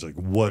showers, like,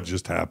 what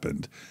just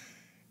happened?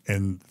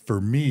 And for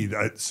me,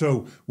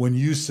 so when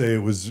you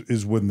say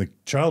is when the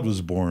child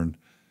was born,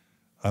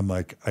 I'm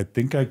like, I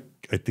think I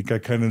kind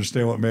of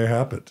understand what may have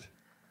happened.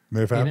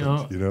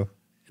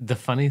 The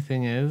funny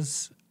thing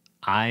is,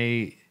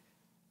 I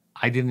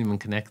didn't even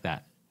connect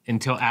that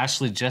until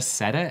Ashley just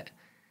said it.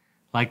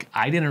 Like,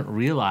 I didn't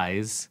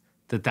realize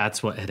that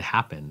that's what had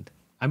happened.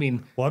 I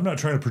mean, well, I'm not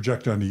trying to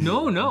project onto you.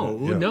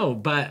 No.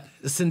 But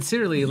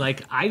sincerely,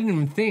 like, I didn't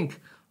even think,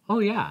 oh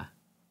yeah,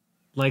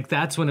 like,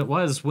 that's when it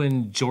was,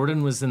 when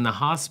Jordan was in the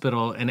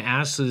hospital and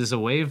Ashley was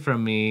away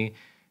from me,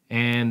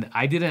 and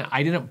I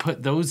didn't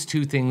put those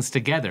two things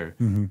together.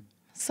 Mm-hmm.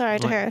 Sorry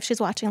to her if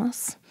she's watching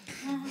this.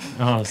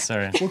 Oh,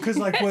 sorry. Well, because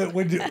like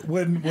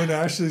when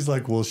Ashley's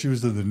like, well, she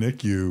was in the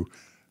NICU.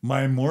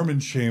 My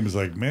Mormon shame is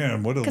like,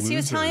 man, what a loser. Because he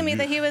was telling me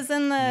that he was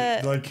in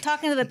the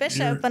talking to the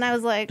bishop, and I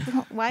was like,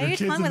 why are you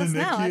telling me this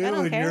now? Like, I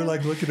don't care. You're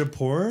like looking at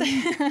porn.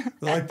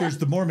 Like, there's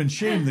the Mormon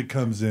shame that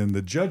comes in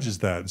that judges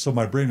that. And so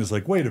my brain is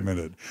like, wait a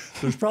minute,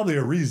 there's probably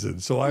a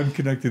reason. So I'm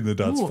connecting the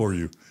dots for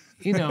you.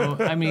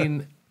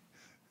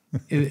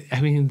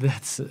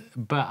 That's,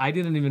 but I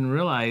didn't even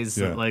realize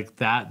that, like,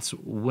 that's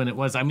when it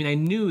was. I mean, I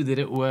knew that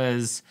it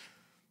was,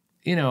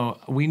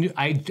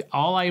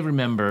 all I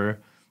remember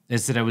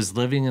is that I was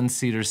living in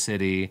Cedar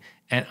City,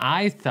 and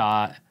I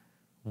thought,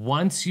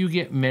 once you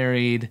get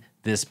married,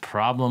 this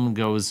problem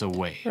goes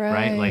away,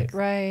 right? Like,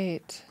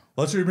 right.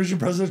 Well, that's what your mission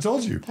president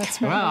told you. That's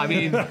right. Well, I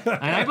mean, and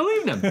I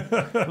believed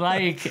him.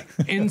 Like,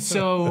 and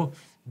so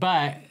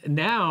But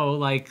now,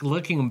 like,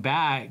 looking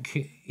back,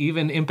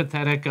 even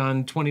empathetic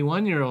on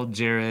 21-year-old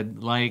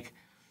Jared, like,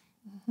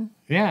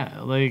 yeah,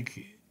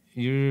 like,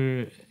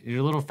 your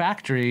little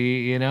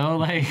factory, you know,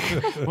 like,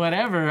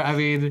 whatever. I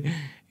mean,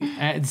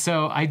 and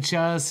so I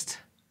just,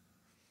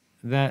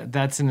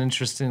 that's an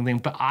interesting thing.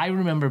 But I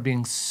remember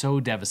being so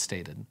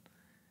devastated,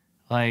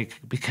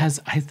 like, because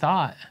I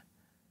thought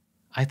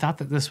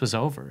that this was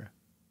over.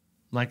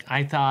 Like,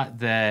 I thought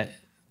that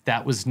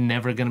was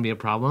never going to be a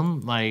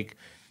problem, like,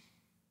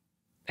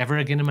 ever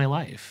again in my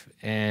life.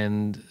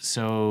 And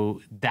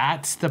so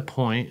that's the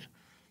point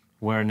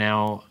where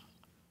now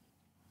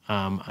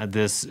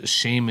this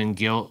shame and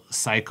guilt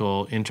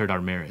cycle entered our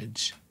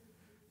marriage,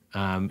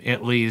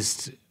 at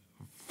least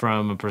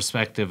from a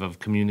perspective of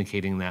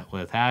communicating that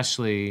with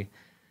Ashley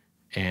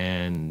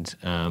and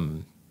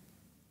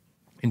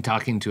in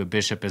talking to a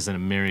bishop as a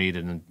married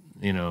and,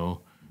 you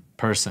know,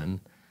 person.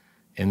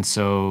 And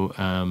so,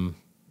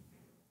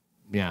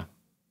 yeah.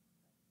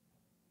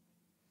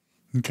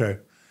 Okay.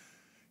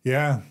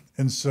 Yeah.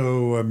 And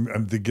so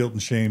the guilt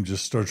and shame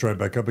just starts right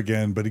back up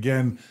again. But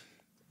again,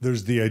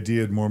 there's the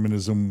idea in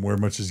Mormonism where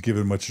much is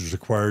given, much is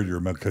required. You're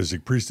a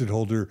Melchizedek priesthood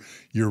holder.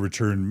 You're a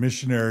returned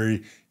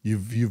missionary.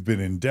 You've been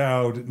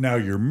endowed. Now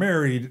you're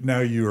married.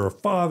 Now you're a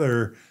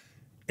father.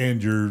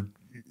 And you're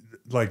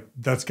like,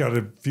 that's got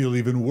to feel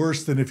even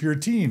worse than if you're a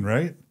teen,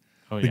 right?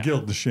 Oh, the yeah. guilt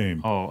and the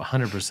shame. Oh,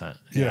 100%.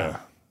 Yeah.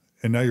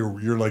 And now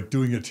you're like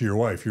doing it to your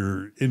wife.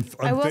 You're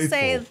unfaithful. I will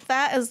say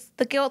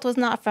the guilt was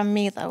not from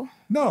me though.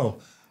 No,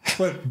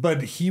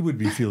 but he would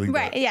be feeling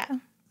Right, that. yeah.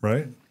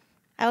 Right?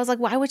 I was like,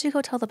 why would you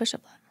go tell the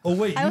bishop that? Oh,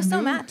 wait. I was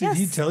so mad. Did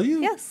he Yes. tell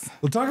you? Yes.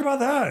 Well, talk about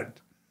that.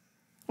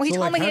 Well, he So,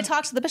 told like, me he had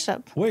talked to the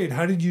bishop. Wait,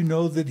 how did you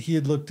know that he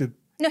had looked at...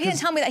 No, he didn't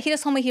tell me that. He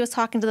just told me he was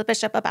talking to the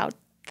bishop about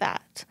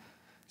that.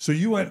 So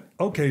you went,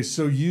 okay,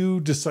 so you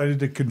decided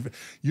to...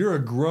 You're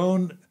a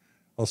grown...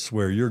 I'll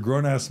swear, you're a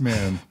grown-ass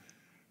man,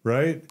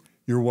 right?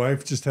 Your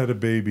wife just had a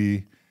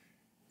baby.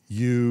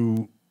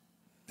 You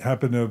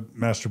happen to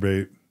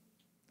masturbate,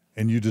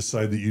 and you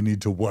decide that you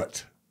need to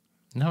what?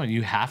 No,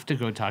 you have to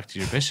go talk to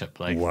your bishop.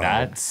 Like, Wow.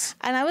 that's...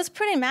 And I was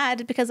pretty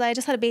mad because I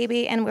just had a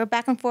baby and we were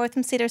back and forth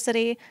from Cedar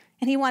City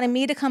and he wanted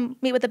me to come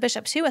meet with the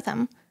bishop too with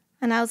him.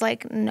 And I was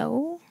like,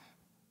 no.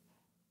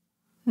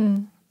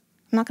 I'm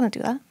not going to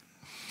do that.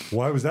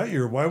 Why was that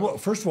well,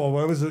 first of all,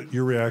 why was it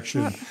your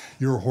reaction?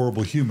 You're a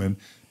horrible human,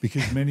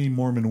 because many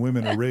Mormon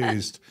women are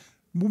raised,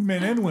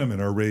 men and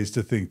women are raised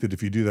to think that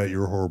if you do that,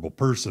 you're a horrible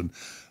person,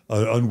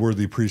 an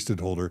unworthy priesthood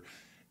holder.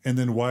 And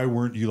then why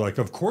weren't you like,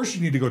 of course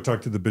you need to go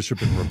talk to the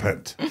bishop and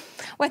repent? Well,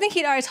 I think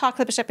he'd already talked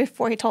to the bishop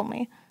before he told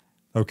me.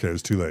 Okay, it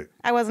was too late.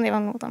 I wasn't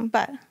even with him,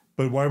 but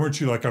But why weren't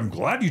you like, I'm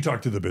glad you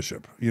talked to the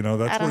bishop? You know,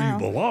 that's I don't where you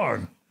know.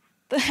 belong.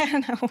 I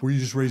don't know. Were you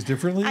just raised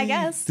differently? I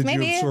guess, Did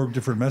maybe. you absorb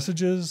different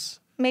messages?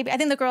 Maybe. I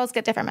think the girls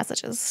get different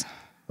messages.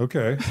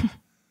 Okay.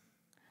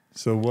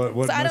 So what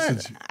So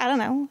message? I don't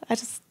know. I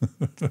just,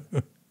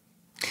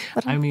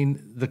 I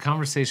mean, the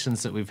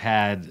conversations that we've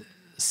had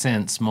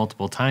since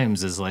multiple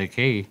times is like,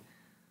 hey,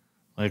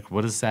 like,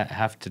 what does that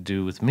have to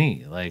do with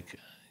me? Like,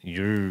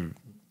 you're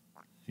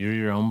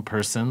your own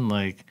person.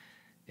 Like,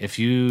 if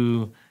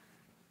you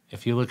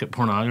look at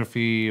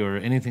pornography or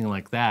anything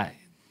like that,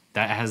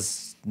 that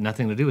has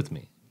nothing to do with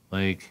me.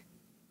 Like,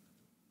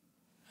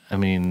 I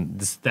mean,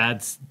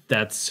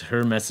 that's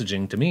her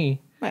messaging to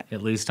me, Right.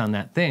 at least on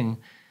that thing.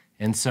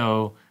 And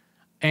so,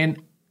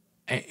 and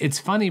it's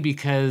funny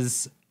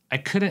because I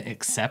couldn't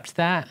accept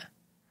that.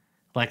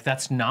 Like,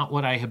 that's not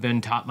what I have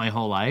been taught my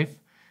whole life.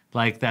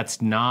 Like, that's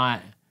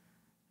not,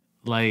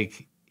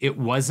 like, it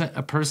wasn't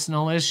a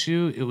personal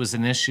issue. It was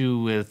an issue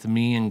with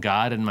me and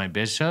God and my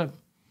bishop.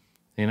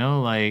 You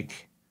know,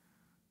 like,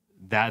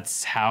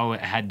 that's how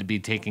it had to be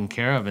taken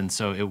care of. And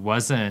so it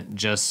wasn't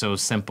just so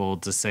simple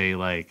to say,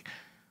 like,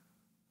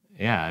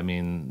 yeah, I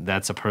mean,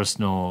 that's a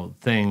personal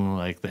thing,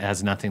 like, that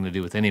has nothing to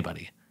do with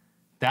anybody.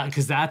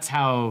 Because that's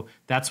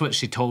what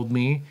she told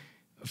me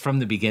from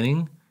the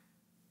beginning.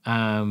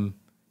 And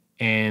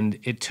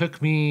it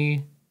took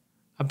me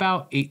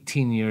about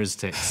 18 years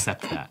to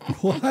accept that.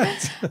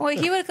 What? well,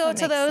 he would go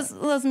to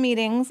those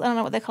meetings. I don't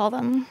know what they call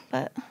them,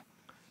 but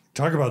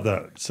Talk about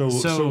that.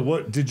 So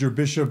what did your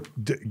bishop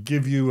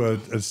give you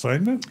an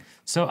assignment?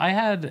 So I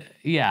had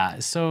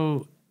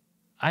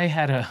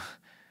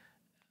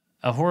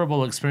a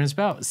horrible experience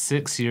about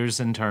 6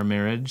 years into our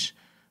marriage.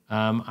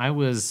 I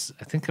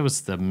think I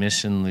was the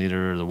mission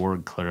leader or the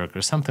ward clerk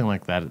or something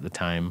like that at the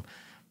time.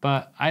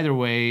 But either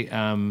way,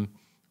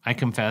 I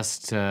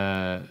confessed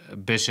to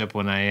Bishop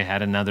when I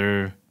had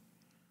another.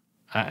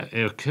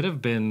 It could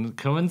have been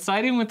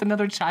coinciding with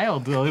another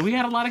child. We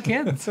had a lot of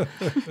kids,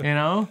 you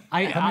know.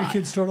 How many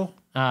kids total?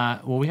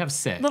 Well, we have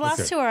 6. the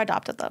last two are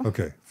adopted though.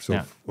 Okay. So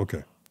Yeah.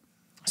 okay.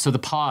 So the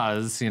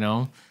pause,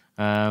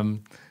 there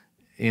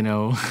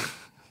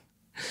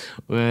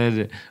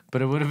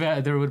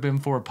would have been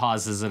 4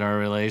 pauses in our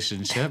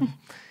relationship.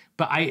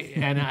 But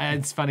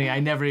it's funny, I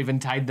never even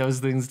tied those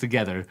things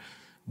together.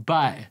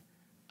 But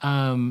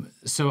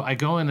so I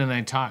go in and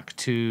I talk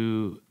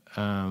to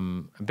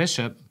a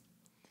bishop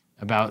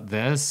about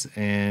this,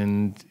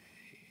 and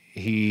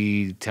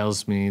he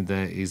tells me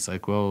that he's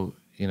like, well,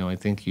 I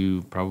think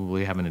you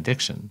probably have an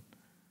addiction.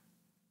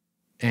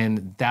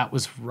 And that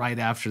was right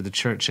after the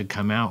church had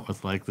come out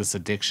with like this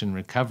addiction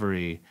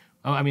recovery.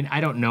 Oh, I mean,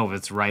 I don't know if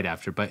it's right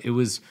after, but it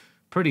was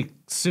pretty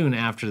soon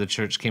after the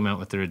church came out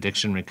with their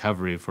addiction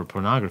recovery for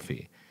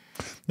pornography.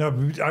 Now,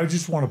 I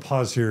just want to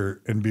pause here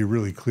and be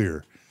really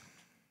clear.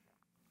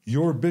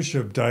 Your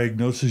bishop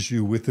diagnoses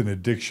you with an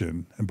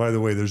addiction. And by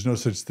the way, there's no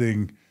such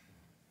thing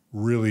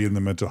really in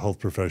the mental health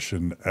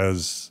profession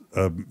as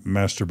a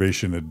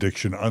masturbation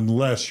addiction,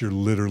 unless you're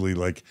literally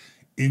like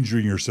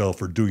injuring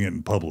yourself or doing it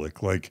in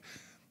public. Like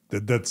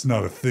that's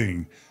not a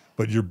thing.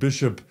 But your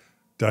bishop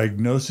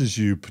diagnoses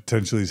you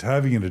potentially as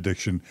having an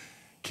addiction.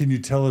 Can you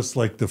tell us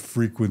like the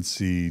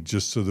frequency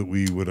just so that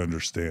we would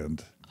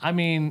understand? I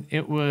mean,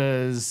 it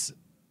was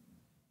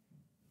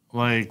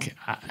like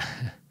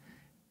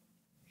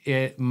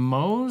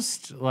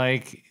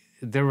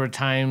there were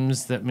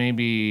times that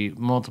maybe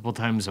multiple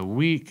times a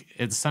week.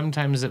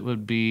 Sometimes it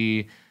would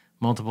be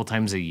multiple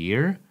times a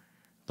year.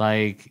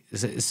 But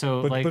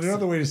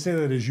another way to say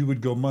that is you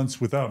would go months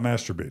without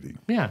masturbating.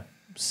 Yeah.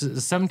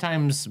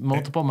 Sometimes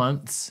multiple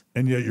months.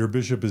 And yet your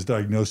bishop is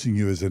diagnosing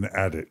you as an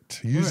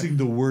addict, using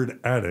the word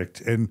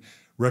addict and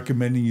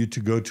recommending you to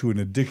go to an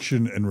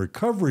addiction and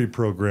recovery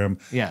program.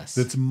 Yes.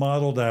 That's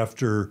modeled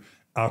after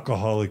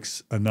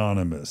Alcoholics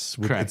Anonymous.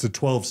 Correct. It's a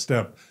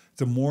 12-step,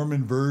 it's a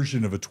Mormon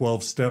version of a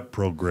 12-step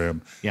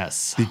program.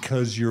 Yes.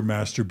 Because you're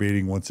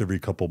masturbating once every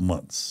couple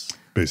months,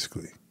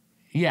 basically.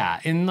 Yeah.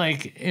 And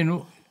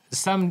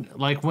some,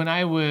 like when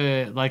I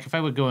would, like if I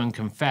would go and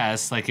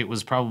confess, like it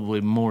was probably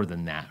more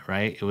than that,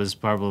 right? It was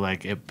probably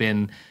like it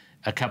been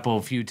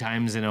a few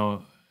times in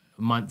a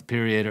month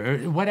period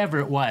or whatever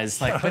it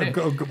was. Like,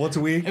 but once a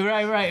week?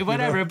 Right,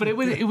 whatever. But it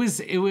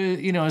was,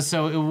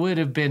 so it would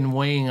have been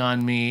weighing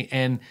on me.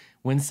 And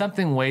when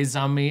something weighs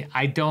on me,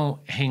 I don't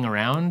hang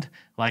around.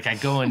 Like I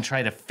go and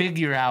try to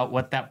figure out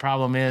what that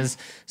problem is.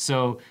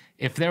 So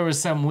if there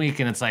was some week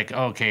and it's like,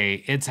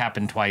 okay, it's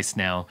happened twice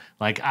now,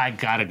 like I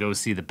gotta go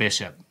see the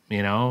bishop,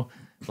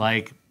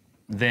 like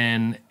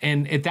then,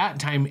 and at that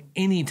time,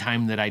 any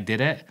time that I did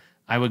it,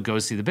 I would go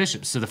see the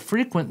bishop. So the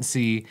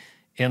frequency,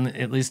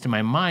 at least in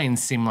my mind,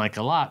 seemed like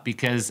a lot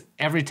because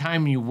every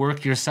time you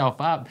work yourself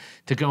up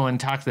to go and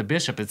talk to the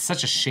bishop, it's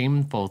such a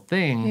shameful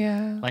thing.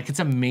 Yeah. Like it's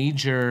a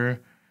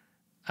major,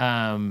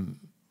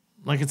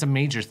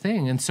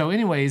 thing. And so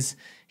anyways,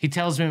 he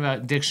tells me about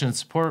addiction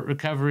support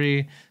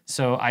recovery.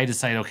 So I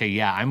decide, okay,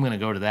 yeah, I'm going to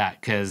go to that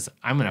because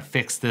I'm going to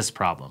fix this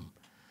problem.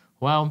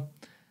 Well,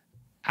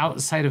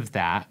 outside of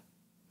that,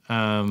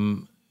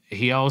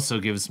 he also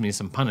gives me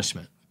some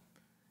punishment.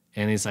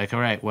 And he's like, all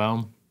right,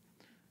 well,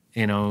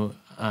 I'm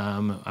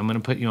going to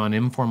put you on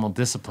informal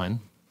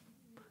discipline.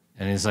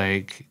 And he's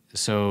like,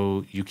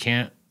 so you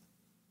can't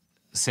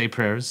say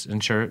prayers in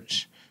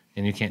church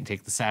and you can't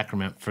take the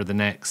sacrament for the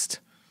next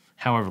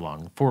however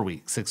long, 4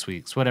 weeks, 6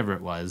 weeks, whatever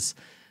it was.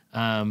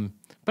 But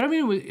I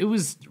mean, it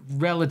was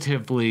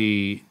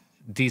relatively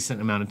decent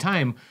amount of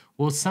time.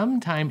 Well,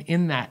 sometime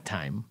in that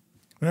time.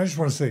 And I just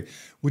want to say,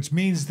 which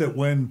means that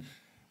when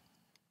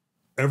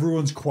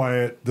everyone's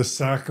quiet, the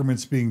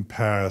sacrament's being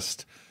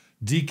passed,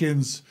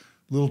 deacons,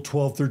 little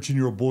 12,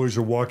 13-year-old boys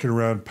are walking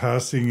around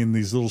passing in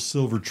these little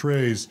silver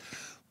trays,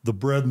 the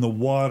bread and the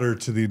water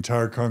to the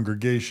entire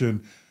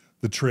congregation.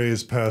 The tray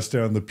is passed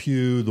down the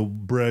pew, the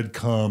bread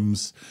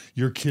comes,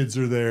 your kids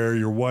are there,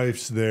 your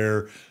wife's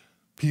there,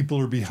 people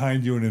are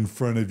behind you and in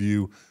front of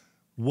you.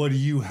 What do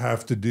you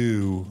have to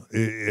do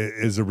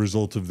as a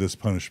result of this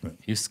punishment?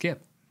 You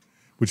skip.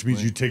 Which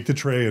means you take the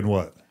tray and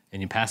what?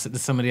 And you pass it to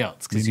somebody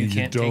else because you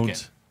can't take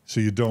it.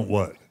 So you don't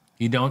what?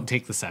 You don't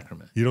take the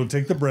sacrament. You don't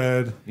take the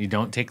bread. You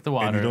don't take the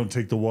water. And you don't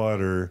take the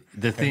water.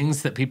 The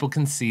things that people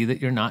can see that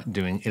you're not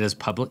doing, it is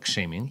public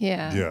shaming.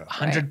 Yeah. Yeah.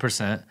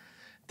 100%.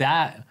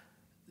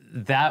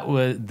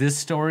 This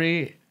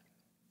story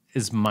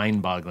is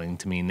mind-boggling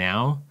to me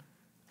now.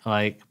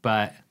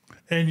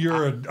 And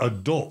you're an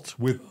adult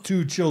with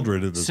 2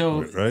 children at this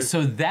point, right?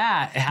 So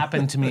that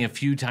happened to me a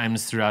few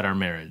times throughout our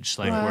marriage,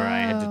 where I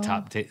had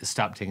to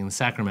stop taking the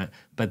sacrament.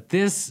 But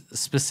this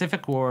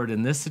specific ward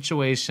in this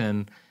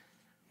situation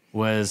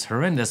was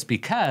horrendous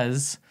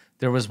because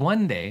there was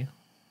one day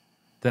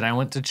that I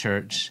went to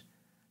church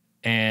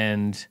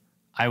and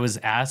I was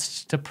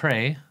asked to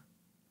pray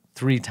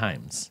 3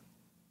 times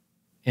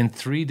in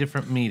 3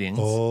 different meetings.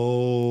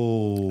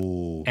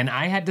 Oh. And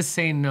I had to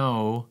say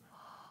no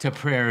to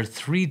prayer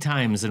 3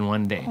 times in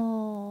one day.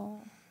 Oh.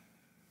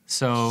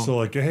 So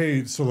like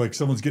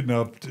someone's getting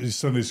up to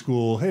Sunday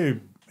school. Hey,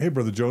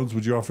 Brother Jones,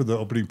 would you offer the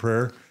opening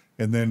prayer?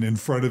 And then in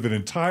front of an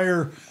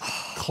entire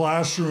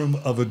classroom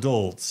of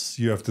adults,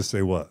 you have to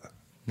say what?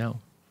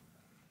 No.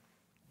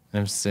 I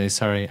have to say,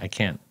 sorry, I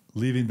can't.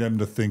 Leading them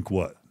to think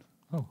what?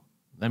 Oh,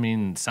 I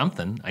mean,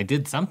 something. I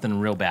did something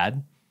real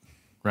bad,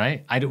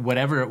 right? I did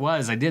whatever it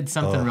was. I did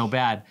something real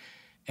bad.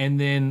 And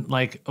then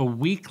like a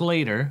week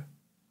later,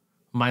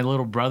 my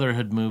little brother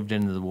had moved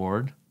into the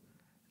ward,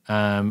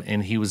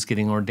 and he was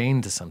getting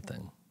ordained to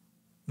something.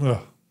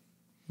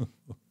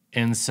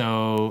 And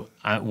so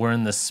we're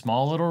in this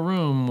small little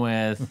room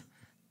with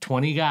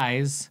 20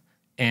 guys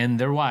and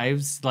their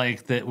wives,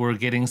 like that were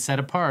getting set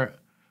apart,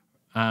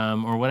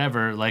 or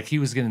whatever. Like he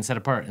was getting set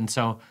apart, and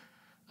so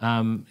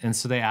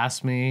they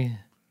asked me,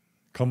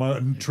 come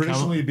on.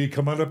 Traditionally, it'd be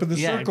come on up in the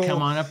circle.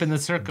 Come on up in the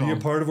circle. Be a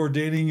part of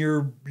ordaining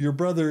your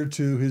brother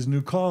to his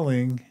new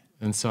calling.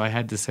 And so I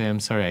had to say, I'm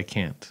sorry, I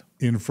can't.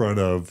 In front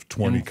of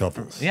 20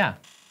 couples. Yeah.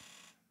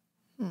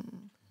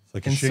 It's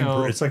like a shame.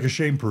 It's like a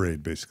shame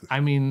parade, basically.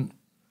 I mean,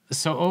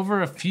 so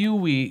over a few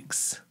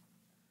weeks,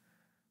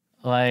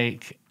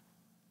 like.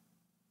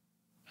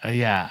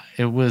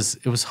 It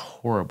was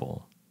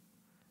horrible.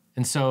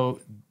 And so,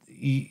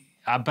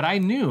 but I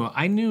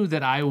knew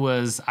that I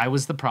was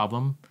the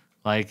problem.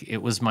 Like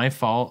it was my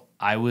fault.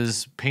 I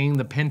was paying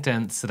the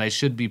penance that I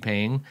should be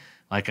paying.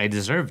 Like I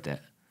deserved it.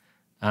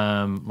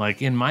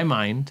 Like in my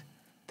mind,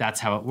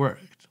 that's how it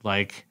worked.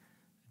 Like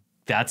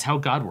that's how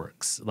God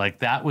works. Like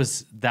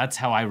that's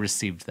how I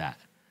received that.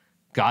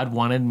 God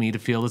wanted me to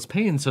feel this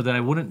pain so that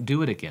I wouldn't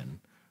do it again.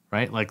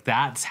 Right? Like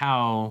that's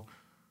how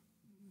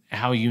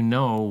you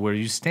know where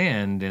you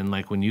stand. And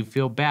like when you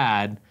feel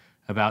bad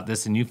about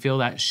this and you feel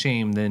that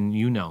shame, then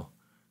you know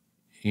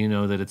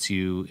that it's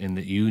you and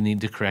that you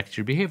need to correct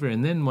your behavior.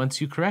 And then once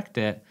you correct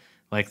it,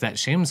 like that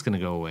shame's going to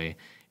go away.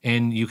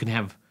 And you can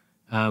have,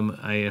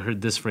 I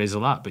heard this phrase a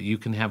lot, but you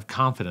can have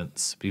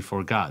confidence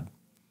before God,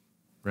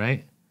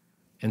 right?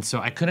 And so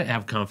I couldn't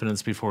have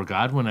confidence before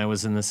God when I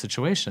was in this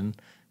situation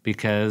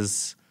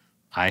because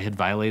I had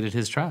violated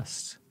his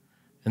trust.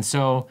 And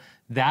so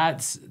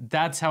that's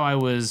how I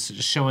was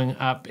showing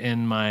up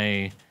in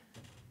my,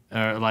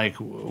 like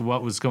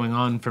what was going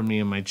on for me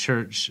in my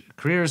church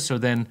career. So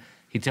then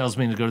he tells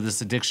me to go to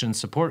this addiction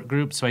support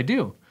group. So I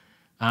do.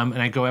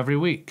 And I go every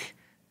week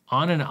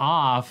on and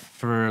off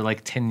for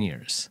like 10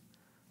 years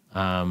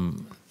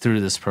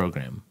through this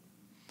program.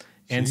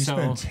 And so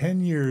you spent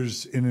 10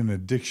 years in an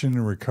addiction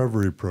and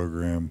recovery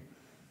program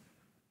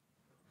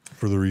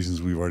for the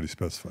reasons we've already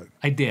specified.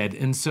 I did.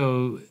 And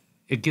so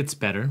it gets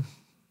better.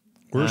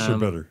 Worse or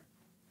better?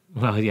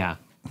 Well, yeah,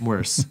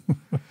 worse.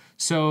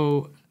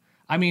 So,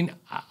 I mean,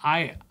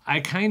 I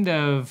kind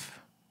of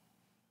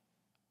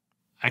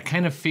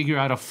figure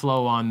out a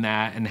flow on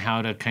that and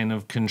how to kind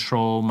of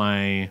control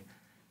my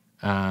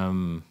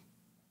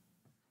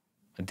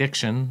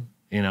addiction,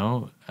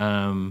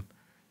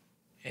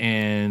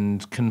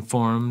 and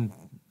conform.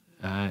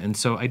 And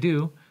so I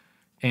do.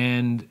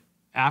 And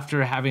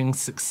after having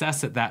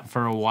success at that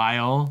for a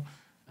while,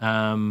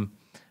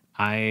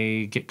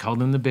 I get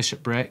called in the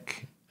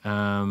bishopric.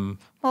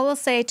 Well, we'll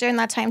say during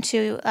that time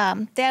too,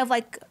 they have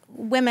like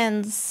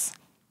women's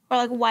or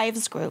like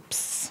wives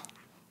groups.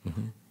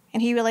 Mm-hmm.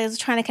 And he really was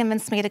trying to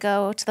convince me to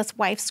go to this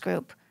wives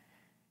group.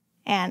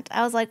 And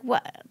I was like,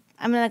 what?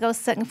 I'm going to go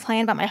sit and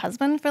complain about my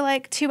husband for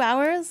like 2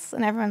 hours?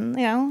 And everyone,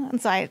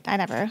 and so I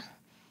never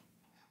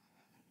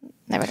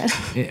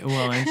did.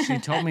 Well, and she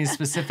told me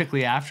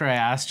specifically after I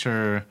asked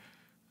her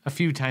a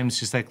few times,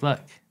 she's like,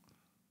 look,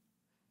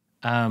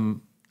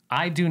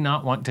 I do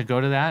not want to go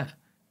to that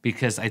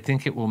because I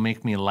think it will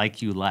make me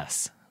like you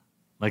less.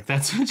 Like,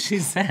 that's what she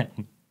said.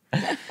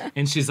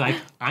 And she's like,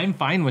 I'm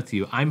fine with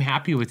you. I'm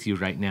happy with you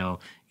right now.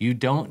 You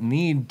don't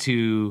need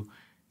to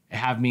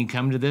have me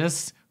come to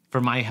this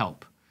for my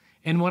help.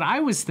 And what I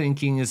was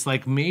thinking is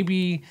like,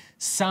 maybe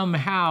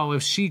somehow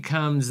if she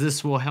comes,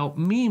 this will help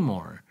me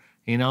more,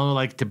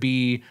 like to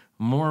be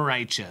more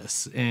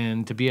righteous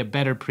and to be a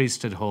better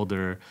priesthood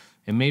holder.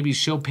 And maybe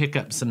she'll pick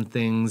up some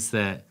things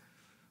that,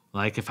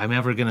 like, if I'm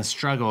ever going to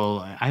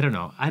struggle, I don't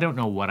know. I don't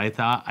know what I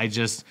thought.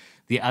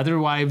 The other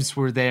wives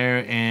were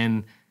there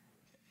and,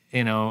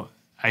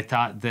 I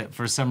thought that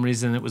for some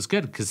reason it was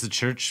good because the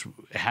church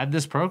had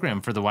this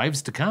program for the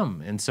wives to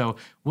come. And so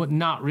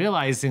not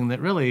realizing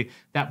that really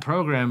that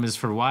program is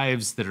for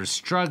wives that are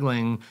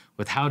struggling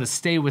with how to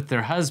stay with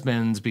their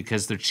husbands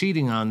because they're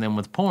cheating on them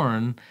with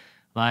porn.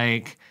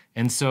 And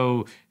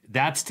so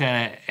that's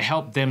to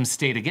help them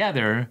stay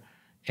together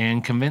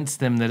and convince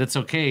them that it's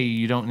okay.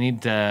 You don't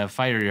need to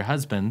fire your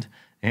husband,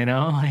 and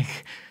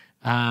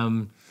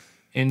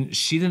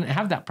she didn't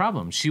have that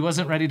problem. She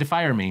wasn't ready to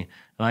fire me.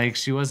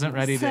 She wasn't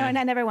ready to. And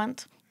I never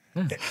went.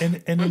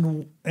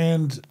 And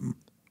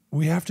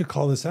we have to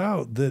call this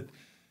out that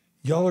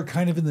y'all are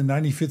kind of in the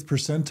 95th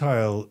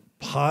percentile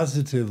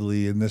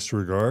positively in this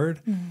regard,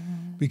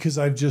 because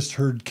I've just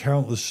heard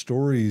countless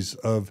stories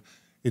of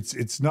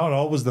it's not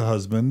always the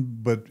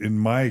husband, but in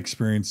my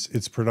experience,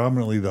 it's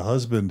predominantly the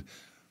husband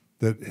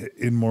that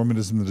in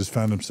Mormonism that has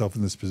found himself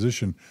in this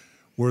position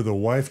where the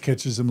wife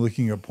catches him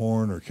looking at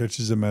porn or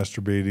catches him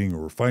masturbating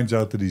or finds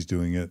out that he's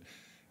doing it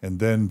and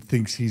then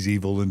thinks he's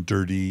evil and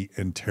dirty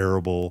and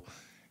terrible.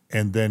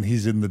 And then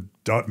he's in the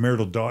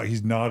marital dog.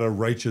 He's not a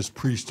righteous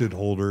priesthood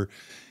holder.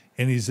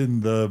 And he's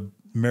in the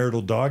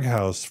marital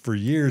doghouse for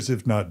years,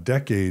 if not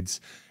decades.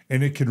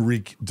 And it can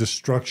wreak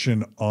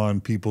destruction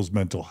on people's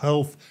mental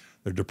health,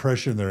 their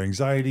depression, their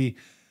anxiety,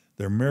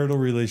 their marital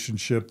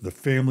relationship, the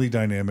family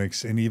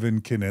dynamics, and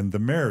even can end the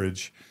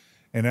marriage.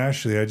 And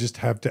Ashley, I just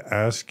have to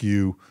ask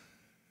you,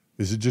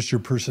 Is it just your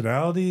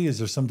personality? Is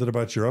there something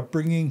about your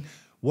upbringing?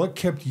 What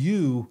kept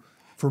you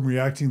from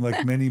reacting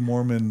like many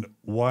Mormon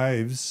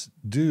wives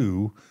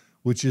do,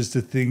 which is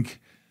to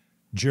think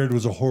Jared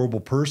was a horrible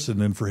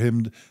person, and for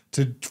you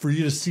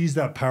to seize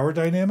that power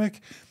dynamic,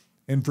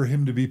 and for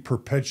him to be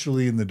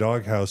perpetually in the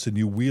doghouse, and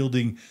you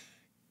wielding,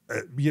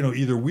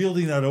 either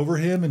wielding that over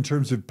him in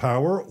terms of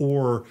power,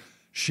 or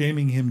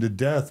shaming him to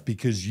death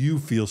because you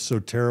feel so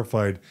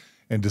terrified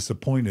and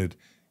disappointed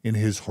in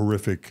his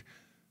horrific,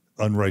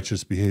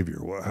 unrighteous behavior.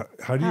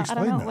 How do you explain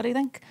I don't know. that? What do you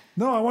think?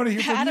 No, I want to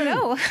hear from you.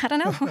 I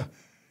don't know.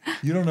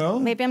 You don't know?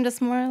 Maybe I'm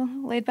just more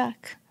laid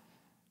back.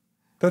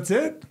 That's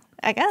it?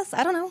 I guess.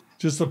 I don't know.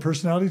 Just a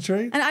personality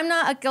trait? And I'm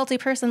not a guilty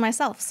person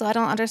myself, so I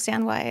don't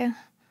understand why.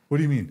 What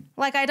do you mean?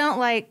 Like, I don't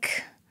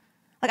like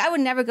I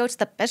would never go to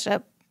the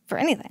bishop for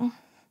anything.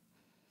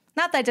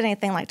 Not that I did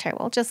anything like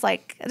terrible, just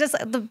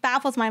it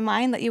baffles my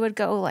mind that you would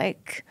go I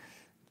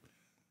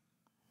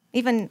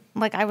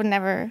would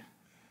never.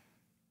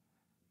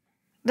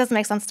 It doesn't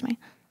make sense to me.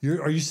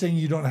 Are you saying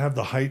you don't have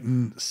the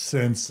heightened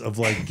sense of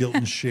like guilt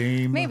and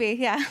shame? Maybe,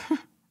 yeah.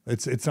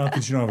 It's not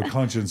that you don't have a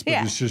conscience, but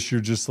Yeah. it's just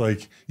you're just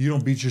like, you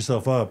don't beat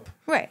yourself up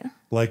Right.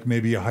 like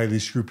maybe a highly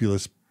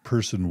scrupulous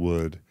person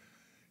would.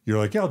 You're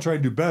like, yeah, I'll try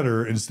and do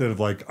better, instead of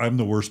like, I'm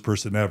the worst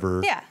person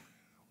ever. Yeah.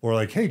 Or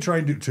like, hey, try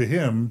and do to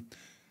him.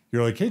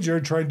 You're like, hey,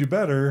 Jared, try and do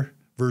better,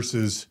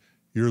 versus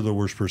you're the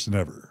worst person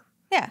ever.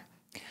 Yeah.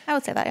 I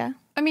would say that, yeah.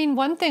 I mean,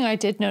 one thing I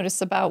did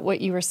notice about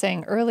what you were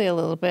saying earlier a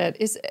little bit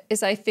is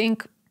I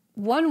think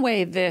one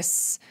way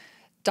this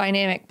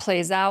dynamic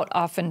plays out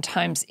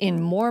oftentimes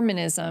in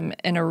Mormonism,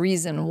 and a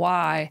reason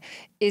why,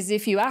 is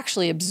if you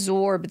actually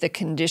absorb the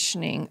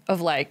conditioning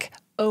of like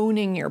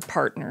owning your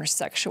partner's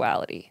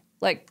sexuality.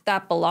 Like,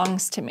 that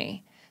belongs to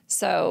me.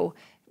 So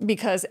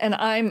and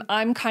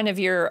I'm kind of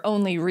your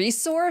only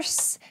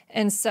resource,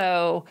 and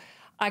so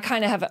I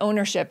kind of have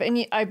ownership.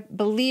 And I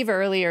believe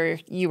earlier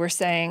you were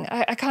saying,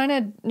 I kind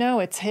of know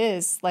it's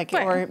his, like,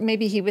 right. Or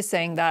maybe he was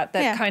saying that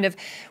Yeah. kind of,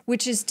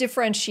 which is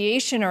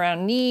differentiation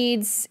around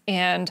needs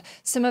and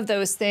some of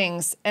those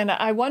things. And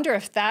I wonder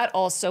if that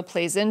also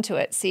plays into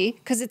it, see?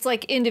 Because it's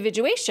like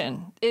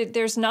individuation.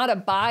 There's not a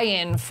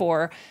buy-in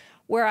for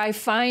where I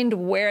find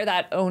where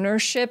that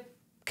ownership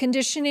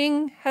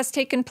conditioning has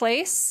taken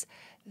place.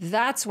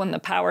 That's when the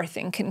power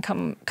thing can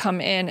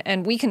come in,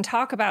 and we can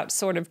talk about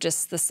sort of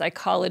just the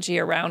psychology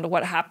around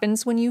what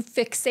happens when you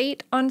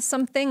fixate on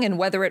something and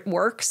whether it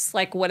works,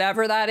 like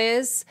whatever that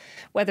is,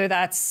 whether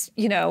that's,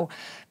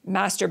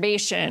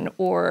 masturbation,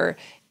 or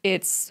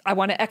it's I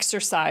want to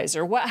exercise,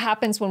 or what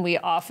happens when we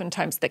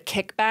oftentimes the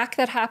kickback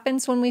that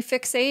happens when we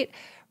fixate,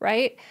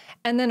 right?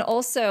 And then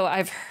also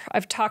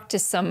I've talked to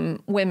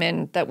some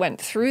women that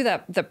went through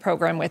the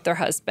program with their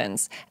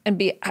husbands and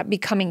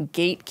becoming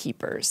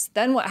gatekeepers.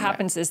 Then what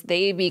happens is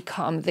they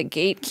become the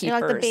gatekeepers.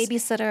 You're like the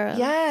babysitter.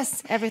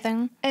 Yes.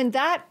 Everything. And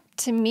that,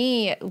 to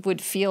me,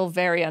 would feel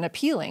very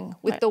unappealing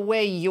with the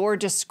way you're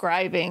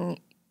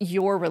describing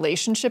your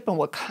relationship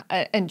and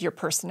and your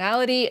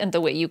personality and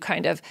the way you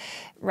kind of,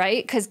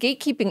 right? Because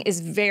gatekeeping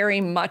is very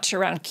much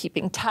around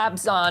keeping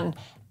tabs on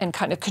and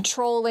kind of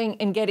controlling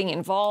and getting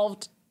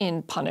involved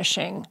in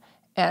punishing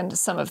and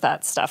some of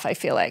that stuff, I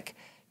feel like.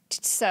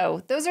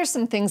 So those are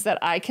some things that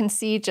I can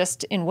see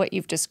just in what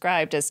you've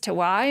described as to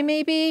why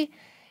maybe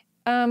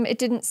it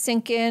didn't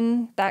sink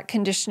in, that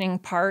conditioning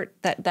part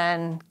that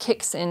then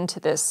kicks into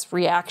this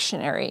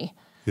reactionary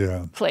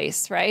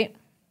place, right?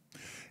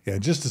 Yeah,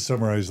 just to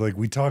summarize, like,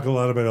 we talk a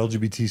lot about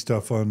LGBT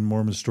stuff on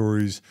Mormon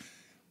Stories.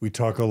 We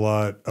talk a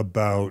lot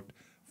about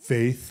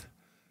faith.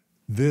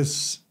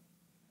 This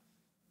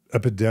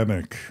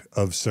epidemic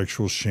of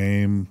sexual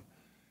shame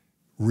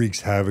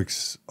wreaks havoc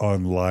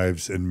on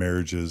lives and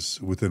marriages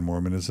within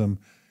Mormonism,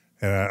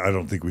 and I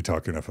don't think we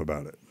talk enough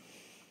about it.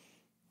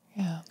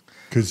 Yeah.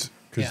 Because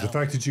the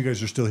fact that you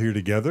guys are still here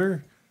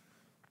together,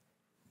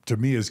 to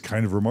me, is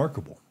kind of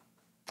remarkable,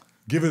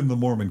 given the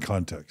Mormon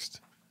context.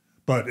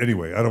 But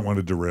anyway, I don't want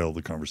to derail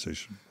the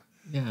conversation.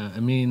 Yeah, I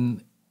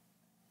mean,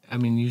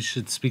 you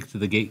should speak to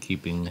the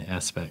gatekeeping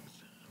aspect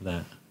of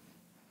that.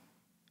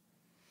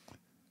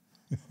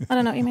 I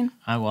don't know what you mean.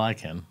 Well, I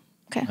can.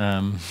 Okay.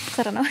 'Cause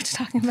I don't know what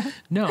you're talking about.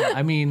 No,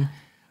 I mean,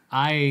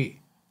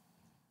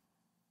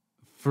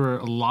 for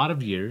a lot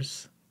of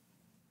years,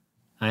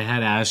 I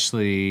had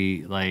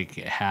Ashley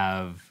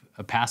have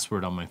a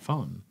password on my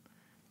phone.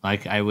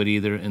 Like, I would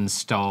either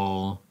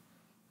install,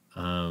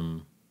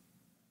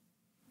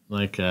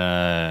 like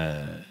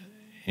a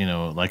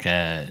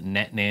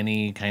net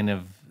nanny kind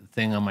of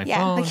thing on my phone.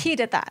 Yeah, like he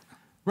did that.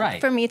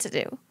 Right. For me to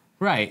do.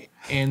 Right.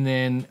 And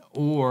then,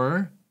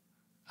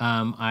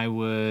 I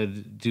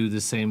would do the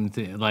same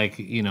thing,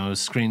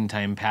 screen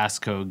time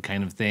passcode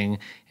kind of thing.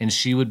 And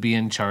she would be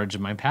in charge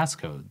of my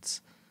passcodes.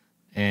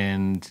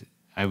 And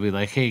I'd be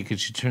like, hey,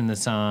 could you turn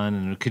this on?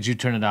 And could you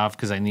turn it off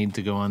because I need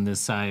to go on this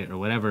site or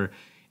whatever.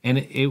 And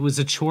it was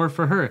a chore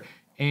for her.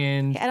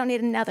 And I don't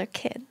need another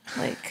kid.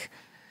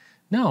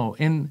 no.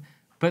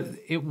 But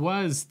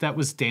that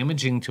was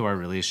damaging to our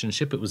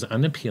relationship. It was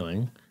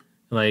unappealing.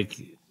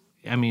 That's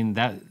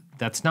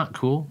not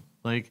cool.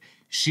 Like,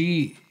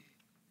 she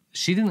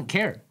she didn't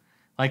care.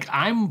 Like,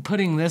 I'm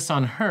putting this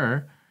on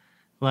her,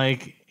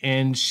 like,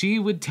 and she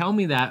would tell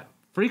me that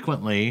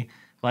frequently.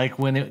 Like,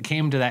 when it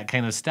came to that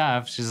kind of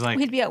stuff, she's like,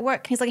 He'd be at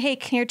work. He's like, hey,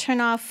 can you turn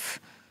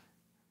off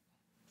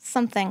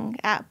something,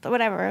 app, or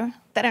whatever,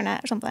 the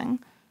internet or something?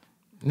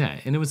 yeah,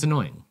 and it was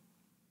annoying.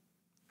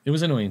 It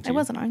was annoying to It you.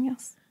 was annoying,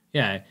 yes.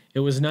 Yeah, it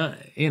was not,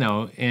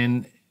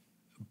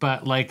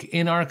 but like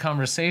in our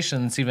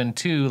conversations, even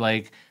too,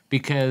 like,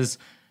 because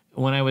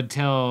when I would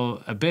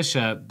tell a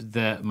bishop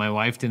that my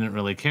wife didn't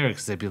really care,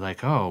 because they'd be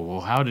like, oh,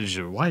 well, how does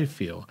your wife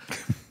feel?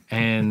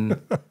 And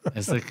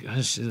it's like,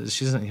 oh, she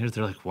doesn't hear.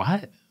 They're like,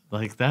 what?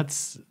 Like,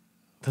 that's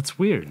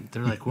weird.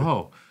 They're like,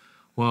 whoa,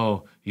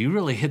 well, you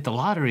really hit the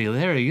lottery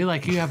there. You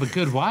have a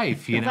good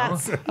wife, you know?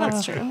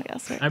 That's true,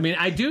 yes. Right. I mean,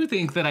 I do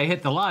think that I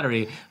hit the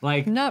lottery.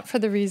 Like, Not for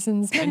the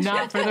reasons.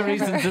 not for the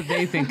reasons that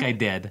they think I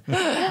did.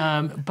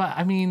 But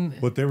I mean,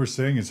 What they were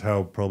saying is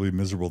how probably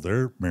miserable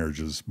their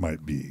marriages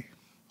might be.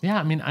 yeah,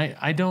 I mean,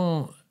 I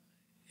don't,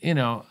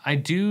 I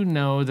do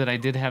know that I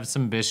did have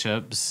some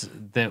bishops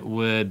that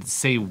would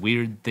say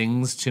weird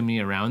things to me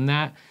around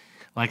that.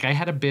 Like, I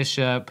had a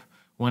bishop,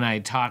 when I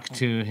talked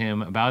to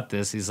him about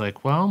this, he's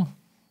like, well,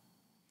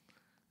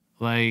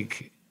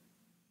 like,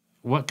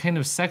 what kind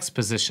of sex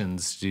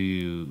positions do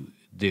you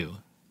do?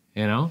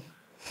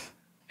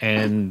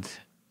 And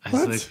I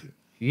was like,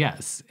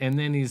 yes. And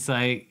then he's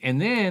like,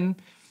 and then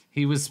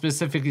he was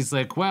specific. He's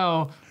like,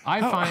 well,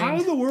 How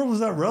in the world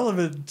was that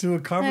relevant to a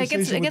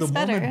conversation it with gets a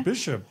Mormon better.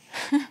 bishop?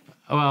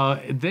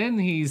 Well, then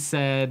he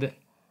said,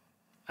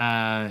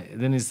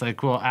 then he's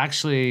like, well,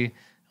 actually,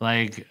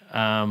 like,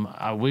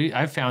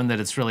 I found that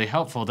it's really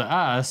helpful to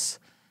us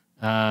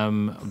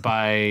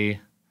by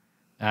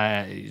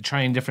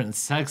trying different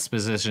sex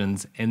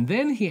positions. And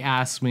then he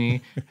asked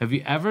me, have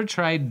you ever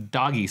tried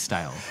doggy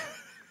style?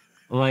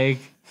 Like,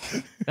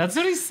 that's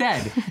what he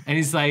said. And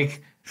he's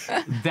like,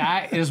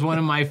 that is one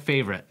of my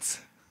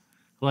favorites.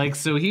 Like,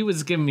 so he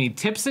was giving me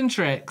tips and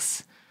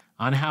tricks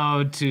on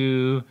how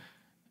to,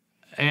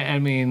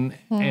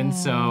 and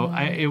so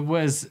it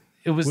was.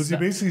 Was he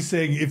basically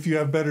saying if you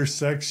have better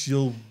sex,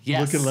 you'll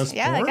Yes. look at less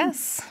Yeah, porn? I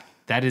guess.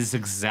 That is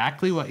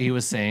exactly what he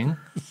was saying.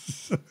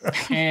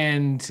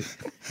 And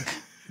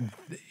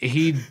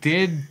he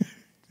did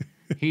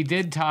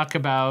talk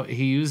about,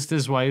 he used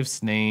his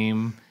wife's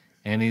name,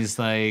 and he's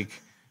like,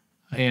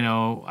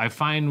 I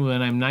find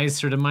when I'm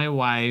nicer to my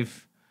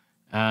wife,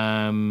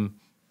 that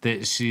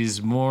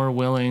she's more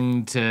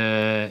willing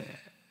to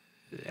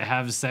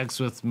have sex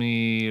with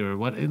me or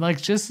what,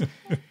 like, just,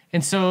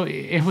 and so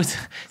it was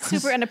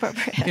Super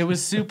inappropriate. it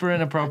was super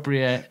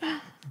inappropriate.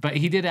 But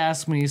he did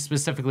ask me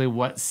specifically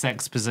what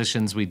sex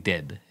positions we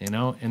did,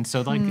 and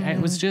so like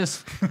it was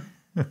just.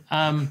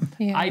 Yeah.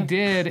 I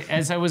did,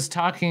 as I was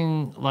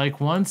talking, like,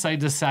 once I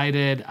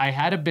decided, I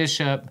had a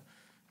bishop,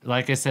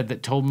 like I said,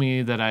 that told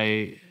me that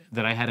I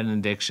had an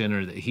addiction,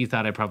 or that he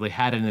thought I probably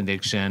had an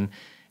addiction.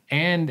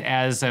 And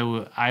as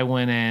I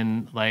went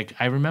in, like,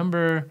 I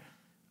remember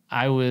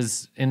I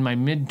was in my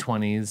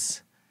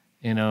mid-20s,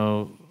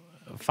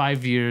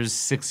 5 years,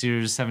 6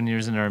 years, 7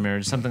 years into our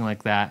marriage, something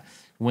like that,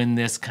 when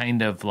this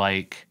kind of,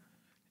 like,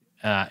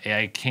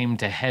 I came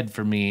to head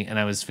for me, and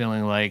I was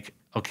feeling like,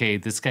 okay,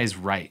 this guy's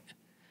right.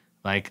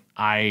 Like,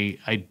 I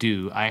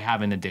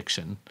have an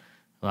addiction,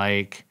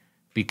 like,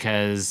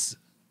 because,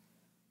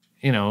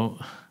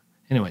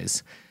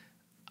 anyways,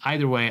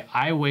 either way,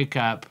 I wake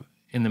up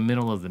in the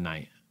middle of the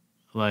night,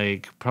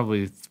 like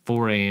probably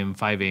 4 a.m.,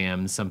 5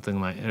 a.m., something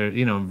like, or,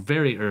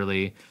 very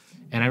early.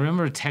 And I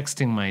remember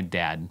texting my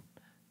dad,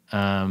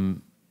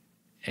 and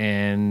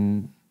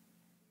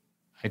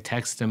I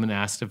texted him and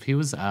asked if he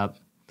was up,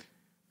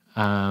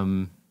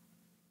 and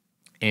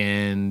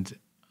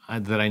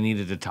that I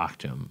needed to talk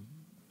to him.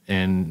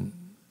 And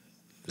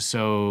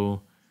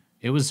so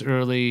it was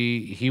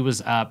early, he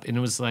was up, and it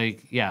was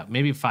like, yeah,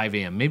 maybe 5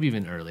 a.m., maybe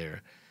even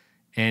earlier.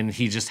 And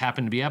he just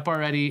happened to be up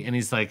already, and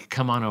he's like,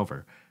 come on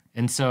over.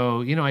 And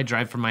so, I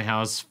drive from my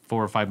house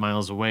 4 or 5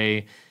 miles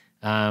away,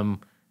 and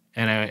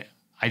I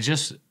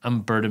just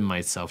unburdened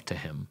myself to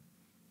him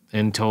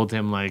and told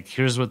him, like,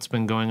 here's what's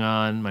been going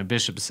on. My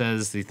bishop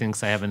says he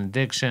thinks I have an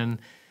addiction.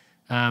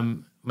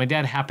 My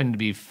dad happened to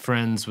be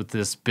friends with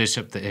this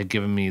bishop that had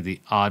given me the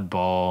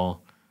oddball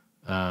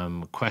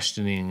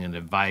questioning and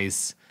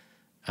advice.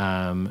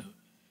 And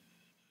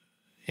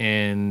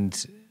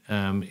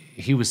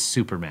he was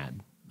super mad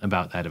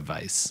about that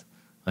advice.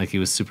 Like, he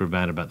was super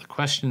mad about the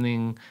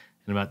questioning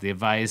and about the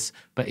advice.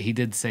 But he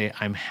did say,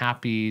 I'm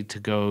happy to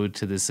go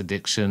to this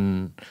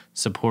addiction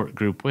support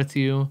group with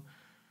you.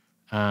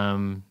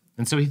 And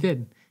so he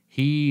did.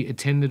 He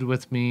attended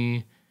with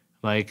me,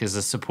 like, as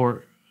a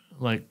support,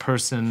 like,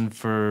 person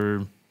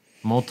for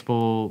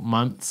multiple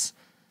months.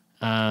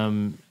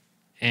 And,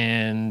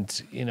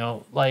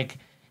 like,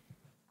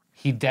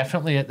 he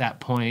definitely at that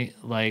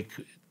point, like,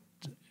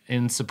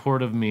 in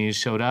support of me,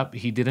 showed up.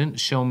 He didn't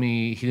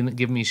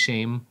give me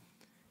shame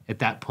at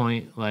that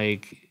point.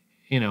 Like,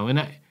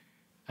 and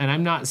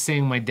I'm not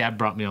saying my dad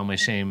brought me all my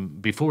shame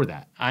before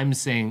that. I'm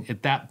saying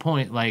at that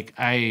point, like,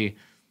 I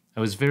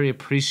was very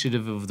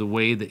appreciative of the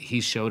way that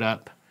he showed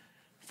up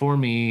for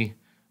me.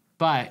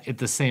 But at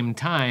the same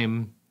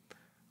time,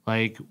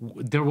 like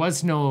there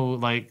was no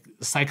like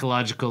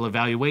psychological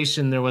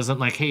evaluation. There wasn't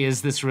like, hey,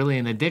 is this really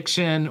an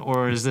addiction,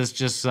 or is this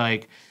just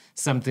like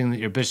something that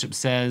your bishop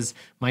says?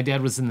 My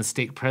dad was in the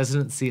stake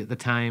presidency at the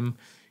time,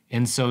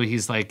 and so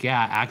he's like,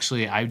 yeah,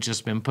 actually, I've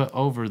just been put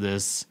over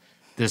this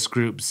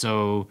group,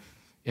 so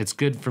it's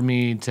good for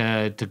me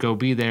to go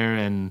be there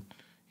and,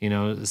 you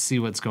know, see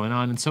what's going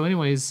on. And so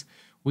anyways,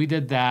 we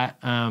did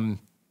that.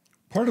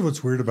 Part of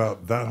what's weird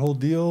about that whole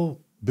deal,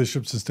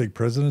 bishops and stake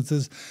presidents,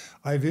 is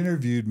I've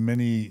interviewed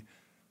many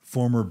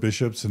former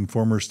bishops and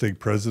former stake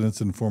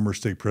presidents and former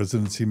stake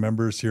presidency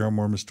members here on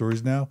Mormon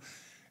Stories Now,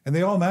 and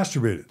they all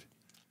masturbated.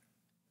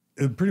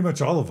 Pretty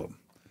much all of them.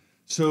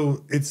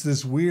 So it's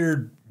this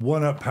weird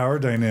one-up power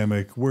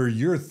dynamic where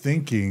you're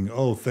thinking,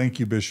 oh, thank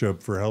you,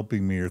 bishop, for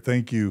helping me, or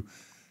thank you,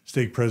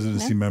 stake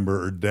presidency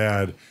member or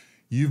dad.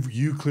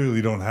 You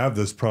clearly don't have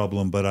this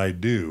problem, but I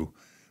do.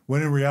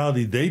 When in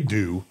reality, they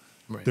do.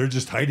 Right. They're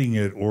just hiding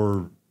it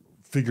or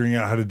figuring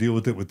out how to deal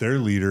with it with their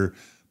leader.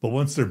 But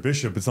once they're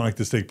bishop, it's not like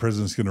the stake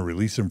president's going to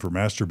release them for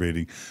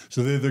masturbating.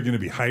 So they're going to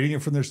be hiding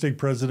it from their stake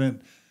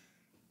president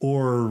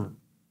or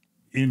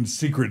in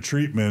secret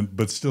treatment,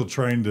 but still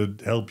trying to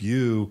help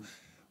you.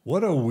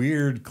 What a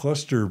weird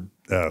cluster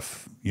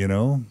F, you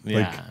know? Yeah.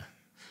 Like,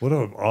 what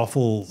an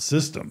awful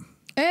system.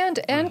 And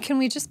can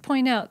we just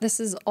point out, this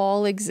is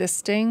all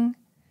existing,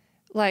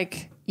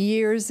 like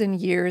years and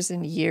years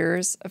and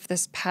years of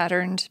this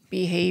patterned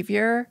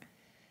behavior.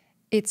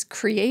 It's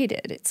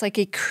created. It's like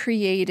a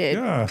created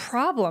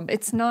problem.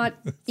 It's not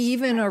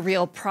even a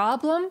real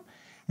problem.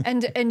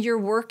 And you're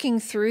working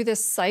through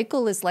this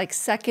cycle is like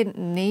second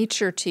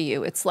nature to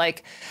you. It's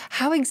like,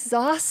 how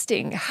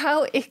exhausting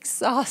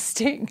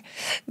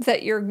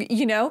that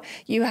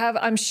you have,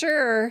 I'm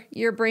sure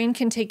your brain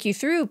can take you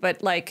through,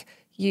 but like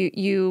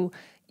you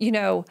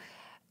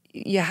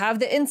have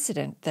the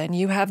incident, then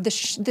you have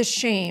the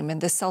shame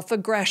and the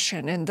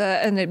self-aggression and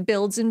it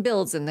builds and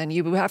builds, and then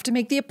you have to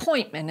make the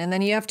appointment, and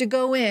then you have to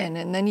go in,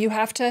 and then you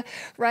have to,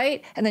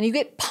 right? And then you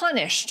get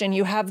punished, and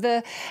you have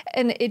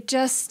and it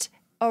just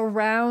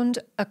around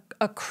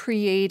a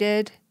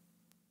created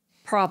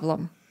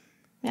problem.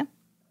 Yeah.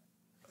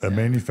 A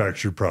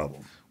manufactured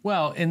problem.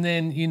 Well, and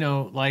then,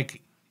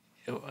 like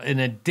an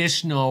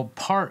additional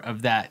part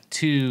of that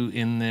too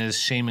in this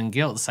shame and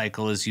guilt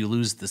cycle is you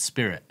lose the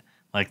spirit.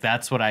 Like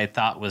that's what I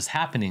thought was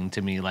happening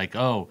to me. Like,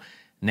 oh,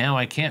 now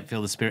I can't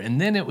feel the spirit. And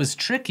then it was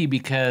tricky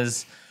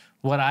because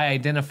what I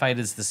identified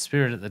as the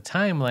spirit at the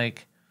time,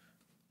 like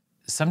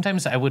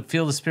sometimes I would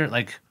feel the spirit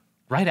like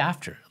right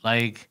after,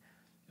 like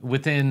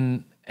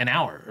within an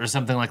hour or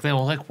something like that. I'm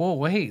like, whoa,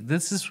 wait,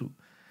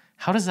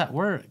 how does that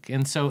work?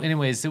 And so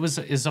anyways,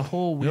 is a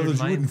whole weird mind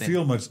thing. You wouldn't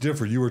feel much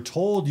different. You were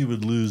told you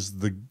would lose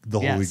the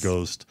Holy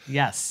Ghost.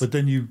 Yes. But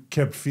then you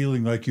kept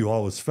feeling like you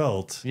always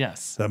felt.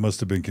 Yes. That must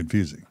have been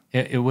confusing.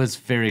 It was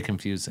very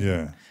confusing.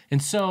 Yeah.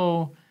 And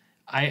so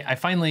I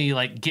finally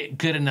like get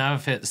good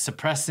enough at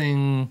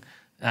suppressing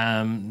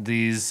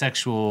these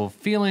sexual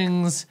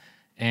feelings,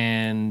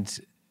 and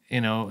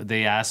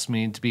they asked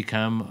me to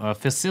become a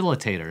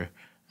facilitator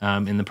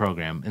in the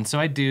program. And so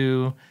I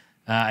do.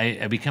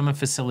 I become a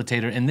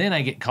facilitator, and then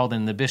I get called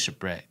in the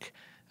bishopric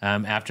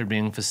after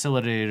being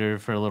facilitator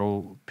for a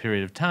little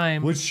period of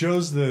time. Which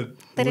shows that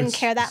they didn't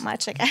care that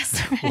much, I guess.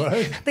 What?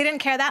 They didn't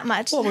care that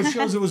much. Well, which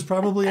shows it was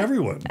probably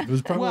everyone. It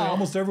was probably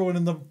almost everyone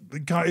in the.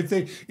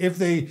 If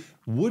they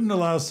wouldn't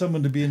allow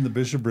someone to be in the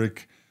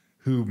bishopric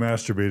who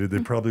masturbated, they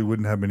probably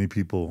wouldn't have many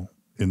people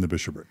in the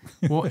bishopric.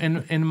 Well,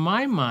 in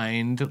my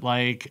mind,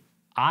 like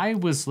I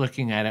was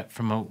looking at it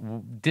from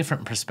a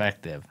different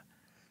perspective.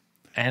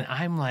 And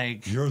I'm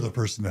like... You're the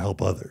person to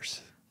help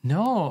others.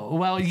 No.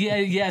 Well,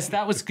 yes,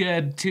 that was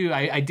good, too.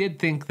 I did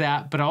think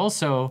that. But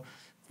also,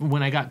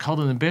 when I got called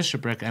in the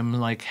bishopric, I'm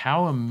like,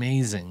 how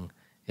amazing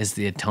is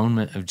the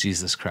atonement of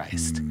Jesus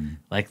Christ?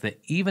 Like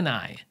that even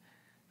I,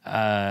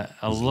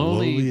 a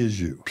lowly as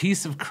you.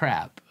 Piece of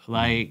crap,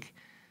 like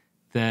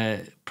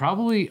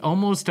probably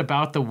almost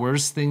about the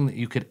worst thing that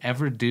you could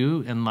ever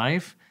do in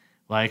life,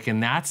 like,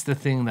 and that's the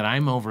thing that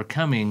I'm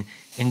overcoming,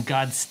 and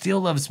God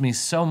still loves me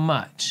so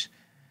much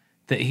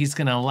that he's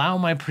going to allow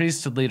my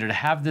priesthood leader to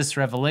have this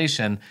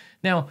revelation.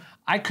 Now,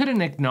 I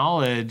couldn't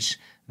acknowledge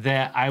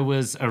that I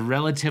was a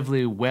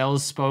relatively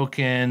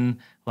well-spoken,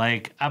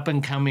 like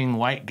up-and-coming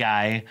white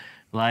guy,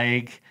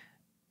 like,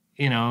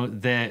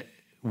 that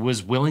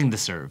was willing to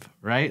serve,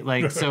 right?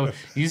 Like, so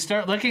you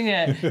start looking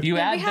at, we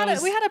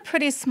had a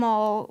pretty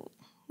small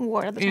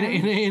ward at the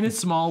time. In a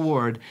small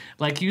ward.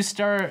 Like, you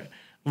start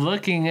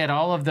looking at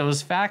all of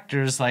those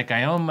factors, like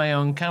I own my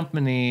own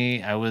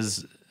company, I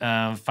was...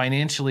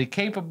 financially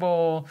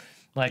capable,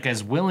 like I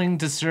was willing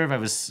to serve. I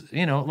was,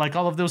 like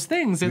all of those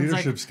things. And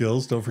leadership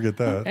skills, don't forget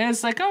that. And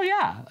it's like, oh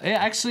yeah,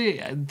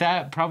 actually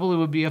that probably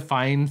would be a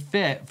fine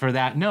fit for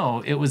that.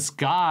 No, it was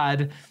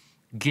God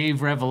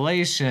gave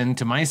revelation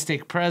to my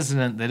stake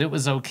president that it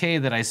was okay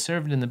that I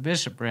served in the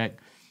bishopric.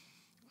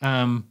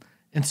 And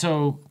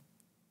so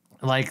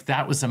like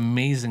that was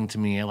amazing to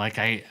me. Like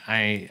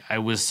I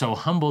was so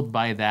humbled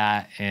by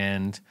that.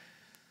 And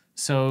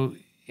So,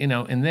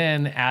 and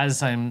then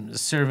as I'm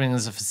serving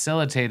as a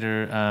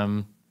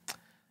facilitator,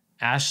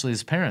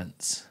 Ashley's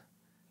parents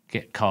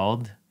get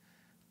called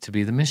to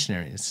be the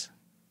missionaries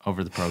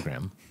over the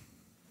program.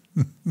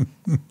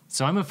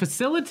 So I'm a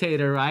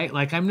facilitator, right?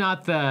 Like I'm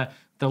not the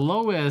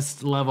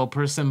lowest level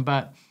person,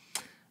 but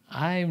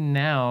I've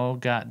now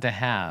got to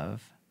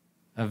have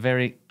a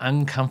very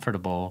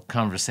uncomfortable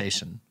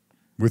conversation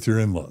With your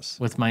in-laws.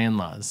 with my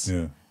in-laws.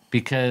 Yeah.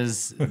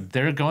 Because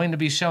they're going to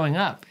be showing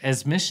up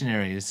as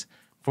missionaries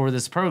for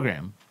this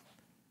program.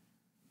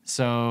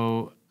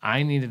 So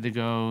I needed to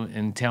go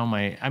and tell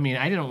I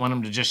didn't want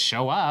them to just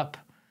show up.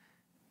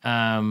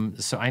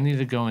 So I needed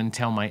to go and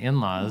tell my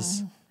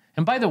in-laws.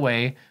 And by the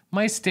way,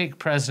 my stake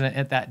president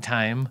at that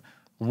time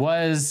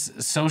was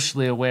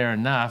socially aware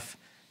enough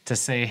to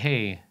say,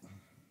 hey,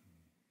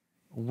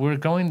 we're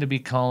going to be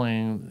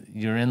calling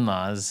your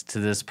in-laws to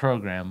this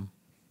program.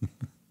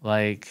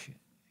 Like,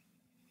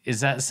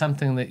 is that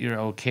something that you're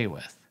okay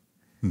with?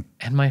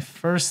 And my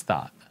first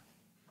thought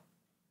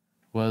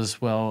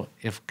was, well,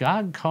 if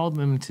God called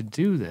them to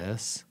do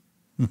this,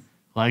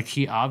 like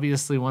he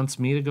obviously wants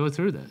me to go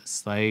through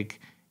this. Like,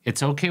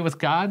 it's okay with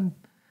God.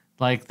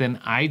 Like,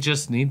 then I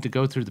just need to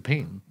go through the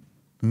pain.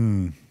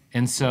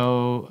 And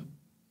so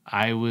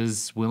I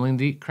was willing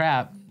to eat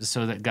crap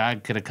so that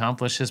God could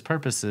accomplish his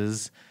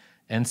purposes.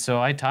 And so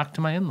I talked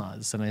to my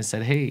in-laws and I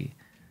said, hey,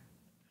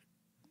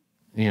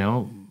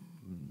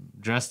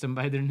 dressed them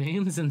by their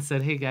names and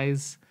said, hey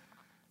guys,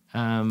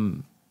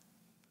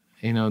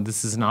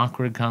 this is an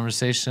awkward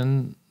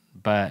conversation,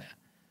 but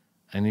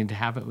I need to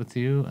have it with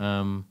you.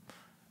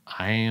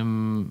 I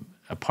am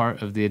a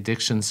part of the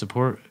addiction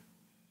support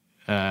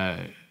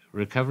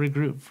recovery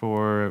group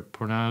for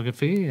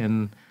pornography,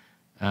 and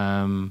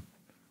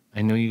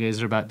I know you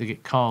guys are about to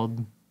get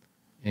called,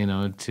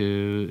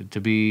 to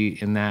be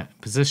in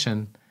that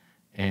position,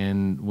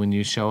 and when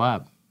you show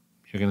up,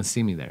 you're going to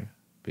see me there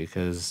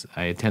because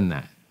I attend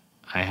that.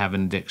 I have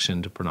an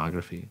addiction to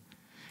pornography.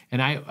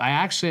 And I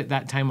actually, at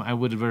that time, I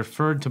would have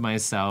referred to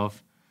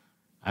myself,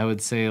 I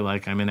would say,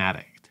 like, I'm an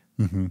addict.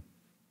 Mm-hmm.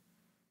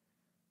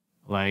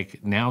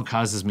 Like, now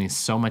causes me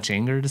so much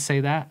anger to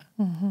say that.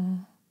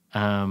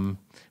 Mm-hmm.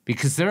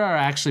 Because there are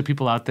actually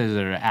people out there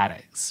that are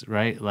addicts,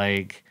 right?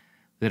 Like,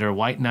 that are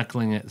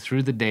white-knuckling it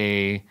through the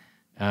day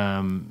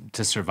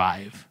to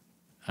survive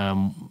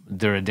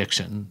their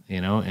addiction,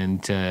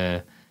 and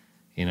to,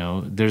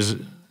 there's,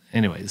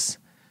 anyways.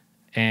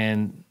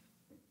 And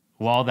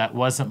while that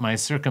wasn't my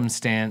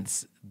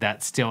circumstance,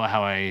 that's still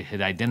how I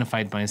had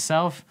identified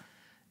myself.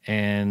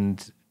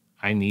 And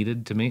I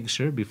needed to make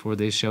sure before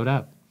they showed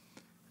up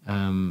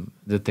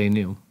that they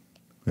knew.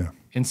 Yeah.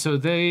 And so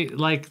they,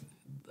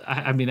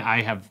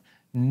 I have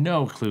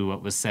no clue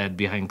what was said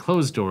behind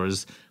closed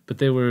doors, but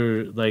they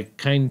were,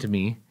 kind to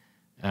me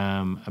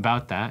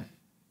about that.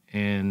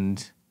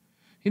 And,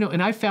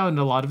 and I found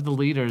a lot of the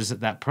leaders at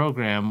that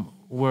program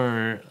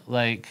were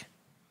very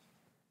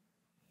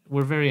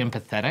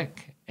empathetic.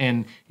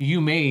 And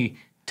you may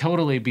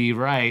totally be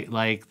right,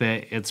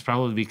 that it's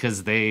probably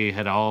because they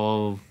had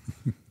all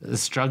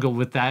struggled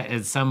with that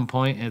at some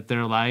point at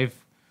their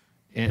life,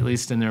 at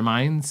least in their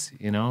minds,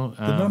 The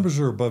numbers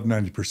are above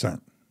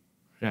 90%.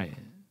 Right.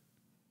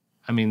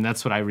 I mean,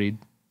 that's what I read,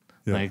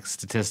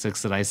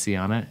 statistics that I see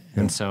on it.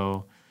 Yeah. And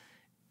so,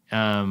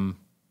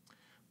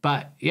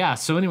 but yeah,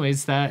 so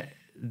anyways, that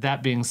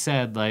being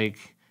said,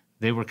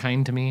 they were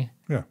kind to me.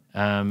 Yeah.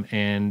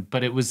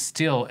 But it was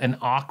still an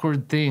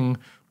awkward thing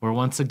where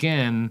once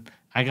again,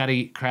 I got to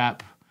eat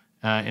crap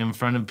in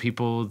front of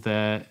people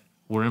that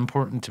were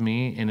important to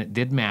me, and it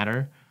did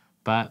matter,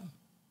 but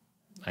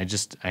I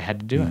had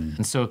to do it.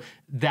 And so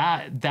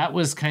that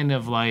was kind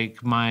of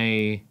like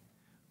my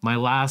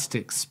last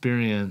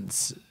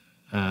experience,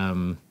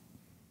 with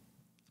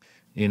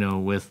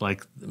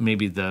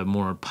maybe the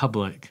more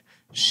public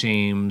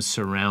shame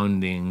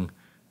surrounding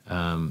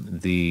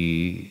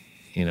that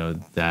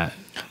addiction.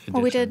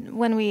 Well, we did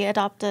when we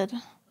adopted.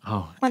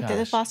 Oh, went through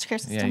the foster care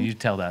system. Yeah, you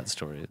tell that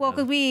story. Well,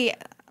 we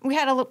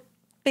had a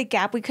big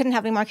gap. We couldn't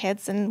have any more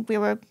kids, and we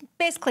were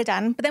basically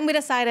done. But then we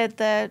decided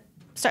to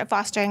start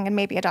fostering and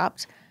maybe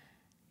adopt.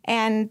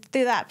 And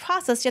through that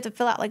process, you have to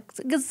fill out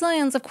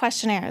gazillions of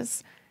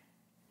questionnaires.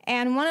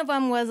 And one of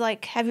them was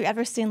have you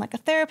ever seen a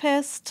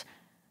therapist,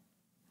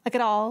 at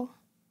all?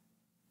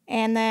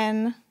 And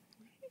then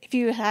if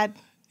you had,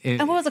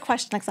 and what was the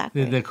question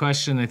exactly? The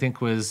question I think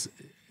was,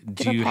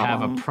 do you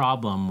have a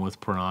problem with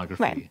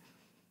pornography? Right.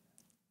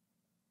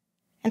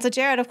 And so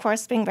Jared, of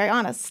course, being very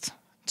honest,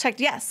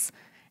 checked yes.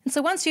 And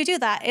so once you do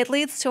that, it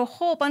leads to a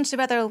whole bunch of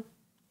other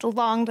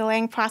long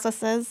delaying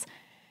processes.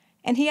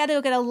 And he had to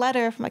go get a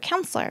letter from a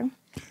counselor.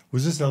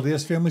 Was this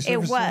LDS Family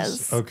Services? It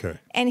was. Okay.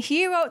 And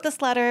he wrote this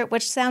letter,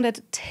 which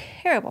sounded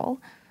terrible.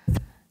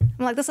 I'm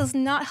like, this does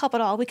not help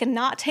at all. We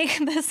cannot take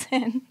this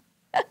in.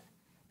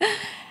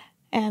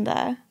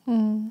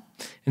 And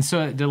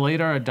so it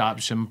delayed our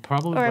adoption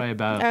probably by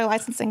about... Our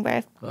licensing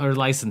by... Or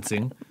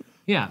licensing.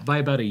 Yeah, by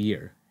about a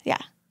year. Yeah.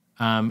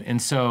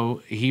 And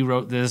so he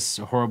wrote this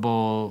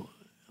horrible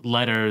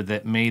letter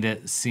that made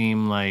it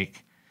seem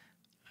like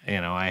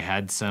I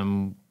had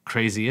some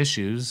crazy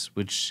issues,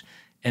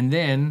 and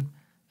then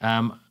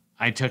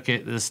I took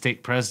it to the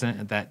stake president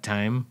at that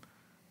time,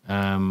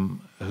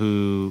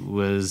 who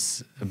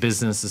was a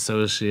business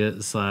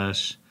associate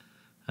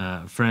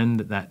 /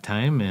 friend at that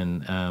time,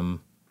 and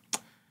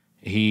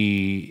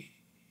he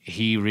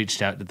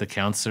reached out to the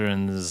counselor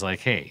and was like,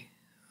 "Hey,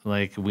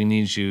 like we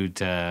need you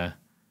to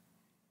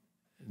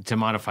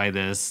modify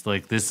this.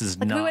 Like this is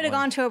Like not." we would have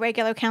gone to a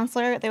regular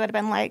counselor, they would have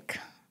been like,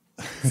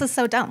 "This is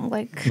so dumb."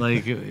 Like,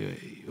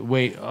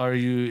 wait, are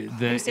you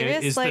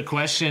serious? Is the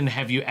question,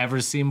 have you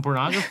ever seen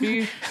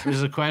pornography? Or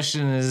is the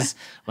question is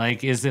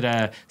it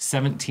a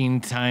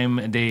 17-time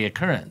a day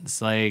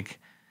occurrence? Like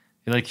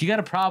you got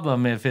a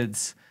problem if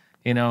it's,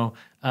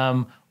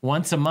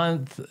 once a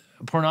month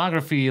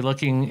pornography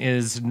looking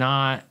is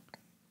not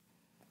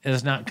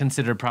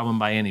considered a problem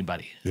by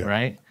anybody,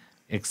 right?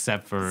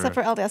 Except for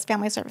LDS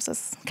Family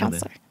Services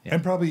counselor. Yeah.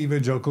 And probably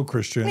evangelical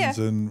Christians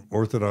and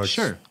Orthodox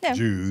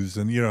Jews.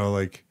 And,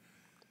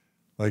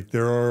 like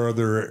there are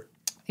other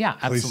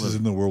places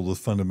in the world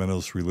with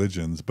fundamentalist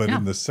religions. But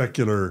in the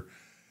secular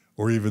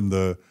or even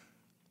the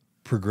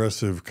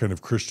progressive kind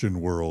of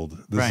Christian world,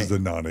 this is a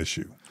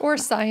non-issue. Or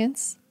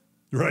science.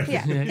 Right.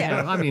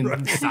 Yeah. I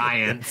mean,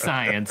 science.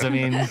 I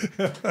mean,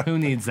 who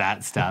needs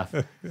that stuff?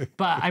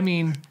 But I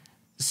mean,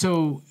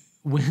 so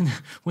when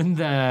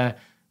the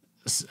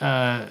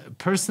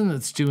person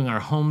that's doing our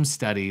home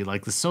study,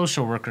 like the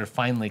social worker,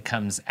 finally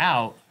comes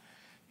out,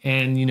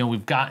 and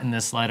we've gotten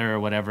this letter or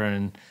whatever,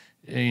 and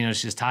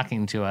she's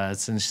talking to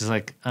us, and she's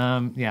like,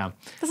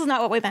 This is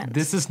not what we meant.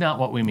 This is not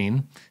what we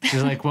mean.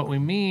 She's like, what we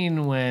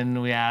mean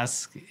when we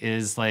ask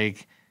is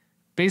like,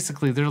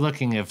 basically they're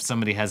looking if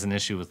somebody has an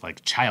issue with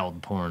like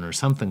child porn or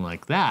something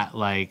like that.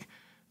 Like,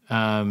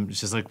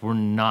 she's like, we're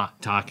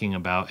not talking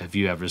about have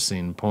you ever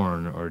seen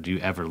porn or do you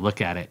ever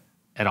look at it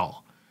at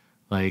all.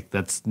 Like,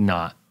 that's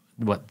not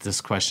what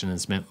this question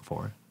is meant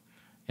for.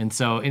 And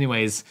so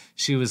anyways,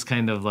 she was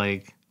kind of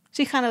like...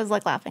 She kind of was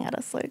like laughing at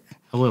us, like...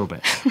 A little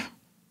bit.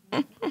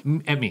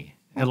 At me.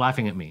 And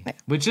laughing at me.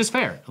 Which is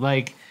fair.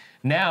 Like,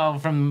 now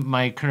from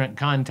my current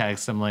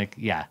context, I'm like,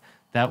 yeah,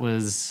 that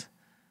was...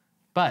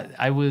 But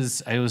I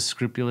was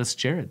scrupulous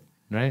Jared,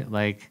 right?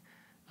 Like,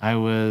 I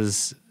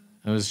was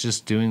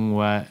just doing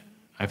what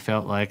I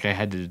felt like I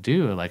had to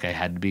do. Like, I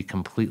had to be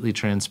completely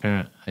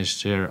transparent. I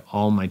share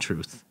all my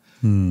truth.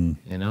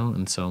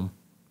 And so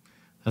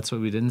that's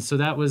what we did. And so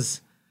that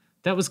was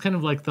kind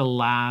of like the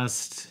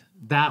last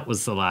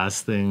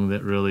thing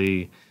that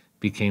really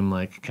became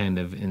like kind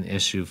of an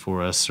issue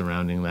for us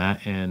surrounding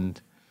that.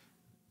 And,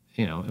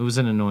 it was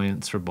an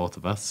annoyance for both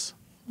of us.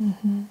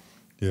 Mm-hmm.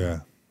 Yeah.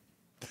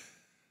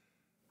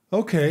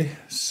 Okay.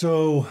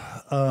 So,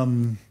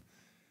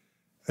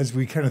 as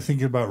we kind of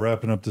think about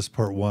wrapping up this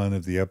part one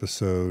of the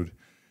episode,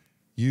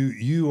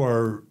 you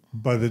are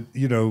by the,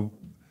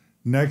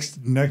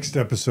 next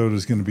episode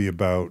is going to be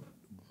about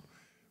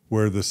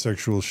where the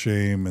sexual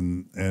shame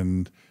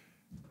and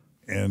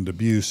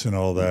abuse and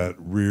all that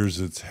rears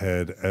its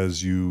head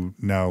as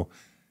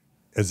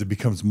it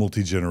becomes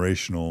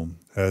multi-generational,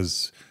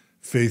 as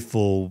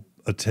faithful,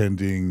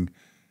 attending,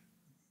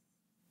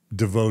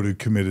 devoted,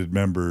 committed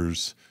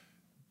members.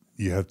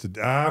 You have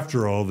to,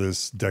 after all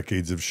this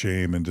decades of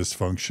shame and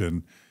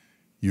dysfunction,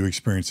 you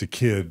experience a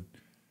kid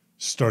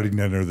starting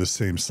to enter the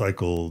same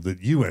cycle that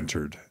you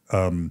entered.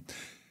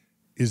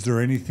 Is there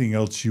anything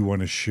else you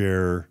want to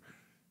share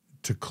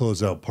to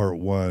close out part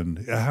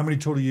one? How many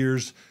total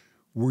years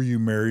were you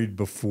married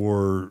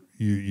before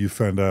you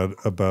found out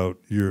about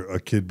a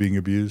kid being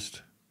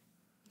abused?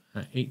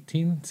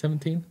 18,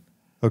 17.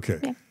 Okay.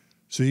 Yeah.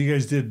 So you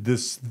guys did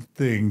this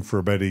thing for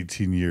about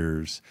 18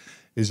 years.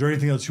 Is there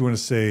anything else you want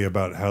to say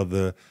about how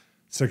the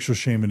sexual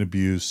shame and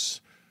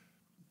abuse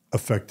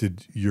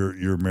affected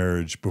your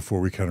marriage before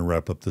we kind of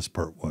wrap up this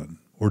part one?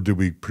 Or did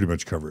we pretty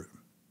much cover it?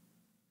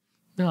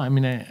 No, I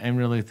mean, I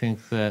really think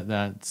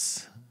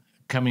that's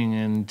coming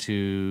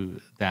into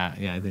that.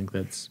 Yeah, I think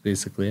that's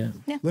basically it.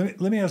 Yeah. Let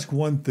me ask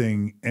one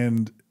thing.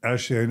 And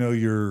Ashley, I know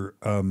you're,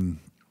 I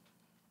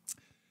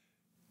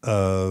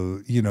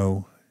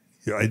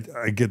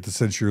get the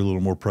sense you're a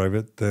little more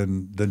private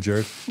than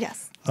Jared.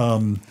 Yes.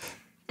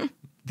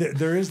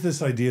 There is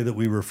this idea that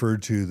we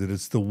referred to that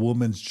it's the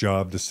woman's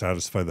job to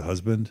satisfy the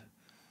husband,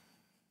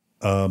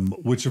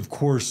 which of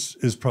course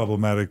is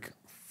problematic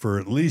for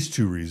at least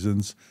two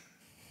reasons.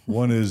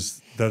 One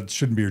is that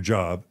shouldn't be your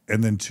job.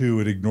 And then two,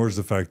 it ignores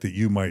the fact that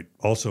you might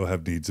also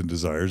have needs and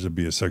desires and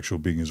be a sexual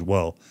being as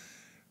well.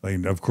 I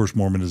mean, of course,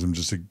 Mormonism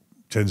just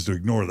tends to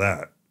ignore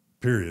that,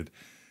 period.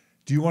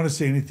 Do you want to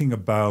say anything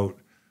about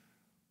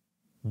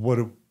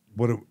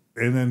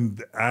and then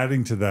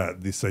adding to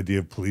that, this idea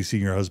of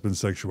policing your husband's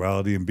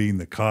sexuality and being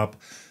the cop,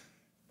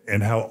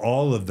 and how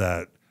all of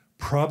that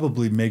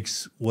probably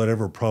makes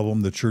whatever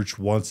problem the church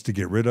wants to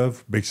get rid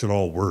of, makes it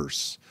all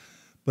worse.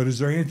 But is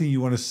there anything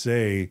you want to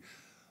say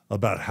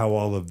about how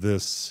all of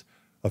this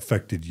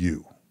affected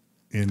you?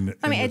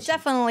 It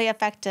definitely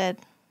affected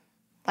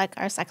like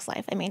our sex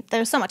life. I mean,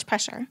 there's so much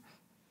pressure.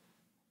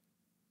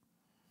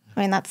 I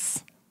mean,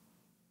 that's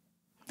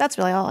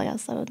really all I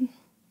guess I would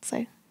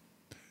So,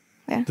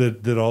 yeah.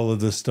 That all of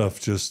this stuff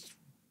just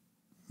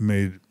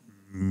made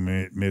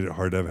it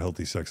hard to have a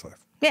healthy sex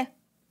life. Yeah.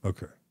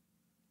 Okay.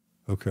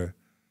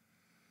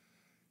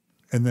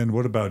 And then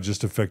what about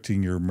just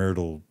affecting your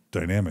marital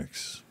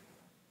dynamics?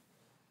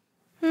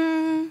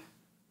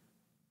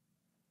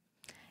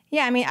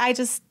 Yeah, I mean, I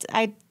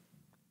didn't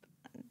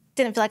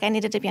feel like I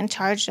needed to be in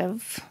charge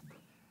of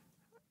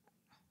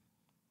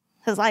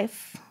his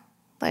life.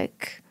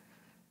 Like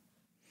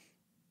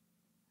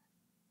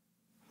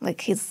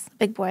he's a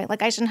big boy.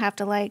 Like, I shouldn't have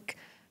to, like,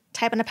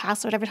 type in a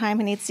password every time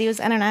he needs to use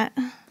the internet.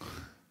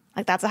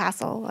 Like, that's a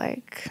hassle.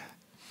 Like,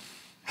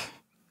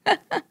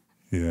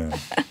 Yeah.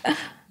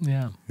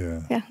 Yeah.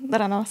 yeah, I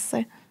don't know what to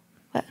say.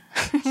 But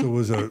So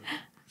was it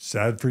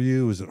sad for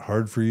you? Was it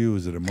hard for you?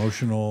 Was it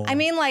emotional? I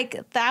mean,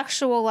 like, the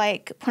actual,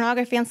 like,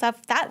 pornography and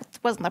stuff, that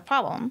wasn't the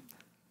problem.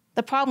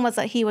 The problem was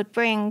that he would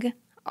bring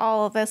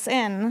all of this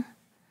in.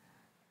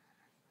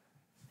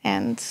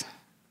 And,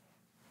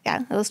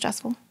 yeah, it was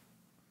stressful.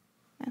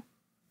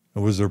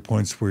 Or was there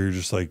points where you're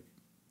just like,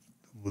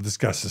 well, this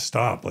has to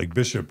stop? Like,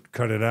 Bishop,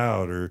 cut it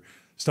out, or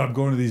stop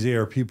going to these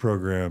ARP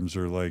programs,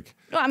 or like...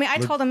 No, I mean, I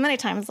told him many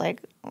times,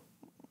 like,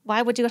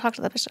 why would you go talk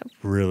to the bishop?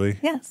 Really?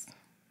 Yes.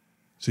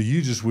 So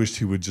you just wished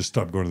he would just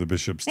stop going to the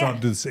bishop,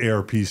 stop this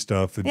ARP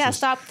stuff. And just,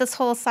 stop this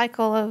whole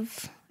cycle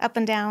of up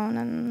and down.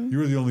 And you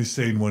were the only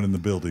sane one in the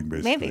building,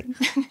 basically. maybe.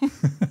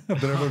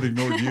 But everyone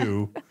ignored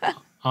you.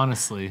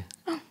 Honestly,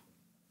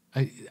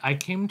 I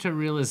came to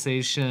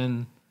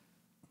realization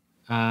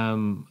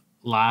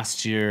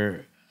last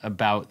year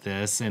about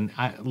this, and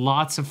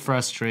lots of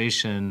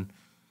frustration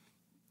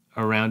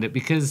around it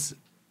because,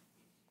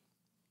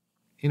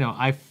 you know,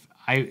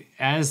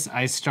 as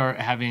I start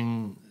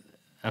having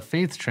a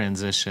faith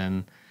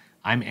transition,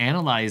 I'm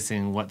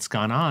analyzing what's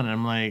gone on, and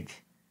I'm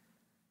like,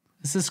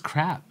 this is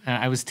crap.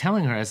 And I was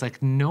telling her, I was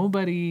like,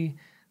 nobody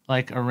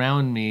like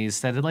around me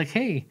said like,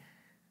 hey,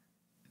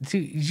 do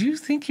you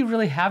think you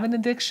really have an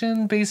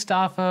addiction based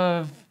off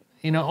of,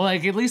 you know,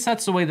 like, at least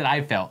that's the way that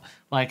I felt.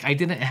 Like, I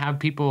didn't have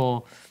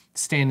people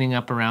standing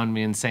up around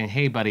me and saying,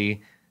 hey,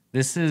 buddy,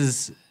 this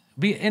is...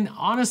 And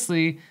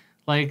honestly,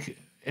 like,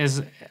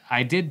 as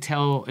I did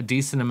tell a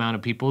decent amount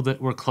of people that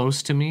were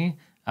close to me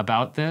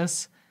about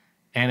this,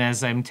 and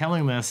as I'm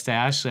telling this to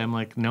Ashley, I'm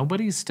like,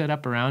 nobody stood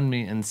up around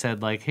me and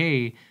said, like,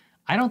 hey,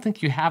 I don't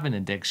think you have an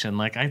addiction.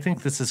 Like, I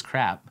think this is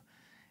crap.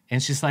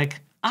 And she's like,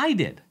 I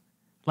did.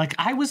 Like,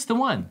 I was the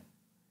one.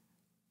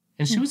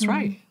 And she was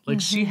right. Like,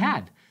 she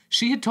had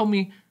told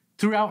me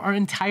throughout our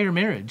entire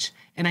marriage,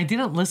 and I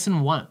didn't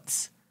listen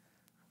once.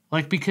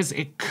 Like, because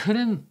it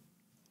couldn't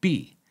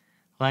be.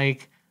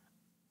 Like,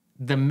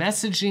 the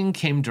messaging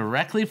came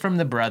directly from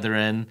the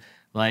brethren.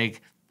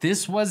 Like,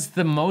 this was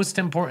the most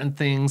important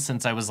thing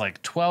since I was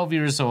like 12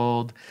 years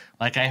old.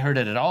 Like, I heard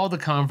it at all the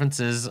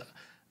conferences,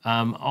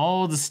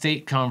 all the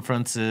state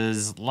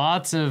conferences,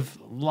 lots of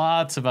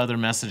other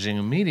messaging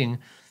and meeting.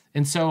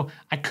 And so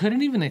I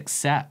couldn't even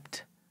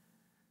accept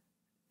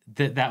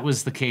that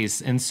was the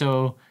case. And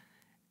so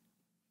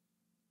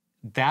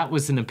that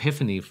was an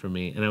epiphany for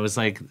me. And I was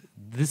like,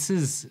 this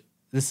is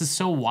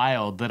so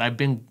wild that I've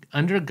been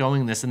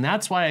undergoing this. And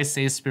that's why I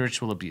say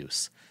spiritual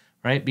abuse,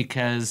 right?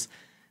 Because,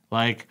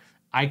 like,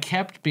 I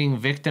kept being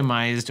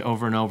victimized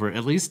over and over,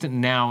 at least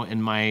now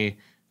in my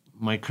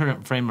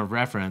current frame of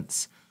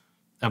reference,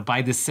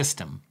 by the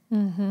system.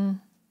 Mm-hmm.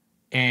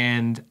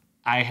 And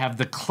I have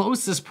the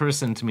closest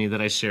person to me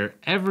that I share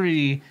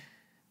every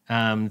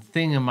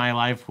thing in my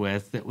life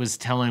with that was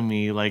telling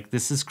me, like,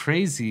 this is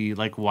crazy.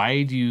 Like,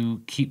 why do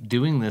you keep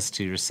doing this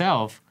to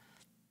yourself?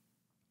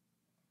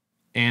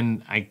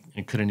 And I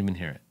couldn't even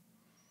hear it.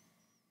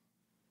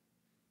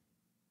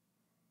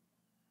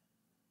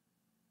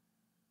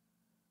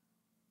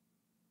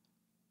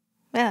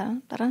 Yeah,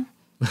 better.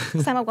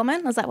 Because I'm a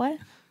woman? Is that why?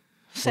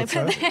 What's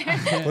that?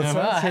 What's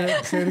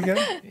that? Say it again.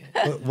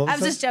 What was I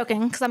was just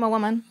joking because I'm a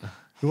woman.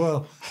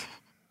 Well,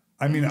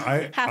 I mean,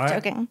 Half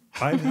joking.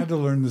 I've had to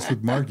learn this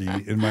with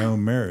Margie in my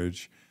own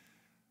marriage.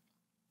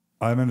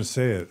 I'm going to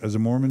say it. As a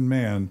Mormon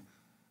man,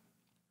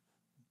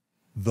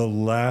 the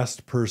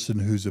last person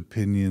whose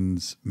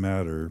opinions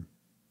matter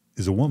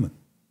is a woman.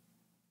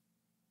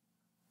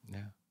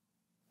 Yeah.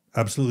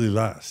 Absolutely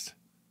last.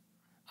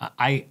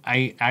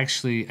 I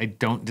actually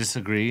don't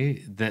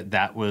disagree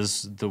that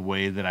was the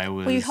way that I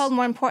was. Well, you hold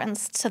more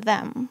importance to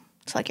them,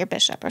 to like your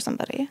bishop or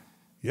somebody.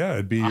 Yeah,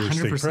 it'd be your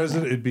state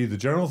president. It'd be the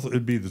general.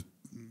 It'd be the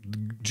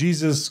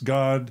Jesus,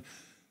 God.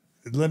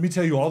 Let me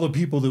tell you all the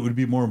people that would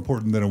be more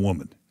important than a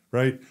woman,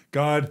 right?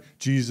 God,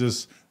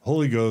 Jesus,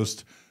 Holy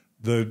Ghost,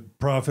 the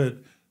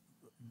prophet,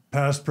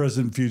 past,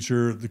 present,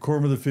 future, the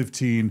quorum of the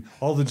 15,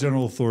 all the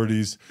general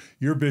authorities,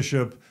 your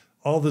bishop,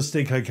 all the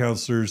stake high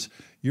counselors,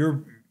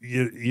 you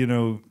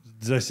know,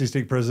 did I say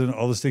stake president?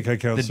 All the stake high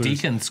counselors. The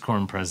deacon's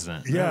quorum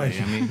president. Yeah, really.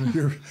 I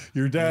mean,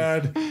 your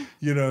dad,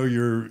 you know,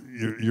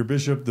 your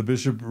bishop, the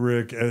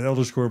bishopric,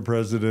 elders quorum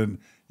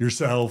president,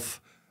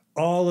 yourself.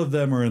 All of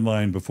them are in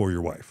line before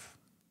your wife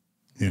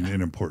in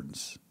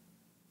importance.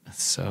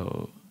 It's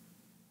so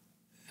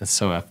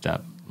effed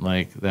up.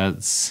 Like,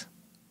 that's,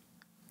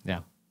 yeah.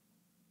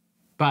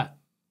 But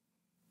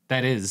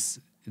that is,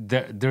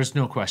 there's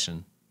no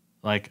question.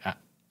 Like,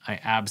 I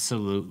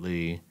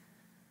absolutely,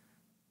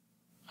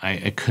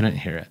 I couldn't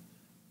hear it.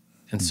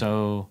 And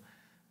so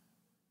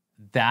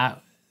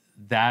that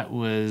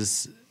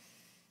was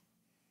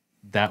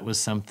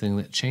something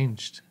that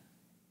changed.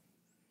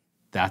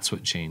 That's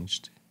what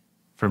changed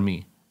for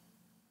me.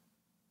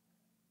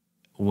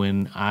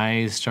 When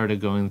I started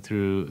going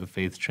through a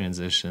faith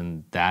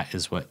transition, that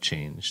is what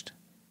changed.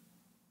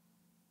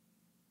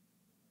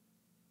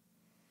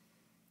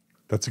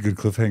 That's a good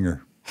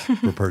cliffhanger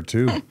for part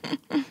 2.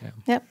 Yeah.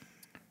 Yep.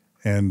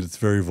 And it's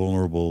very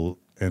vulnerable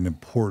and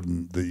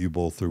important that you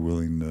both are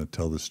willing to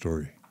tell this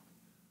story.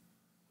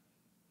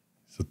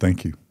 So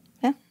thank you.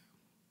 Yeah.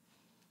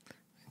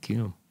 Thank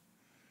you.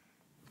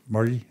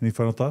 Margie, any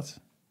final thoughts?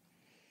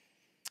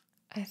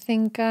 I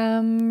think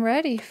I'm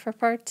ready for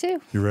part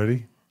 2. You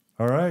ready?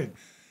 All right.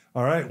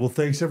 All right. Well,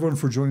 thanks everyone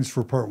for joining us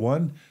for part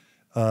 1.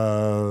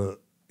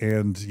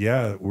 And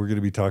yeah, we're going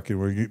to be talking,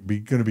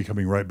 going to be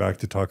coming right back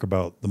to talk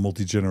about the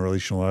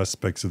multi-generational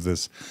aspects of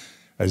this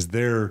as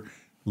they're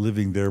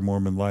living their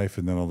Mormon life.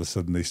 And then all of a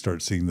sudden they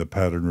start seeing the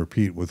pattern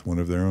repeat with one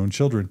of their own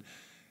children.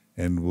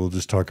 And we'll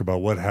just talk about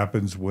what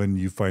happens when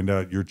you find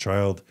out your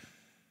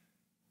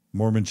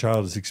Mormon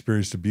child has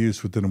experienced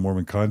abuse within a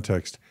Mormon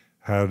context.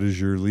 How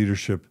does your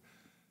leadership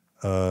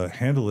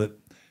handle it?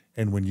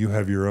 And when you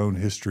have your own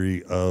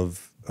history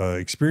of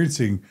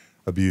experiencing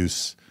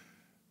abuse,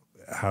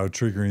 how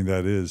triggering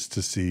that is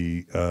to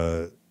see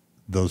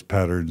those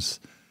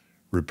patterns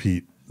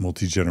repeat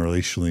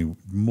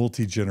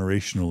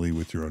multi-generationally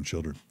with your own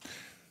children.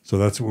 So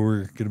that's what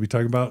we're going to be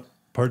talking about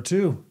part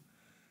 2.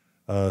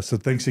 So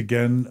thanks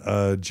again,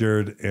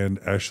 Jared and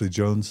Ashley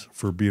Jones,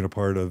 for being a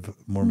part of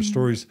Mormon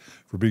Stories,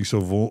 for being so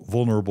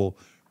vulnerable,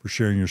 for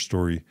sharing your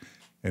story.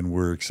 And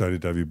we're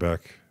excited to have you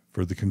back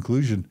for the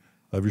conclusion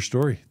of your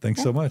story.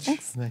 Thanks so much.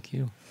 Thanks. Thank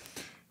you.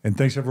 And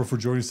thanks everyone for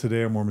joining us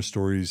today on Mormon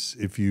Stories.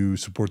 If you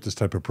support this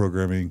type of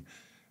programming,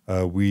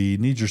 we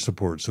need your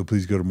support. So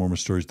please go to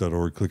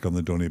mormonstories.org, click on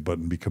the donate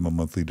button, become a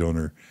monthly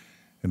donor,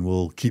 and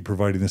we'll keep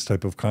providing this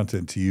type of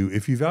content to you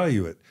if you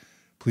value it.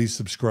 Please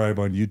subscribe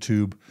on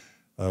YouTube.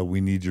 We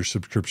need your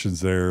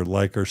subscriptions there.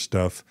 Like our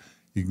stuff.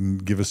 You can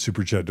give us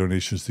super chat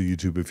donations to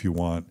YouTube if you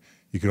want.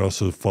 You can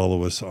also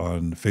follow us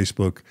on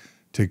Facebook,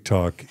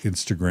 TikTok,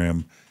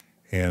 Instagram.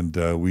 And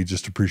we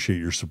just appreciate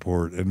your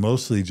support. And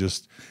mostly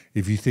just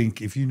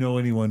if you know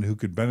anyone who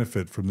could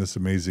benefit from this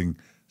amazing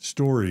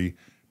story,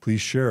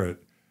 please share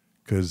it,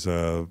 because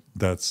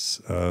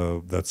that's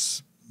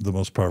the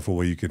most powerful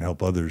way you can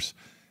help others.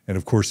 And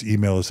of course,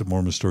 email us at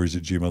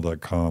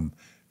mormonstories@gmail.com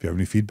if you have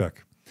any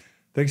feedback.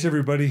 Thanks,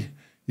 everybody.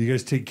 You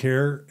guys take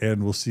care,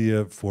 and we'll see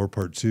you for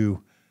part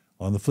 2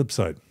 on the flip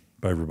side.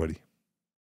 Bye, everybody.